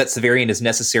mean that Severian is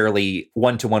necessarily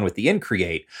one-to-one with the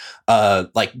Increate.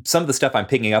 Like some of the stuff I'm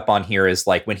picking up on here is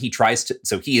like when he tries to,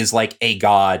 so he is like a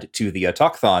god to the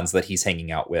Autochthons that he's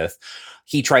hanging out with.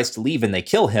 He tries to leave and they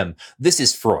kill him. This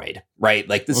is Freud, right?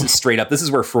 Like this is straight up. This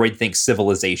is where Freud thinks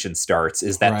civilization starts,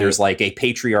 is that there's like a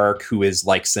patriarch who is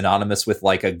like synonymous with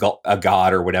like a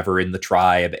god or whatever in the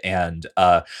tribe. And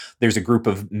there's a group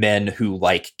of men who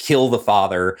like kill the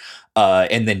father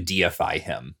and then deify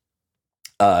him.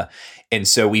 And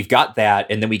so we've got that,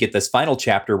 and then we get this final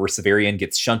chapter where Severian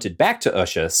gets shunted back to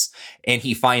Ushus, and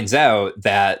he finds out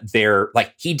that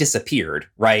he disappeared,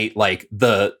 right? Like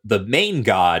the main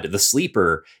god, the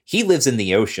sleeper, he lives in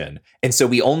the ocean. And so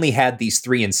we only had these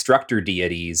 3 instructor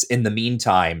deities in the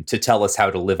meantime to tell us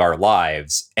how to live our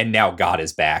lives. And now God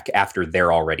is back after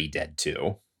they're already dead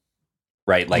too.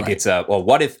 Right. Like it's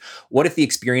what if the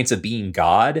experience of being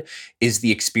God is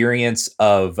the experience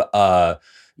of,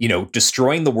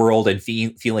 destroying the world and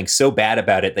feeling so bad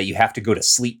about it that you have to go to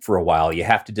sleep for a while. You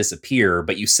have to disappear,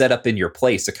 but you set up in your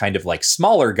place a kind of like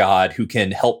smaller god who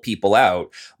can help people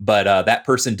out. But that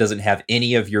person doesn't have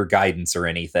any of your guidance or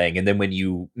anything. And then when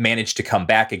you manage to come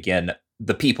back again,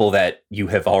 the people that you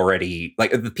have already, like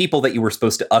the people that you were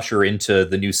supposed to usher into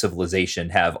the new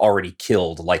civilization have already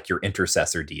killed, like your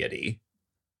intercessor deity.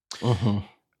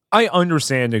 I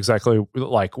understand exactly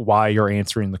like why you're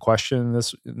answering the question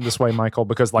this way, Michael,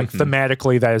 because like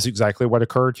thematically that is exactly what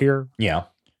occurred here. Yeah.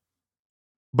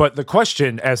 But the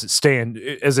question as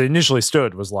it initially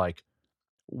stood was like,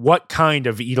 what kind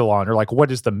of Eidolon, or like what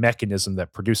is the mechanism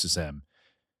that produces him?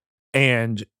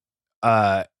 And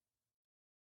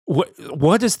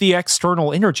what is the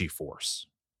external energy force?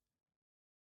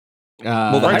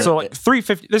 So like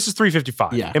 350. This is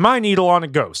 355. Yeah. Am I an Eidolon, a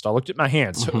ghost? I looked at my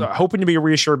hands, hoping to be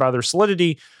reassured by their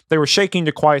solidity. They were shaking.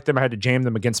 To quiet them, I had to jam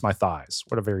them against my thighs.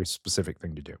 What a very specific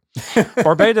thing to do.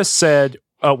 Barbados said,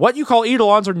 what you call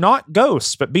Eidolons are not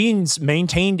ghosts, but beings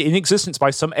maintained in existence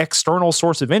by some external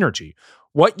source of energy.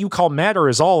 What you call matter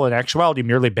is all, in actuality,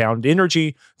 merely bound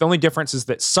energy. The only difference is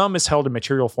that some is held in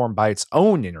material form by its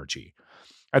own energy.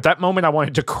 At that moment, I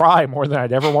wanted to cry more than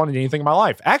I'd ever wanted anything in my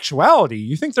life. Actuality?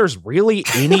 You think there's really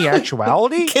any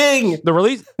actuality? King! The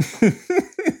release...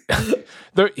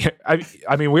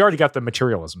 I mean, we already got the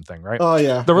materialism thing, right? Oh,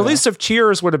 yeah. The release of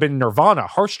Tears would have been nirvana,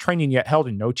 harsh training yet held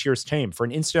and no tears tame. For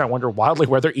an instant, I wondered wildly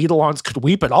whether Eidolons could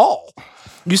weep at all.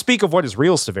 You speak of what is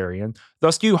real, Severian.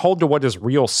 Thus do you hold to what is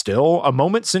real still? A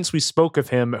moment since we spoke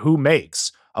of him who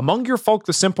makes... Among your folk,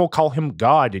 the simple call him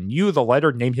God, and you, the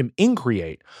lettered, name him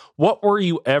Increate. What were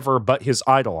you ever but his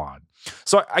Eidolon?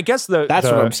 So I guess that's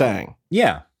what I'm saying.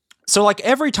 Yeah. So like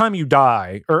every time you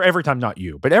die, or every time not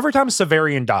you, but every time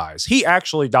Severian dies, he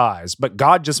actually dies, but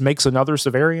God just makes another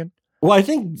Severian. Well, I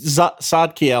think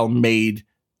Zadkiel made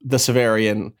the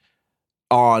Severian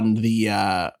on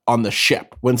the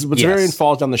ship. When Severian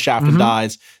falls down the shaft and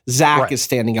dies, Zach is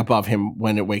standing above him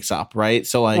when it wakes up, right?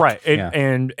 So like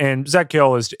and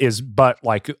Zadkiel is but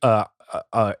like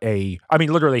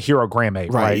literally hero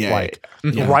grammate, right?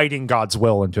 Writing God's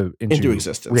will into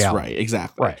existence. Reality. Right,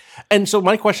 exactly. Right. And so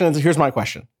my question is, here's my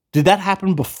question. Did that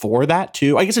happen before that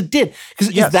too? I guess it did. Because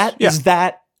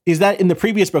is that in the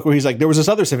previous book where he's like, there was this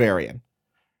other Severian?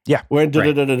 Yeah. Where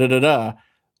da-da-da-da-da-da.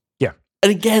 Yeah.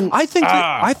 And again, I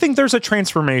think there's a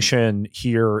transformation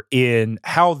here in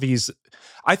how these.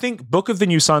 I think Book of the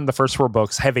New Sun, the first 4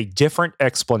 books, have a different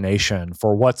explanation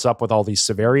for what's up with all these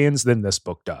Severians than this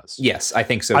book does. Yes, I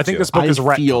think so. I think this book is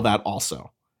retcon. I feel that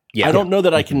also. Yeah. I don't know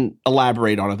that I can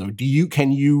elaborate on it though.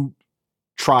 Can you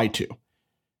try to?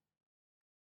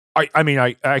 I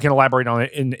can elaborate on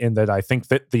it in that I think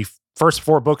that the first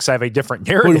 4 books have a different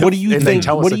narrative. What do you think?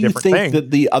 What do you think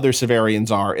that the other Severians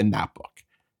are in that book?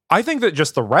 I think that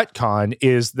just the retcon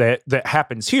is that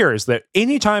happens here is that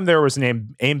anytime there was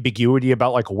an ambiguity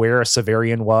about like where a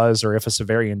Severian was or if a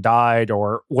Severian died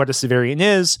or what a Severian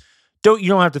is, you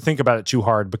don't have to think about it too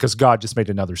hard because God just made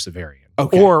another Severian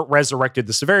or resurrected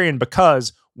the Severian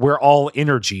because we're all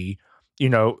energy,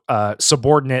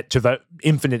 subordinate to the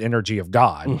infinite energy of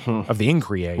God, of the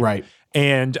Increate. Right.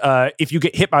 And if you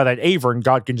get hit by that Avern,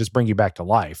 God can just bring you back to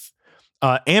life.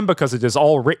 And because it is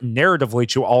all written narratively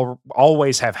to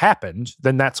always have happened,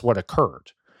 then that's what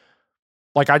occurred.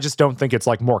 Like, I just don't think it's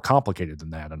like more complicated than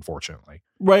that, unfortunately.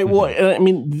 Right. Well, I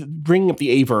mean, bringing up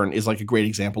the Avern is like a great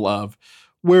example of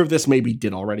where this maybe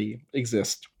did already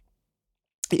exist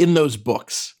in those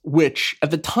books, which at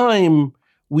the time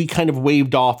we kind of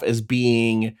waved off as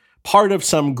being part of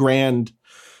some grand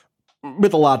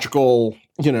mythological,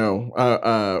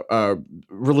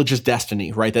 religious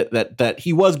destiny, right? That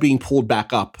he was being pulled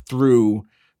back up through,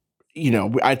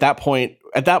 at that point,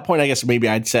 I guess maybe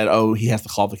I'd said, oh, he has the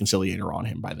Call of the Conciliator on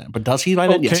him by then. But does he by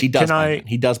then? Yes, he does by then.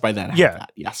 He does by then.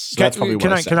 Yes. So that's probably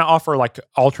what I said. Can I offer like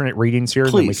alternate readings here?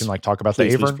 Please. And then we can like talk about the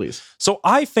Avern? Please. So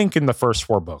I think in the first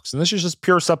 4 books, and this is just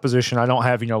pure supposition. I don't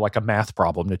have, like a math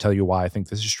problem to tell you why I think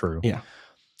this is true. Yeah.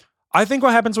 I think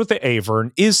what happens with the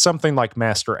Avern is something like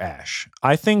Master Ash.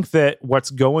 I think that what's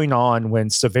going on when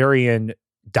Severian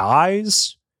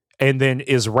dies and then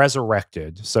is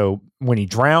resurrected. So when he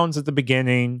drowns at the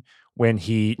beginning, when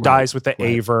he dies with the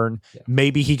Avern,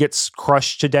 maybe he gets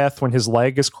crushed to death when his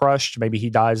leg is crushed. Maybe he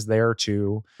dies there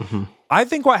too. I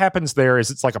think what happens there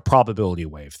is it's like a probability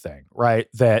wave thing, right?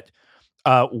 That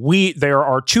there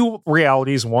are 2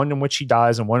 realities, one in which he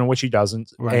dies and one in which he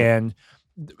doesn't. Right. And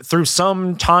through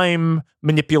some time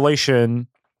manipulation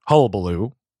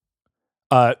hullabaloo,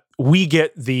 we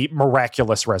get the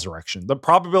miraculous resurrection. The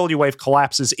probability wave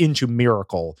collapses into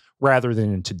miracle rather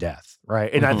than into death,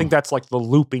 right? And I think that's like the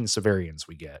looping Severians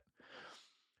we get.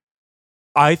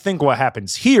 I think what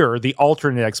happens here, the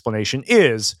alternate explanation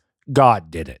is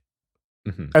God did it,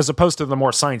 as opposed to the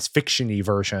more science fiction-y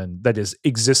version that is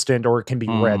existent or it can be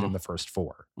read in the first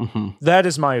 4. That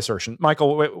is my assertion.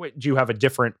 Michael, do you have a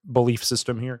different belief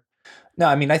system here? No,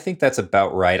 I mean, I think that's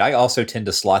about right. I also tend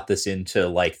to slot this into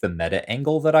like the meta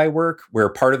angle that I work, where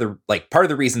part of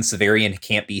the reason Severian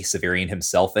can't be Severian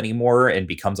himself anymore and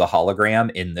becomes a hologram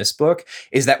in this book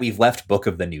is that we've left Book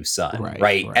of the New Sun,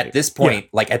 right? At this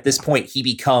point, he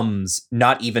becomes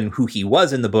not even who he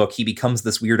was in the book. He becomes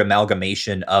this weird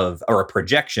amalgamation of, or a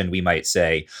projection, we might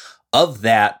say, of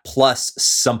that plus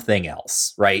something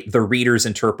else, right? The reader's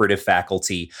interpretive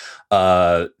faculty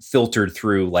filtered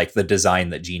through like the design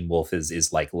that Gene Wolfe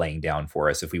is like laying down for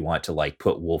us if we want to like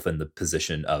put Wolfe in the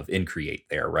position of Increate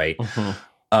there, right?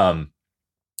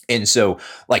 And so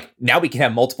like now we can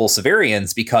have multiple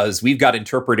Severians because we've got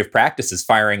interpretive practices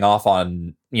firing off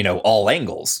on, all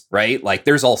angles, right? Like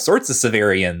there's all sorts of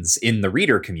Severians in the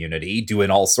reader community doing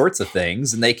all sorts of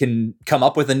things, and they can come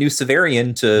up with a new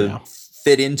Severian to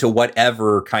fit into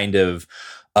whatever kind of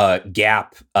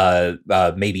gap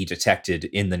may be detected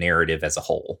in the narrative as a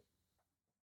whole.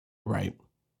 Right.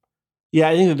 Yeah,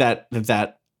 I think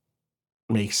that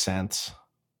makes sense.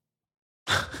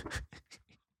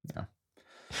 Yeah.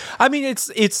 I mean,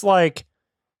 it's like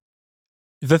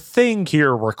the thing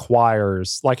here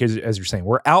requires, like as you're saying,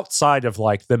 we're outside of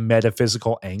like the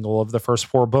metaphysical angle of the first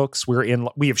 4 books.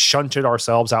 We have shunted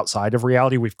ourselves outside of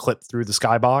reality. We've clipped through the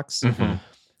skybox.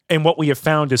 And what we have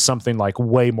found is something like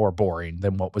way more boring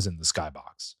than what was in the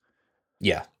skybox.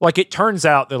 Yeah. Like it turns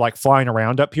out that like flying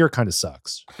around up here kind of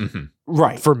sucks.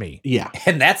 Right. For me. Yeah.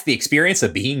 And that's the experience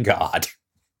of being God.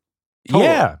 Totally.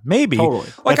 Yeah, maybe. Totally.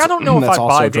 Like I don't know if I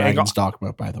buy Dragon's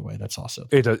Dogma, by the way. That's also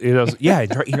it does. Yeah,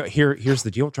 here's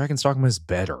the deal. Dragon's Dogma is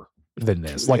better. than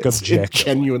this. Like, It objectively.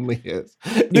 genuinely is.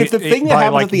 If the thing that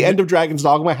happens at the end of Dragon's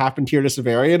Dogma happened here to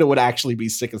Severian, it would actually be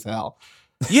sick as hell.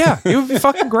 Yeah, it would be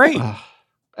fucking great.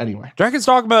 Anyway, Dragon's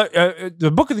Dogma, the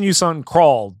Book of the New Sun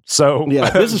crawled, so yeah,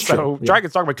 this is so true. Yeah.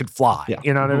 Dragon's Dogma could fly. Yeah.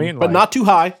 You know what I mean? But Like, not too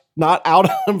high, not out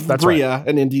of That's Bria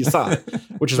and into Sun,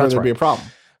 which is where That's there'd be right. a problem.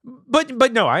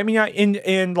 But no, I mean, you're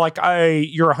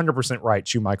 100% right,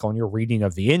 too, Michael, in your reading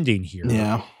of the ending here.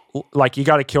 Yeah. Like, you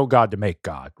got to kill God to make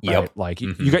God. Right? Yep. Like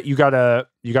Mhm. you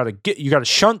gotta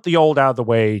shunt the old out of the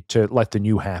way to let the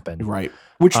new happen. Right.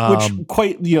 Which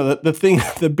quite,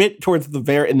 the bit towards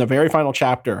in the very final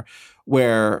chapter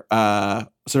where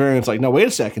Severian's like, no, wait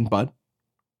a second, bud.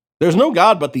 There's no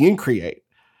God but the Increate.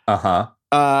 Uh-huh.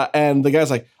 And the guy's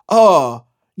like, oh,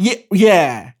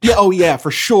 yeah, oh yeah,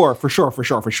 for sure.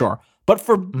 But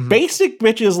for basic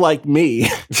bitches like me,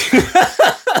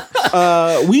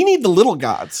 we need the little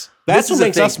gods. That's what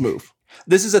makes us move.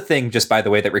 This is a thing, just by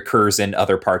the way, that recurs in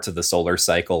other parts of the solar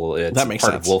cycle. It's That makes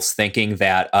part sense. of Wolf's thinking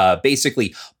that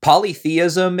basically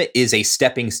polytheism is a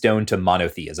stepping stone to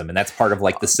monotheism, and that's part of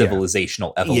like the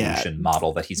civilizational evolution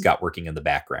model that he's got working in the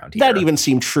background here. That even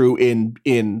seemed true in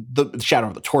the Shadow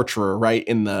of the Torturer, right?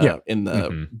 In the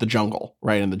the jungle,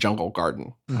 right? In the jungle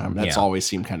garden. That's always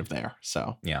seemed kind of there.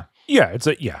 So yeah,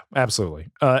 absolutely.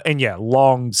 And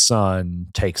Long Sun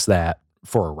takes that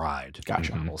for a ride.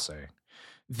 Gotcha. We'll say.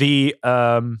 The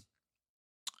I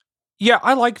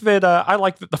like that. I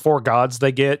like that the four gods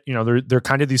they get. They're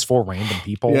kind of these four random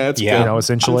people. Yeah, it's good.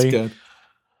 Essentially. That's good.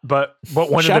 But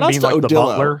one of Shout them being like Odillo. the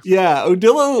butler. Yeah,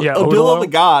 Odillo the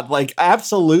god. Like,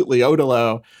 absolutely,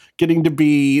 Odillo getting to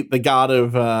be the god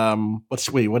of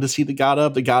what is he the god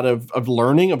of? The god of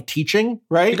learning, of teaching,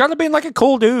 right? You got to be like a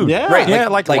cool dude. Yeah. Right. Yeah,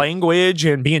 like language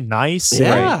and being nice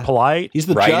and polite. He's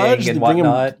the Writing judge. and Bring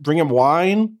whatnot. him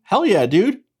wine. Hell yeah,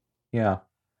 dude. yeah.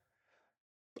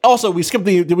 Also, did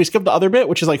we skip the other bit,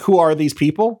 which is like, who are these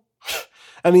people?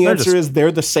 And the answer is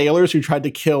they're the sailors who tried to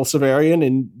kill Severian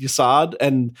and Yasad,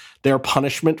 and their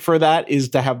punishment for that is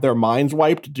to have their minds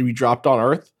wiped to be dropped on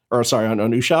Earth, on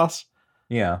Ushas.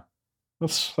 Yeah.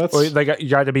 That's Well, you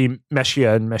got to be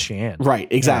Meshia and Meshian. right.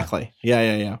 Exactly.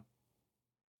 Yeah.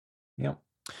 Yep.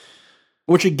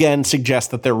 Which again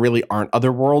suggests that there really aren't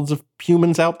other worlds of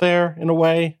humans out there in a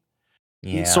way.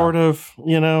 Yeah. Sort of,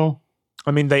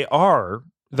 I mean, they are.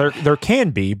 There can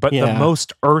be, but the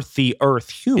most earthy Earth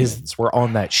humans were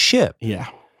on that ship. Yeah.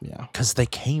 Because they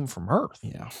came from Earth.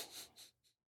 Yeah.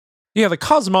 Yeah, the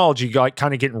cosmology got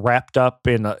kind of getting wrapped up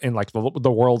in like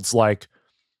the world's like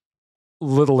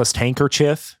littlest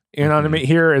handkerchief. You know what I mean?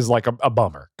 Here is like a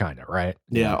bummer, kind of, right?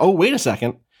 Yeah. Oh, wait a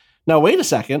second. Now, wait a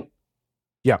second.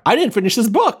 Yeah. I didn't finish this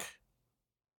book.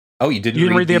 Oh, you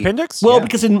didn't read the appendix? Well,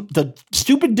 because in the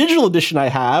stupid digital edition I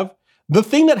have, the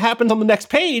thing that happens on the next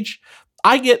page,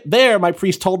 I get there, my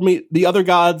priest told me the other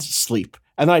gods sleep.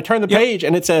 And then I turn the page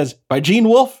and it says, by Gene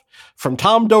Wolfe from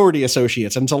Tom Doherty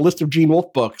Associates. And it's a list of Gene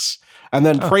Wolfe books. And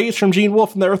then praise from Gene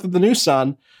Wolfe from the Earth of the New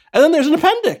Sun. And then there's an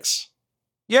appendix.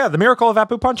 Yeah, the Miracle of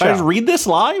Apu Punch Can I Out. just read this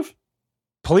live?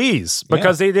 Please,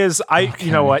 because it is,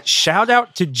 you know what? Shout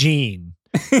out to Gene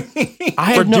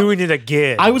for doing it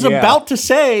again. I was about to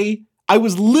say, I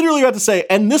was literally about to say,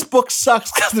 and this book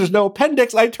sucks because there's no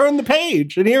appendix. I turned the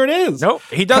page, and here it is. Nope,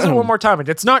 he does it one more time, and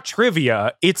it's not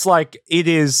trivia. It's like it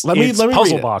is. Let me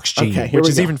puzzle box Gene, which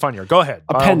is even funnier. Go ahead.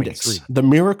 Appendix: The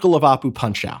Miracle of Apu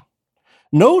Punch Out.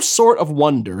 No sort of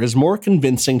wonder is more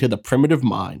convincing to the primitive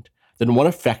mind than one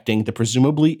affecting the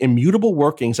presumably immutable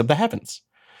workings of the heavens.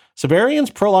 Severian's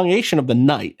prolongation of the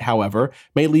night, however,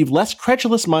 may leave less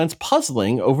credulous minds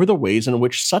puzzling over the ways in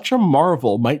which such a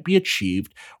marvel might be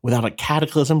achieved without a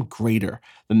cataclysm greater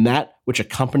than that which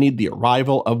accompanied the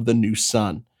arrival of the new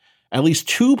sun. At least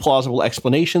two plausible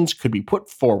explanations could be put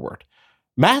forward.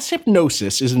 Mass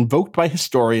hypnosis is invoked by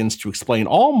historians to explain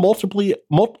all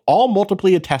multiply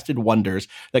attested wonders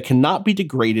that cannot be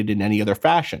degraded in any other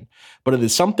fashion, but it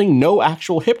is something no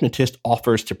actual hypnotist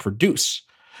offers to produce.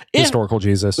 Historical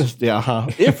Jesus.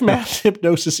 If mass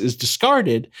hypnosis is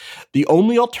discarded, the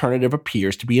only alternative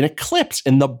appears to be an eclipse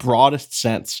in the broadest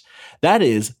sense. That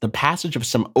is, the passage of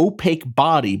some opaque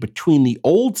body between the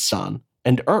old sun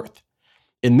and Earth.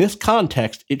 In this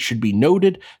context, it should be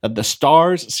noted that the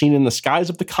stars seen in the skies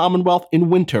of the Commonwealth in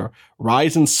winter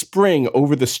rise in spring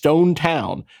over the stone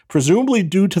town, presumably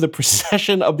due to the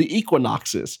precession of the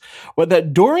equinoxes, but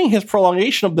that during his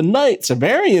prolongation of the night,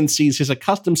 Severian sees his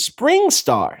accustomed spring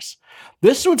stars.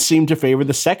 This would seem to favor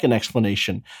the second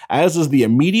explanation, as is the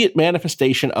immediate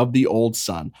manifestation of the old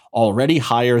sun, already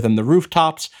higher than the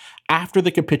rooftops, after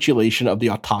the capitulation of the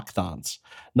autochthons.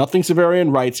 Nothing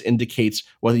Severian writes indicates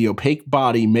what the opaque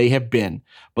body may have been,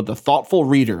 but the thoughtful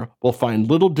reader will find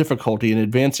little difficulty in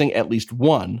advancing at least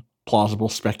one plausible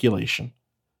speculation.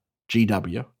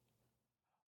 GW.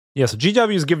 Yeah, so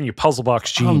GW is giving you puzzle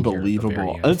box Gene.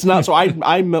 Unbelievable. It's not. So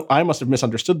I must have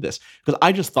misunderstood this because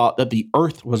I just thought that the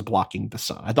Earth was blocking the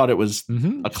sun. I thought it was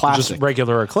a classic, just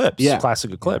regular eclipse. Yeah.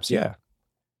 Classic eclipse. Yeah.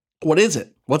 What is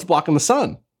it? What's blocking the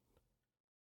sun?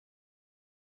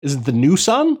 Is it the new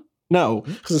sun? No,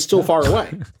 because it's still far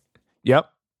away. Yep.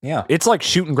 Yeah. It's like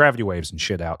shooting gravity waves and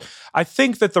shit out. I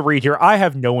think that the read here, I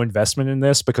have no investment in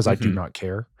this because I do not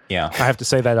care. Yeah. I have to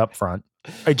say that up front.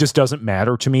 It just doesn't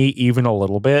matter to me even a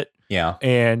little bit. Yeah.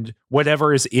 And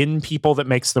whatever is in people that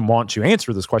makes them want to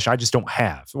answer this question, I just don't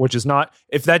have, which is not,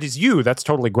 if that is you, that's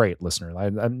totally great, listener.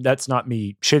 That's not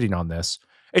me shitting on this.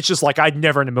 It's just like I'd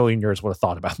never in a million years would have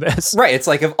thought about this. Right. It's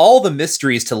like of all the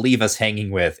mysteries to leave us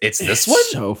hanging with, it's this one.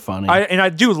 So funny. I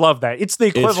do love that. It's the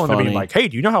equivalent of being like, hey,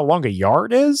 do you know how long a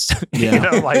yard is? Yeah. You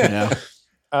know, like,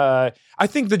 I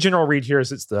think the general read here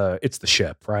is it's the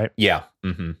ship, right? Yeah.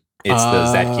 Mm-hmm. It's the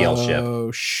Zadkiel ship.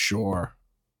 Oh, sure.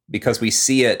 Because we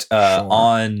see it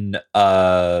on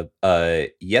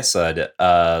Yesod,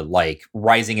 like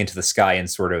rising into the sky and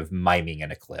sort of miming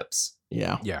an eclipse.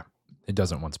 Yeah. Yeah. It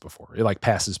doesn't once before. It like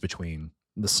passes between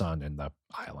the sun and the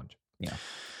island. Yeah.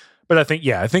 But I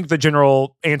think the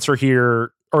general answer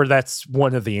here, or that's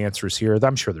one of the answers here.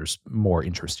 I'm sure there's more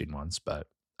interesting ones, but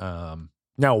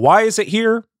now why is it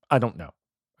here? I don't know.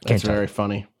 That's very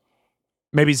funny.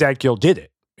 Maybe Zadkiel did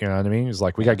it. You know what I mean? He's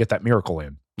like, we got to get that miracle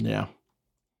in. Yeah.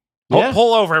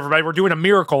 Pull over, everybody. We're doing a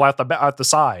miracle at the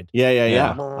side.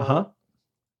 Yeah. Uh-huh.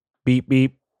 Beep,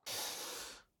 beep.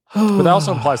 But that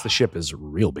also implies the ship is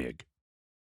real big.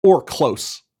 Or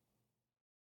close.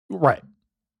 Right.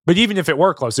 But even if it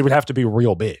were close, it would have to be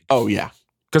real big. Oh, yeah.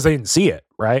 Because they didn't see it,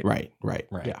 right? Right.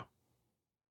 Yeah.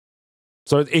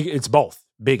 So it's both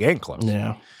big and close.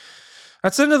 Yeah.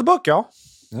 That's the end of the book, y'all.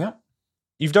 Yeah.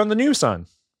 You've done the new sun.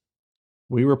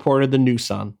 We reported the new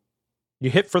sun.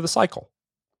 You hit for the cycle.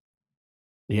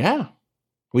 Yeah.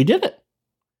 We did it.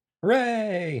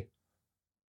 Hooray.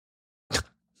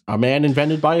 A man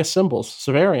invented by his symbols.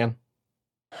 Severian.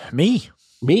 Me.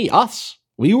 Us.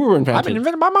 We were invented. I've been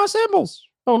invented by my symbols.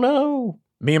 Oh, no.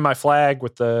 Me and my flag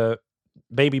with the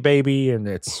baby and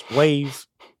its wave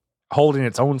holding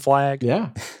its own flag.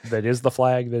 Yeah. That is the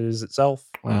flag that is itself.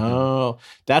 Oh,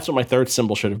 that's what my third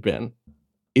symbol should have been.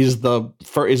 Is the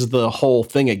whole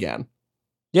thing again.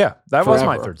 Yeah, that was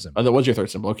my Forever. third symbol. Oh, that was your third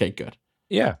symbol. Okay, good.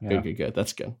 Yeah. Good.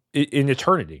 That's good. In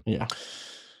eternity. Yeah.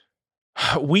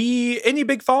 Any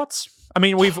big thoughts? I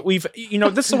mean, we've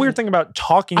this is the weird thing about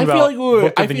talking about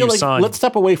Book of the New Sun. Let's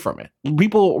step away from it. We're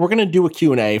going to do a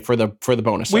Q&A for the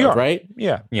bonus. We are, right?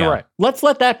 Yeah, you're right. Let's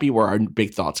let that be where our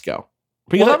big thoughts go.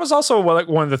 Because that was also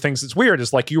one of the things that's weird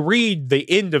is like you read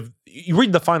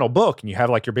the final book and you have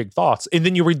like your big thoughts, and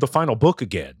then you read the final book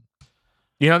again.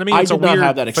 You know what I mean? I It's did a not weird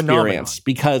have that experience phenomenon.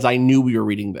 because I knew we were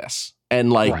reading this,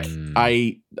 and like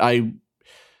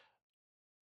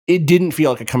it didn't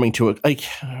feel like a coming to it. Like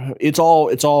it's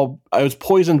all. I was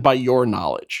poisoned by your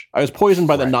knowledge. I was poisoned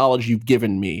by the knowledge you've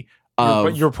given me.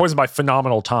 You're poisoned by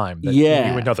phenomenal time. That you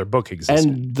knew another book existed.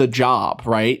 And the job,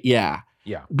 right? Yeah.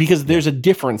 Yeah. Because there's a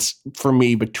difference for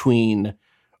me between,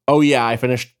 I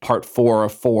finished part 4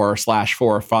 of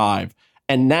 4/4 of 5.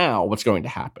 And now what's going to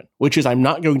happen, which is I'm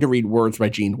not going to read Words by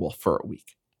Gene Wolfe for a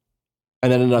week.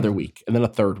 And then another week. And then a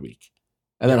third week.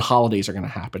 And then holidays are going to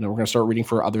happen. And we're going to start reading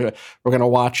we're going to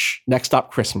watch Next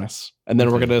Stop Christmas. And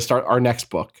then we're going to start our next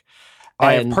book.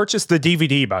 I have purchased the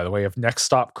DVD, by the way, of Next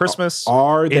Stop Christmas.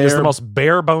 It is the most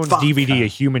bare bones DVD a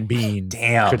human being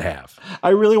could have. I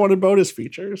really wanted bonus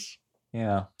features.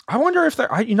 Yeah. I wonder if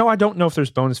I don't know if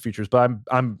there's bonus features, but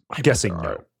I'm guessing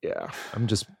no. Yeah. I'm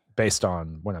just based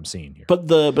on what I'm seeing here. But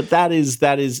that is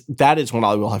when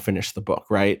I will have finished the book,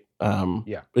 right?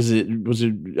 Yeah. Was it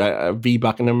V.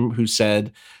 Buckingham who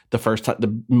said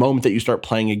the moment that you start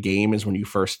playing a game is when you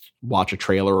first watch a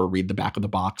trailer or read the back of the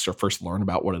box or first learn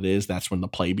about what it is. That's when the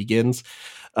play begins.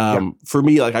 For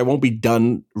me, like I won't be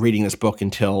done reading this book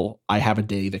until I have a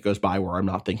day that goes by where I'm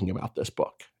not thinking about this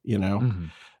book, you know? Mm-hmm.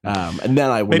 And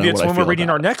then I will maybe know it's what when I feel we're reading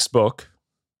about our next book,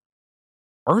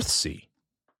 Earthsea.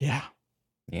 Yeah.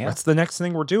 Yeah. That's the next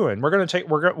thing we're doing. We are gonna take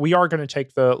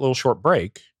the little short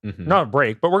break. Mm-hmm. Not a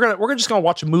break, but we're just gonna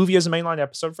watch a movie as a mainline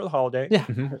episode for the holiday. Yeah.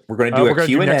 Mm-hmm. We're gonna do a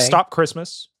Q&A. Next Stop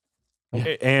Christmas.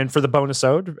 Yeah. And for the bonus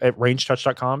ode at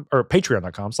rangetouch.com or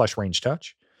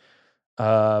patreon.com/rangetouch.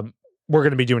 We're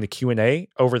going to be doing a Q&A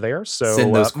over there. So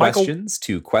send those Michael, questions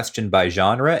to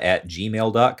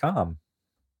questionbygenre@gmail.com.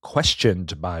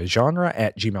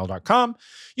 questionedbygenre@gmail.com.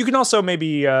 You can also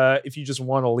maybe, if you just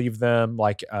want to leave them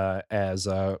like as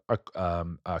a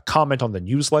comment on the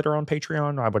newsletter on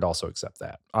Patreon, I would also accept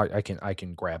that. I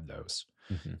can grab those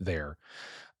there.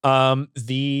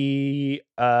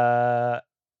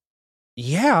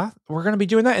 Yeah, we're going to be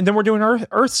doing that, and then we're doing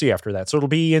Earthsea after that. So it'll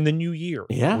be in the new year.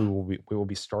 Yeah, we will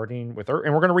be starting with Earth,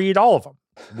 and we're going to read all of them.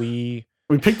 We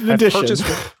picked an edition.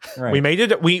 Right. We made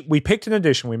it. We picked an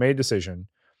edition. We made a decision.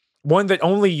 One that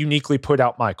only uniquely put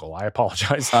out Michael. I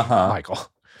apologize, Michael.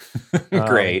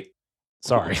 Great.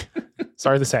 Sorry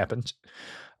this happened.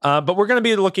 But we're going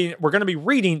to be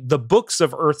reading the Books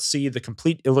of Earthsea, the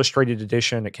complete illustrated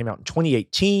edition. It came out in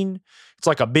 2018. It's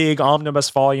like a big omnibus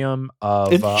volume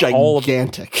of it's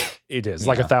gigantic. It is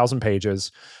like 1,000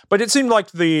 pages, but it seemed like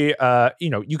you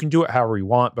can do it however you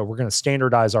want, but we're going to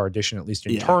standardize our edition, at least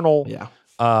internal. Yeah.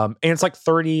 And it's like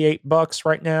 $38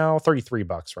 right now,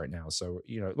 $33 right now. So,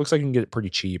 it looks like you can get it pretty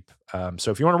cheap.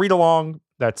 So if you want to read along,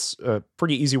 that's a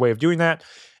pretty easy way of doing that.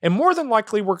 And more than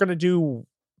likely, we're going to do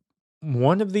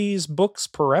one of these books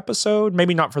per episode.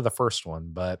 Maybe not for the first one,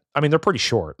 but I mean, they're pretty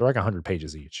short. They're like 100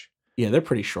 pages each. Yeah, they're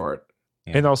pretty short.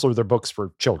 Yeah. And also they're books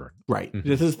for children. Right.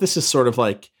 Mm-hmm. This is sort of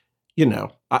like,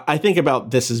 I think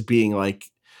about this as being like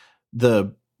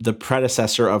the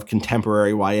predecessor of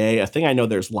contemporary YA. I think I know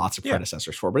there's lots of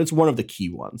predecessors for, but it's one of the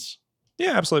key ones.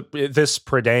 Yeah, absolutely. This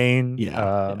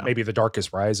Prydain, maybe The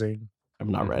Darkest Rising. I've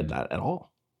not read that at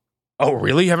all. Oh,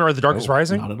 really? You haven't read The Darkest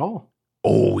Rising? Not at all.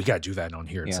 Oh, we got to do that on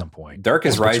here at some point.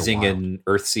 Darkest Rising and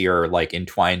Earthsea are like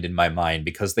entwined in my mind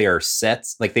because they are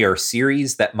sets, like they are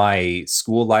series that my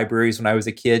school libraries when I was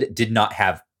a kid did not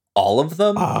have all of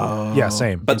them. Yeah,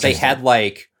 same. But they had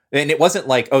like, and it wasn't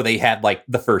like, they had like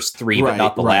the first three, but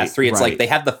not the last three. It's like they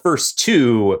had the first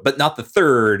two, but not the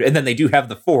third. And then they do have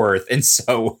the fourth. And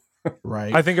so.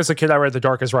 Right. I think as a kid, I read The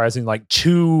Darkest Rising like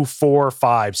 2, 4,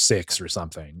 5, 6 or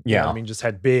something. Yeah. I mean, just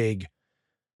had big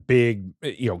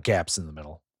gaps in the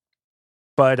middle.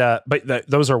 But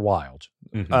those are wild.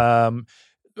 Mm-hmm.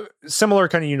 Similar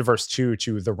kind of universe to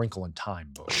the Wrinkle in Time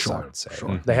books, I would say.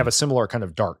 Sure. They have a similar kind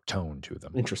of dark tone to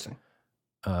them. Interesting.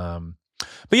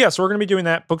 But yeah, so we're going to be doing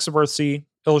that. Books of Earthsea,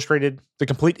 illustrated, the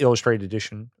complete illustrated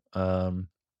edition.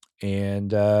 And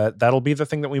that'll be the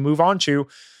thing that we move on to.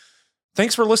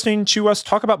 Thanks for listening to us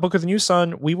talk about Book of the New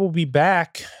Sun. We will be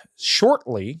back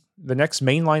shortly. The next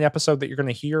mainline episode that you're going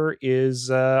to hear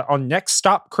is on Next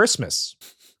Stop Christmas.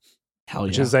 Hell yeah.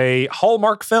 Which is a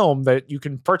Hallmark film that you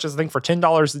can purchase, I think, for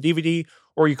 $10 the DVD,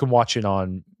 or you can watch it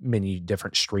on many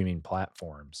different streaming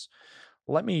platforms.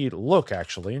 Let me look,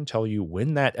 actually, and tell you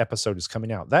when that episode is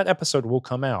coming out. That episode will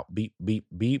come out. Beep, beep,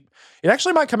 beep. It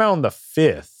actually might come out on the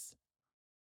 5th.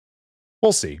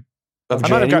 We'll see. Of I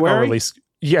might have gotten January? a release.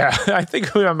 Yeah, I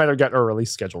think I might have gotten a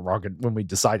release schedule wrong when we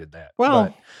decided that.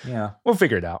 Well, yeah. We'll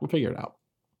figure it out.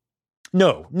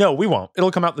 No, we won't.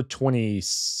 It'll come out the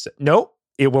 20th. No,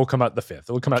 it will come out the 5th.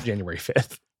 It'll come out January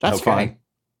 5th. That's fine.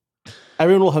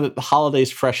 Everyone will have the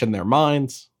holidays fresh in their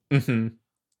minds. Mm-hmm.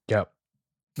 Yep.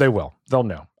 They will. They'll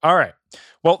know. All right.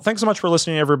 Well, thanks so much for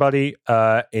listening, everybody.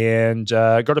 And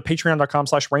go to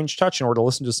patreon.com/rangetouch in order to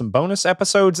listen to some bonus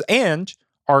episodes and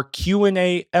our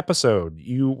Q&A episode.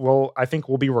 I think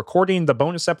we'll be recording the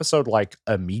bonus episode like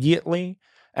immediately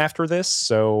after this.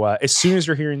 So as soon as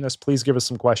you're hearing this, please give us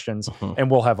some questions,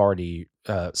 and we'll have already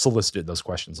solicited those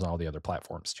questions on all the other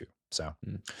platforms too. So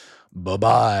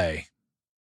bye-bye.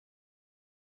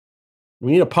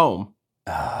 We need a poem.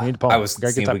 I was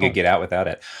seeing if we could get out without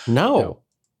it. No.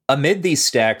 Amid these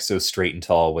stacks so straight and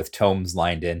tall with tomes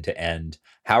lined end to end,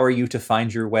 how are you to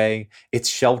find your way? It's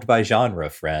shelved by genre,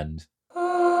 friend.